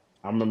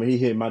 I remember he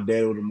hit my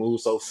dad with a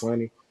move so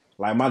funny.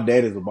 Like my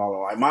dad is a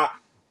baller. Like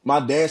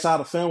my dad's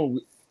side of the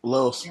family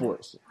loves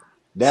sports.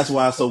 That's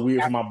why it's so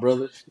weird for my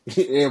brother.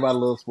 Everybody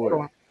loves Hold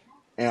sports. on.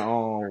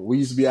 And we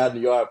used to be out in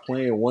the yard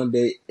playing. One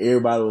day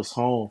everybody was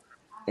home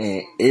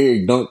and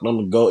Eric dunked on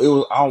the goal. It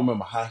was I don't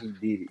remember how he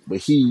did it, but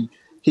he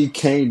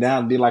came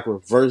down and did like a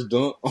reverse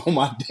dunk on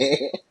my dad.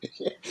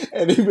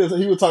 And he was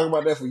talking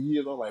about that for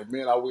years. I'm like,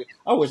 man, I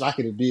wish I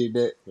could have did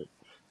that.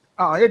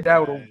 Oh, your dad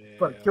would have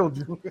fucking damn. killed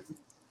you.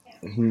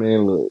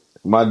 Man, look,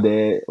 my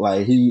dad,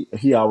 like he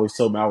always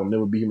told me I would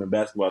never beat him in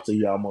basketball until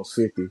he almost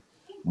 50.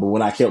 But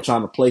when I kept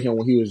trying to play him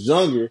when he was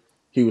younger,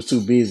 he was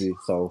too busy.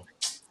 So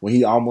when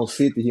he almost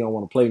 50, he don't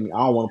want to play me. I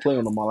don't want to play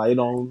him no more. Like it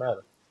don't even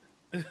matter.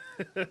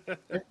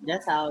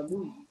 That's how it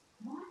do.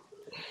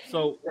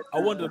 So I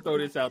wanted to throw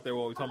this out there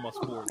while we're talking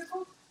about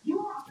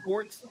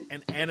sports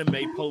and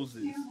anime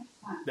poses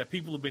that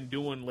people have been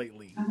doing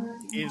lately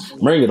in Bring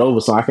sports. it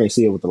over so I can't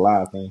see it with the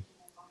live thing,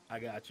 I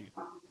got you.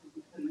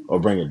 or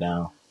bring it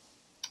down.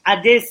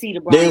 I did see the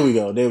There Brian. we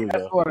go. There we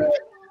That's go. what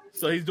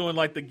So he's doing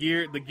like the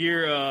gear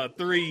Gear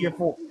 3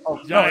 4. Oh,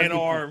 no, giant that's Gear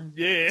 4. arm.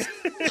 Yeah.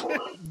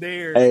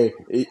 There. Hey,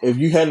 if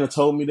you hadn't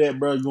told me that,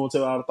 bro, you want to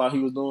tell what I thought he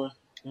was doing?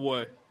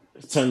 What?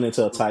 Turning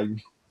into a Titan.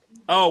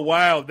 Oh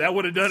wow, that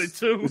would have done it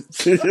too.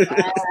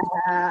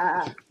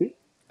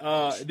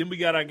 Then we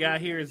got our guy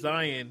here,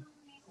 Zion,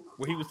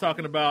 where he was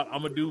talking about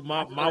I'm gonna do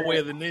my way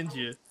of the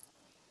ninja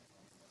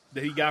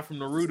that he got from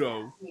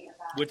Naruto,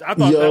 which I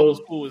thought that was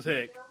Yo, cool as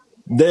heck.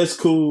 that's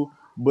cool.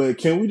 But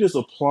can we just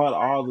applaud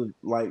all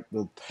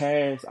the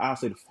past, I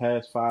say the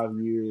past 5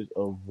 years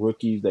of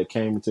rookies that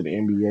came into the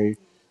NBA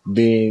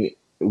being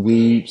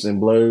weebs and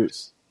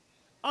blurs?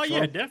 Oh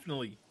yeah,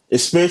 definitely.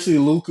 Especially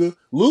Luca.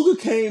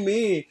 Luca came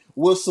in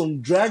with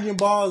some Dragon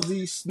Ball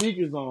Z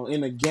sneakers on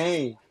in a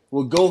game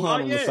with Gohan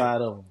on the yeah.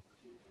 side of him.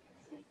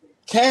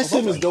 Cast him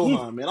as like heat.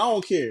 Gohan, man. I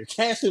don't care.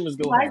 Cast him as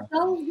You like Gohan.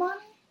 those, man?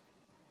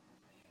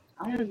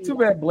 Too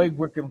bad Blake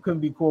Wickham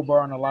couldn't be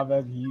Core on the live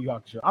action Yu Yu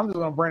Hakusho. I'm just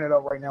gonna bring it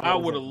up right now. I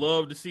would have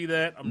loved to see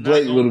that. I'm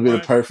Blake not would have been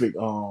a front. perfect.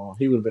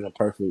 He would have been a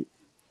perfect.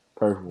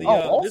 This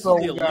also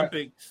is the we got-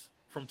 Olympics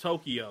from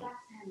Tokyo.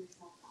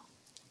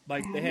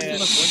 Like they had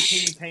one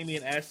team came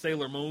in as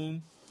Sailor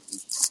Moon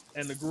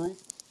and the group.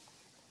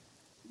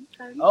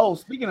 Oh,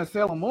 speaking of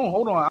Sailor Moon,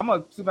 hold on. I'm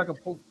gonna see if I can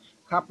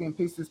copy and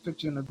paste this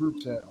picture in the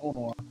group chat. Hold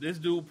on. This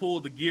dude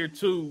pulled the Gear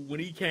 2 when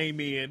he came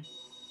in.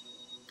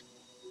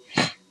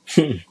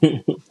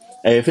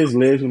 Hey, if his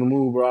legs would have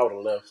moved, bro, I would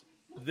have left.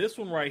 This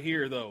one right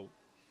here, though,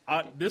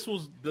 this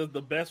was the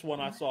best one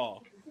I saw.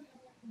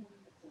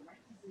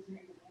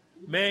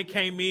 Man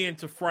came in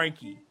to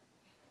Frankie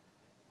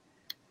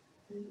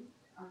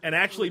and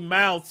actually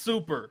mouthed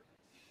super.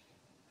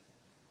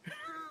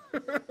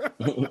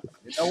 You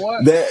know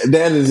what?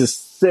 That is his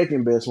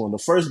second best one. The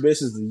first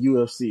best is the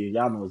UFC, and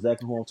y'all know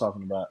exactly who I'm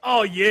talking about.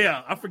 Oh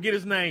yeah, I forget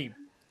his name.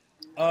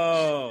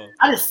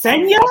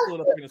 Adesanya? I'll pull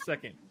it up in a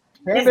second.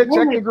 Panda,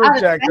 check the group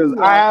chat because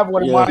I have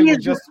what Yeah. mine He was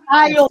is just. the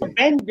style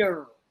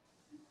bender.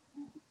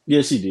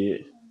 Yes, he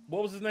did.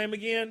 What was his name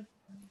again?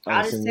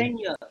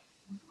 Adesanya.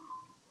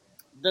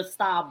 The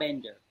style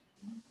bender.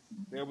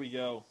 There we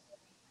go.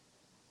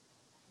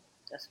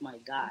 That's my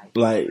guy.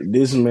 Like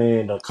this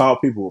man done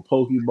caught people with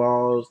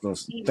Pokeballs, done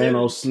He Thanos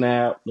really-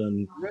 snap,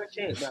 done Real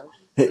shit, bro.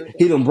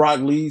 he done Brock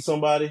Lee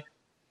somebody.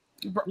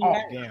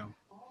 Oh damn!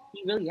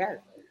 He really has.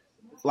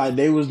 Like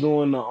they was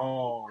doing the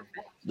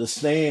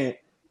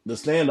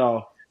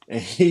standoff,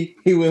 and he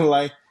went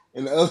like,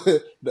 and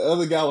the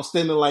other guy was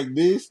standing like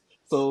this.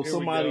 So Here we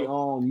somebody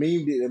go.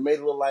 memed it and made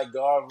it look like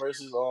God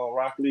versus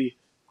Rock Lee.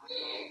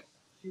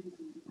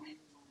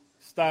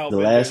 Style The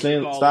bender, last they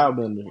stand call style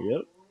him. bender.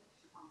 Yep.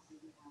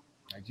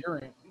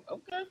 Nigerian.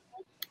 Okay.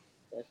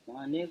 That's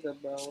my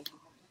nigga, bro.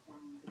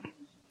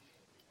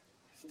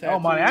 Oh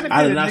my! I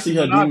did not Nicki see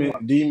her Minaj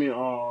one.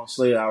 demon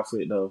Slayer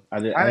outfit though. I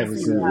haven't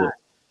see seen it that. yet.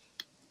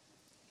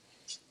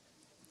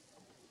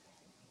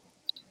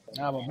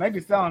 Nah, but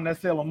Megan Stallion, that's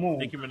Sailor Moon.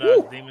 Nicki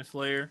Minaj, Demon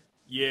Slayer.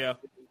 Yeah.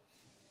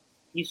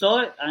 You saw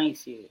it? I ain't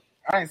see it.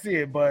 I didn't see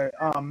it, but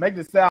Megan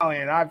Thee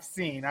Stallion, I've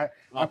seen. I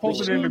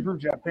posted it in the She-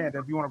 group chat, Panda,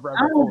 if you want to grab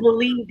I that don't photo.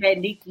 believe that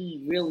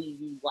Nikki really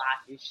be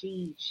watching.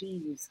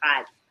 She was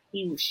hot.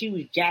 She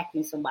was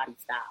jacking somebody's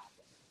style.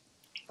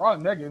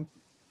 Probably Megan.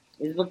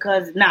 It's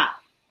because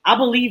I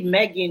believe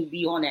Megan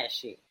be on that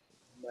shit.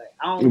 But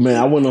I don't Man,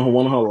 I went on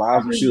one of her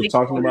lives and I she was think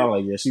talking Nicki about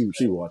like, yeah, she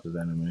watches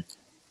anime.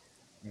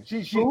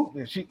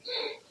 She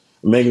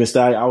Megan Thee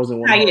Stallion, I was in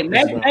one Nah, of her yeah,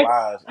 Megan-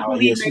 lives. I Oh,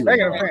 believe yeah, she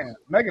Megan was. a fan.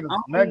 Megan's I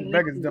don't believe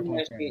Megan's Nicki definitely a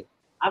doing fan. that shit.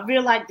 I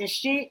feel like the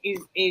shit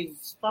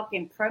is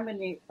fucking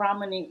prominent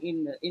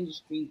in the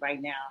industry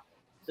right now.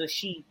 So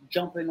she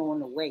jumping on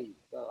the wave.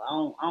 So I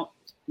don't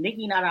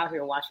Nikki not out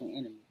here watching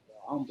anime. So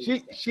I don't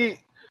believe that. She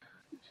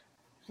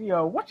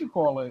what you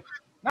call it?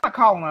 Not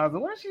colonizer.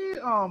 What is she?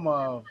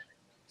 Swagger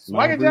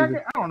Non-breather.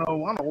 jacket? I don't know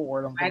what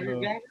word I'm thinking Swagger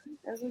of. jacket?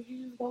 That's what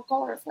you just gonna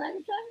call her, swagger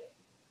jacket?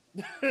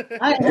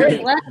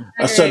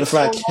 A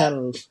certified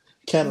Cadillac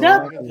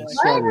Swagger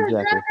swagger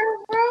jacket. jacket,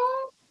 bro.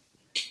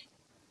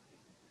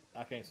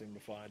 I can't seem to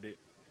find it.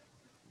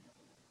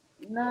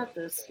 Not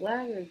the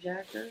swagger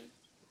jacket.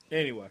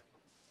 Anyway.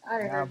 I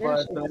Nah, heard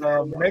but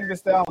that shit. Megan Thee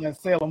Stallion and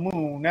Sailor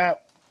Moon.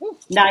 That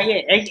Nah,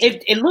 yeah,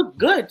 it looked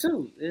good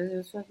too.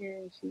 It's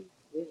fucking,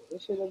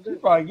 it should look she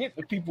good. probably get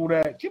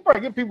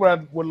people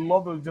that would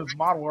love to just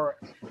model her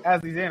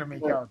as these anime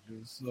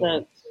characters. So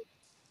So,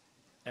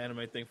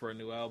 Anime thing for a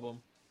new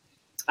album.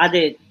 I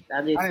did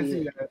I didn't see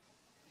see it. that.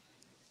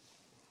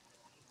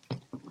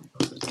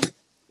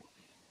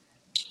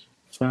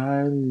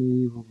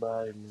 Find me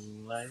by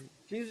moonlight.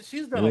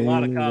 She's done a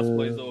lot of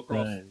cosplays though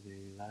across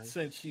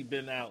since she's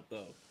been out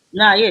though.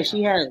 Nah, yeah,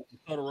 she has.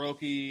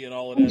 Todoroki and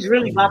all of that. She's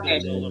really stuff about she that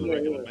does shit. on a Yeah,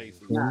 regular yeah.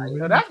 basis. Nah, yeah.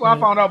 Yeah, that's what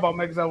I found out about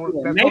Megan Thee Stallion.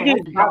 Yeah, That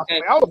Megan's Todoroki about cosplay.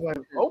 that I was like,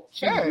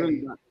 She's really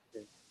okay, about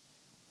that.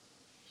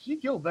 she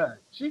killed that.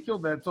 She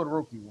killed that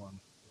Todoroki one.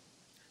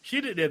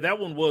 She did that. That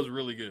one was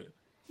really good.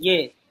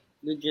 Yeah,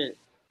 legit.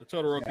 The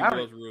Todoroki Yeah,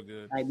 was real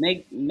good. Like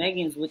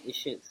Megan's with the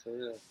shit for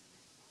real.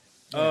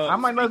 I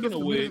might not Speaking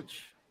listen of to music.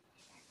 which,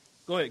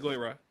 go ahead,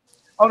 Ryan.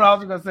 Oh no, I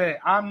was just gonna say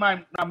I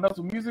might not mess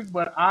with music,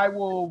 but I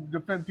will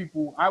defend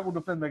people. I will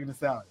defend Megan Thee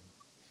Stallion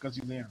because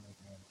she's anime.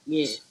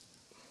 Yeah,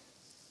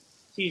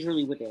 she's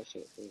really with that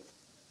shit. For real.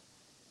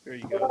 There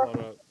you go. Hold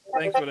up.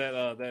 Thanks for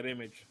that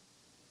image.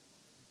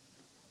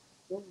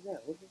 What was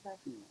that? What was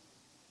happening?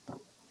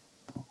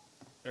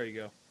 There you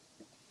go.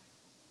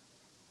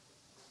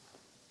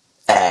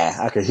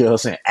 I can hear her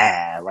saying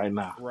right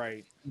now.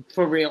 Right.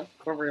 For real,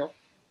 for real.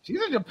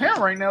 She's in Japan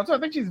right now, so I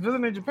think she's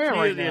visiting Japan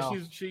right now.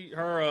 Yeah,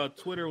 her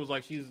Twitter was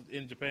like she's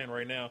in Japan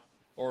right now,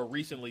 or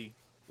recently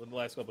in the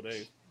last couple of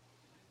days.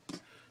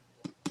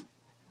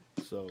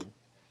 So,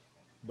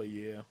 but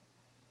yeah.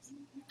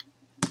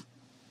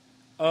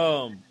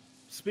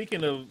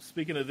 Speaking of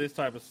this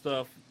type of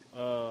stuff,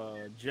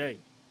 Jay,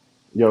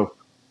 Yo,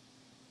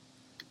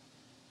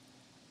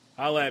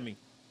 holla at me.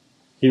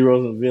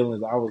 Heroes and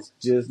Villains. I was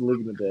just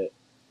looking at that.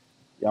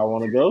 Y'all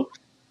want to go?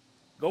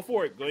 Go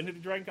for it. Go into the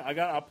Dragon Con.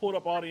 I pulled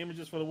up all the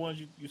images for the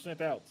ones you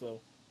sent out. So,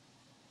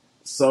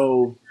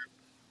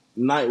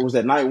 was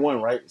that night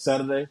one, right?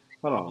 Saturday?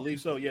 Hold I on.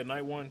 believe so. Yeah,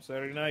 night one,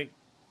 Saturday night.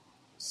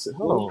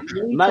 Hold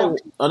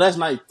on. That's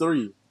night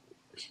 3.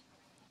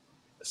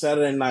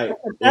 Saturday night is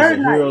third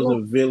the night. Heroes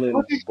and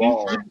Villains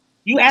ball.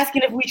 You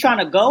asking if we trying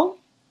to go?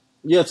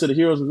 Yeah, to the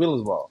Heroes and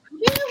Villains ball.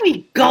 Where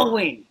we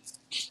going?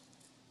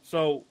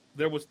 So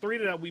there was 3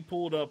 that we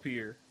pulled up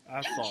here.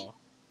 I saw.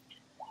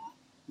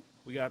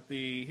 We got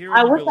the Heroes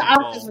and What's the Villains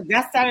options? ball.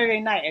 That's Saturday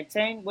night at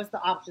 10. What's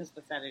the options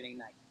for Saturday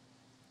night?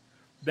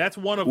 That's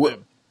one of Well,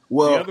 them.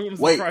 Well, The other one's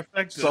the wait.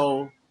 trifecta.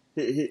 So,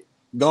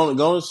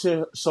 go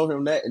show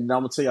him that, and I'm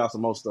gonna tell y'all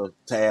some more stuff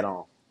to add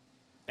on.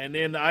 And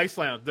then the Ice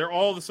Lounge. They're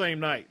all the same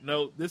night.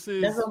 No, this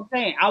is That's what I'm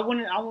saying. I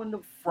want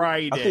to.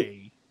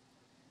 Friday.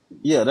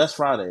 Yeah, that's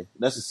Friday.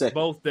 That's the second.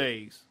 Both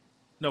days.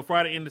 No,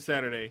 Friday into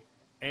Saturday.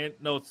 And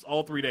no, it's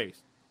all 3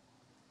 days.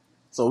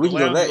 So we The can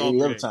go lounge that is all any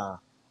 3 other days. time.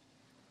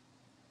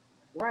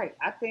 Right.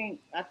 I think.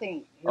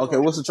 Okay,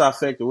 what's the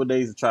trifecta? What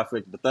day is the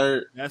trifecta? The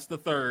 3rd? That's the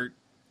 3rd.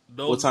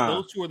 What time?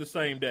 Those 2 are the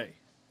same day.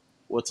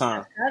 What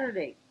time?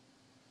 Saturday.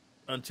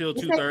 Until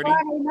It's 2:30.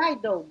 Friday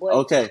night though. But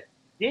Okay.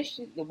 this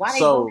shit. Why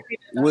So they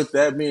go with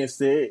that being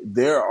said,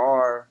 there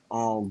are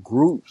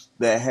groups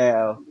that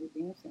have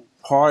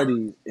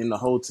parties in the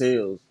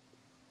hotels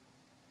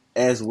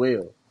as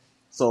well.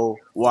 So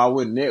while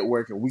we're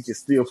networking, we can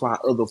still find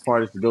other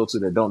parties to go to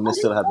that don't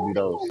necessarily have to be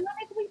those.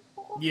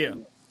 Yeah.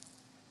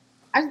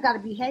 I just gotta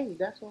behave.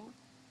 That's all.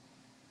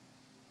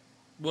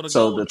 Well,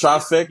 So the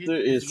trifecta to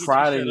get is you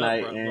Friday set up,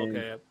 night, bro. and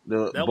Okay. the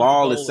That was the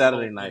ball goal is of the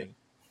Saturday whole night. thing.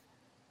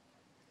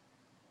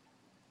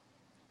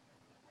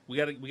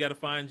 We gotta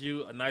find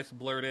you a nice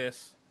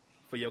blurred-ass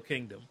for your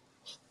kingdom.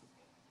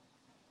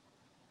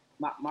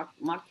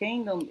 My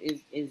kingdom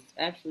is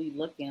actually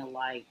looking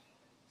like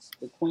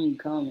the Queen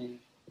coming.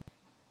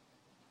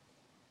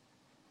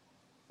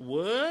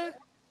 What?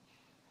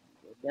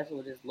 That's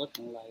what it's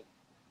looking like.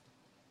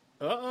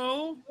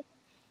 Uh-oh.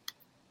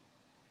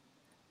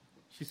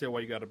 She said,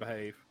 "Why you gotta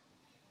behave?"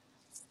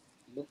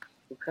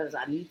 Because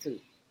I need to.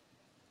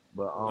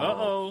 But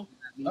Uh-oh.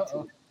 I need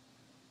to.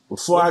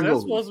 before What's I that go,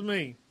 supposed to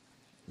mean?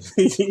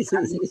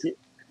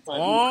 So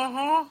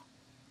Uh-huh.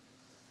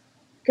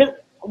 Cause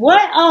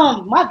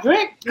what? My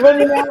drink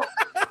running out.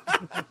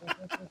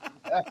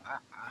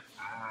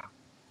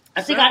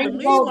 I think I Sound need to to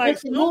me go like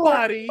get some more.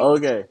 somebody.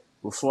 okay,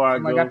 before I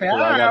Somebody go, got that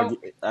 'cause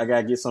eye I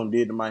gotta get something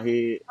did to my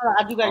head.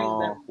 I do gotta get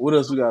that. What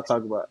else we gotta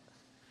talk about?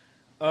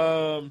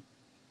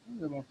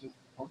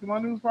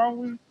 Pokemon news,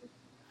 probably.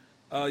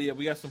 Yeah,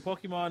 we got some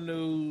Pokemon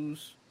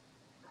news.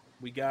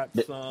 We got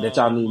some That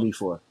y'all need me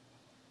for.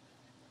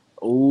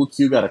 Oh,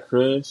 Q got a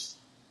crush.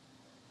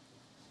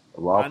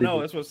 Of all I know people.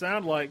 that's what it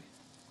sounds like.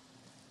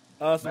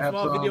 Some Have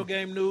small some. video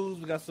game news.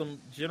 We got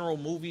some general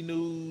movie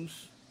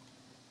news.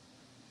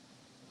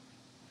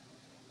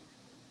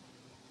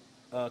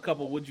 A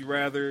couple would you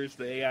rather's,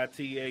 the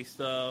AITA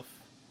stuff.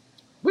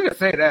 We can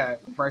say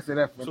that. We probably say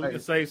that for So we later.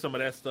 can save some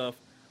of that stuff.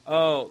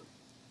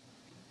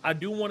 I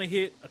do want to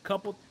hit a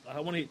couple. I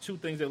want to hit 2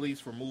 things at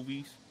least for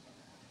movies.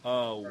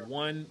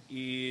 One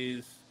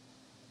is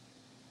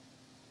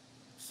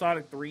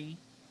Sonic 3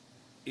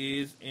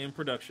 is in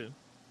production.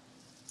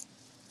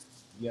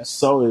 Yes.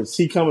 So is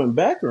he coming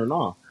back or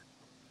not?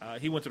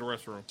 He went to the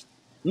restroom.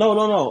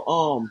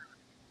 No.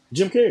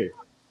 Jim Carrey.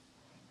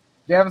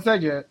 They haven't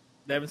said yet.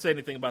 They haven't said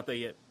anything about that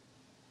yet.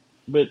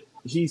 But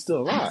he's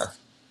still alive.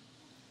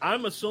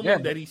 I'm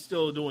assuming that he's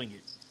still doing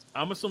it.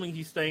 I'm assuming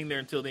he's staying there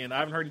until the end. I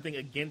haven't heard anything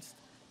against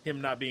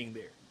him not being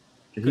there.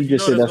 He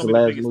just said that's the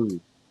last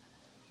movie.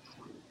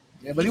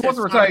 Yeah, but he said wants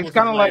to Sonic retire. He's was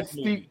kind of his like last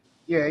Steve. movie.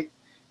 Yeah,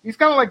 he's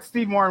kind of like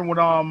Steve Martin with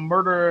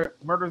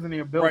Murders in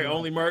the Building. Right,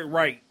 only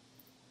right.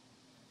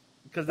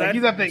 Because Like,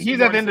 he's at the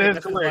end of his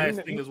that's career. his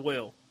last thing as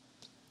well.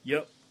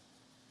 Yep.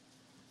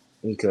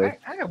 Okay.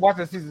 I gotta watch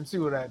that season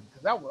 2 of that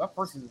because that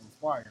first season was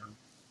fire.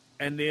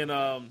 And then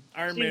Iron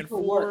Man Season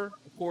 4, what?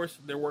 of course,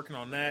 they're working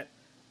on that.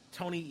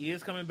 Tony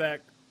is coming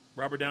back.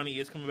 Robert Downey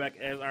is coming back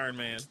as Iron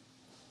Man.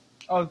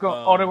 They're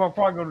probably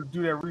going to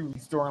do that Riri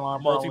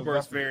storyline.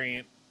 Multiverse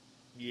variant.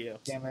 Yeah.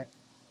 Damn it.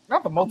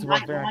 Not the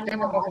multiverse variant.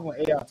 Damn it,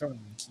 motherfucking AI Tony.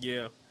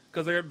 Yeah.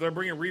 Because they're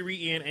bringing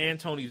Riri in and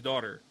Tony's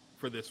daughter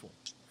for this one,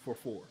 for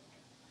 4.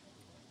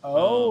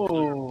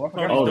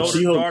 The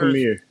She-Hulk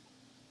premiere.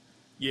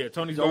 Yeah,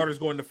 Tony's daughter's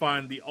going to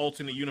find the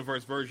alternate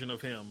universe version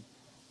of him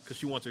because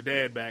she wants her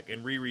dad back,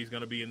 and Riri's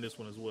going to be in this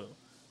one as well.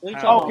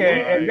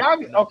 Okay,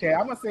 I'm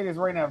gonna say this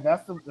right now. If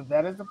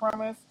that is the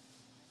premise,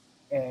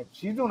 and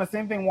she's doing the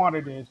same thing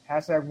Wanda did.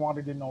 #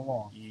 Wanda did no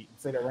wrong.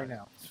 Say that right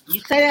now. You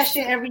say that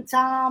shit every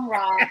time,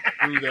 Rob.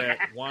 Through that,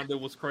 Wanda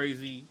was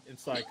crazy and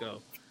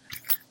psycho.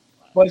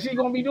 But she's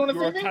gonna be doing the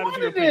same thing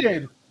Wanda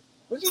did.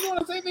 But she's doing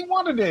the same thing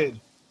Wanda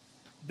did.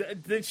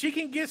 Then she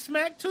can get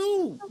smacked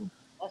too.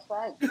 That's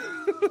right.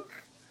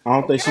 I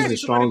don't think she's as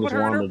strong as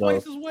Wanda though.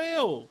 As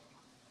well.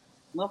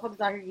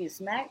 Motherfuckers out here get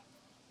smacked.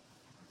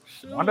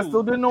 Shoot. Wanda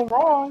still did no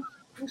wrong.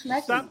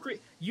 Stop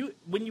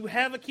when you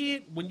have a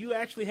kid, when you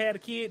actually had a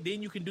kid,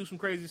 then you can do some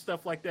crazy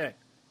stuff like that.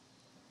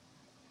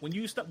 When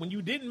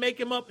you didn't make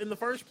him up in the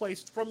first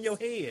place from your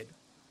head,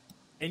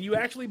 and you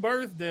actually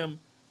birthed them,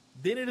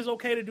 then it is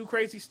okay to do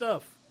crazy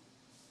stuff.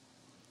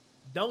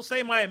 Don't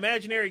say my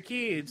imaginary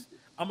kids,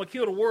 I'm gonna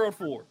kill the world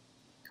for.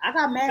 I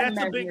got mad.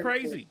 That's a bit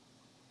crazy.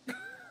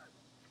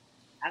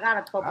 I got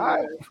a couple.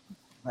 All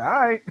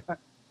right.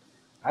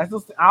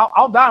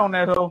 I'll die on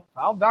that hill.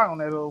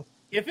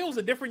 If it was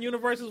a different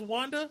universe as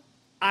Wanda,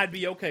 I'd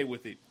be okay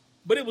with it.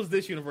 But it was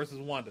this universe as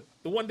Wanda,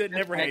 the one that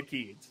never had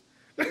kids.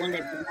 The one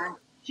that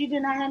she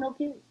did not have no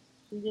kids.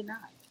 She did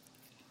not.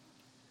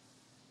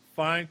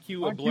 Find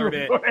Q a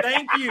blurdet.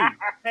 Thank you.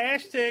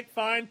 #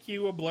 find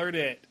Q a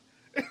blurdet.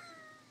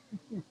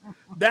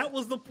 That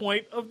was the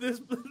point of this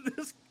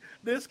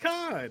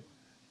con.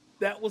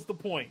 That was the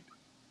point.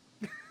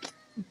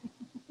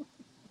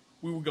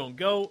 We were gonna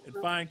go and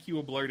find Q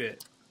a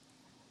blurdet.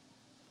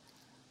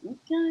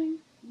 Okay.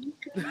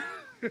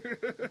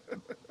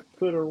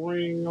 Put a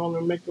ring on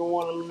her, make her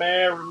want to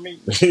marry me.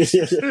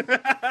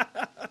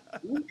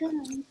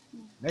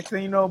 Next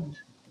thing you know,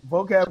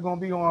 Vocab gonna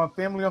be on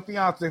Family and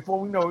Fiance. Before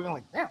we know, we're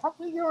gonna damn, how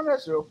can you get on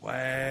that show?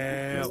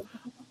 Wow.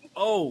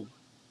 Oh.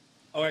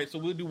 All right, so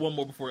we'll do one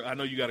more before. I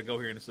know you got to go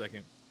here in a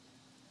second.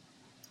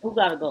 Who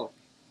gotta go?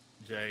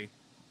 Jay.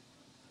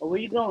 Oh, where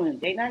you going?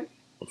 Date night?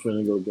 I'm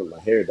finna go get my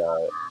hair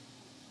dyed.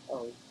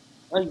 Oh,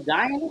 are you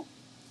dyeing it?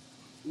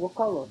 What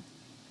color?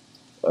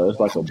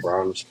 It's like a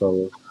brownish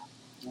color.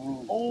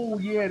 Oh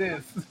yeah, it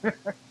is.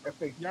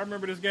 Y'all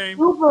remember this game?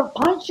 Super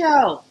Punch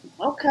Out.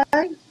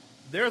 Okay.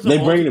 They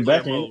bringing it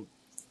back in.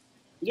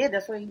 Yeah,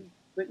 that's what he's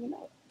bringing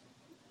up.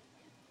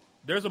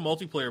 There's a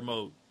multiplayer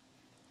mode.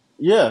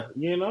 Yeah,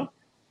 you know.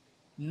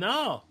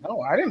 No,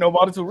 I didn't know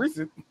about it till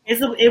recent.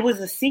 It was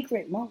a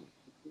secret mode.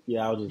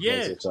 Yeah, I was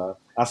just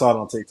I saw it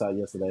on TikTok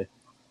yesterday.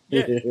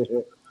 Yeah.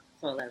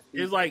 So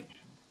it's like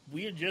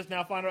we're just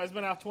now finding out it's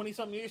been out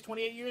 20-something years,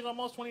 28 years,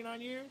 almost 29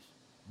 years.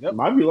 Yep.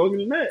 Might be longer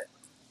than that.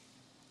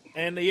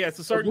 And it's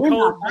a certain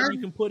code that you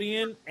can put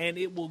in, and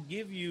it will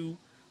give you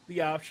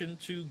the option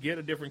to get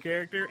a different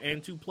character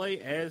and to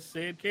play as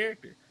said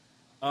character.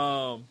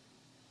 So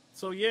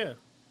yeah,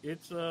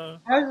 it's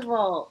First of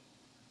all,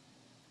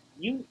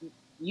 you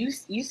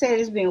said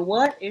it's been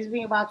what? It's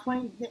been about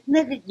 20.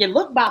 Nigga, you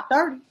look about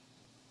 30.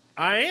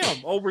 I am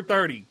over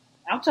 30.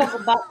 I'm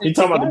talking about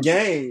the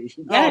game.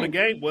 Oh, the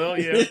game. Well,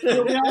 yeah. Yes,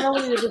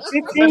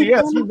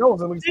 he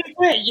knows at least.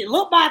 You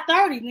look about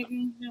 30, nigga.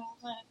 You know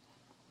what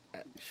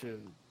I'm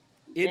saying?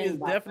 It is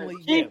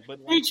definitely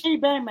but Bang,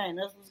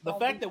 the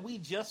fact that we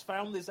just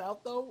found this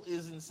out though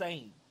is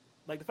insane.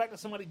 Like the fact that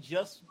somebody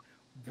just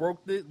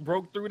broke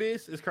through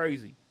this is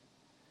crazy.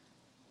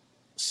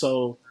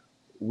 So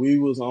we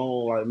was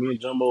on, like, me and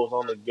Jumbo was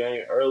on the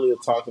game earlier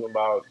talking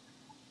about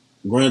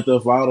Grand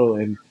Theft Auto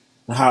and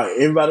how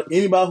anybody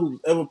who's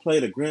ever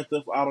played a Grand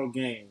Theft Auto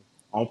game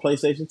on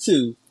PlayStation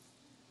 2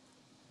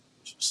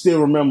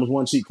 still remembers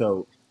one cheat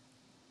code.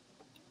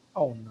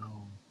 Oh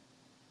no!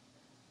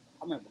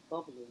 I remember a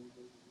couple of them.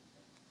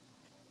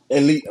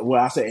 At least,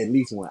 well, I said at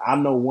least one. I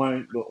know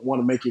one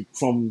to make it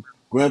from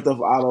Grand Theft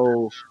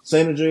Auto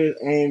San Andreas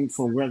and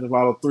from Grand Theft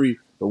Auto 3,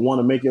 the one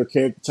to make your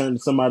character turn to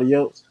somebody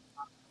else.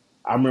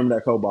 I remember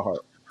that code by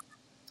heart.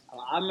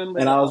 I remember,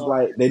 and I was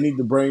like, they need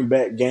to bring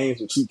back games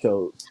with cheat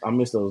codes. I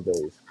miss those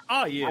days.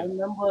 Oh yeah, I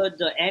remember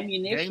the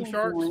ammunition. Game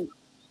Shark.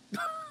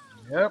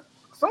 Yep.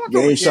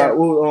 Game Shark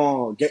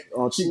on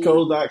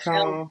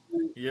cheatcodes.com.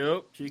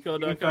 Yep,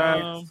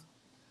 cheatcode.com.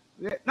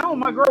 Yeah, no,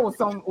 my girl was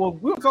telling. Well,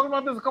 we were talking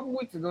about this a couple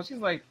weeks ago. She's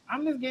like, "I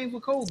miss games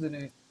with codes in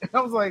it." And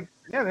I was like,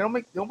 "Yeah, they don't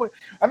play."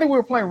 I think we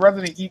were playing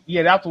Resident Evil.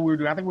 Yeah, that's what we were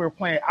doing. I think we were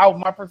playing.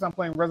 My first time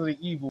playing Resident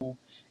Evil,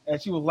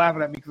 and she was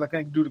laughing at me because I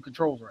couldn't do the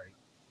controls right.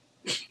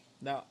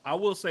 Now, I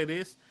will say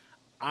this.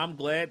 I'm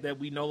glad that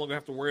we no longer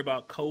have to worry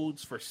about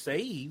codes for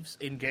saves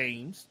in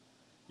games.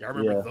 Y'all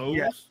remember those?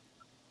 Yeah.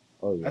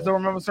 Oh, yeah. I still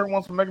remember certain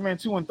ones from Mega Man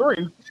 2 and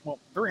 3. Well,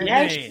 3 and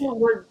that shit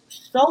was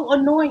so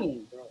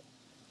annoying, bro.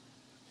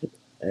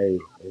 Hey,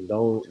 and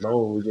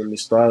don't get me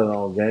started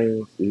on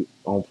games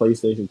on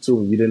PlayStation 2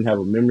 when you didn't have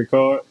a memory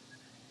card.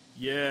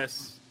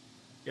 Yes.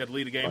 You had to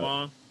leave the game Like,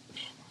 on.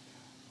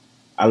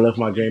 I left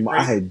my You game. I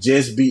break. had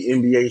just beat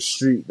NBA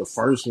Street, the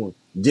first one.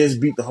 Just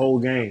beat the whole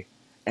game,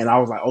 and I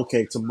was like,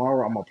 okay,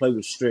 tomorrow I'm gonna play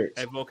with Hey, Stretch.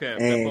 vocab.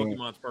 That And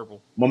Pokemon's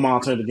purple. my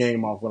mom turned the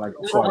game off before I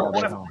got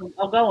back home.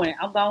 I'm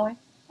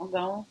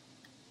going.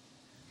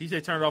 He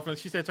said turn it off, and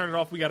she said turn it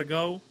off. We gotta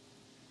go.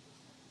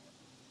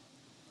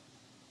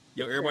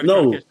 Yo, everybody trying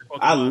to No, catch the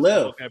I Pokemon, so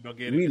left. vocab don't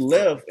get it. We It's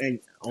purple. left, and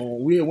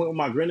we had went with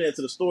my granddad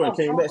to the store and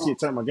came back. She had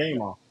turned my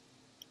game off.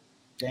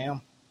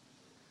 Damn.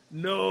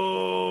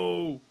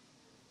 No.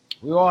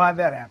 We all had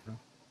that happen.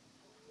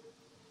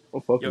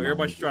 What fuck? Yo,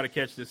 everybody should try to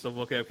catch this, so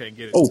vocab can't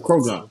get it. Oh,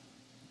 Krogan.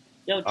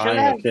 Yo, I chill ain't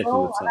out, catching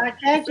bro. the I time. gotta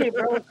catch it,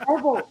 bro. It's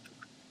purple.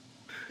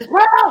 It's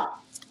purple.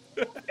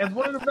 It's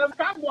one of the best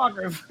cock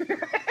blockers.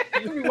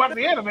 You watch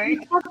the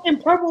anime.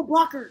 Fucking purple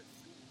blockers.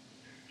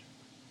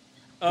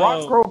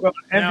 Brock Kroger,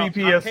 Now,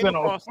 MVP I of came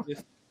Sinnoh. across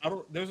this.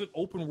 There's an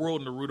open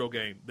world Naruto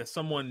game that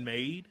someone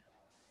made.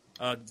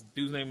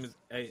 Dude's name is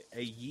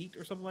Yeet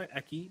or something like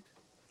Akit.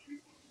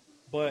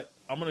 But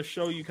I'm gonna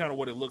show you kind of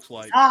what it looks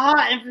like.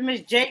 Infamous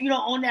J, you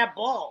don't own that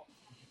ball.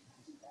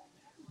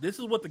 This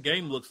is what the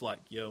game looks like,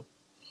 yo.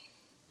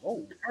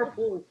 Oh,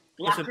 purple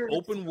It's an blockers.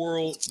 open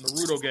world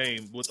Naruto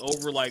game with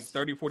over like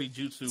 30, 40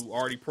 jutsu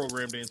already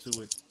programmed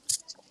into it.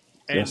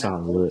 That And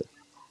sounds lit.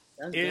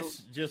 it's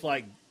just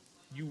like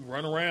you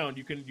run around.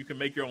 You can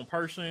make your own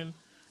person.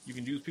 You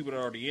can use people that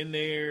are already in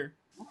there.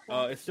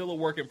 It's still a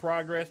work in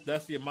progress.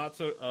 That's the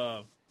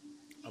Amaterasu.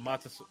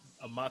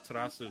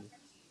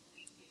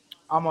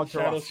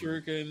 Shadow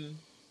Shuriken,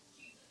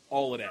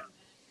 all of that.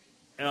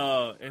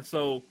 And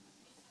so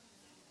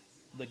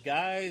the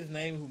guy's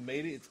name who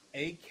made it, it's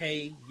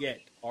AK Yet,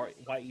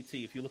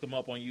 R-Y-E-T. If you look him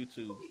up on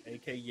YouTube,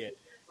 AK Yet.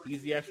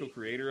 He's the actual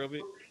creator of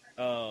it.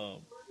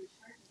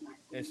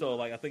 And so,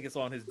 like, I think it's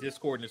on his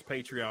Discord and his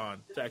Patreon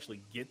to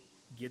actually get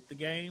the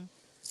game.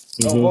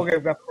 Oh, okay,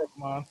 got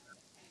Pokemon.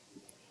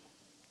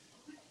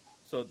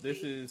 So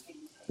this is,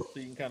 so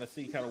you can kind of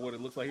see kind of what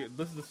it looks like here.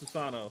 This is the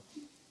Susanoo.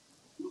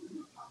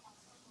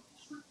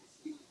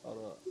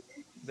 Hold up.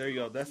 There you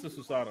go. That's the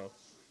Susanoo.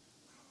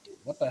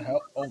 What the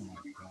hell? Oh my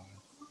god!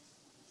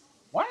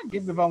 Why did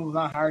game developers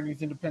not hire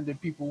these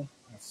independent people?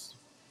 That's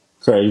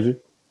Crazy.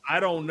 I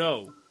don't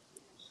know,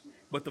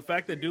 but the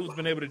fact that dude's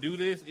been able to do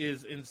this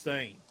is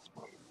insane.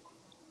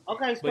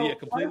 Okay, so But yeah,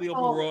 completely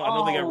open world. I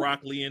know they got Rock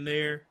Lee in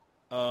there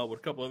with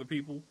a couple other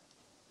people.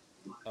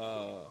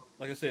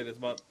 Like I said, it's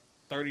about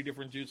 30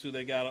 different jutsu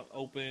they got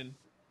open.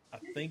 I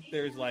think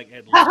there's like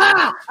at least.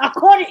 I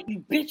caught it,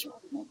 you bitch.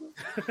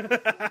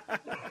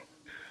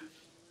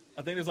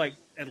 I think there's like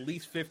at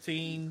least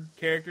 15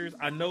 characters.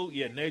 I know,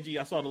 yeah, Neji.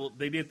 I saw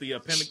they did the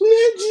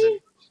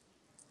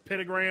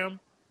pentagram,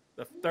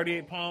 the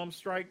 38 palm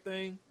strike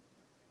thing.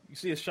 You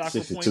see his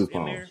chakra points in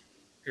there.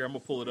 Here, I'm gonna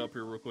pull it up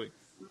here real quick.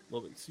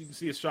 So you can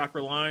see his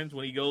chakra lines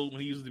when he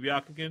uses the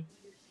Byakugan.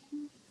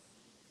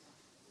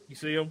 You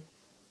see him?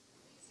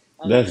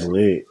 That's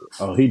lit.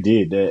 Oh, he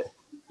did that.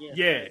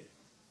 Yeah.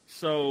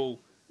 So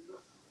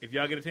if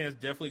y'all get a chance,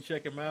 definitely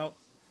check him out.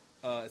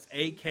 It's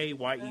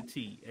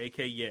AKYET, AK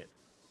Yet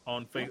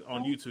on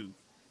YouTube.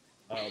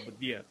 But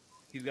yeah,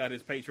 he's got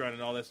his Patreon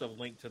and all that stuff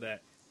linked to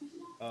that.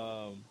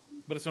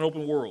 But it's an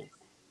open world.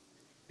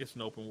 It's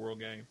an open world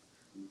game.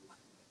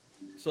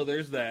 So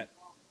there's that.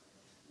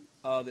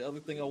 The other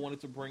thing I wanted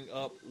to bring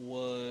up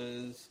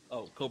was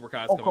Cobra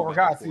Kai's coming Cobra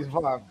back. Kai season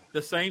 5.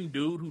 The same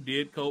dude who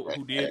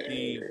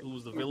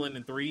was the villain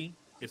in 3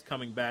 is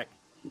coming back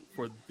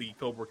for the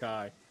Cobra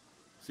Kai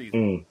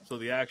season. So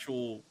the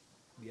actual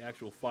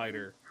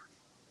fighter,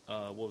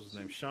 what was his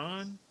name?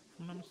 Sean,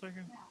 if I'm not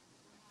mistaken.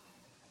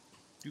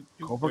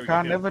 Cobra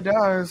Kai never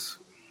dies.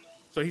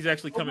 So he's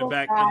actually coming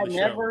back in the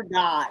never show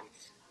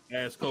dies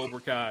as Cobra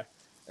Kai,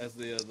 as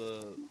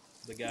the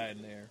guy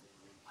in there.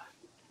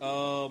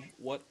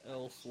 What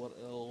else?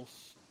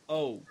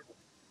 Oh,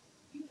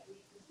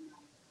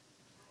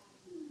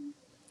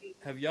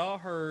 have y'all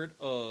heard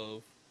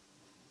of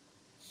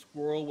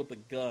Squirrel with a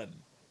Gun?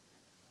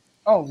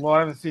 Oh Lord, I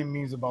haven't seen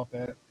memes about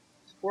that.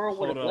 Squirrel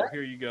with Hold a up, gun?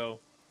 here you go.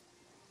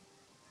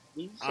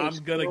 I'm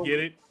gonna get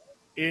it.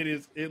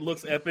 It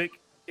looks epic.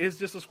 It's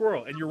just a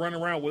squirrel, and you're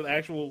running around with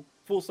actual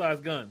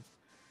full-size guns,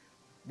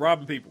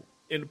 robbing people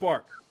in the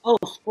park. Oh,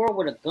 squirrel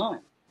with a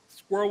gun.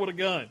 Squirrel with a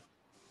gun.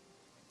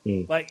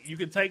 Like you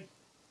can take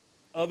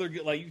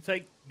you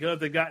take guns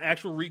that got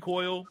actual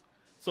recoil,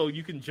 so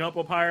you can jump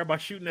up higher by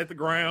shooting at the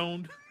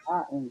ground.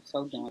 I am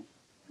so done.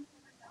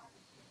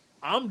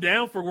 I'm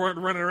down for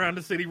running around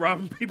the city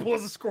robbing people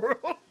as a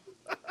squirrel.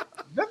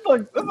 That's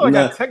like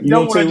a tech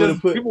demo that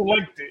just people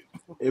liked it.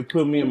 It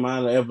put me in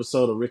mind of the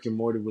episode of Rick and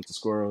Morty with the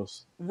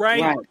squirrels.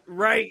 Right.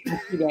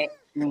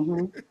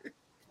 Mm-hmm.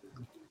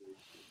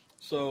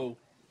 So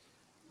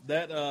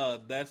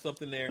that's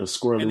something there. A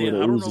squirrel and with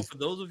then, I a don't Uzi. know, for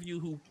those of you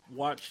who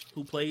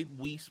played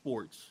Wii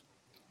Sports,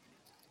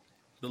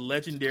 the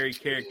legendary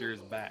character is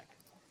back.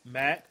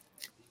 Matt.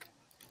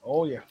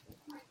 Oh yeah,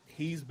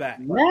 he's back.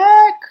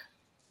 Mac.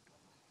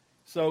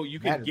 So you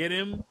can That is- get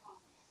him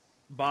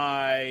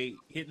by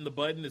hitting the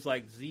button. It's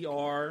like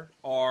ZR,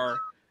 R,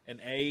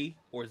 and A,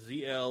 or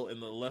ZL in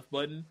the left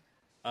button.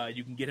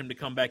 You can get him to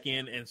come back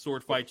in and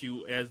sword fight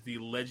you as the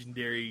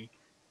legendary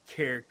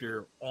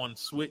character on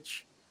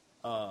Switch,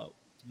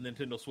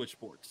 Nintendo Switch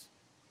Sports.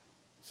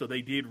 So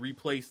they did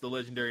replace the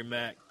legendary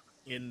Mac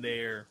in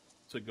there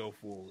to go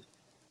forward.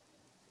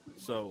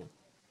 So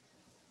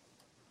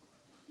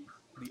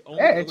the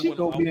only Yeah, other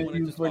Chico one I being wanted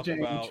used to for talk change.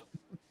 about,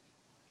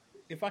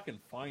 if I can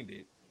find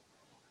it,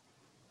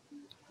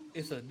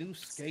 it's a new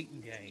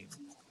skating game.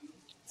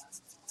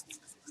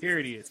 Here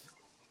it is,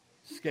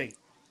 Skate.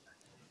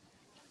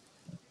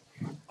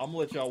 I'm gonna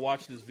let y'all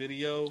watch this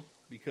video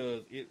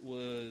because it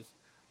was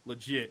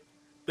legit.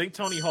 Think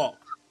Tony Hawk,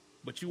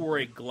 but you were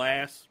a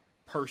glass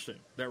person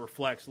that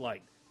reflects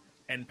light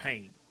and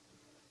pain.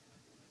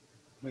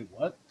 Wait,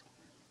 what?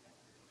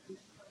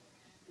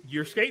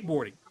 You're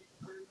skateboarding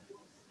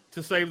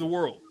to save the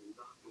world,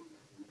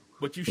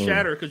 but you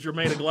shatter because you're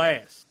made of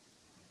glass.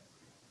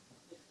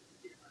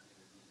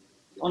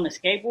 On the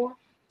skateboard?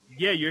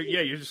 Yeah, you're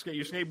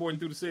skateboarding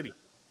through the city.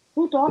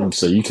 Who thought of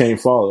So you can't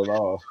fall at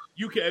all.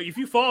 You can, if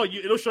you fall,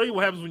 it'll show you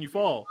what happens when you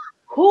fall.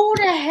 Who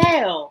the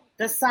hell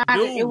decided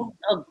Dude. it was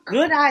a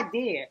good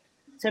idea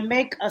to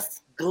make a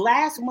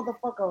glass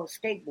motherfucker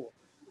skateboard?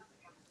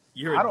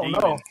 You're I a don't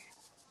demon. know.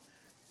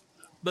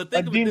 But A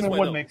think of it this demon way,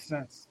 would though. make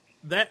sense.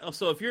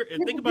 So if you're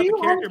think Do about the you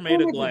character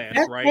made of understand glass, the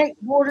best right?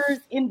 skateboarders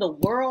in the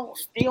world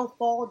still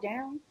fall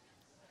down?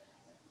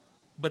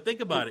 But think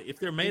about it. If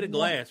they're made of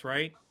glass,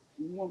 right?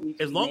 You want me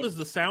to As be long mad? as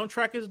the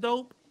soundtrack is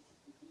dope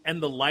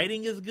and the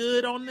lighting is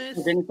good on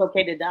this, Then it's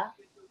okay to die.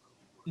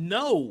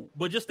 no.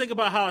 But just think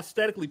about how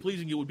aesthetically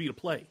pleasing it would be to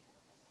play.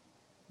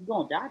 You're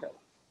gonna die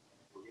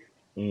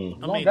though. Mm. I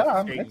Don't mean, it's die,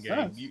 a skating makes game.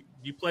 sense.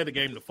 You play the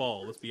game to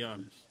fall. Let's be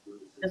honest.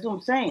 That's what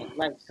I'm saying.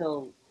 Like,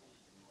 so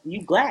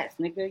you glass,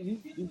 nigga.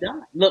 You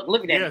done.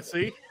 Look at that. Yeah.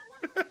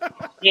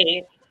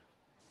 See,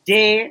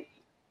 Dead.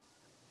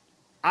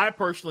 I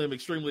personally am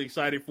extremely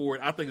excited for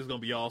it. I think it's gonna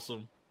be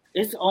awesome.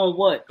 It's on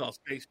what? It's called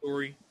Skate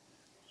Story.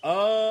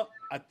 I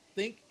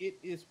think it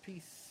is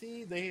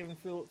PC. They haven't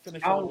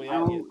finished all the way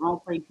out yet. I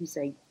don't play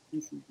PC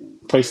games.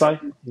 Play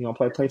Sight? You gonna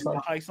play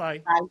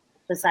Sight? Hi,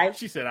 Poseidon.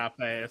 She said I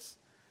pass.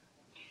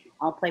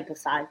 I don't play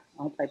Poseidon.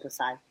 I don't play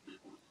Poseidon.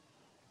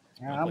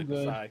 Yeah, I'm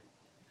good.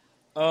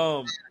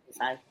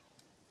 Poseidon.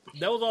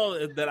 That was all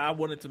that I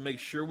wanted to make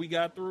sure we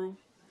got through.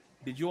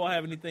 Did you all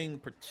have anything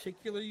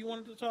particular you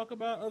wanted to talk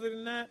about other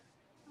than that?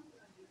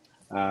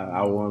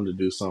 I wanted to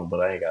do something,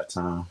 but I ain't got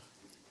time.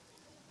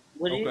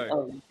 What is? Okay.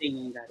 Oh, you think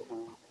you ain't got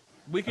time?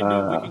 We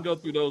can go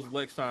through those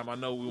next time. I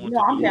know we want No,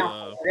 to I'm do.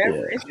 down for whatever.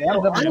 yeah. It's Yeah, I'm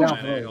still definitely early. down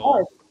for it.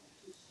 Oh,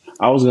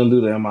 I was gonna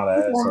do that. I'm out of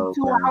It's asshole. only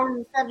 2 hours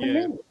and 7 Yeah.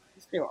 minutes.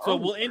 It's still So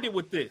early. we'll end it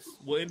with this.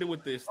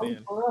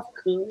 Then. For us,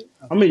 good.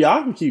 I mean,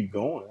 y'all can keep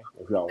going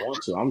if y'all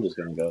want to. I'm just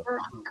gonna go. For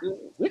us, good.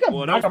 We can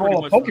Well, knock that out was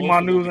all pretty the much most Pokemon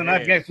of news, what and we I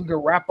had. guess we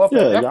could wrap up. Yeah,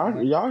 at that y'all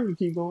point. can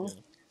keep going.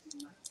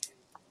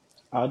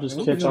 I'll just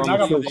We catch can on knock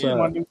the out the flip Pokemon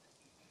side. news.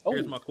 Oh,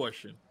 Here's my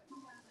question: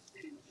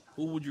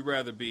 Who would you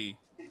rather be?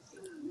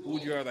 Who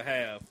would you rather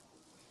have?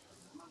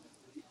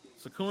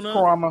 Sukuna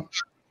Kurama.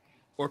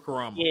 or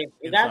Kurama? Yeah,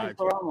 it gotta be inside you?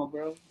 Kurama,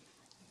 bro.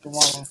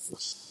 Kurama.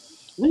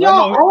 We Yeah,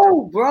 all no,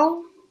 old,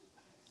 bro.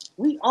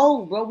 We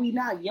old, bro. We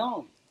not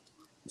young.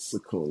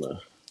 Sakuna.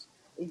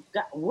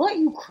 What,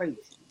 you crazy?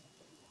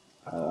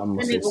 I'm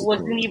That gonna say nigga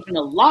wasn't Sakuna. even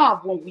alive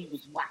when we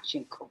was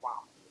watching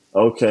Kurama.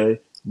 Okay,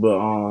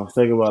 but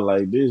think about it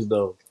like this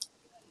though.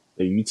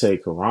 If you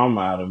take Kurama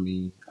out of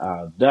me,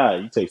 I'll die.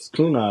 You take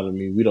Sakuna out of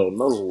me, we don't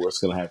know what's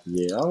gonna happen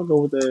yet. I'll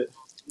go with that.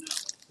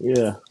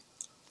 Yeah,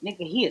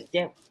 Nigga, he a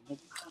devil. Nigga.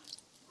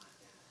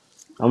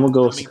 I'm gonna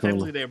go I with mean,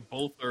 technically, Sakuna. they're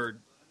both are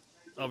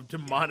of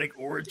demonic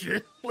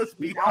origin. Let's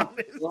be Nah,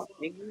 honest. bro,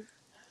 nigga.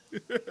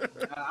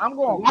 I'm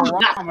going Kurama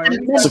got Kurama.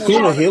 sentimental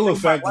Sakuna value. healing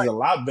factor is a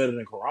lot better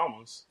than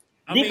Kurama's.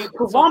 I Nigga, mean,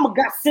 Kurama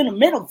got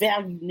sentimental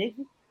value,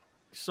 nigga.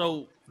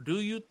 so do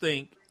you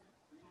think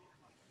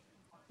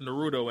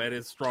Naruto at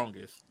his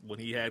strongest, when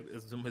he had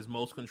his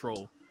most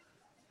control,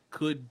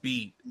 could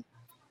beat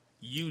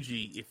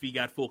Yuji if he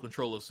got full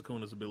control of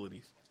Sukuna's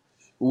abilities?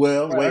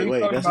 Well, Are you wait,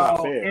 talking that's not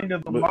about fair. end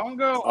of the But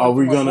manga? Or are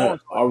we talking about gonna Boruto?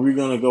 are we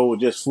gonna go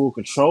with just full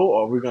control,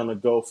 or are we gonna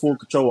go full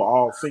control with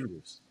all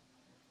fingers?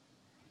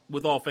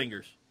 With all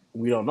fingers.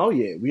 We don't know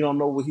yet. We don't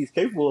know what he's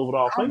capable of with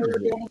all I don't know fingers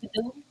what yet. they want to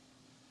do.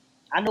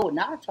 I know what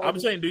Naruto I'm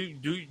is. saying,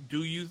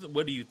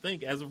 what do you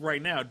think as of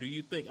right now? Do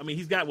you think? I mean,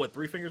 he's got what,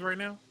 3 fingers right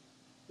now?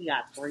 He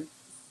got 3.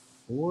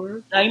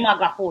 4? No, he might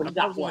got 4. I He thought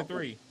it got was 4. only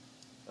 3.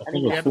 I I think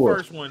think He it's had the 4.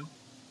 first one.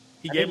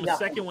 He I gave think him he a got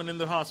second 4. one in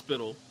the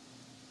hospital.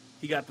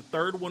 He got the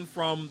third one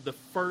from the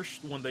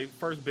first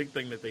big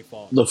thing that they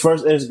fought. The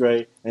first S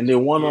grade, and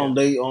then one Yeah. of them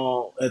they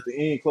at the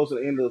end, close to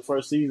the end of the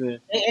first season,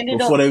 They ended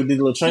before up they did the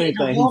little training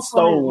getting thing, a he one from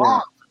stole his one.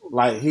 mom, too.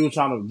 Like he was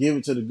trying to give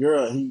it to the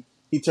girl.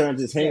 He turned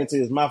his hand to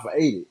his mouth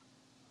and ate it.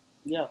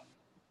 Yeah.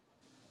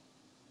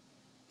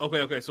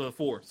 Okay, so the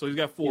 4. So he's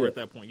got 4 Yeah. at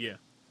that point, yeah.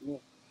 Yeah.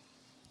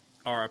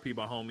 R.I.P.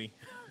 my homie.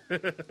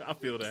 I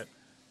feel that.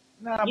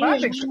 Nah, but Yeah, I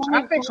think you know,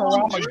 Kurama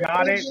Kurama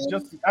got it.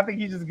 is- I think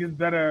he just gets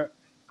better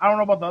I don't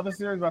know about the other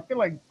series, but I feel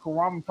like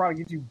Kurama probably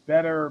gives you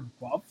better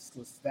buffs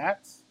or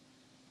stats.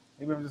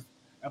 Maybe I'm just,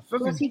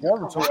 especially Yo,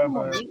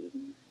 Boruto.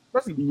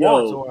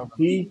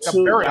 he The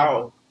took burial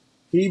out. mode.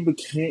 He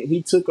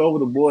took over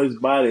the boy's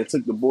body and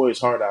took the boy's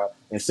heart out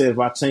and said if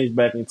I change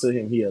back into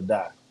him, he'll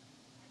die.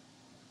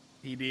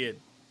 He did.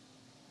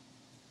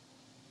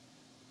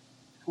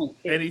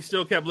 Okay. And he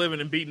still kept living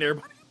and beating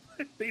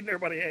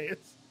everybody ass.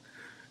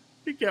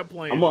 He kept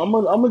playing. I'm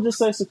gonna just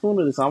say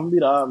Sukuna this time. I'm gonna be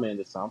the odd man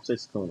this time. I'm say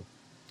Sukuna.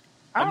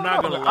 I'm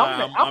not gonna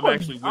lie. I'm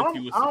actually with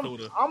you with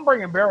Sukuna. I'm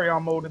bringing burial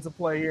mode into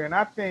play here, and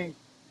I think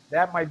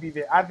that might be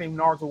I think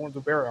Naruto wins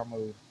with burial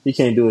mode. He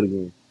can't do it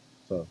again.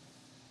 So.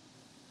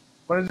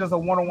 But it's just a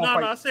one-on-one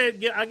fight. No, I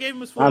said I gave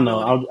him his full I know.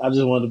 ability. I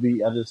just want to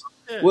be.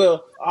 Yeah.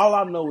 Well, all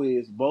I know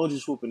is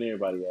Boji's whooping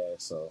everybody's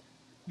ass. So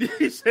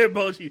He said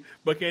Boji,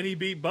 but can he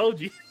beat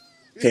Boji?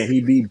 can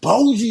he beat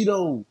Boji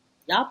though?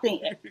 Y'all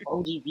think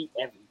OG beat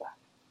everybody?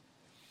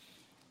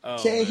 Oh,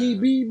 Can he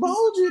beat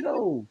Boji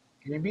though?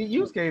 Can he beat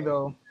Yusuke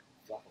though?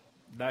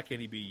 Not can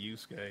he beat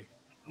Yusuke?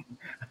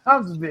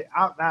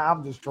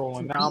 I'm just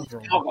trolling. Now I'm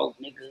trolling. Hello,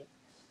 nigga.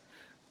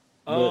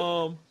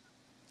 All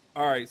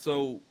right.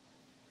 So,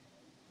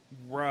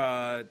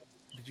 Rod,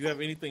 did you have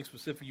anything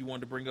specific you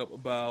wanted to bring up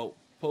about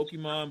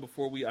Pokemon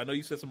before we? I know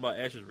you said something about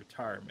Ash's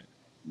retirement.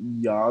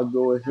 Y'all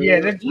go ahead. Yeah,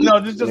 this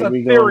is just a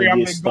we theory gonna I'm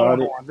get going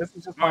started. on. This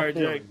is just All my right,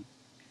 theory. Jake.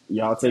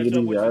 Y'all take it Catch up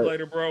easy. with All you right?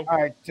 later, bro. All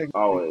right, check it.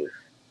 Always.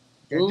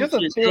 Yeah, just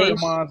a theory of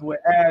mine with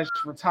Ash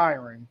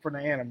retiring from the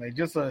anime.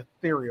 Just a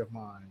theory of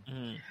mine.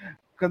 Mm-hmm.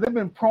 Because they've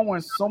been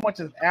promoting so much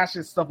of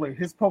Ash's stuff, like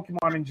his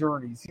Pokemon and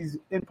Journeys. He's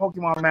in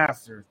Pokemon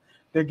Masters.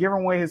 They're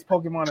giving away his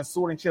Pokemon and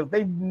Sword and Shield.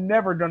 They've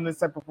never done this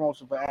type of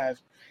promotion for Ash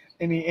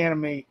in the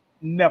anime.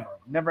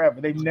 Never ever.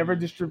 They've never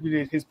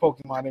distributed his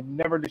Pokemon. They've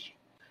never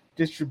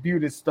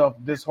distributed stuff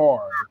this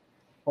hard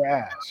for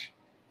Ash.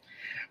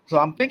 So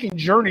I'm thinking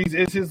Journeys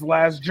is his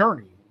last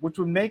journey, which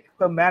would make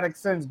thematic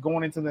sense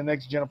going into the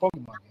next gen of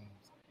Pokemon games.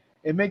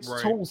 It makes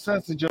total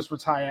sense to just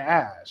retire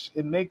Ash.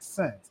 It makes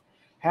sense.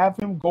 Have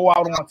him go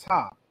out on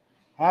top.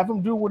 Have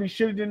him do what he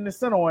should have done in the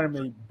Sinnoh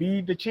anime.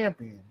 Be the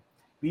champion.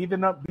 Be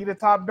the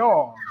top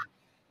dog.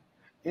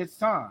 It's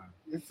time.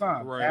 It's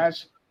time. Right.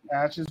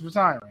 Ash is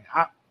retiring.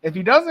 If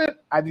he doesn't,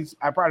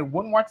 I probably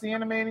wouldn't watch the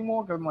anime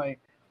anymore because I'm like,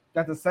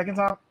 that's the second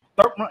time.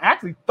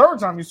 Third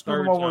time you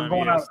screwed him over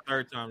going out.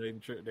 Third time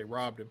they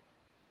robbed him.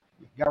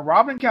 Got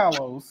robbed in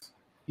Kalos.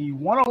 He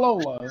won a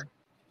Lola.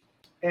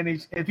 And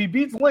if he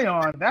beats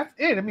Leon, that's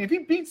it. I mean, if he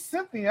beats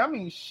Cynthia, I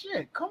mean,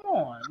 shit, come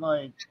on.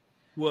 Like,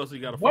 who else he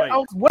got to fight?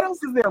 What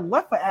else is there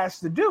left for Ash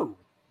to do?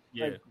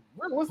 Yeah.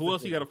 Like, who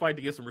else he got to fight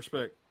to get some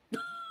respect?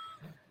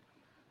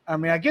 I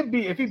mean,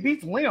 if he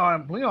beats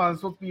Leon, Leon is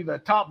supposed to be the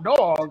top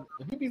dog.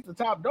 If he beats the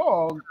top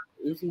dog,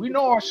 we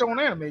know our show in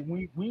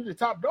anime. We the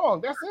top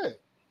dog. That's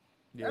it.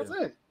 Yeah. That's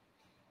it.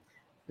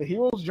 The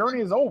hero's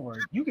journey is over.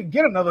 You can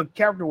get another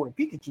character with a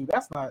Pikachu.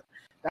 That's not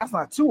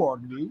too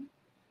hard to do.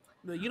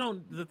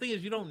 The thing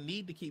is, you don't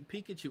need to keep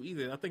Pikachu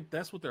either. I think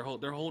that's what they're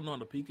holding on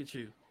to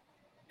Pikachu,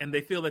 and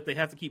they feel that they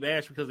have to keep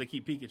Ash because they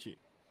keep Pikachu.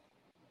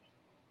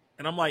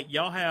 And I'm like,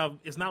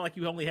 it's not like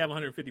you only have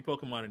 150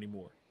 Pokemon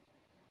anymore.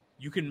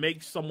 You can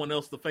make someone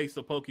else the face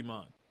of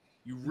Pokemon.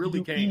 You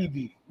really can.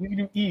 Eevee. You can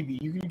do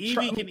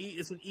Eevee.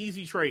 It's an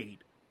easy trade.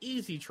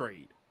 Easy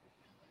trade.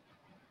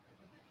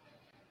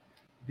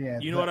 Yeah.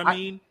 You know what I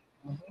mean?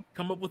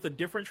 Come up with a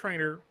different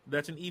trainer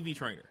that's an Eevee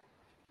trainer.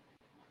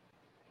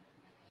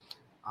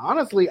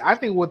 Honestly, I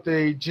think with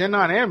the Gen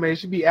 9 anime, it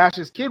should be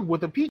Ash's kid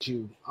with a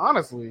Pichu.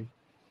 Honestly.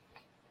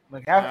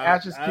 Like, have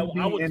Ash's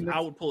kid I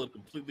would pull it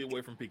completely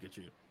away from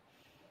Pikachu.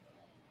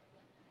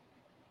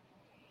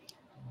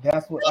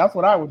 That's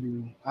what I would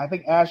do. I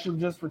think Ash should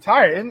just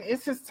retire, and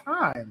it's his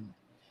time.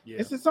 Yeah.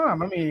 It's his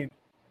time. I mean,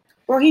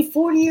 bro, he's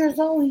 40 years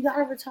old. He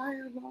gotta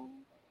retire, bro.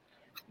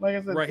 Like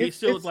I said, right? He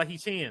still looks like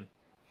he's 10.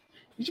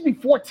 He should be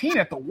 14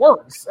 at the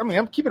worst. I mean,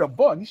 I'm keeping it a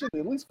buck. He should be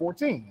at least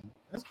 14.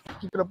 Let's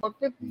keep it a buck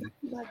 50.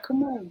 Like,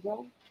 come on,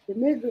 bro. The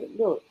nigga,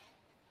 look,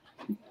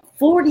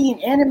 40 in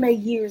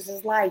anime years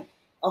is like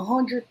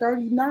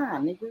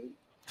 139, nigga.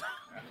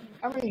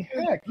 I mean,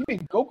 heck, you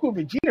mean Goku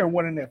and Vegeta are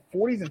one in their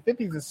 40s and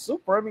 50s in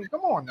Super? I mean,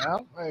 come on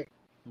now, like,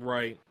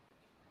 right?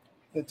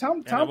 The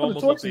time for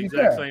the torch to be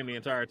passed. Same the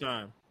entire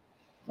time.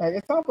 Like,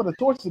 it's time for the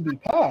torch to be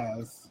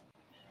passed.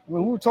 I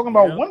mean, we were talking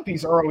about One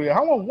Piece earlier.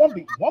 How long One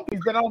Piece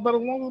been out better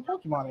longer than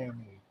Pokemon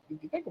anime?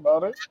 If you think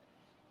about it.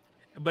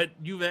 But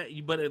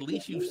at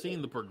least you've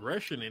seen the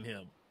progression in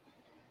him.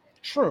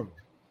 True.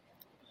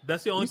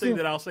 That's the only thing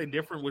that I'll say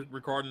different with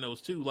regarding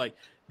those two. Like,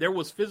 there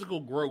was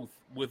physical growth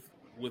with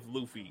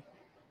Luffy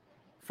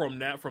from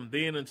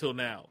then until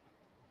now.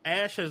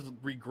 Ash has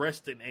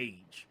regressed in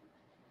age.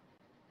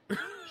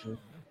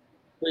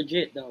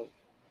 Legit though.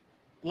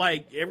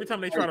 Like, every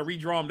time they try to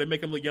redraw him, they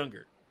make him look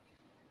younger.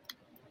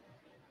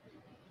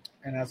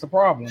 And that's a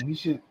problem. He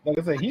should, like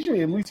I said, he should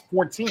be at least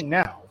 14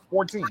 now.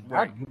 14.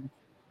 Right.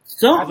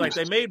 So like,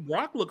 they made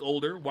Brock look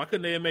older. Why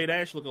couldn't they have made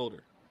Ash look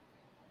older?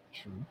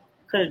 True.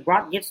 Because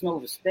Brock gets no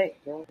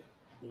respect, bro.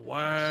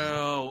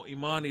 Wow,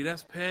 Imani,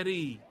 that's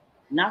petty.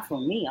 Not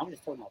from me. I'm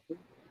just talking about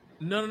people.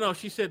 No.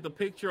 She said the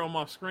picture on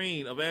my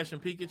screen of Ash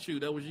and Pikachu.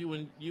 That was you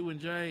and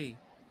Jay.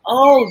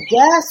 Oh,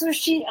 that's what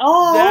she.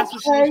 Oh, That's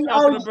what okay. she's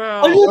talking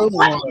about. Oh, you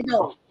funny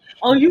though.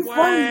 Oh, you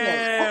funny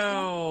though.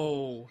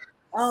 Wow.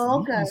 Oh,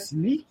 okay.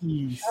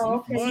 Sneaky.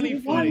 Oh, okay.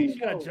 Funny. She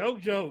got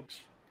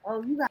jokes.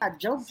 Oh, you got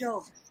jokes.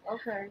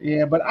 Okay.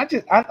 Yeah, but I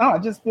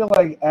just feel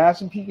like Ash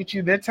and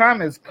Pikachu, their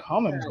time is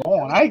come and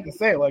gone. I hate to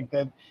say it like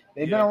that.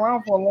 They've been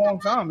around for a long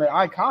time. They're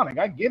iconic.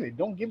 I get it.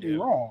 Don't get me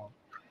wrong.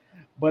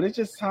 But it's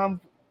just time.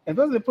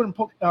 Especially putting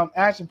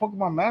Ash in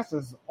Pokemon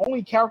Masters,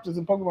 only characters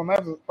in Pokemon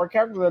Masters are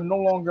characters that are no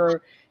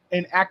longer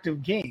in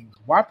active games.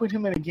 Why put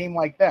him in a game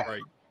like that?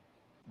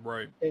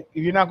 Right. If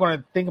you're not going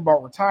to think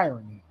about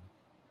retiring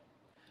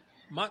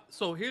him.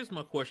 So here's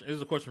my question. This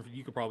is a question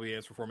you could probably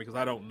answer for me because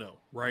I don't know,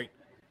 right?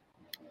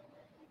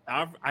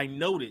 I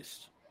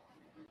noticed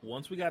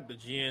once we got the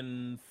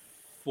Gen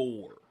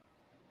 4,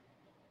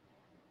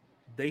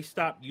 they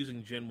stopped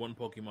using Gen 1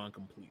 Pokemon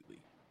completely.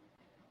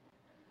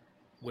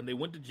 When they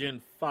went to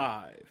Gen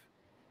 5,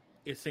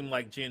 it seemed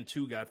like Gen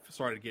 2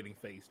 started getting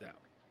phased out.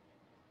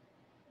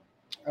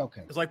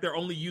 Okay. It's like they're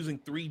only using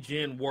 3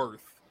 gen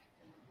worth,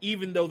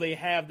 even though they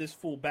have this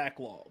full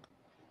backlog.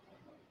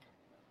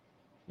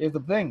 Here's the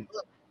thing.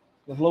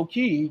 Because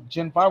low-key,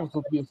 Gen 5 was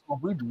supposed to be a small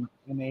reboot,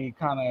 and they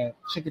kind of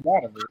chickened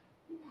out of it.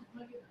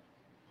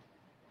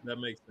 That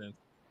makes sense.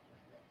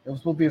 It was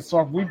supposed to be a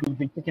soft reboot.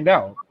 They chickened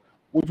out,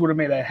 which would have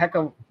made a heck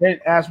of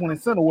Ash 1 and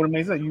Sinnoh would have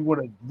made sense. You would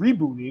have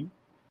rebooted.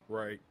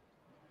 Right.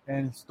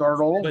 And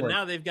started all over. But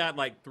now they've got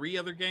like 3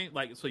 other games.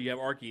 Like, so you have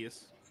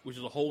Arceus, which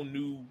is a whole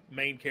new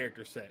main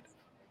character set,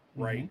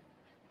 right?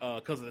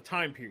 Because of the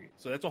time period.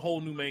 So that's a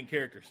whole new main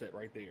character set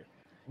right there.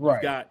 Right.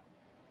 You've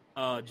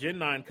got Gen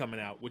 9 coming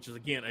out, which is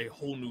again a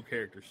whole new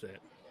character set.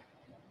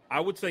 I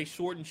would say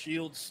Sword and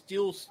Shield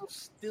still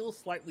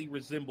slightly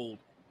resembled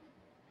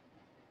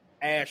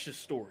Ash's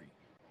story.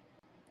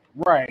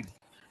 Right.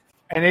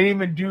 And they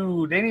didn't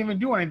even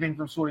do anything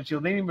from Sword and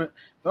Shield. They don't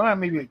have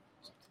maybe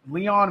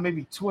Leon,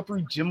 maybe 2 or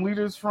 3 gym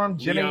leaders from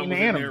Gen 8 and the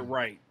anime.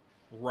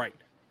 Right.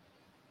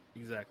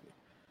 Exactly.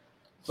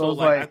 So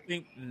I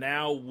think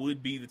now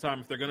would be the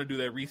time if they're going to do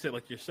that reset,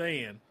 like you're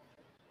saying.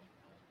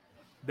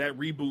 That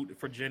reboot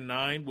for Gen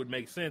 9 would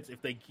make sense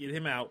if they get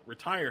him out,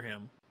 retire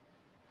him,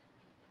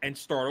 and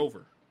start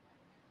over.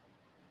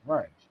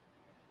 Right.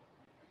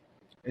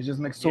 It just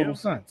makes total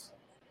sense.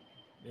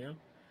 Yeah.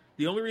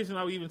 The only reason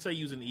I would even say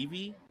use an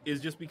Eevee is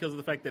just because of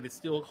the fact that it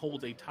still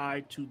holds a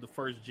tie to the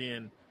first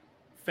gen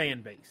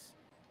fan base.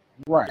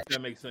 Right. If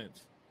that makes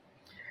sense.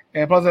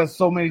 And plus, there's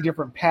so many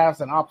different paths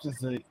and options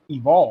to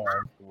evolve.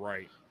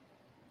 Right.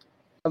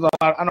 I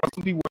know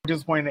some people were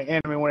disappointed in the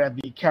anime when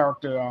the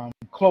character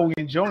Chloe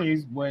and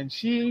Jonas when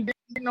she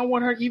didn't know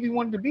what her Eevee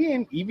wanted to be,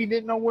 and Eevee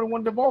didn't know what it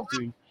wanted to evolve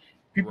to.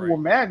 People were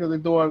mad because they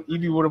thought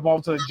Eevee would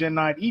evolve to a Gen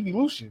 9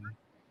 Evolution.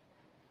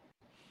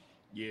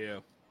 Yeah.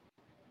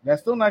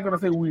 That's still not going to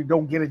say we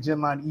don't get a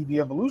Gen 9 Eevee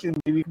evolution.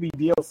 Maybe it could be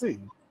DLC,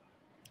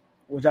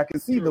 which I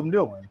can see them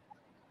doing.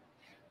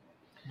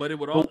 But it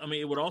would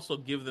also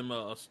give them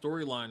a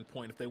storyline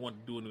point if they want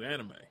to do a new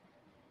anime.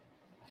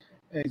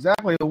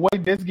 Exactly. The way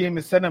this game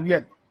is set up,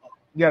 you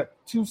got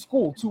 2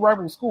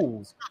 rival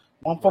schools.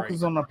 One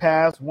focuses on the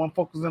past, one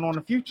focusing on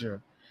the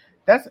future.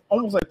 That's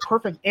almost like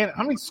perfect. And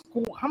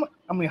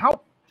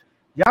how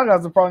y'all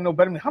guys will probably know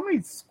better than me. How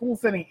many school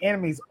setting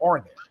animes are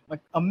there? Like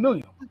 1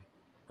 million.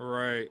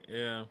 Right,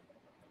 yeah.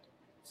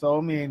 So,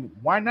 I mean,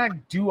 why not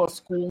do a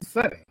school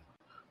setting?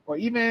 Or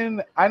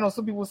even, I know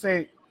some people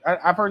say,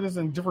 I've heard this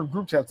in different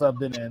group chats I've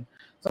been in.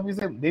 Some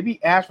people say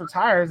maybe Ash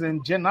retires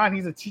and Gen 9,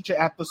 he's a teacher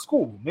at the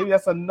school. Maybe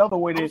that's another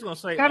way to... I was going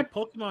to say, a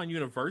Pokemon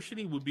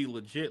University would be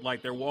legit.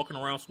 Like, they're walking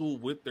around school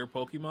with their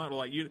Pokemon. Or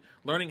like, you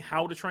learning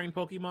how to train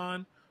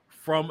Pokemon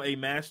from a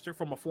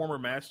former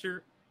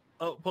master,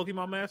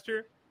 Pokemon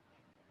master.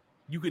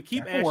 You could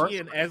keep Ash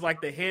in as, like,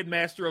 the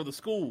headmaster of the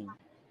school,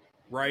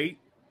 right?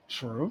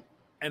 True.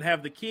 And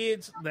have the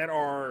kids that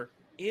are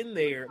in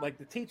there, like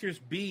the teachers,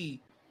 be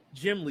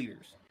gym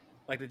leaders.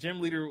 Like the gym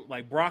leader,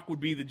 like Brock would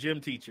be the gym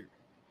teacher,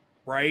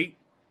 right?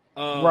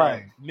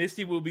 Right.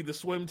 Misty will be the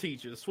swim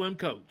teacher, the swim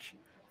coach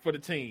for the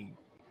team.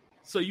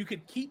 So you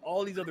could keep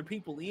all these other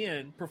people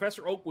in.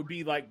 Professor Oak would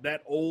be like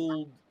that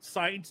old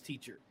science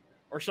teacher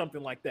or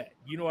something like that.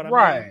 You know what I mean?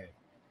 Right.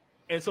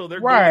 And so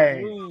they're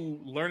going through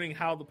learning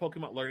how the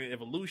Pokemon, learning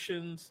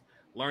evolutions,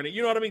 learning,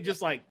 you know what I mean?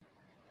 Just like,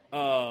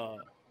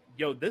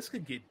 yo, this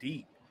could get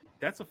deep.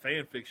 That's a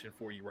fan fiction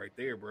for you right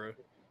there, bro.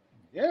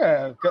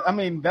 Yeah, I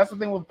mean, that's the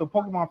thing with the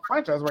Pokemon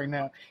franchise right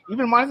now.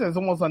 Even mine says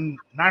almost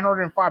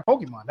 905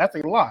 Pokemon. That's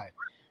a lot.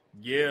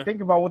 Yeah.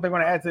 Think about what they're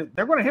going to add to.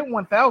 They're going to hit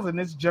 1,000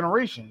 this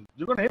generation.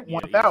 You're going to hit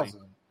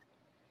 1,000.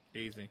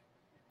 Easy.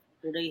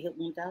 Do they hit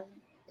 1,000?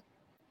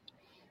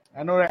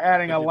 I know they're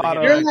adding a lot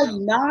of. They're like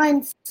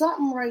 9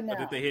 something right now. I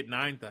think they hit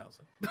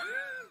 9,000.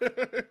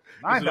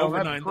 9,000.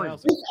 Over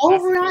 9,000. It's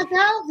over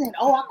 9,000.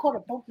 Oh, I caught a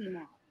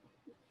Pokemon.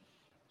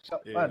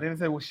 I didn't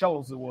say what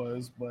shells it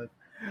was, but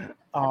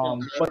I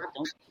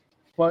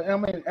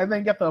mean, and then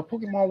you got the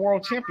Pokemon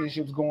World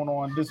Championships going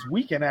on this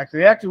weekend.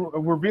 Actually, they actually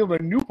revealed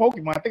a new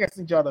Pokemon. I think I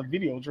sent y'all the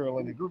video trail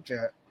in the group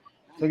chat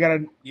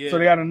So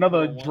they got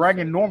another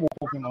Dragon normal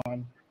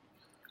Pokemon.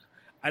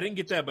 I didn't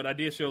get that, but I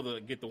did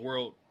get the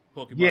World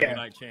Pokemon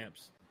Unite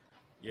champs.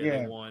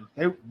 Yeah, they won.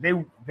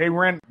 They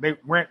went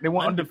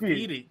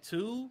undefeated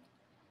too.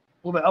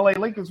 Well, the LA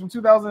Lakers from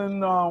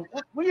 2000.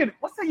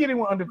 What's that year they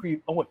went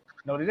undefeated? Oh wait,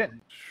 no, they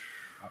didn't.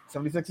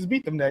 76ers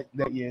beat them that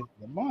year.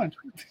 Never mind.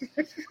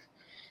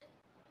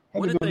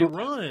 What did they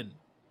run?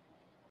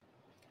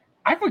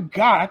 I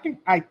forgot.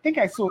 I think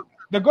I saw.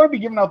 They're going to be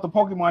giving out the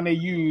Pokemon they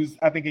use.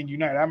 I think in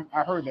Unite.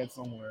 I heard that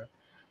somewhere.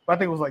 But I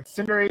think it was like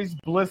Cinderace,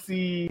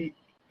 Blissey,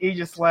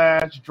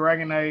 Aegislash,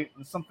 Dragonite,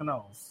 and something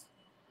else.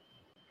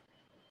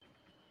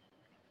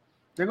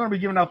 They're going to be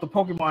giving out the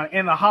Pokemon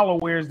and the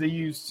Holowares they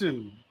use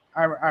too.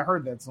 I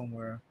heard that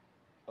somewhere.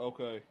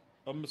 Okay,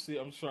 I'm just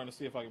trying to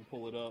see if I can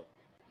pull it up.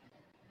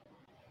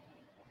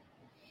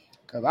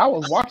 Because I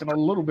was watching a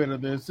little bit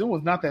of this. It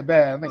was not that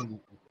bad. I think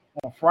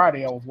on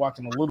Friday I was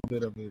watching a little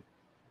bit of it.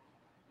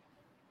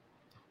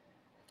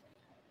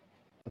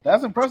 But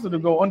that's impressive to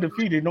go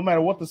undefeated no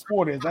matter what the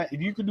sport is.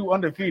 If you can do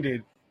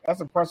undefeated, that's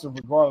impressive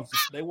regardless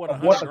they won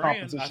of what the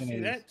grand. competition I see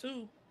is. That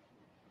too.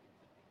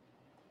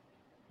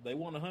 They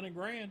won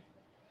 $100,000.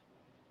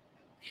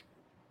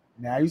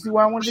 Now you see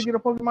why I wanted to get a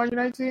Pokemon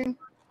Unite team?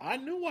 I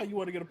knew why you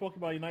wanted to get a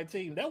Pokemon Unite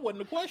team. That wasn't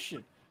the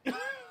question.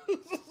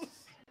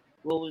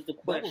 What was the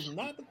question? That was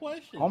not the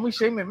question. Homie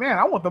Shane McMahon,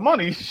 I want the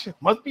money.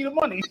 Must be the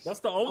money.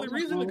 That's the only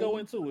reason to go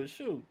into it.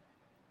 Shoot.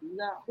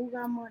 Who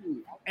got money?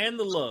 And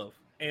the love.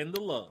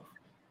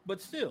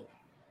 But still.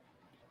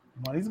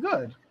 Money's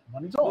good.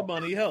 Money's all. all. The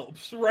money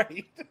helps,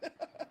 right?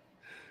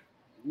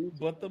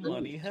 But the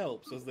money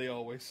helps, as they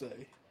always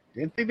say.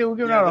 Didn't think they were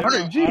giving out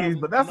 100 G's,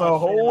 but that's a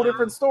whole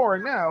different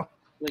story now.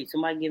 Wait,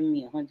 somebody giving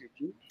me 100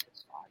 G's?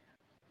 That's fine.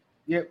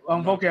 Yeah,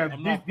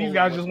 these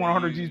guys just want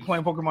 100 G's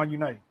playing Pokemon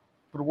Unite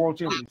for the World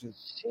Championship.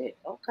 Shit,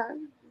 okay.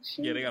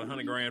 Yeah, they got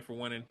 $100,000 for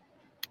winning.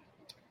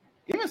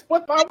 Even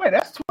split 5 way,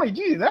 that's 20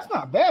 G's. That's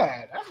not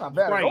bad. That's not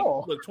bad at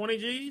all. Look, 20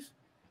 G's?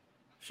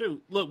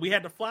 Shoot, look, we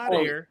had to fly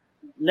there.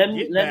 Let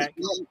me.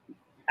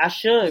 I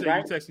should,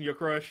 right? You texting your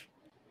crush?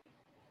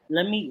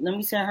 Let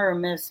me send her a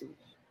message.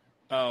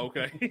 Oh,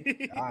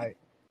 okay. All right.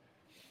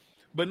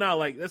 But no,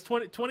 like that's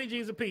 20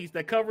 G's a piece.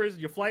 That covers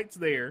your flights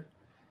there.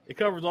 It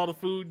covers all the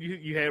food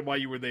you had while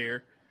you were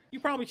there.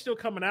 You're probably still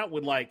coming out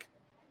with like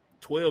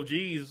 12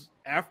 G's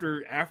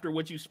after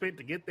what you spent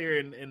to get there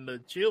and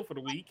the chill for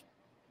the week.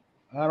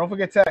 Don't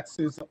forget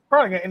taxes.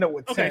 Probably gonna end up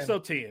with 10. Okay, so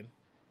 10.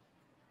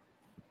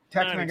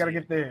 Taxman gotta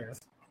get theirs.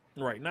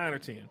 Right, 9 or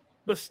 10.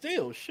 But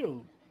still,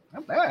 shoot.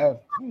 Not bad.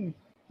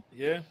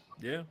 Yeah.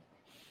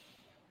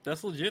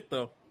 That's legit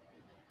though.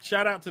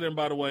 Shout out to them,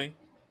 by the way.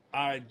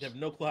 I have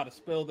no clue how to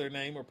spell their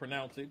name or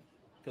pronounce it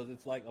because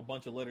it's like a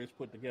bunch of letters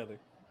put together.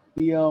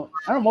 I know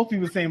most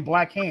people saying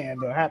Black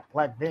Hand or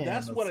Black Band.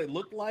 That's what it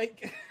looked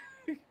like.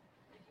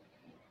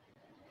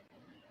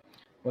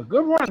 But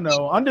good run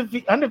though,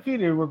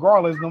 undefeated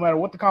regardless, no matter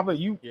what the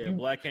competition.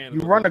 Black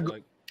Hand. You run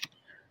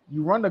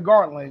the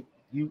gauntlet.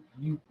 You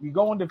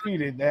go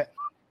undefeated.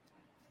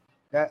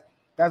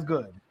 That's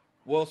good.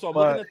 Well, so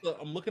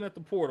I'm looking at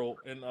the portal,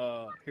 and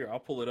here I'll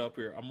pull it up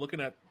here. I'm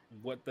looking at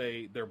what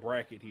their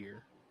bracket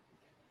here,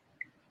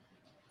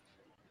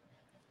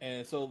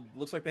 and so it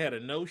looks like they had a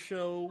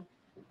no-show.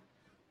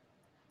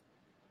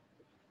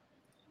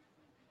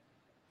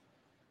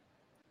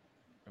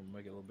 I'm gonna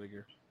make it a little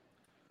bigger.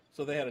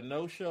 So they had a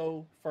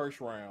no-show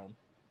first round.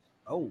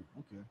 Oh,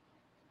 okay.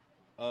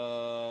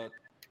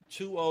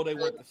 2-0, they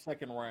went the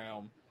second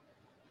round.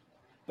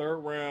 Third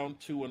round,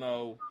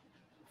 2-0.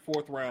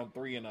 Fourth round,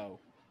 3-0.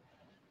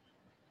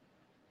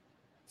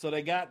 So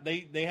they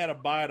had a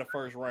bye the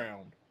first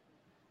round.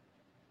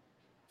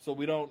 So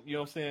we don't, you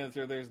know what I'm saying?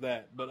 So there's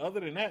that. But other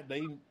than that,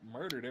 they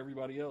murdered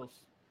everybody else.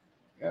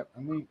 Yeah,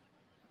 I mean,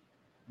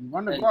 you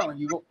run the gauntlet,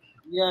 you go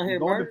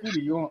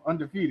undefeated, you're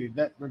undefeated.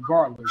 That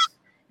regardless.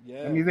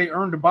 Yeah. I mean, they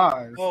earned the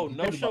buys. Oh,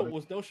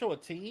 was no show a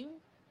team?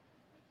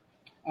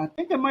 I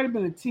think that might have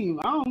been a team.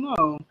 I don't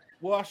know.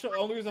 Well,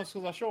 only reason is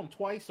because I show them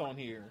twice on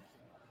here.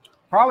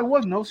 Probably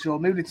was no show.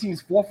 Maybe the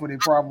team's forfeited.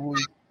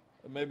 Probably.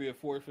 Maybe a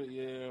forfeit.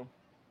 Yeah.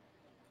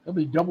 It'll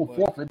be double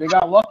forfeit. They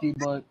got lucky,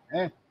 but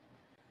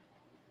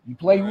you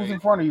play who's in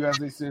front of you, as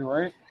they say,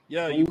 right?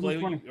 Yeah, you play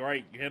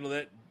right. You handle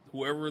that.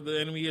 Whoever the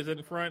enemy is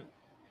in front,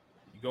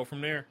 you go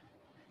from there.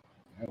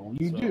 Yeah, well,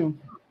 you do.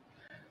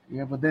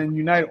 Yeah, but then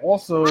Unite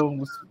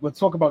also. Let's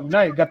talk about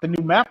Unite. Got the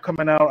new map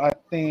coming out. I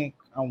think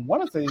I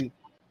want to say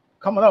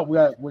coming up. We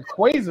got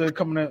Rayquaza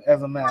coming in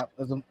as a map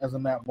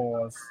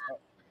boss.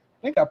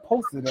 I think I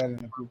posted that in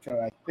the group chat.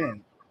 I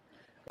think.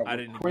 I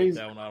didn't get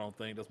that one. I don't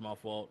think that's my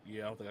fault.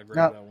 Yeah, I don't think I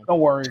grabbed that one. No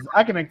worries.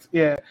 I can.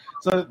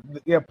 So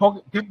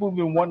people have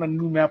been wanting a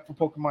new map for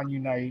Pokemon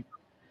Unite,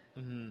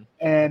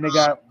 and they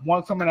got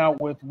one coming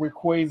out with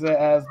Rayquaza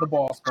as the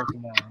boss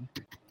Pokemon,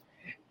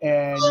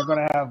 and you're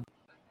gonna have.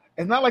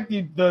 It's not like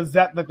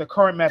the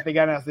current map they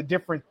got now. It's a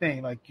different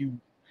thing. Like you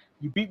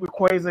beat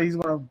Rayquaza, he's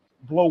gonna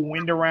blow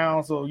wind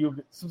around. So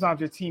sometimes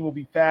your team will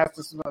be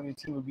faster, sometimes your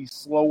team will be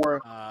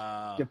slower,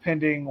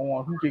 depending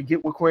on who can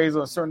get Rayquaza.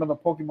 Or certain other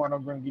Pokemon are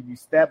going to give you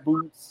stat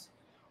boosts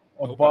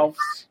or Okay.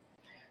 buffs.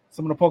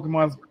 Some of the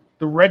Pokemons,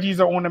 the Reggies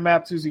are on the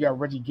map too. So you got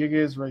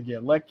Regigigas,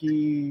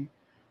 Regieleki.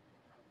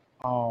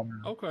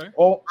 Okay.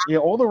 All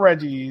the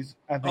Reggies.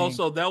 I think. Oh,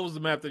 so that was the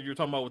map that you were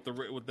talking about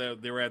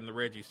they were adding the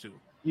Reggies too.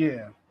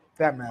 Yeah,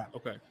 that map.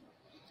 Okay.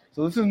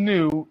 So this is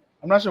new.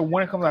 I'm not sure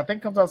when it comes out. I think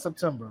it comes out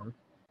September.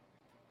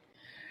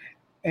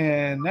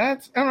 And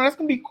that's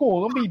gonna be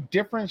cool. It'll be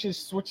different.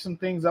 Just switch some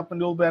things up a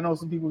little bit. I know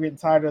some people are getting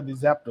tired of the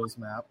Zapdos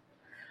map,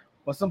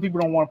 but some people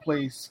don't want to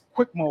play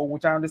quick mode,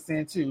 which I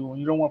understand too. When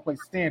you don't want to play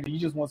standard, you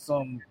just want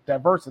some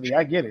diversity.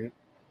 I get it.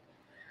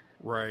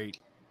 Right.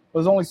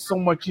 There's only so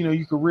much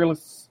you can really.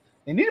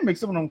 They need to make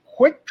some of them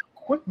quick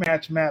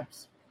match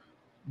maps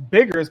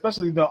bigger,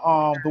 especially the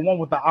one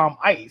with the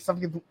ice. I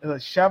think the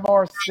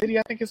Shavar City,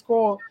 I think it's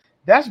called.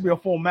 That should be a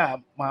full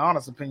map, my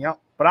honest opinion.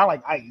 But I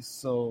like ice,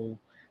 so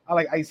I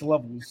like ice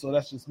levels, so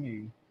that's just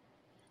me.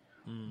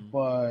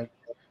 But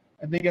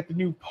and they got the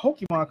new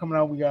Pokemon coming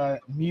out. We got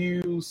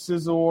Mew,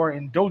 Scizor,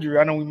 and Dodrio.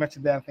 I know we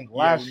mentioned that, I think,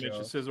 last year. We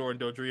mentioned Scizor and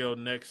Dodrio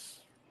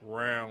next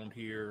round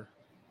here.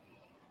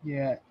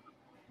 Yeah.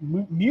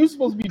 Mew's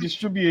supposed to be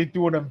distributed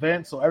through an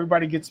event, so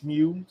everybody gets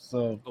Mew.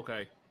 So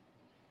okay.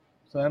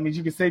 So that means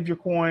you can save your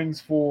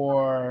coins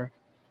for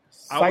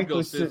I would go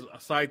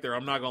Scyther.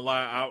 I'm not gonna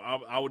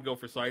lie. I would go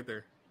for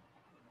Scyther.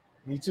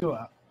 Me too.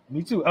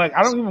 Like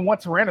I don't even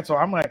want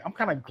Tyranitar. I'm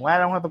kind of glad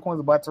I don't have the coins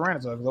to buy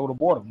Tyranitar because I would have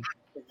bought him.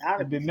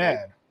 I'd been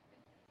mad.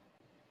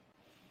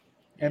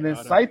 And then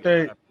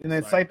Scyther, and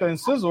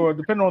Scizor,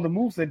 depending on the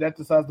moveset, that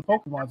decides the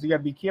Pokemon. So you got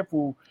to be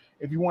careful.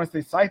 If you want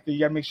to say Scyther, you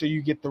got to make sure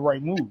you get the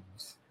right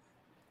moves.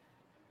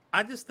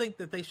 I just think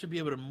that they should be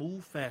able to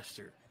move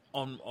faster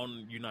on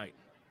Unite.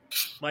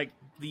 Like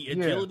the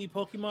agility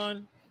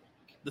Pokemon,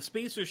 the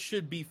speedsters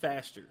should be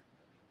faster.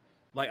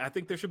 Like I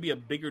think there should be a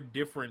bigger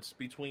difference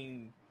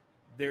between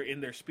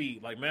their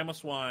speed. Like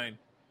Mamoswine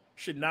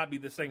should not be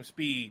the same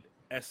speed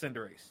as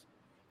Cinderace.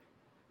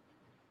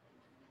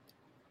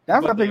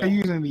 That's what I think they're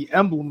using the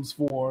emblems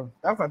for.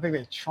 That's what I think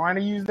they're trying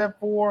to use that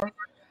for.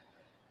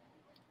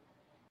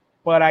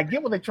 But I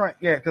get what they're trying.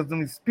 Yeah,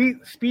 because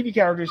speedy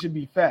characters should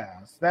be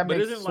fast. That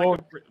makes sense.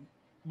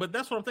 But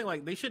that's what I'm thinking.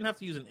 Like they shouldn't have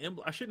to use an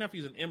emblem. I shouldn't have to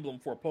use an emblem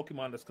for a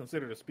Pokemon that's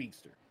considered a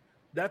speedster.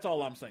 That's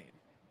all I'm saying.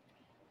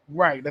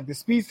 Right. Like the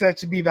speed set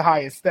should be the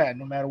highest stat,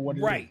 no matter what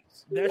it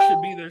is. That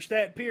should be their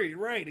stat. Period.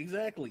 Right.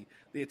 Exactly.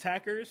 The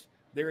attackers,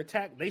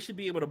 they should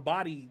be able to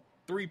body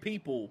three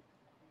people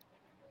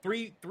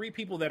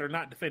that are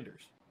not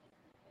defenders.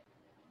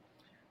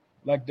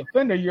 Like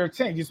defender, you're a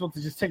tank. You're supposed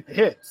to just take the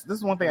hits. This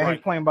is one thing I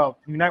hate playing about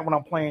Unite when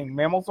I'm playing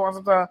Mamoswine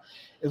sometimes.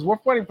 Is we're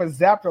fighting for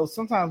Zapdos.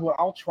 Sometimes what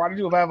I'll try to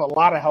do if I have a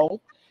lot of health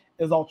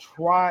is I'll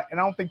try, and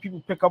I don't think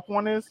people pick up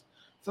on this.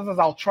 Sometimes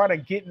I'll try to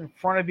get in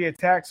front of the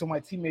attack so my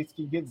teammates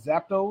can get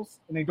Zapdos,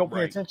 and they don't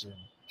pay attention.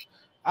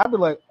 I'd be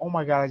like, oh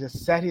my god, I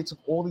just sat here, took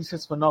all these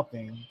hits for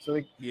nothing. So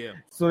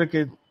they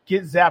could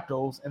get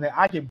Zapdos, and then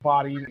I get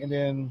bodied, and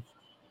then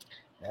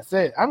that's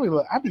it.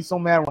 I'd be so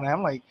mad when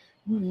I'm like,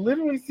 you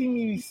literally see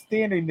me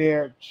standing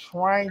there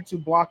trying to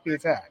block the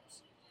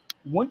attacks.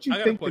 Once you I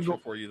got think a question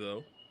for you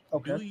though.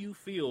 Okay. Do you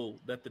feel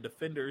that the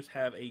defenders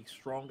have a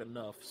strong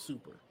enough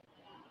super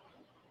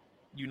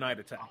Unite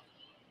attack?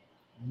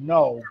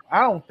 No,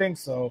 I don't think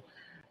so.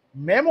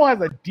 Mamo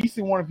has a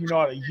decent one if you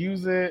know how to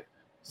use it.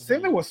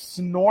 Same thing with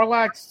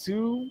Snorlax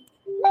too.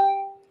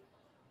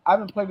 I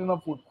haven't played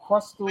enough with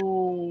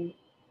Crustle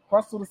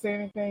to say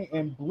anything,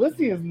 and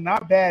Blissey is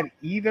not bad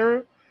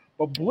either.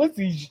 But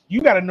Blissey,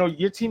 you got to know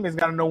your teammates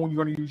got to know when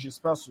you're going to use your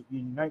special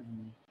Unite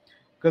move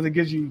because it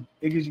gives you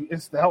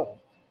instant health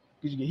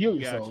because you can heal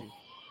yourself.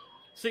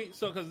 See,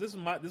 so because this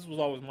was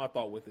always my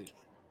thought with it.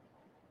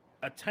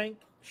 A tank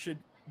should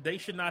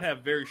not have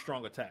very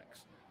strong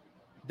attacks.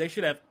 They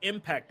should have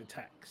impact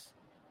attacks,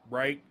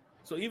 right?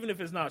 So even if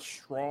it's not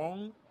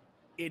strong,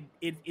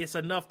 it's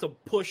enough to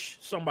push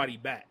somebody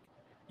back.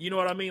 You know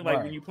what I mean?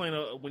 Like when you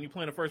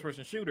playing a first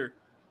person shooter,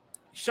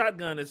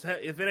 shotgun is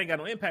if it ain't got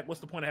no impact,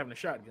 what's the point of having a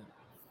shotgun?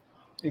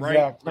 Exactly.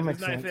 Right? That makes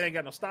sense. If it ain't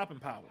got no stopping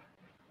power.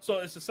 So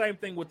it's the same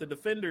thing with the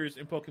defenders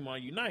in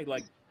Pokemon Unite.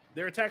 Like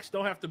their attacks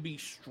don't have to be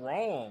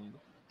strong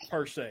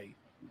per se,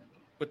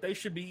 but they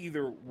should be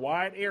either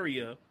wide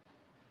area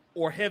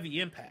or heavy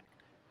impact.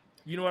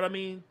 You know what I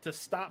mean? To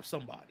stop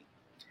somebody.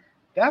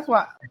 That's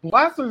why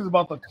Blastoise is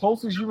about the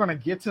closest you're gonna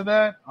get to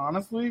that.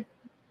 Honestly,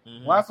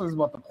 Blastoise is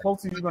about the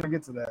closest you're gonna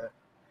get to that.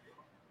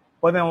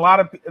 But then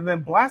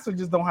Blastoise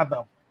just don't have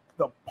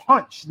the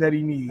punch that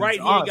he needs.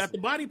 Right, he ain't got the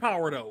body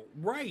power though.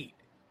 Right.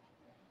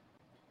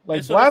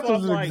 Like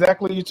Blastoise is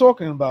exactly what you're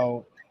talking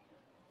about.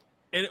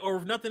 And or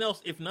if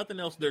nothing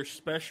else, their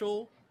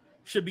special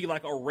should be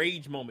like a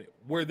rage moment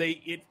where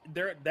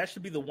that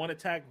should be the one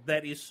attack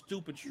that is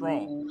stupid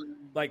strong.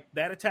 Like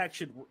that attack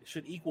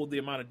should equal the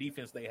amount of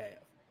defense they have.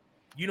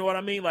 You know what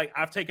I mean? Like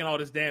I've taken all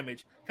this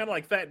damage, kind of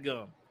like Fat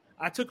Gum.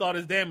 I took all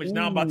this damage.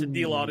 Now I'm about to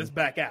deal all this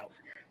back out.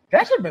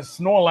 That should have been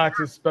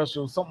Snorlax's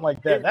special, something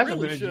like that. That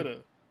really should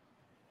have.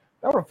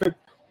 That would have fit.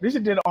 This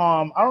should did.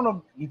 I don't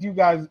know if you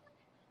guys.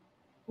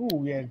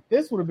 Ooh, yeah,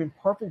 this would have been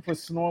perfect for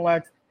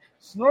Snorlax.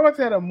 Snorlax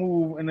had a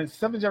move, and in the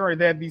 7th generation,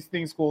 they had these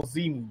things called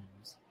Z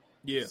moves.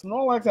 Yeah.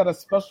 Snorlax had a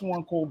special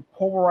one called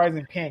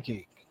Pulverizing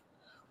Pancake.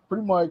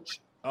 Pretty much.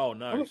 Oh,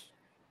 nice.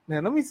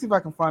 Man, let me see if I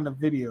can find a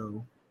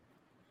video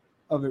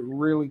of it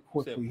really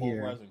quickly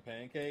here. Pulverizing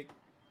Pancake.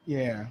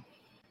 Yeah.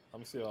 Let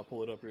me see if I'll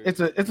pull it up here. It's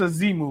a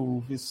Z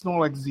move. It's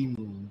Snorlax Z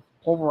move.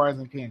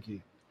 Pulverizing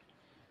Pancake.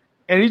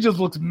 And he just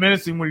looks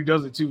menacing when he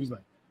does it too. He's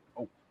like,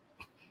 oh.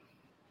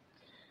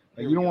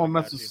 Like, you don't want to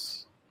mess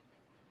with.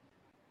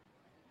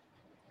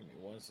 Give me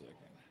 1 second.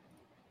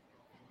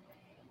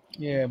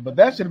 Yeah, but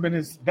that should have been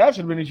his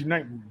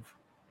Unite move.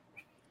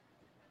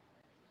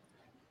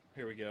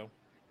 Here we go.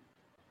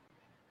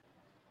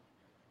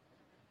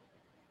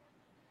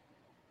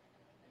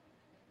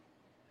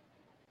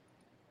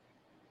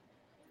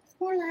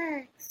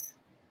 Snorlax.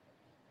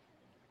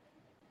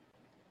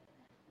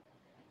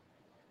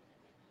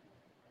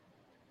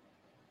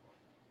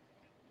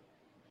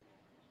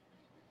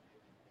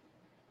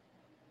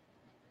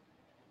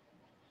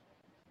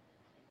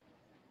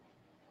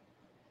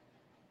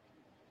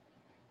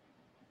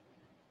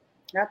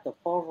 Not the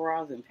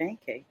pulverizing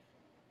pancake.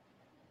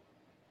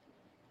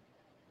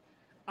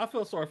 I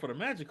feel sorry for the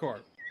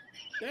Magikarp.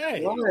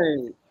 Hey.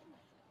 Right.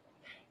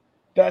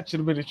 That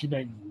should have been his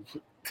Unite move.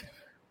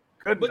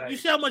 Good But night. you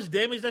see how much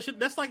damage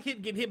that's like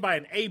getting hit by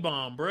an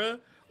A-bomb, bruh.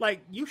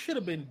 Like, you should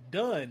have been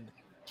done.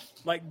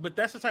 Like, but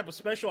that's the type of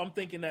special I'm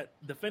thinking that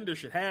defenders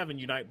should have in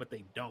Unite, but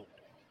they don't.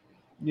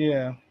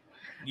 Yeah.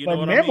 You know Like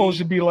what Mammal I mean?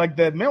 should be like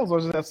that. Mammal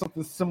should have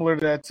something similar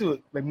to that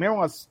too. Like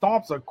Mammal's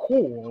stomps are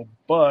cool,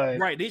 but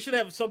Right, they should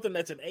have something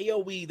that's an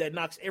AoE that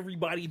knocks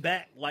everybody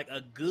back like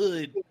a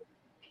good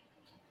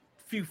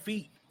few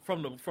feet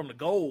from the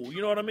goal.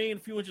 You know what I mean? A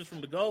few inches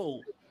from the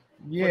goal.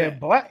 yeah,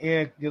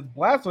 that. because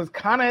Blastoise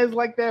kind of is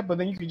like that. But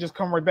then you can just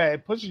come right back.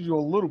 It pushes you a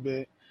little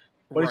bit,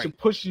 but it Right. should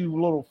push you a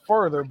little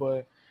further.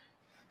 But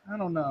I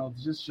don't know.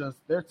 It's just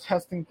they're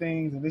testing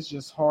things, and it's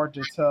just hard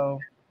to tell.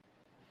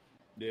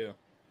 Yeah.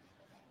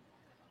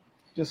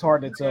 Just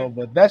hard to tell.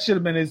 But that should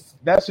have been its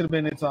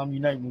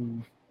Unite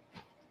move.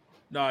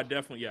 No, I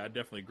definitely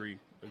agree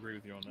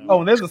with you on that. Oh,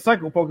 and there's a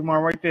Psycho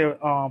Pokemon right there,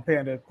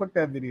 Panda. Click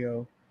that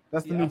video.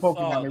 That's the new I saw,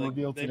 Pokemon they like,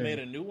 revealed they today. made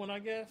a new one, I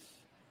guess.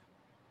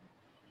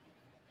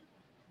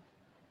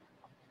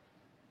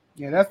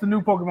 Yeah, that's the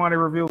new Pokemon they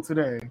revealed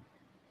today.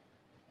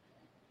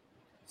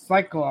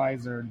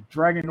 Cyclizer,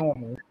 Dragon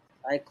Normal.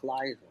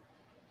 Cyclizer.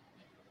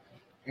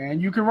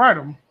 And you can ride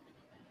him.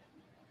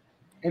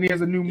 And he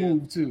has a new Yeah.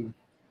 move, too.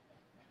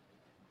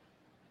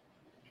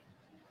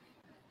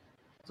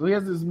 So he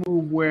has this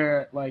move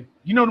where, like,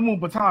 you know the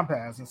move Baton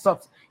Pass. And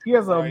he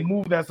has a Right.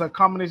 move that's a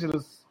combination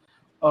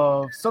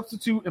of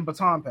Substitute and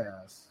Baton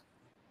Pass.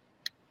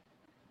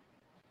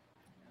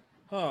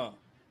 Huh.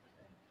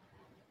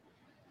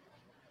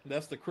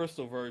 That's the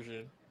crystal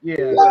version.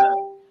 Yeah.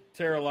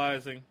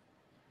 Terrorizing.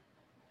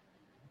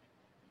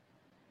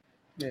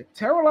 Yeah.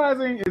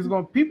 Terrorizing is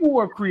going. People who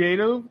are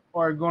creative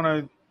are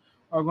gonna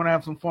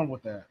have some fun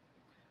with that.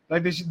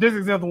 Like this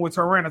example with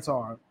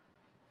Tyranitar.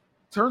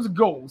 Turns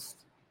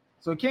Ghost,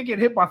 so it can't get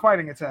hit by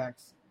fighting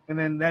attacks. And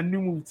then that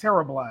new move,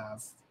 Terra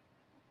Blast.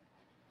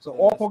 So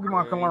all That's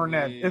Pokemon can learn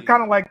that. crazy. It's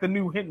kind of like the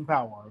new Hidden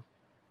Power.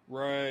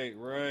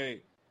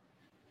 Right.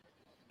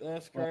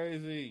 That's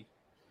crazy.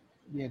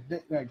 Yeah,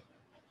 like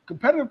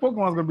competitive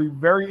Pokemon is going to be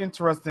very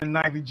interesting in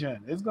 90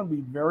 Gen. It's going to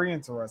be very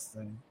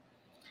interesting.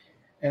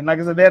 And like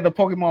I said, they had the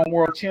Pokemon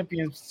World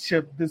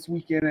Championship this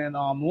weekend in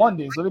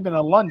London. So they've been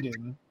in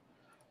London.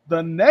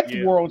 The next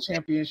Yeah. World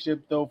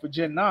Championship, though, for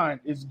Gen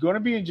 9 is going to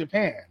be in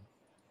Japan.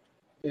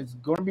 It's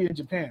going to be in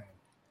Japan.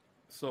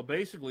 So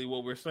basically,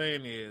 what we're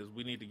saying is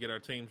we need to get our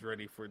teams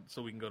ready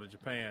so we can go to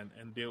Japan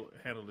and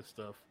handle this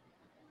stuff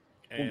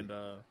and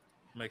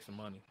make some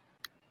money.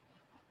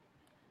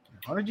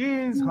 100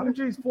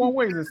 G's 4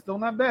 ways is still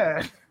not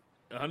bad.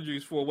 100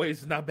 G's 4 ways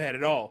is not bad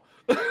at all.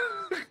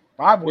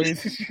 5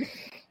 ways.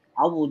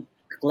 I will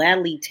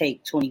gladly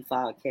take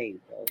 25K,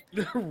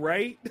 bro.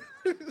 Right?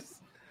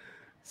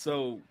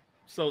 So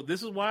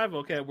this is why,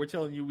 okay, we're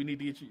telling you we need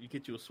to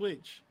get you a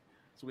Switch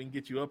so we can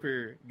get you up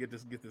here and get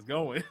this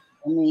going.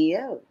 I mean,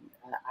 yeah,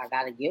 I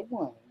gotta get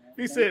one.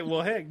 He said,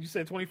 well, heck, you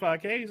said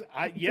 25Ks.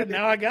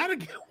 Now I got to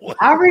get one.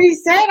 I already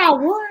said I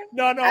would.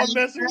 No, I'm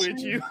messing with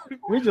you.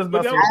 We just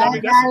But messing that's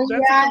with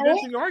a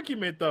convincing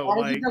argument, though.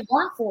 Gotta Like, get the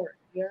block for it.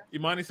 Yeah.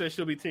 Imani said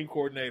she'll be team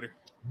coordinator.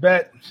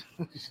 Bet.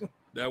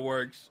 That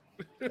works.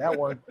 That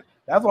one.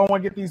 That's why I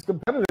want to get these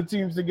competitive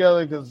teams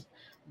together because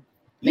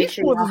Make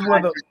sure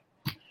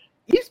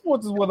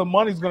esports is where the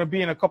money's going to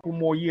be in a couple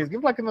more years. Give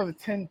it like another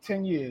 10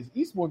 years.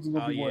 Esports is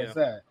going to be where it's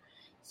at.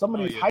 Some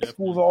of these high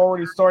schools are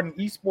already starting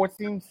esports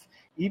teams.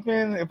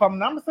 Even if I'm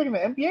not mistaken, the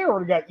NBA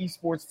already got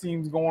esports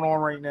teams going on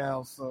right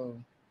now.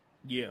 So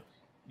yeah.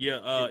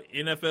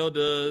 NFL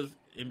does,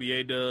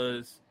 NBA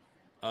does.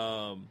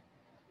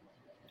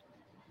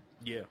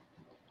 Yeah.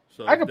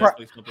 So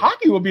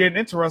hockey would be an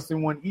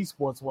interesting one.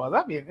 Esports was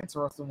that'd be an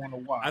interesting one to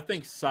watch. I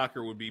think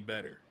soccer would be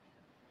better.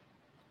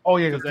 Oh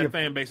yeah, because that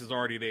fan base is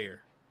already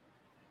there.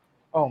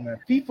 Oh man,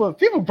 FIFA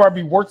would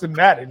probably be worse than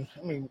Madden.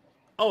 I mean,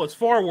 it's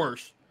far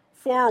worse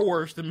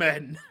than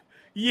Madden.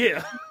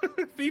 Yeah,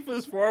 FIFA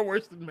is far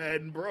worse than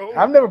Madden, bro.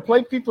 I've never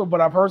played FIFA,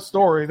 but I've heard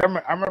stories. I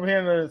remember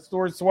hearing the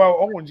stories Swell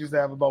Owens used to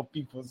have about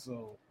FIFA.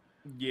 So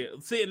Yeah,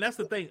 see, and that's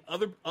the thing.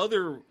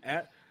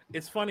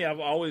 It's funny. I've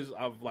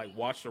like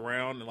watched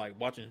around and like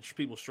watching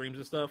people streams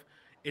and stuff.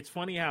 It's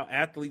funny how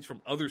athletes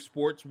from other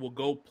sports will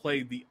go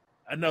play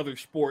another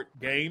sport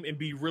game and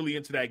be really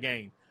into that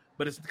game,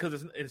 but it's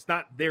because it's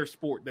not their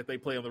sport that they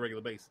play on the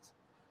regular basis.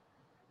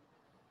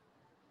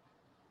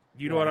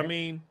 You know what I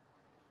mean?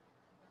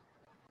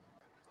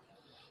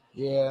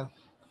 yeah,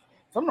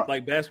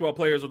 Like basketball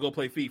players will go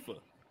play FIFA.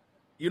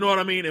 You know what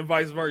I mean, and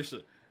vice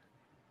versa.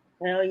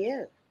 Hell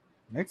yeah.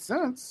 makes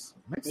sense.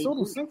 Makes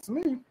total sense to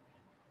me.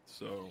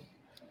 So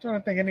I'm trying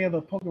to think any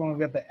other Pokemon. We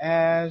got the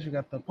Ash, we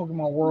got the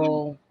Pokemon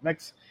World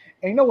next.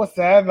 And you know what's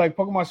sad? Like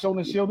Pokemon Sword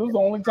and Shield, this was the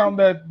only time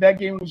that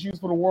game was used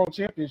for the World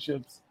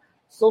Championships.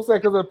 So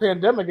sad because of the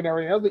pandemic and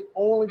everything. That was the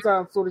only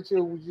time Sword and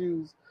Shield was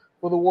used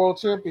for the World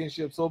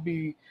Championship. So it'll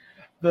be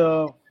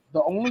the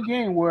only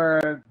game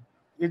where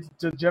it's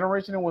the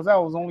generation it was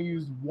out was only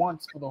used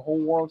once for the whole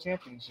World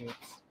Championships.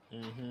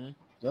 mm-hmm.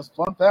 Just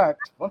fun fact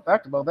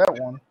about that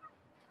one.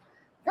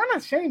 Kind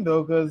of shame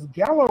though, because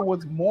Galar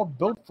was more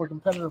built for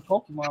competitive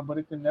Pokemon, but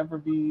it can never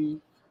be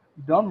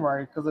done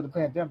right because of the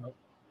pandemic.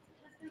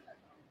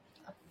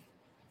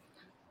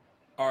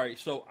 All right,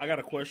 so I got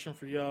a question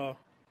for y'all.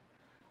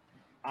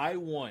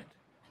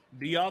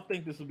 Do y'all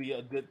think this would be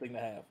a good thing to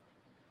have?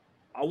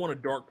 I want a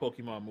dark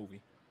Pokemon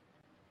movie.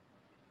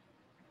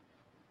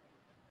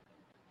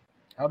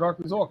 How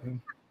dark is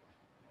talking?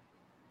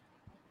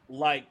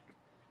 Like,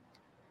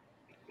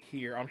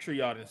 here, I'm sure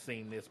y'all didn't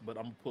seen this, but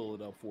I'm going to pull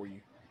it up for you.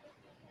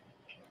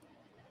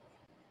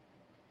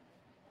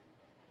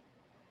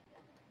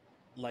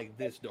 Like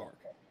this dark.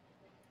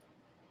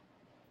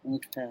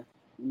 Okay.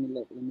 Let me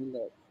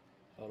look.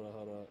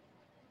 Hold up.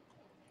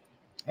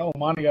 Oh,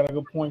 Monty got a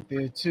good point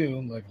there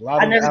too. Like a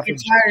lot I of never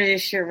athletes- get tired of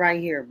this shit right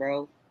here,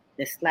 bro.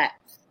 The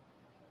slaps.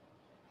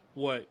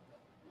 What?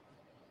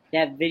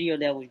 That video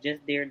that was just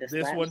there. The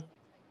This slaps. one?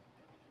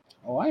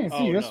 Oh, I didn't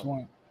see this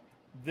one.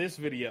 This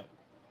video.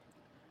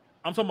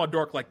 I'm talking about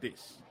dark like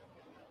this.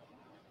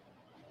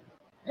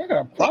 They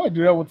could probably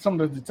do that with some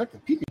of the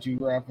Detective Pikachu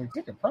graphics.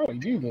 They could probably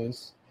do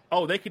this.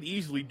 Oh, they could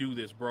easily do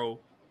this, bro.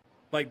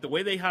 Like the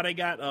way how they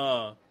got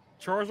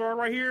Charizard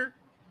right here.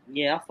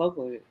 Yeah, I fuck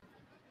with it.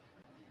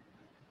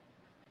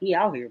 He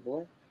out here,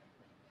 boy.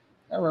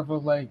 That ref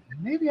was like,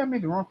 maybe I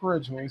made the wrong career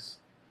choice.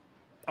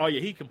 Oh yeah,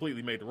 he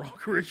completely made the wrong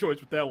career choice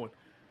with that one.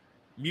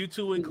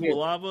 Mewtwo and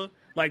Quilava.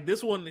 Like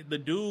this one, the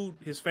dude,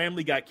 his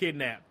family got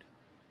kidnapped.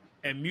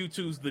 And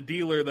Mewtwo's the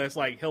dealer that's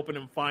like helping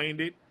him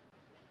find it.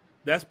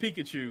 That's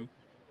Pikachu.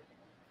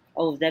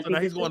 Oh, is that So Pikachu?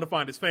 now he's going to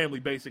find his family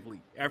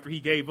basically after he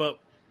gave up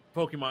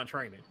Pokemon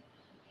training.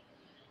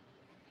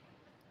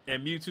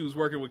 And Mewtwo's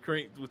working with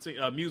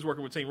Mew's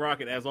working with Team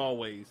Rocket as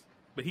always,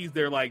 but he's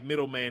their like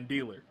middleman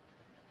dealer.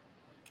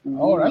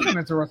 Oh, that's an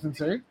interesting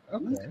take.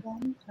 Okay.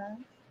 Okay.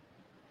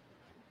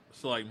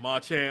 So like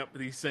Machamp,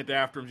 he sent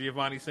after him.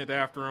 Giovanni sent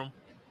after him.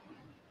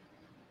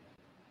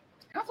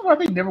 That's why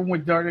they never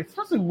went dark,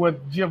 especially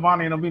with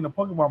Giovanni and them being the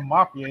Pokemon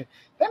Mafia.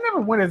 They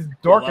never went as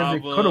dark as they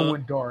could have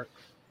went dark.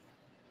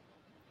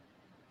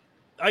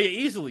 Oh yeah,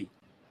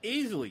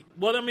 easily.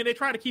 Well, I mean, they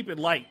try to keep it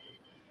light.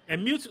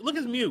 And Mewtwo, look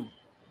at Mew.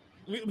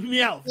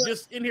 Meow,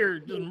 just in here,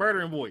 just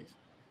murdering boys.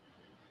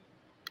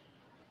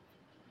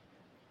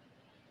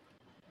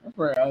 That's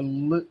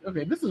probably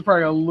okay, this is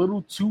probably a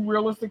little too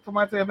realistic for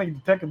my taste. I think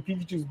Detective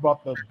Pikachu's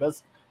about the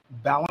best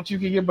balance you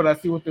can get, but I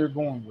see what they're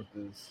going with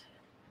this.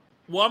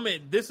 Well, I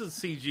mean, this is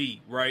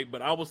CG, right?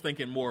 But I was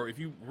thinking more if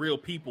you real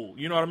people,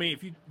 you know what I mean?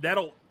 If you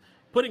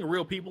putting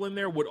real people in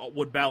there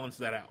would balance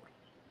that out.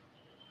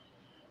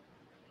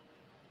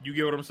 You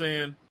get what I'm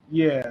saying?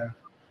 Yeah.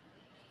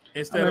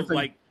 Instead of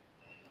like,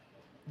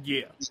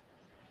 yeah.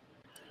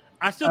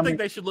 I still think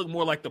they should look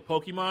more like the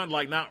Pokemon,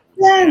 like not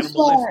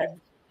animalistic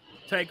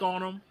take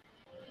on them.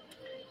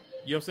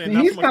 You know what I'm saying?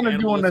 Not He's so much kind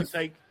of doing this.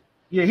 take.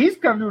 Yeah, he's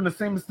kind of doing the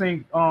same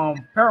thing.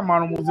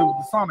 Paramount was it with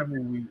the Sonic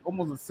movie,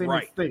 almost the same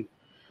mistake.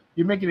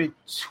 You're making it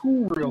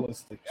too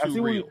realistic.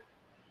 Too real.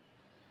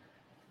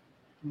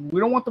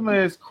 We don't want them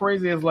as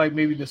crazy as like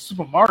maybe the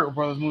Super Mario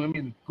Brothers movie.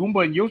 I mean,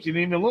 Goomba and Yoshi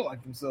didn't even look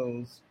like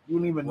themselves. You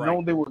wouldn't even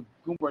know they were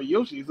Goomba or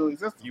Yoshi. So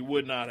you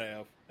would not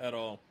have at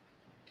all.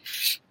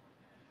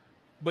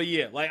 But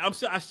yeah, like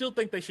I still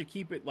think they should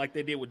keep it like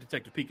they did with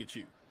Detective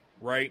Pikachu,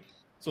 right?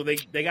 So they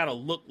got to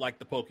look like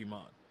the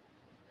Pokemon.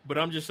 But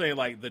I'm just saying,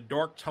 like the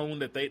dark tone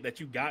that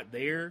you got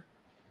there,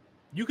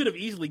 you could have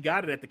easily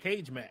got it at the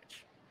cage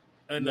match,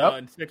 and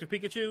in Detective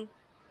Pikachu.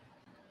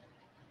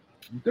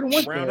 You could have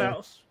went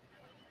Roundhouse.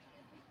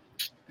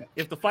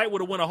 If the fight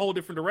would have went a whole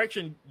different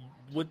direction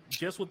with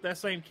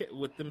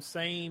them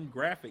same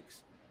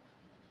graphics,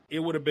 it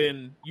would have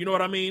been, you know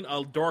what I mean,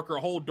 a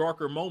whole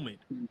darker moment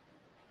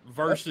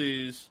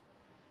versus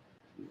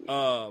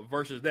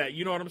that.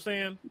 You know what I'm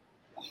saying?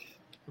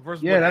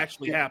 Versus what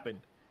actually happened.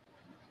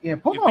 Yeah,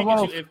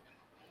 Pokemon.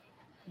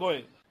 Go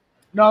ahead.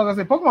 No, I was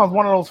gonna say Pokemon's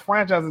one of those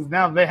franchises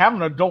now. They have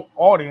an adult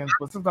audience,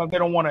 but sometimes they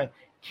don't want to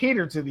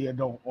cater to the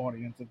adult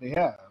audience that they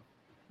have.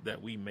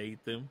 That we made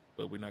them,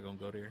 but we're not gonna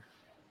go there.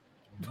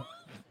 Nope,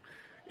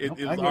 It I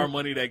was get our it.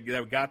 money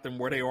that got them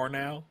where they are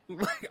now.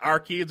 Like, our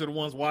kids are the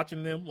ones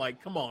watching them.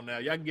 Like, come on now,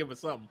 y'all can give us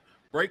something.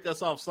 Break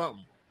us off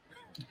something.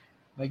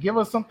 Like, give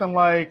us something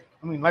like,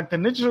 I mean, like the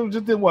Ninja Turtles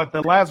just did what?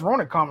 The last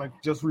Ronin comic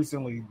just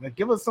recently. Like,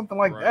 give us something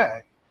like Right.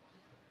 that.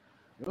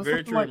 Give us Very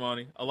something true, like,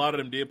 Monty. A lot of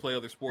them did play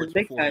other sports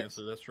Big beforehand, facts.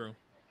 so that's true.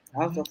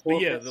 I was a But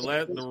yeah,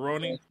 the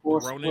Ronin,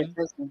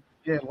 person.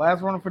 yeah,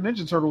 last Ronin for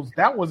Ninja Turtles,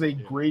 that was a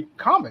Yeah. great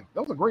comic.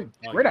 That was a great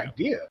Oh, great yeah.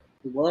 idea.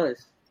 It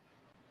was.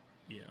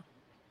 Yeah.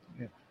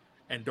 Yeah.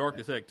 And Dark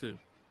as heck too.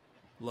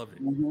 Love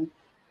it. Mm-hmm.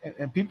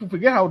 And people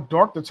forget how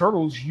dark the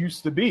Turtles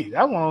used to be.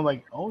 That one,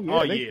 like, oh yeah,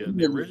 Oh they- yeah,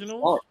 the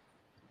originals.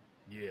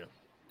 yeah,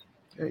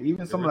 Yeah,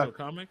 even the some of original that,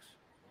 comics.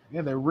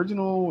 yeah, the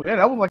original, yeah,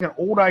 that was like an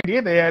old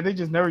idea they had. They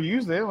just never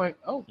used it. Like,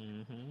 oh,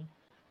 Mm-hmm.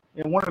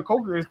 and one of the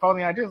co-creators found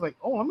the idea. Is like,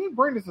 oh, let me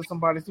bring this to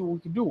somebody, see what we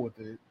can do with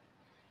it.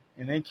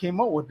 And they came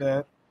up with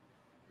that.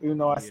 You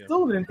know, I Yeah.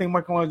 still didn't think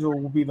Michelangelo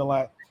would be the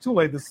last. Too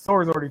late. The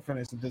story's already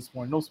finished at this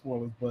point. No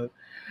spoilers, but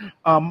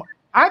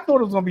I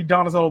thought it was gonna be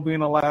Donatello being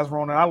the last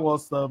Ronin. I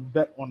lost the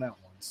bet on that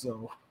one.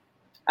 So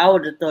I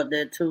would have thought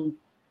that too.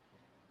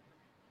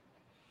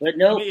 But I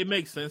no, mean, it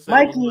makes sense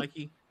that it was Mikey.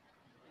 Mikey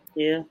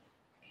yeah,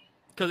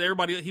 because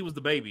everybody, he was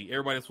the baby.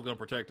 Everybody else was gonna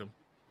protect him.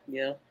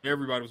 yeah.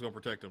 Everybody was gonna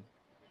protect him.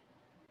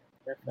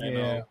 That's You yeah.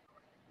 know?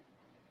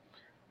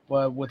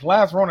 But with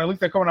Last Ronin, at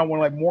least they're coming out with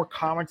like more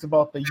comics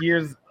about the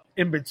years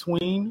in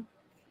between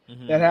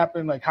Mhm. that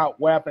happened, like how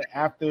what happened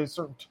after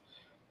certain.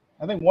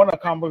 I think one of the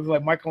comic books,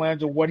 like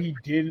Michelangelo, what he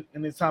did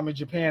in his time in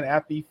Japan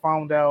after he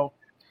found out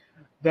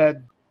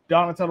that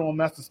Donatello and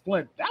Master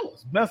Splint, that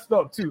was messed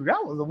up too.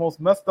 That was the most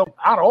messed up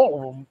out of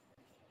all of them.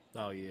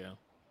 Oh yeah.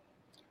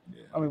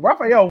 Yeah. I mean,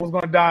 Raphael was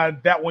going to die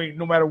that way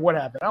no matter what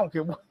happened. I don't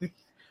care what.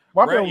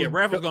 Raphael was,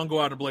 Raph was gonna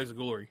go out in a blaze of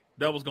glory.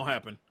 That was gonna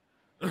happen.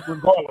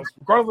 regardless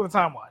of the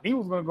timeline, he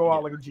was going to go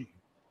out like a G.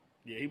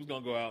 Yeah, he was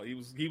gonna go out. He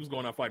was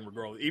going out fighting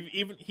regardless.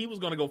 Even he was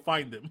gonna go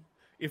find them,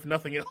 if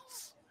nothing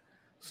else.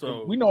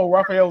 So We know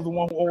Raphael's the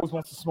one who always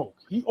wants to smoke.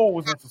 He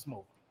always wants to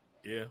smoke.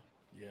 yeah.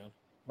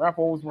 Raph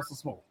always wants to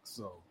smoke.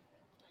 So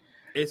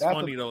It's That's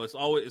funny though. It's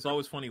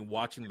always funny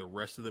watching the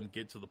rest of them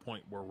get to the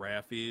point where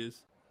Raph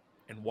is,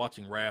 and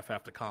watching Raph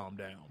have to calm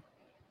down.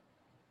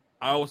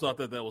 I always thought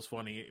that was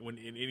funny when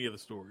in any of the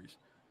stories.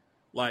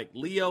 Like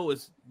Leo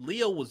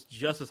was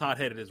just as hot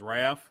headed as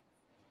Raph.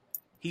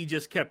 He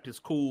just kept his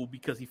cool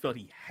because he felt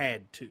he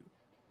had to.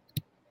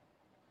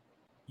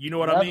 You know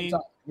what I half the mean?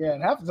 time- yeah,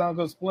 and half the time,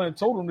 because Splinter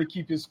told him to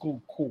keep his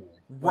school cool.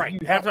 Right.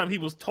 Like, Half the time he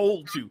was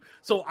told to.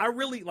 So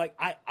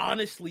I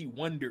honestly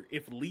wonder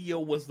if Leo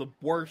was a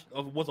worse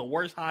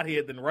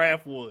hothead than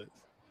Raph was.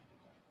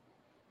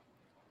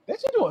 They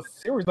should do a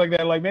series like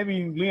that. Like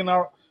maybe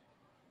Leonardo.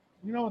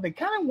 You know, they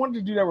kind of wanted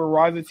to do that with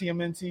Rise of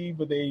TMNT,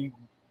 but they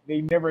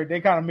never.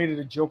 They kind of made it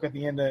a joke at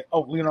the end.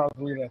 Leonardo's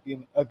the leader at the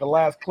end. At the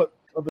last clip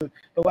of the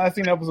last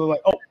scene episode,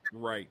 like, oh,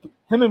 Right.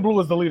 him and Blue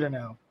is the leader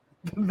now.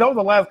 That was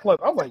the last clip.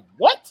 I was like,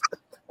 what?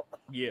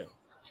 Yeah.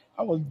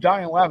 I was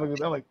dying laughing because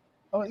they're like,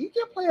 oh, you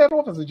can't play that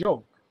off as a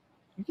joke.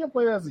 You can't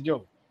play that as a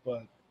joke.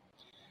 But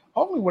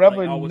hopefully, whatever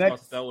Like, I always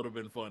next. thought that would have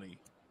been funny.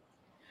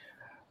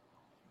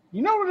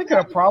 You know, they could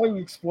have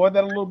probably explored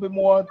that a little bit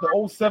more.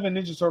 The 07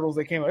 Ninja Turtles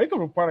that came out, they could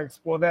have probably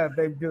explored that if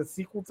they did a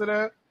sequel to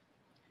that.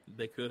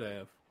 They could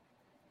have.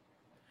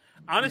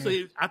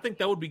 Honestly, I think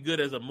that would be good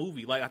as a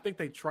movie. Like, I think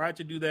they tried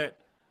to do that.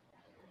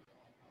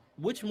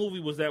 Which movie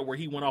was that where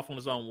he went off on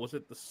his own? Was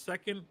it the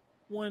second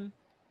one?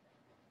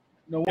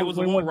 No, It was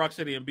the when- one with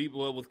Rocksteady and beat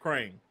with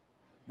Krang,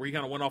 where he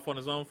kind of went off on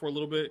his own for a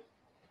little bit.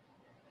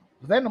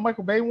 Was that in the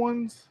Michael Bay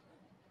ones?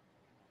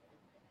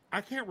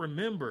 I can't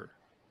remember.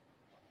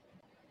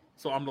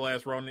 So I'm the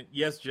last Ronin.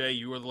 Yes, Jay,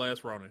 you were the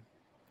last Ronin.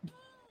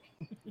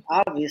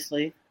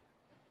 Obviously.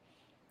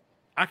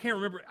 I can't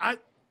remember.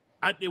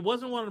 It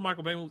wasn't one of the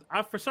Michael Bay movies.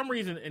 For some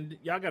reason, and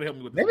y'all got to help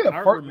me with this. Maybe the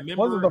I first- remember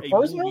was it the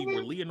first movie movie?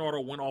 where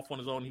Leonardo went off on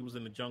his own. He was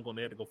in the jungle and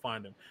they had to go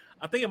find him.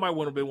 I think it might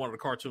have been one of the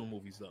cartoon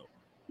movies, though.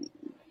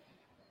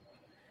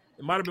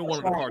 It might have been one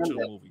of the cartoon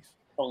movies.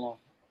 Hold on.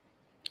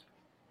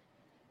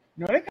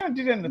 No, they kind of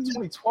did it in the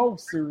 2012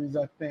 series,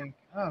 I think.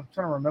 I'm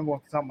trying to remember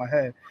off the top of my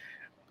head.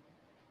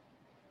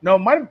 No,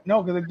 in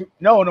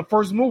the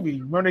first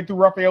movie. Remember they threw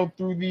Raphael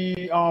through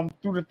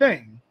the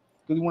thing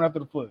because he went after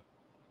the foot.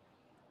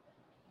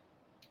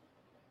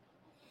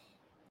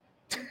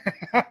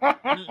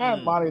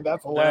 Monty,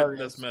 that's hilarious.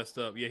 That's messed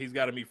up. Yeah, he's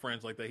got to meet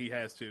friends like that. He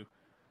has to.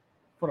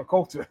 For the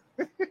culture.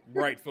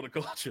 Right, for the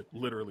culture,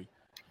 literally.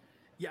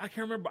 Yeah, I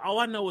can't remember. All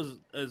I know is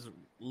as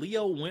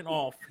Leo went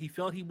off, he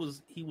felt he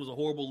was a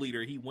horrible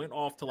leader. He went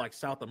off to like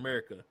South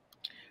America.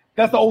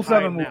 That's the He's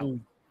 07 hiding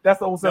movie. That's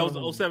the 07 That was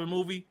movie. the 07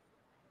 movie?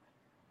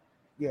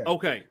 Yeah.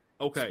 Okay.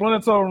 Splinter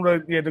told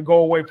him to go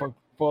away for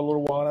a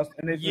little while,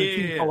 and the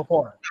team fell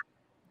apart.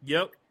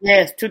 Yep.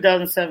 Yes,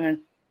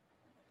 2007.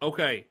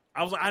 Okay.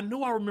 I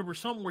knew I remember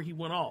something where he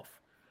went off.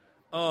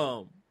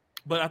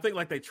 But I think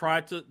like they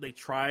tried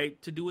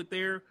to do it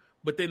there,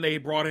 but then they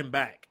brought him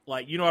back.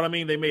 Like, you know what I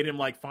mean? They made him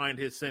like find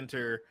his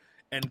center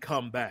and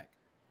come back.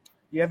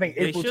 Yeah, I think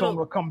They April should told have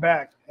him to come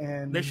back,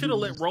 and they he should have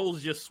was let just,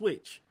 roles just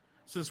switch.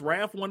 Since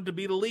Raph wanted to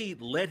be the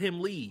lead, let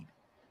him lead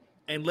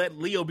and let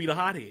Leo be the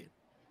hothead.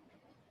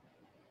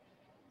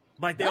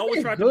 Like they that'd always be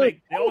a tried to good. make,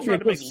 they That would always be a tried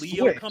to good make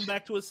Leo come switch.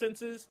 back to his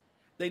senses.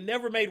 They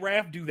never made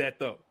Raph do that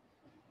though.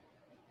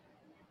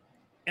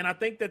 And I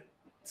think that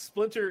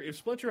if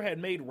Splinter had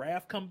made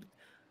Raph come,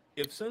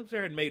 if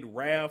Splinter had made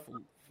Raph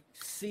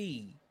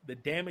see the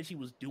damage he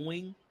was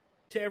doing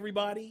to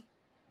everybody,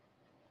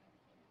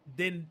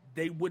 then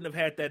they wouldn't have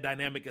had that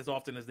dynamic as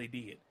often as they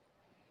did.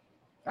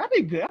 That'd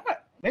be good.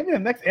 Maybe the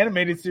next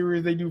animated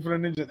series they do for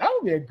the ninjas, that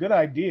would be a good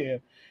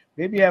idea.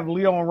 Maybe have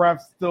Leo and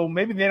Raph still.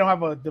 Maybe they don't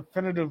have a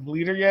definitive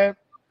leader yet,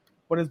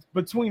 but it's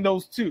between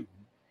those two.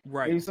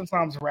 Right. Maybe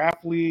sometimes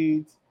Raph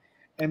leads,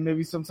 and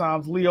maybe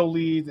sometimes Leo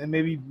leads, and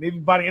maybe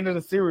by the end of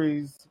the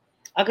series,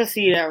 I could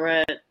see that,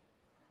 Red.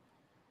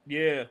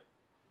 Yeah.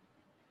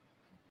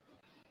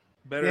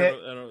 Better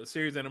yeah, in a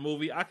series than a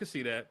movie. I could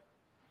see that.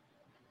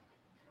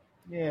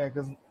 yeah,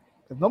 because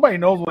nobody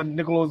knows what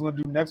Nickelodeon's going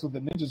to do next with the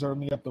Ninja Turtles. I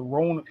mean, after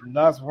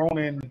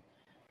Ronin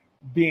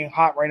being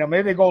hot right now,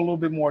 maybe they go a little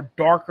bit more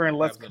darker and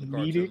less Happens in the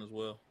comedic. cartoon as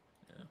well.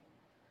 Yeah.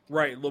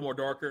 Right. A little more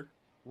darker.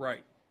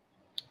 Right.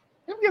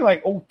 Maybe get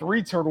like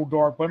 03 Turtle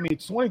Dark, but I mean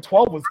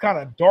 2012 was kind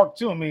of dark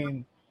too. I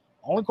mean,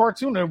 only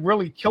cartoon that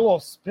really kill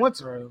off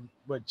Splinter,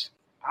 which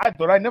I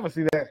thought I'd never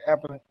see that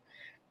happen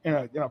in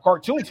a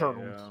cartoon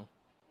Turtles.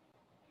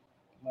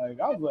 Yeah. Like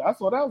I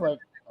saw that, I was like,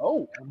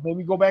 oh, and then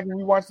we go back and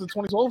rewatch the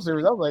 2012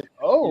 series. I was like,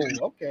 oh,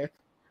 okay,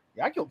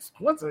 yeah, I killed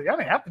Splinter. Y'all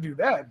didn't have to do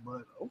that,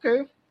 but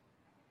okay.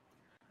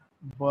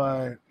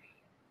 But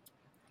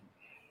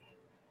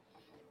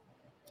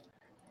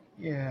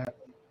yeah,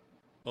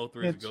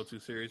 03 is a go-to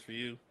series for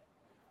you.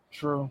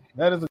 true.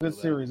 That is a good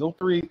series.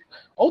 03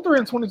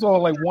 and 2012 are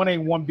like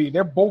 1A, 1B.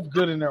 They're both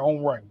good in their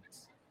own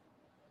rights.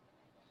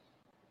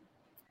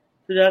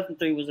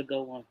 2003 was a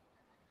good one.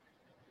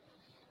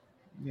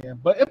 Yeah,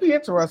 but it'd be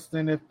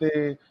interesting if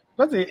they,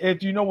 especially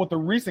if you know what the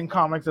recent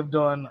comics have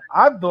done.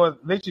 I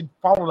thought they should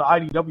follow the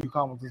IDW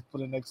comics for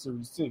the next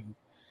series too,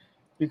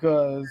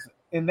 because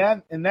in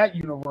that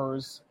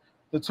universe,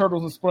 the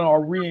Turtles and Splinter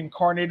are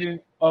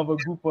reincarnated of a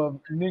group of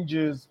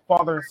ninjas,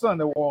 father and son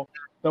that were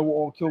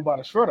all killed by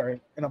the Shredder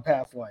in a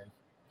past life.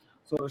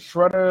 So the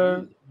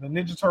Shredder, the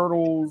Ninja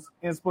Turtles,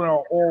 and Splinter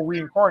are all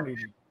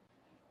reincarnated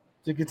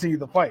to continue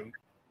the fight.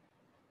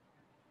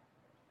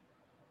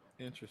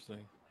 Interesting.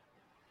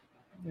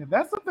 Yeah,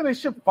 that's something they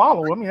should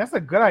follow. I mean, that's a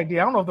good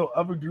idea. I don't know if they'll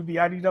ever do the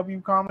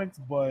IDW comics,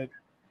 but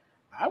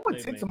I would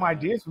take some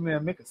ideas from there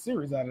and make a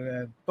series out of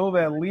that. Throw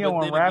that Leo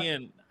but and then Raph.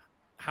 again,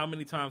 how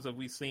many times have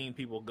we seen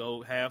people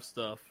go have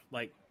stuff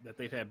like that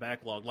they've had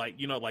backlog, like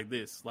like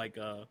this, like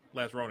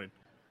Last Ronin?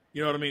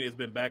 You know what I mean? It's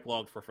been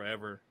backlogged for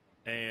forever,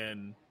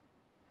 and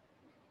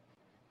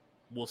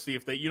we'll see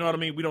if they. You know what I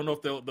mean? We don't know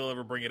if they'll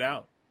ever bring it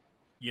out.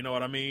 You know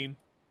what I mean?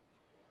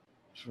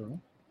 True.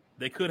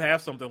 They could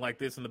have something like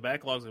this in the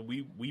backlogs, and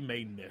we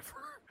may never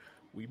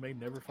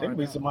There find could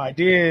be out. some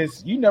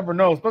ideas. You never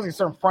know, especially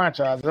certain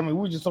franchises. I mean,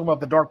 we were just talking about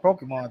the Dark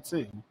Pokemon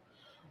too.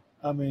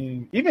 I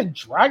mean, even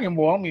Dragon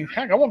Ball. I mean,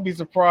 heck, I wouldn't be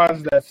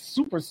surprised that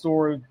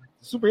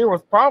Superhero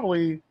is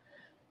probably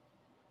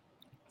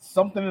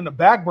something in the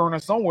back burner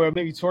somewhere.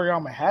 Maybe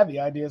Toriyama had the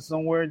idea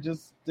somewhere,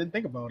 just didn't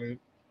think about it.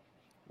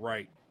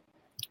 Right.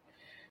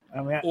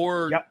 I mean,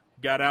 Or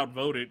got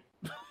outvoted.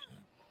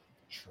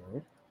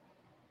 True.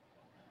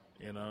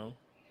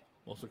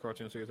 Most of the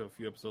cartoon series have a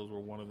few episodes where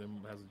one of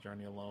them has a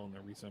journey alone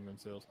and recenter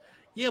themselves.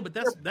 Yeah, but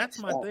that's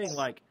my thing.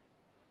 Like,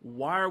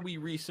 why are we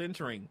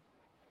recentering?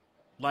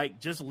 Like,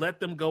 just let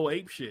them go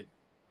ape shit.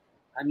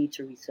 I need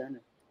to recenter.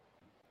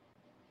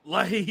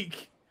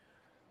 Like,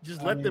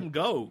 just let them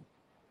go.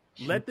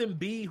 Let them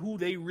be who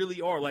they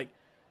really are. Like,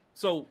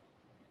 so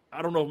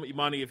I don't know,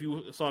 Imani, if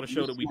you saw the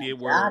show that we did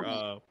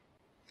where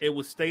it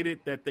was stated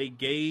that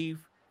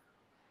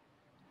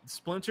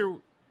Splinter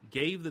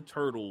gave the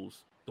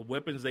Turtles the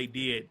weapons they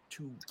did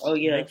to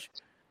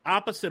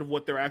opposite of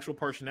what their actual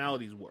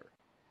personalities were.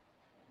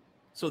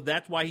 So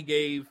that's why he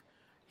gave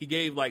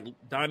like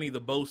Donnie the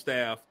bow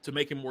staff to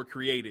make him more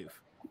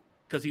creative,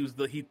 because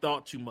he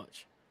thought too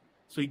much.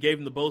 So he gave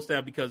him the bow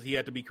staff because he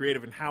had to be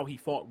creative in how he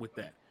fought with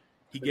that.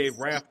 He gave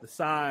Raph the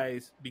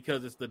size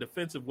because it's the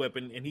defensive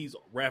weapon, and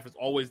Raph is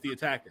always the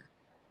attacker.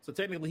 So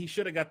technically, he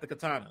should have got the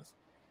katanas,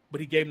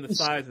 but he gave him the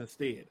size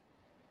instead.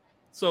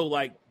 So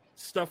like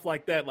stuff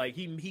like that, like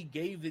he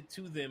gave it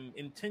to them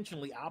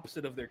intentionally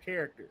opposite of their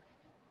character.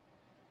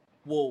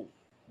 Well,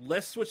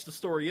 let's switch the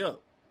story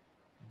up.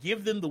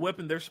 Give them the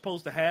weapon they're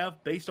supposed to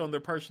have based on their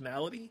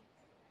personality,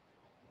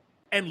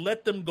 and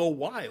let them go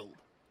wild.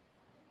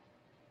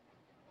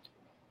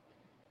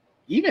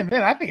 Even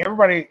then, I think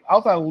everybody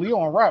outside of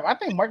Leo and Raph, I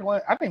think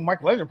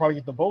Mike Legend probably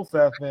get the bow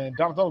staff and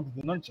Donatello gets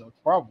the nunchucks,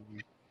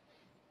 probably.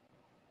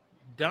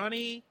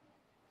 Donnie,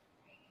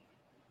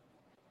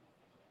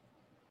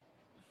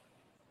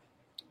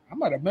 I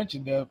might have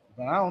mentioned that,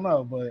 but I don't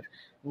know. But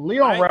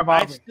Leo and Raph,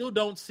 I still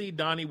don't see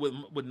Donnie with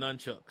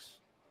nunchucks.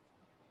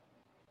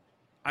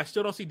 I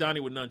still don't see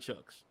Donnie with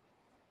nunchucks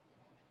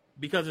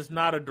because it's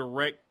not a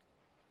direct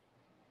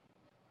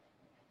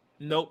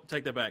Nope,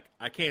 take that back.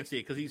 I can't see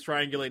it because he's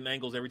triangulating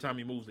angles every time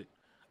he moves it.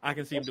 I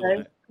can see him doing Okay,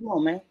 that. come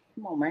on, man.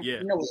 Come on, man. Yeah.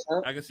 You know what's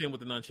up. I can see him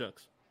with the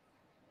nunchucks.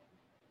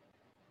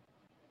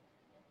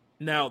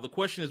 Now, the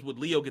question is, would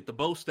Leo get the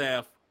bow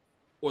staff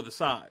or the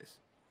size?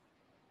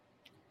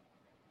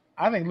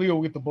 I think Leo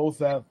will get the both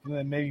sides, and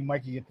then maybe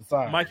Mikey get the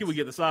side. Mikey would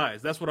get the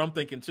size. That's what I'm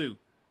thinking, too.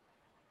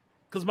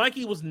 Because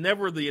Mikey was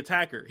never the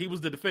attacker. He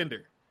was the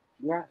defender.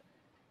 Right.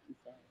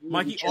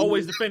 Mikey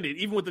always defended.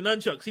 Even with the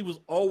nunchucks, he was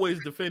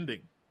always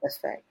defending. That's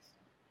facts.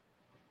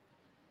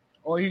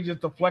 Or he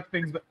just deflect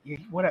things. But yeah,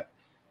 what?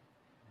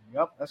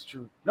 Yep, that's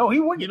true. No, he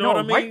wouldn't. You know what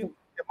I mean?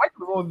 Mike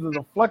was always the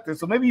deflector,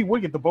 so maybe he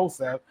would get the bow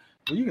staff.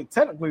 But you can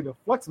technically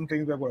deflect some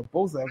things that with a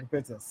bow staff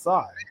compared to a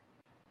side.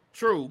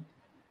 True.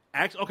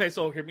 Actually, okay,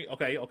 so hear me.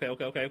 Okay.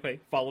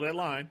 Follow that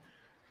line.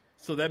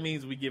 So that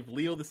means we give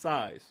Leo the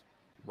size,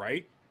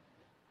 right?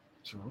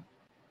 True.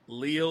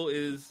 Leo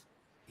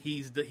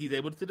he's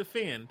able to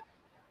defend.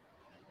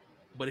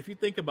 But if you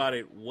think about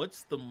it,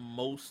 what's the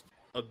most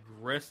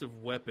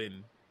aggressive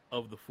weapon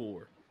of the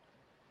four?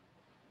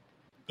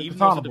 Even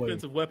though it's a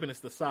defensive weapon, it's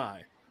the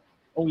sai.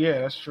 Oh yeah,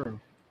 that's true.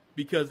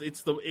 Because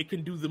it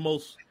can do the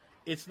most.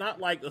 It's not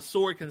like a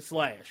sword can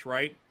slash,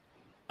 right?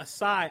 A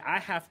sai, I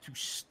have to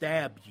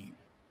stab you.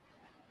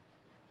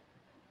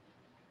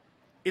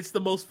 It's the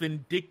most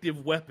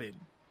vindictive weapon.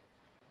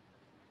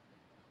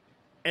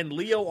 And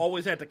Leo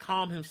always had to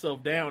calm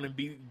himself down and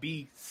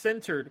be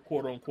centered,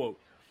 quote unquote,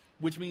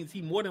 which means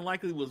he more than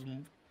likely was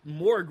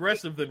more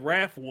aggressive than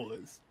Raph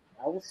was.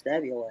 I will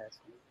stab your ass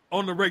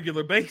on a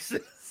regular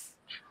basis.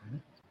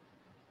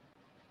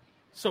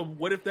 So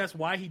what if that's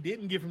why he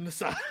didn't give him the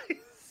size?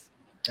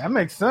 That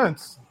makes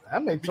sense.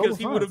 That makes because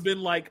he sense. would have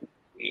been like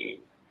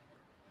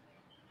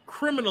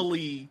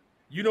criminally,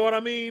 you know what I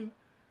mean?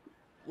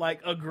 Like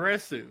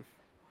aggressive.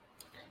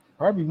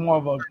 Probably more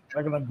of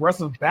an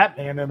aggressive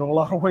Batman in a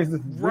lot of ways.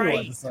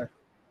 Right.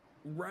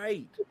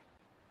 Right.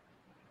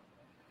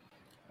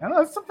 I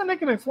know it's something they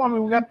can explore. I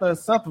mean, we got the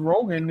Seth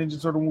Rogen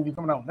Ninja Turtle movie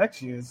coming out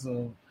next year,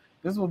 so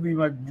this will be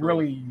like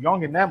really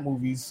young in that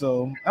movie.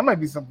 So that might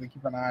be something to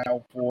keep an eye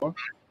out for.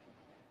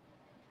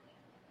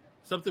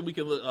 Something we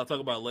can talk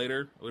about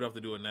later. We don't have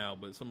to do it now,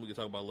 but something we can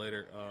talk about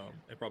later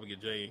and probably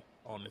get Jay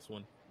on this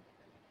one.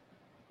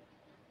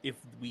 If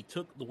we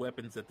took the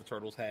weapons that the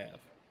Turtles have,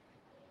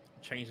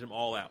 changed them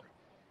all out,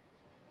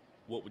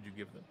 what would you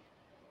give them?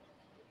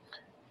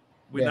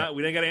 We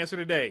didn't got to answer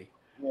today,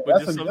 but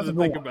just something to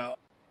think about.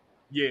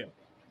 Yeah.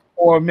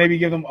 Or maybe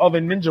give them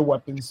other ninja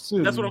weapons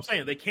too. That's what I'm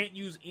saying. We can't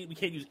use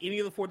any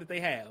of the four that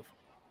they have.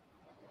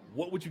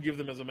 What would you give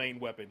them as a main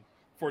weapon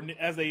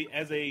as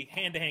a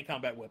hand-to-hand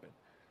combat weapon?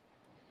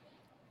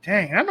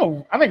 Dang,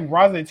 I think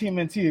Rise of the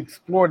TMNT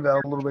explored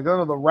that a little bit. I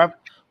know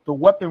the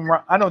weapon.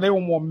 I know they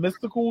were more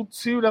mystical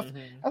too. That's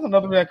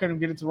another way I couldn't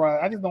get into Rise.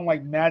 I just don't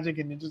like magic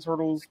and Ninja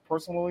Turtles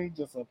personally.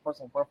 Just a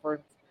personal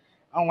preference.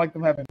 I don't like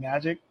them having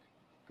magic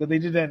because they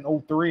did that in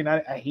 2003, and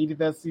I hated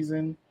that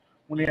season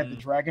when they had the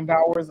dragon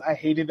powers. I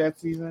hated that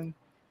season.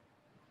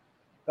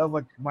 That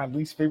was like my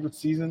least favorite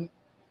season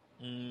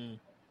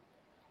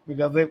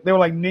because they were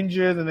like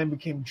ninjas and then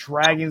became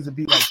dragons and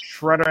be like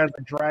Shredder as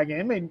a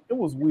dragon. It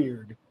was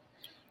weird.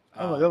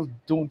 That was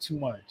doing too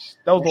much.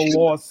 That was the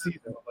lost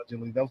season,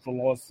 allegedly. That was the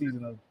lost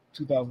season of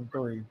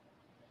 2003.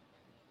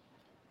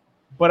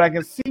 But I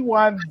can see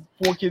why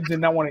 4Kids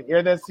did not want to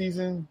air that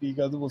season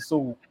because it was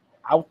so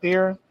out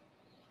there.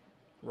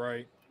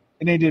 Right.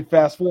 And they did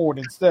fast forward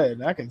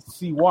instead. I can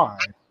see why.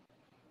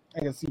 I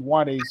can see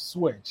why they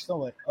switched. So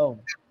like, oh.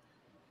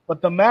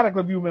 But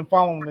thematically, if you've been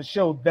following the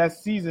show,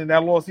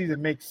 that lost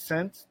season makes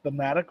sense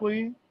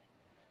thematically.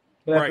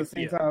 But at the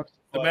same time,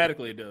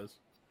 thematically it does.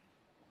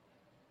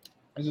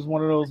 It's just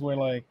one of those where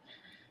like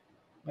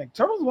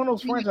Turtles is one of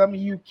those franchises. I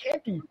mean, you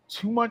can't do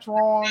too much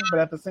wrong, but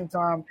at the same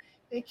time,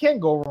 it can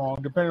go wrong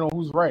depending on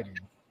who's writing.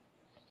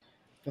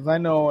 Because I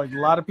know a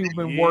lot of people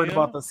have been worried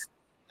about this.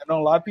 I know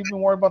a lot of people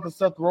been worried about the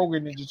Seth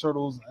Rogen Ninja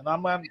Turtles, and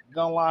I'm not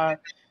gonna lie.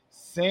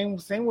 Same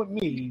with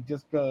me,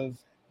 just because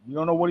you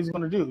don't know what he's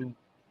gonna do.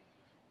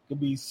 It could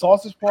be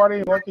Sausage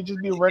Party, or it could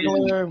just be a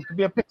regular. It could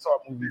be a Pixar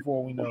movie for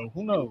all we know.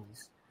 Who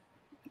knows?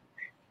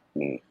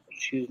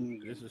 Excuse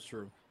me. This is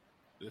true.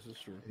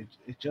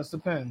 It just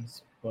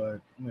depends.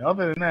 But I mean,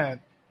 other than that,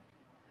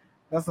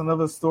 that's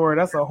another story.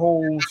 That's a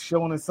whole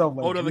show in itself.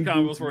 Like, whole other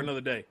convo for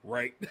another day,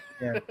 right?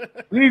 Yeah,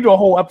 we need to do a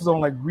whole episode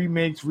on like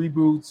remakes,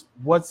 reboots.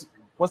 What's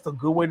the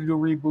good way to do a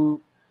reboot?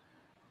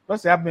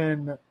 Especially, I've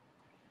been,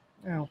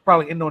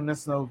 probably end on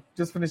this note.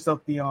 Just finished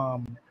up the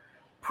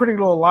Pretty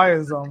Little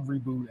Liars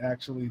reboot.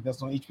 Actually,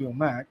 that's on HBO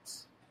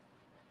Max,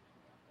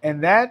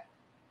 and that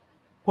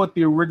put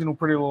the original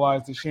Pretty Little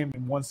Liars to shame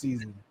in one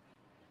season.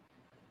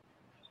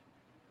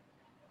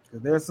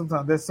 There's some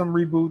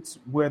reboots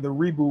where the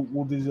reboot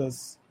will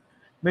just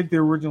make the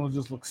original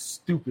just look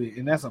stupid,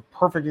 and that's a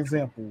perfect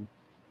example.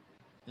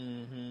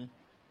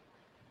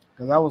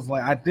 Because I was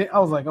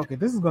like, okay,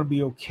 this is gonna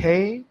be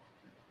okay,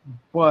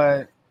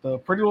 but the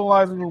Pretty Little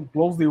Liars reboot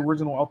blows the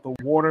original out the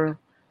water.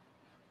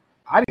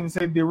 I'd even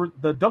say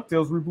the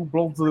DuckTales reboot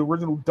blows the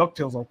original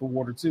DuckTales out the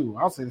water too.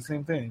 I'll say the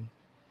same thing.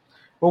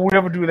 But we'll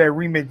never do that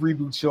remake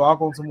reboot show. I'll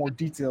go into more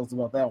details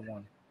about that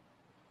one.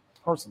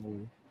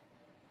 Personally.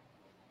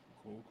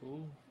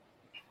 Cool.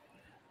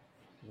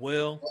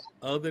 Well,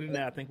 other than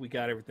that, I think we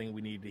got everything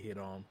we need to hit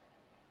on.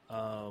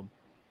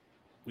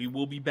 We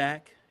will be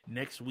back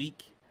next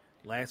week.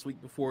 Last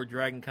week before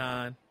Dragon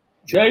Con.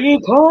 Dragon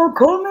Con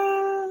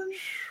coming.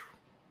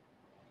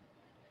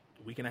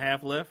 Week and a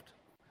half left.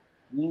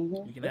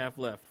 Mm-hmm. Week and a half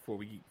left before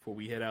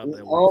we head out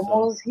that way.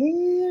 Almost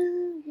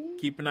here.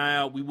 Keep an eye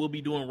out. We will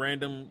be doing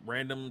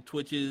random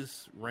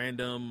Twitches,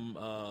 random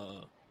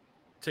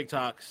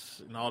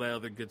TikToks, and all that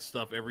other good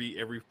stuff.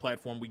 Every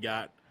platform we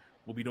got,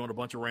 we'll be doing a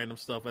bunch of random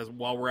stuff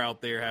while we're out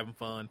there having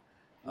fun.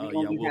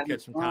 We'll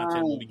catch some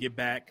content when we get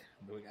back.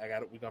 We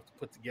have to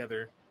put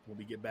together when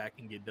we get back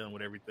and get done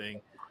with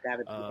everything.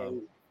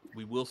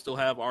 We will still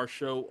have our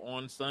show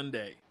on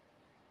Sunday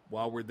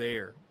while we're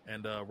there,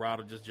 and Rod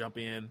will just jump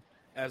in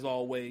as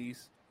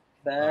always.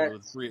 The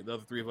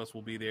other three of us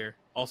will be there,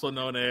 also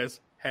known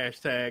as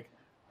hashtag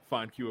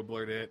Find Q a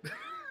Blurred.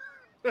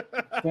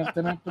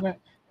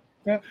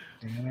 That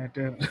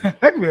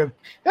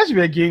should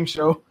be a game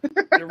show.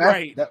 You're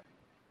right.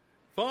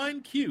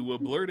 Find Q a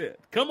Blurred.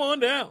 Come on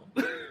down.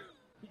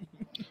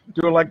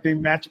 Do it like the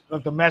match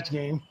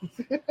game.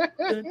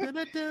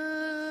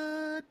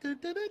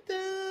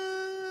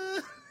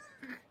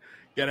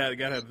 Gotta have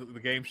the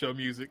game show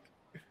music.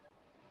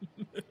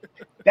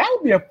 That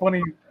would be a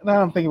funny.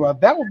 Now I'm thinking about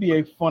it, that would be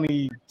a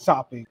funny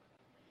topic.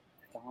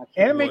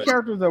 Anime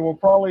characters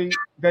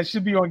that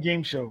should be on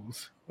game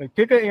shows. Like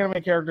pick an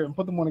anime character and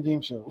put them on a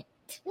game show.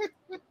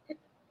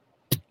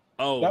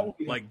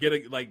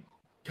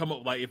 Come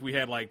up if we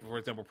had for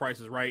example Price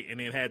is Right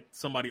and then had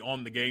somebody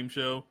on the game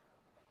show.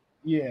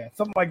 Yeah,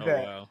 something like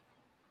that. Wow.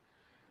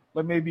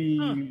 Like maybe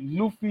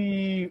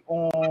Luffy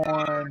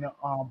on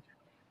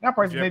not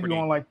Price, maybe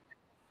on Luffy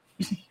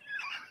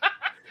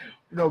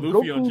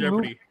Goku, on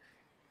Jeopardy.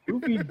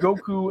 Luffy,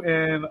 Goku,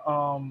 and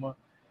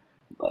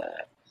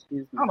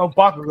Excuse me. I don't know,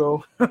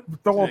 Bakugo.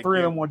 Throw all three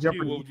of them on Q,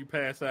 Jeopardy. what would you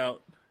pass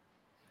out?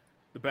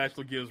 The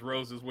Bachelor gives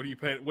roses. What are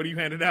you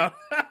handing out?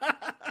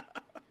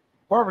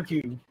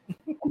 Barbecue.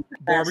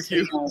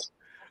 Barbecue.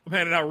 I'm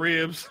handing out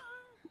ribs.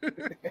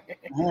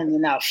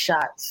 Handing out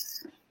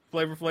shots.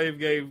 Flavor Flav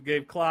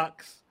gave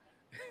clocks.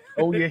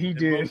 Oh yeah, he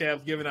did.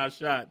 Vocab's giving out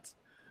shots.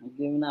 I'm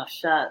giving out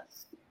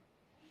shots.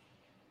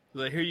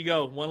 Like, here you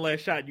go. One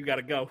last shot. You got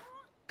to go.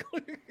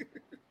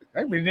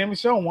 That be the name of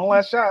the show. One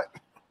last shot.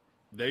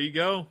 There you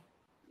go.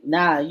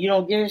 Nah, you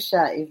don't get a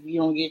shot if you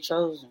don't get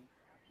chosen.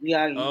 You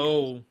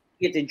gotta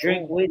get to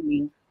drink with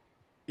me.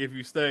 If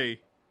you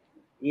stay.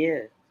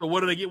 Yeah. So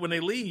what do they get when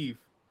they leave?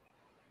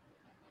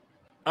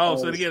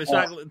 So they get a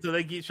shot. So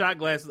they get shot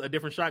glasses, a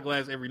different shot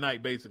glass every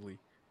night, basically.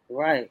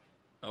 Right.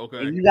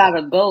 Okay. If you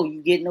gotta go,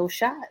 you get no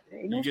shot.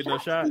 You get no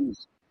shot.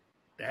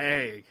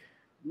 Dang.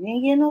 You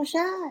ain't get no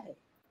shot.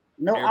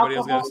 No. Everybody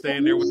else got to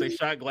stand there with their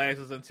shot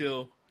glasses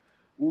until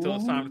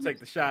it's time to take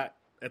the shot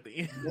at the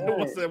end. Yeah.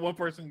 Once that one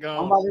person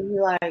gone, I'm about to be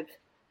like,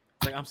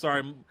 I'm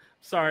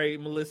sorry,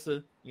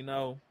 Melissa. You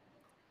know,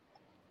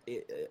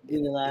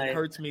 it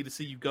hurts me to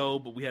see you go,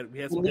 but we had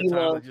some good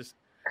times. I just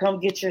come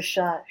get your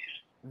shot.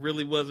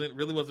 Really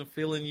wasn't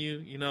feeling you,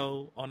 you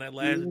know, on that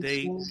last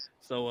date.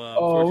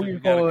 So we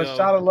call it a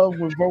shot of love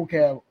with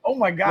vocab. Oh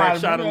my god, right,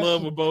 shot of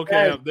love with vocab.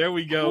 Hey, there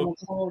we go.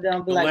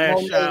 Down, the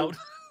last shout.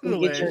 The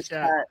last shot.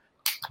 Shot.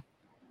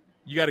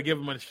 You got to give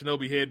him a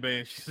Shinobi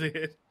headband, she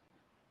said.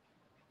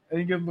 And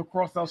you give them the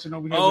crossed out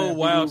Shinobi headband. Oh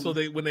wow! So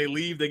when they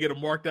leave, they get a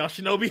marked out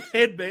Shinobi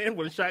headband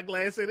with a shot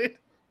glass in it.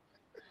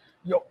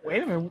 Yo,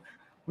 wait a minute.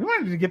 We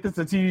might need to get this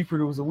a TV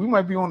producer. We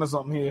might be onto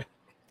something here.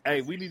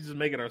 Hey, we need to just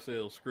make it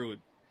ourselves. Screw it.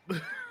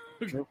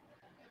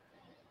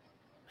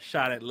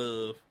 Shot at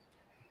love.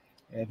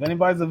 Yeah, if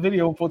anybody's a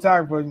video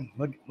photographer,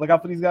 look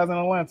out for these guys in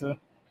Atlanta.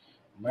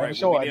 Right,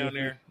 we'll be down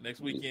there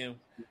next weekend.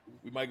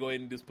 We might go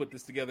ahead and just put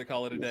this together,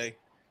 call it a day.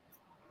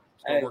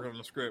 Start working on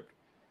the script.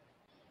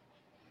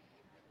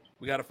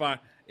 We gotta find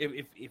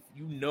if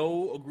you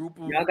know a group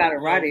of y'all gotta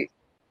write it.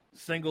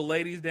 Single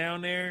ladies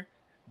down there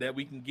that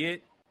we can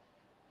get.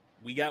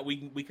 We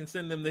can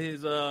send them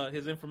his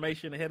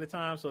information ahead of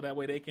time so that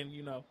way they can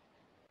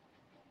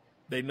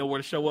they know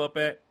where to show up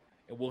at,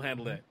 and we'll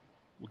handle that.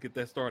 We'll get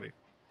that started.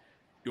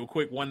 Do a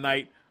quick one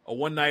night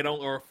we'll do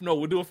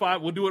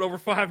it over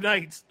 5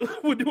 nights.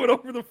 We'll do it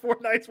over the 4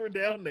 nights we're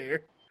down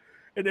there.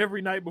 And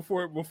every night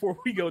before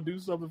we go do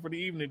something for the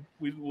evening,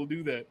 we'll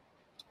do that.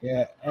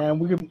 Yeah, and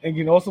we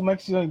can also make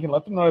sure you can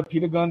let them know that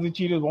Peter Guns and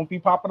Cheetahs won't be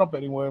popping up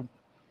anywhere.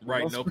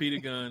 Right, no Peter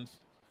Guns.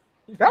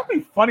 That'd be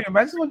funny.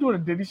 Imagine someone doing a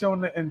Diddy show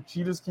and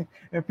Cheetahs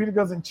and Peter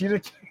Guns and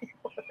Cheetah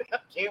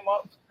came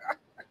up.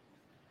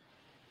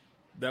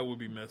 That would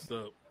be messed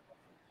up.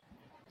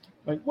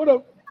 Like, what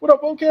up,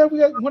 okay? We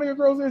got one of your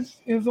girls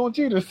is on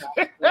Cheetahs.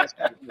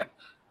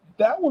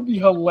 That would be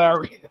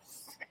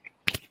hilarious.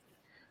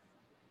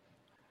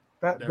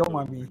 That don't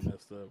mind me.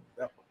 Messed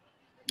up.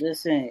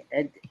 Listen,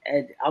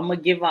 I'm gonna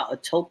give out a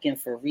token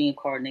for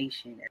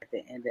reincarnation at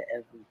the end of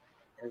every.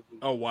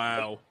 Oh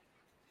wow!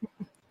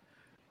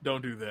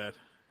 Don't do that.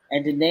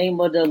 And the name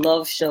of the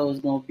love show is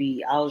gonna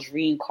be I Was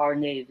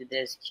Reincarnated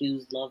as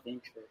Q's love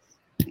interest.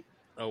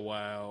 Oh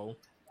wow.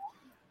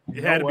 You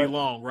It know had to be what?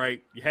 long,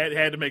 right? You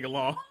had to make it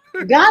long.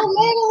 Gotta make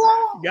it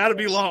long. Got to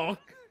be long.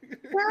 Gotta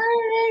make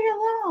it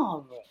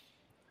long.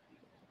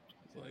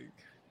 It's like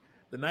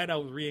the night I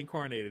was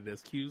reincarnated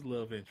as Q's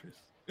love interest.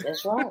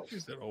 That's right. She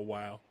said, "Oh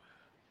wow."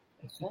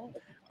 That's right.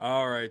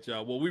 All right,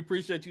 y'all. Well, we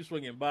appreciate you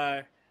swinging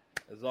by,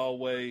 as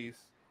always.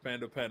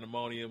 Panda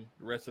Pandemonium,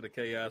 the rest of the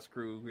Chaos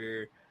crew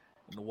here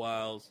in the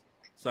wilds,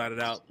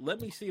 signing out.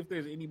 Let me see if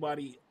there's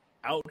anybody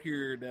out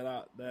here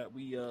that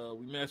we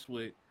mess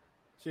with.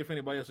 See if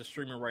anybody else is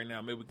streaming right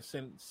now. Maybe we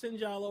can send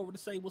y'all over to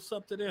say what's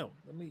up to them.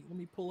 Let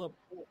me pull up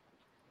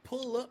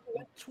the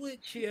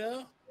Twitch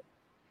here,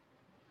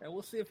 and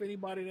we'll see if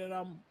anybody that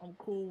I'm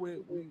cool with,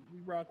 we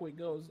rock with,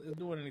 is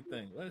doing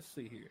anything. Let's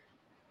see here.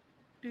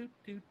 Do.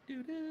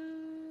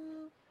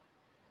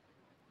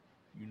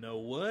 You know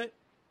what?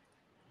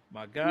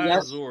 My guy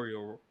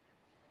Zorio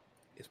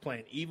is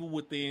playing Evil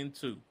Within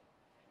 2.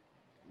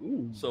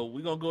 Ooh. So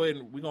we're gonna go ahead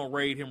and we're gonna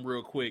raid him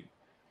real quick.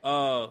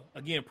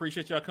 Again,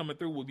 appreciate y'all coming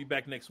through. We'll be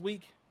back next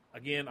week.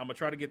 Again, I'm gonna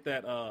try to get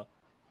that. I'm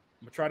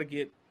gonna try to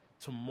get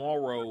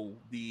tomorrow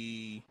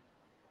the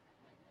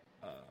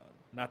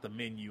not the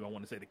menu. I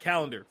want to say the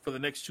calendar for the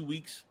next 2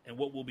 weeks and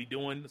what we'll be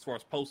doing as far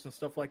as posts and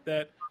stuff like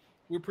that.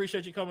 We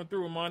appreciate you coming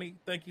through, Imani.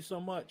 Thank you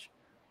so much.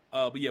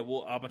 But yeah, I'm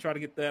gonna try to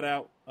get that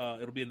out.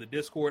 It'll be in the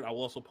Discord. I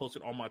will also post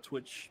it on my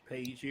Twitch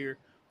page here,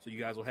 so you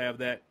guys will have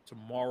that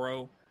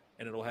tomorrow,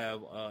 and it'll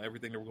have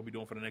everything that we're gonna be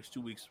doing for the next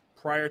 2 weeks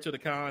prior to the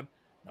con.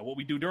 Now, what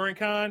we do during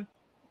con,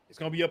 it's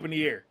gonna be up in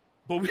the air,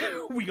 but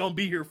we gonna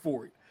be here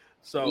for it.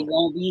 So we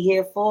gonna be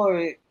here for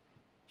it.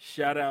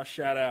 Shout out.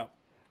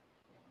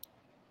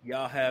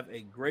 Y'all have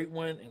a great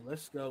one, and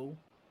let's go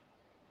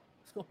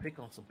pick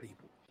on some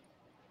people.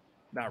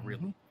 Not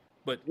really.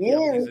 But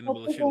everything's in the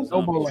middle of shit.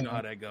 No bullying. You know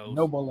how that goes.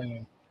 No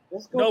bullying.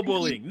 No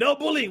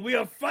bullying. We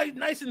are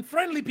nice and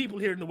friendly people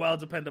here in the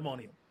wilds of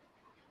Pandemonium.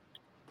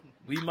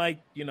 We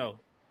might, be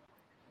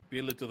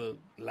a little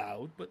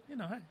loud, but hey,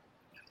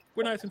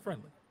 we're nice and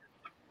friendly.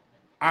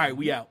 All right,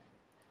 we out.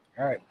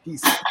 All right,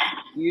 peace.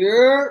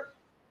 Yeah.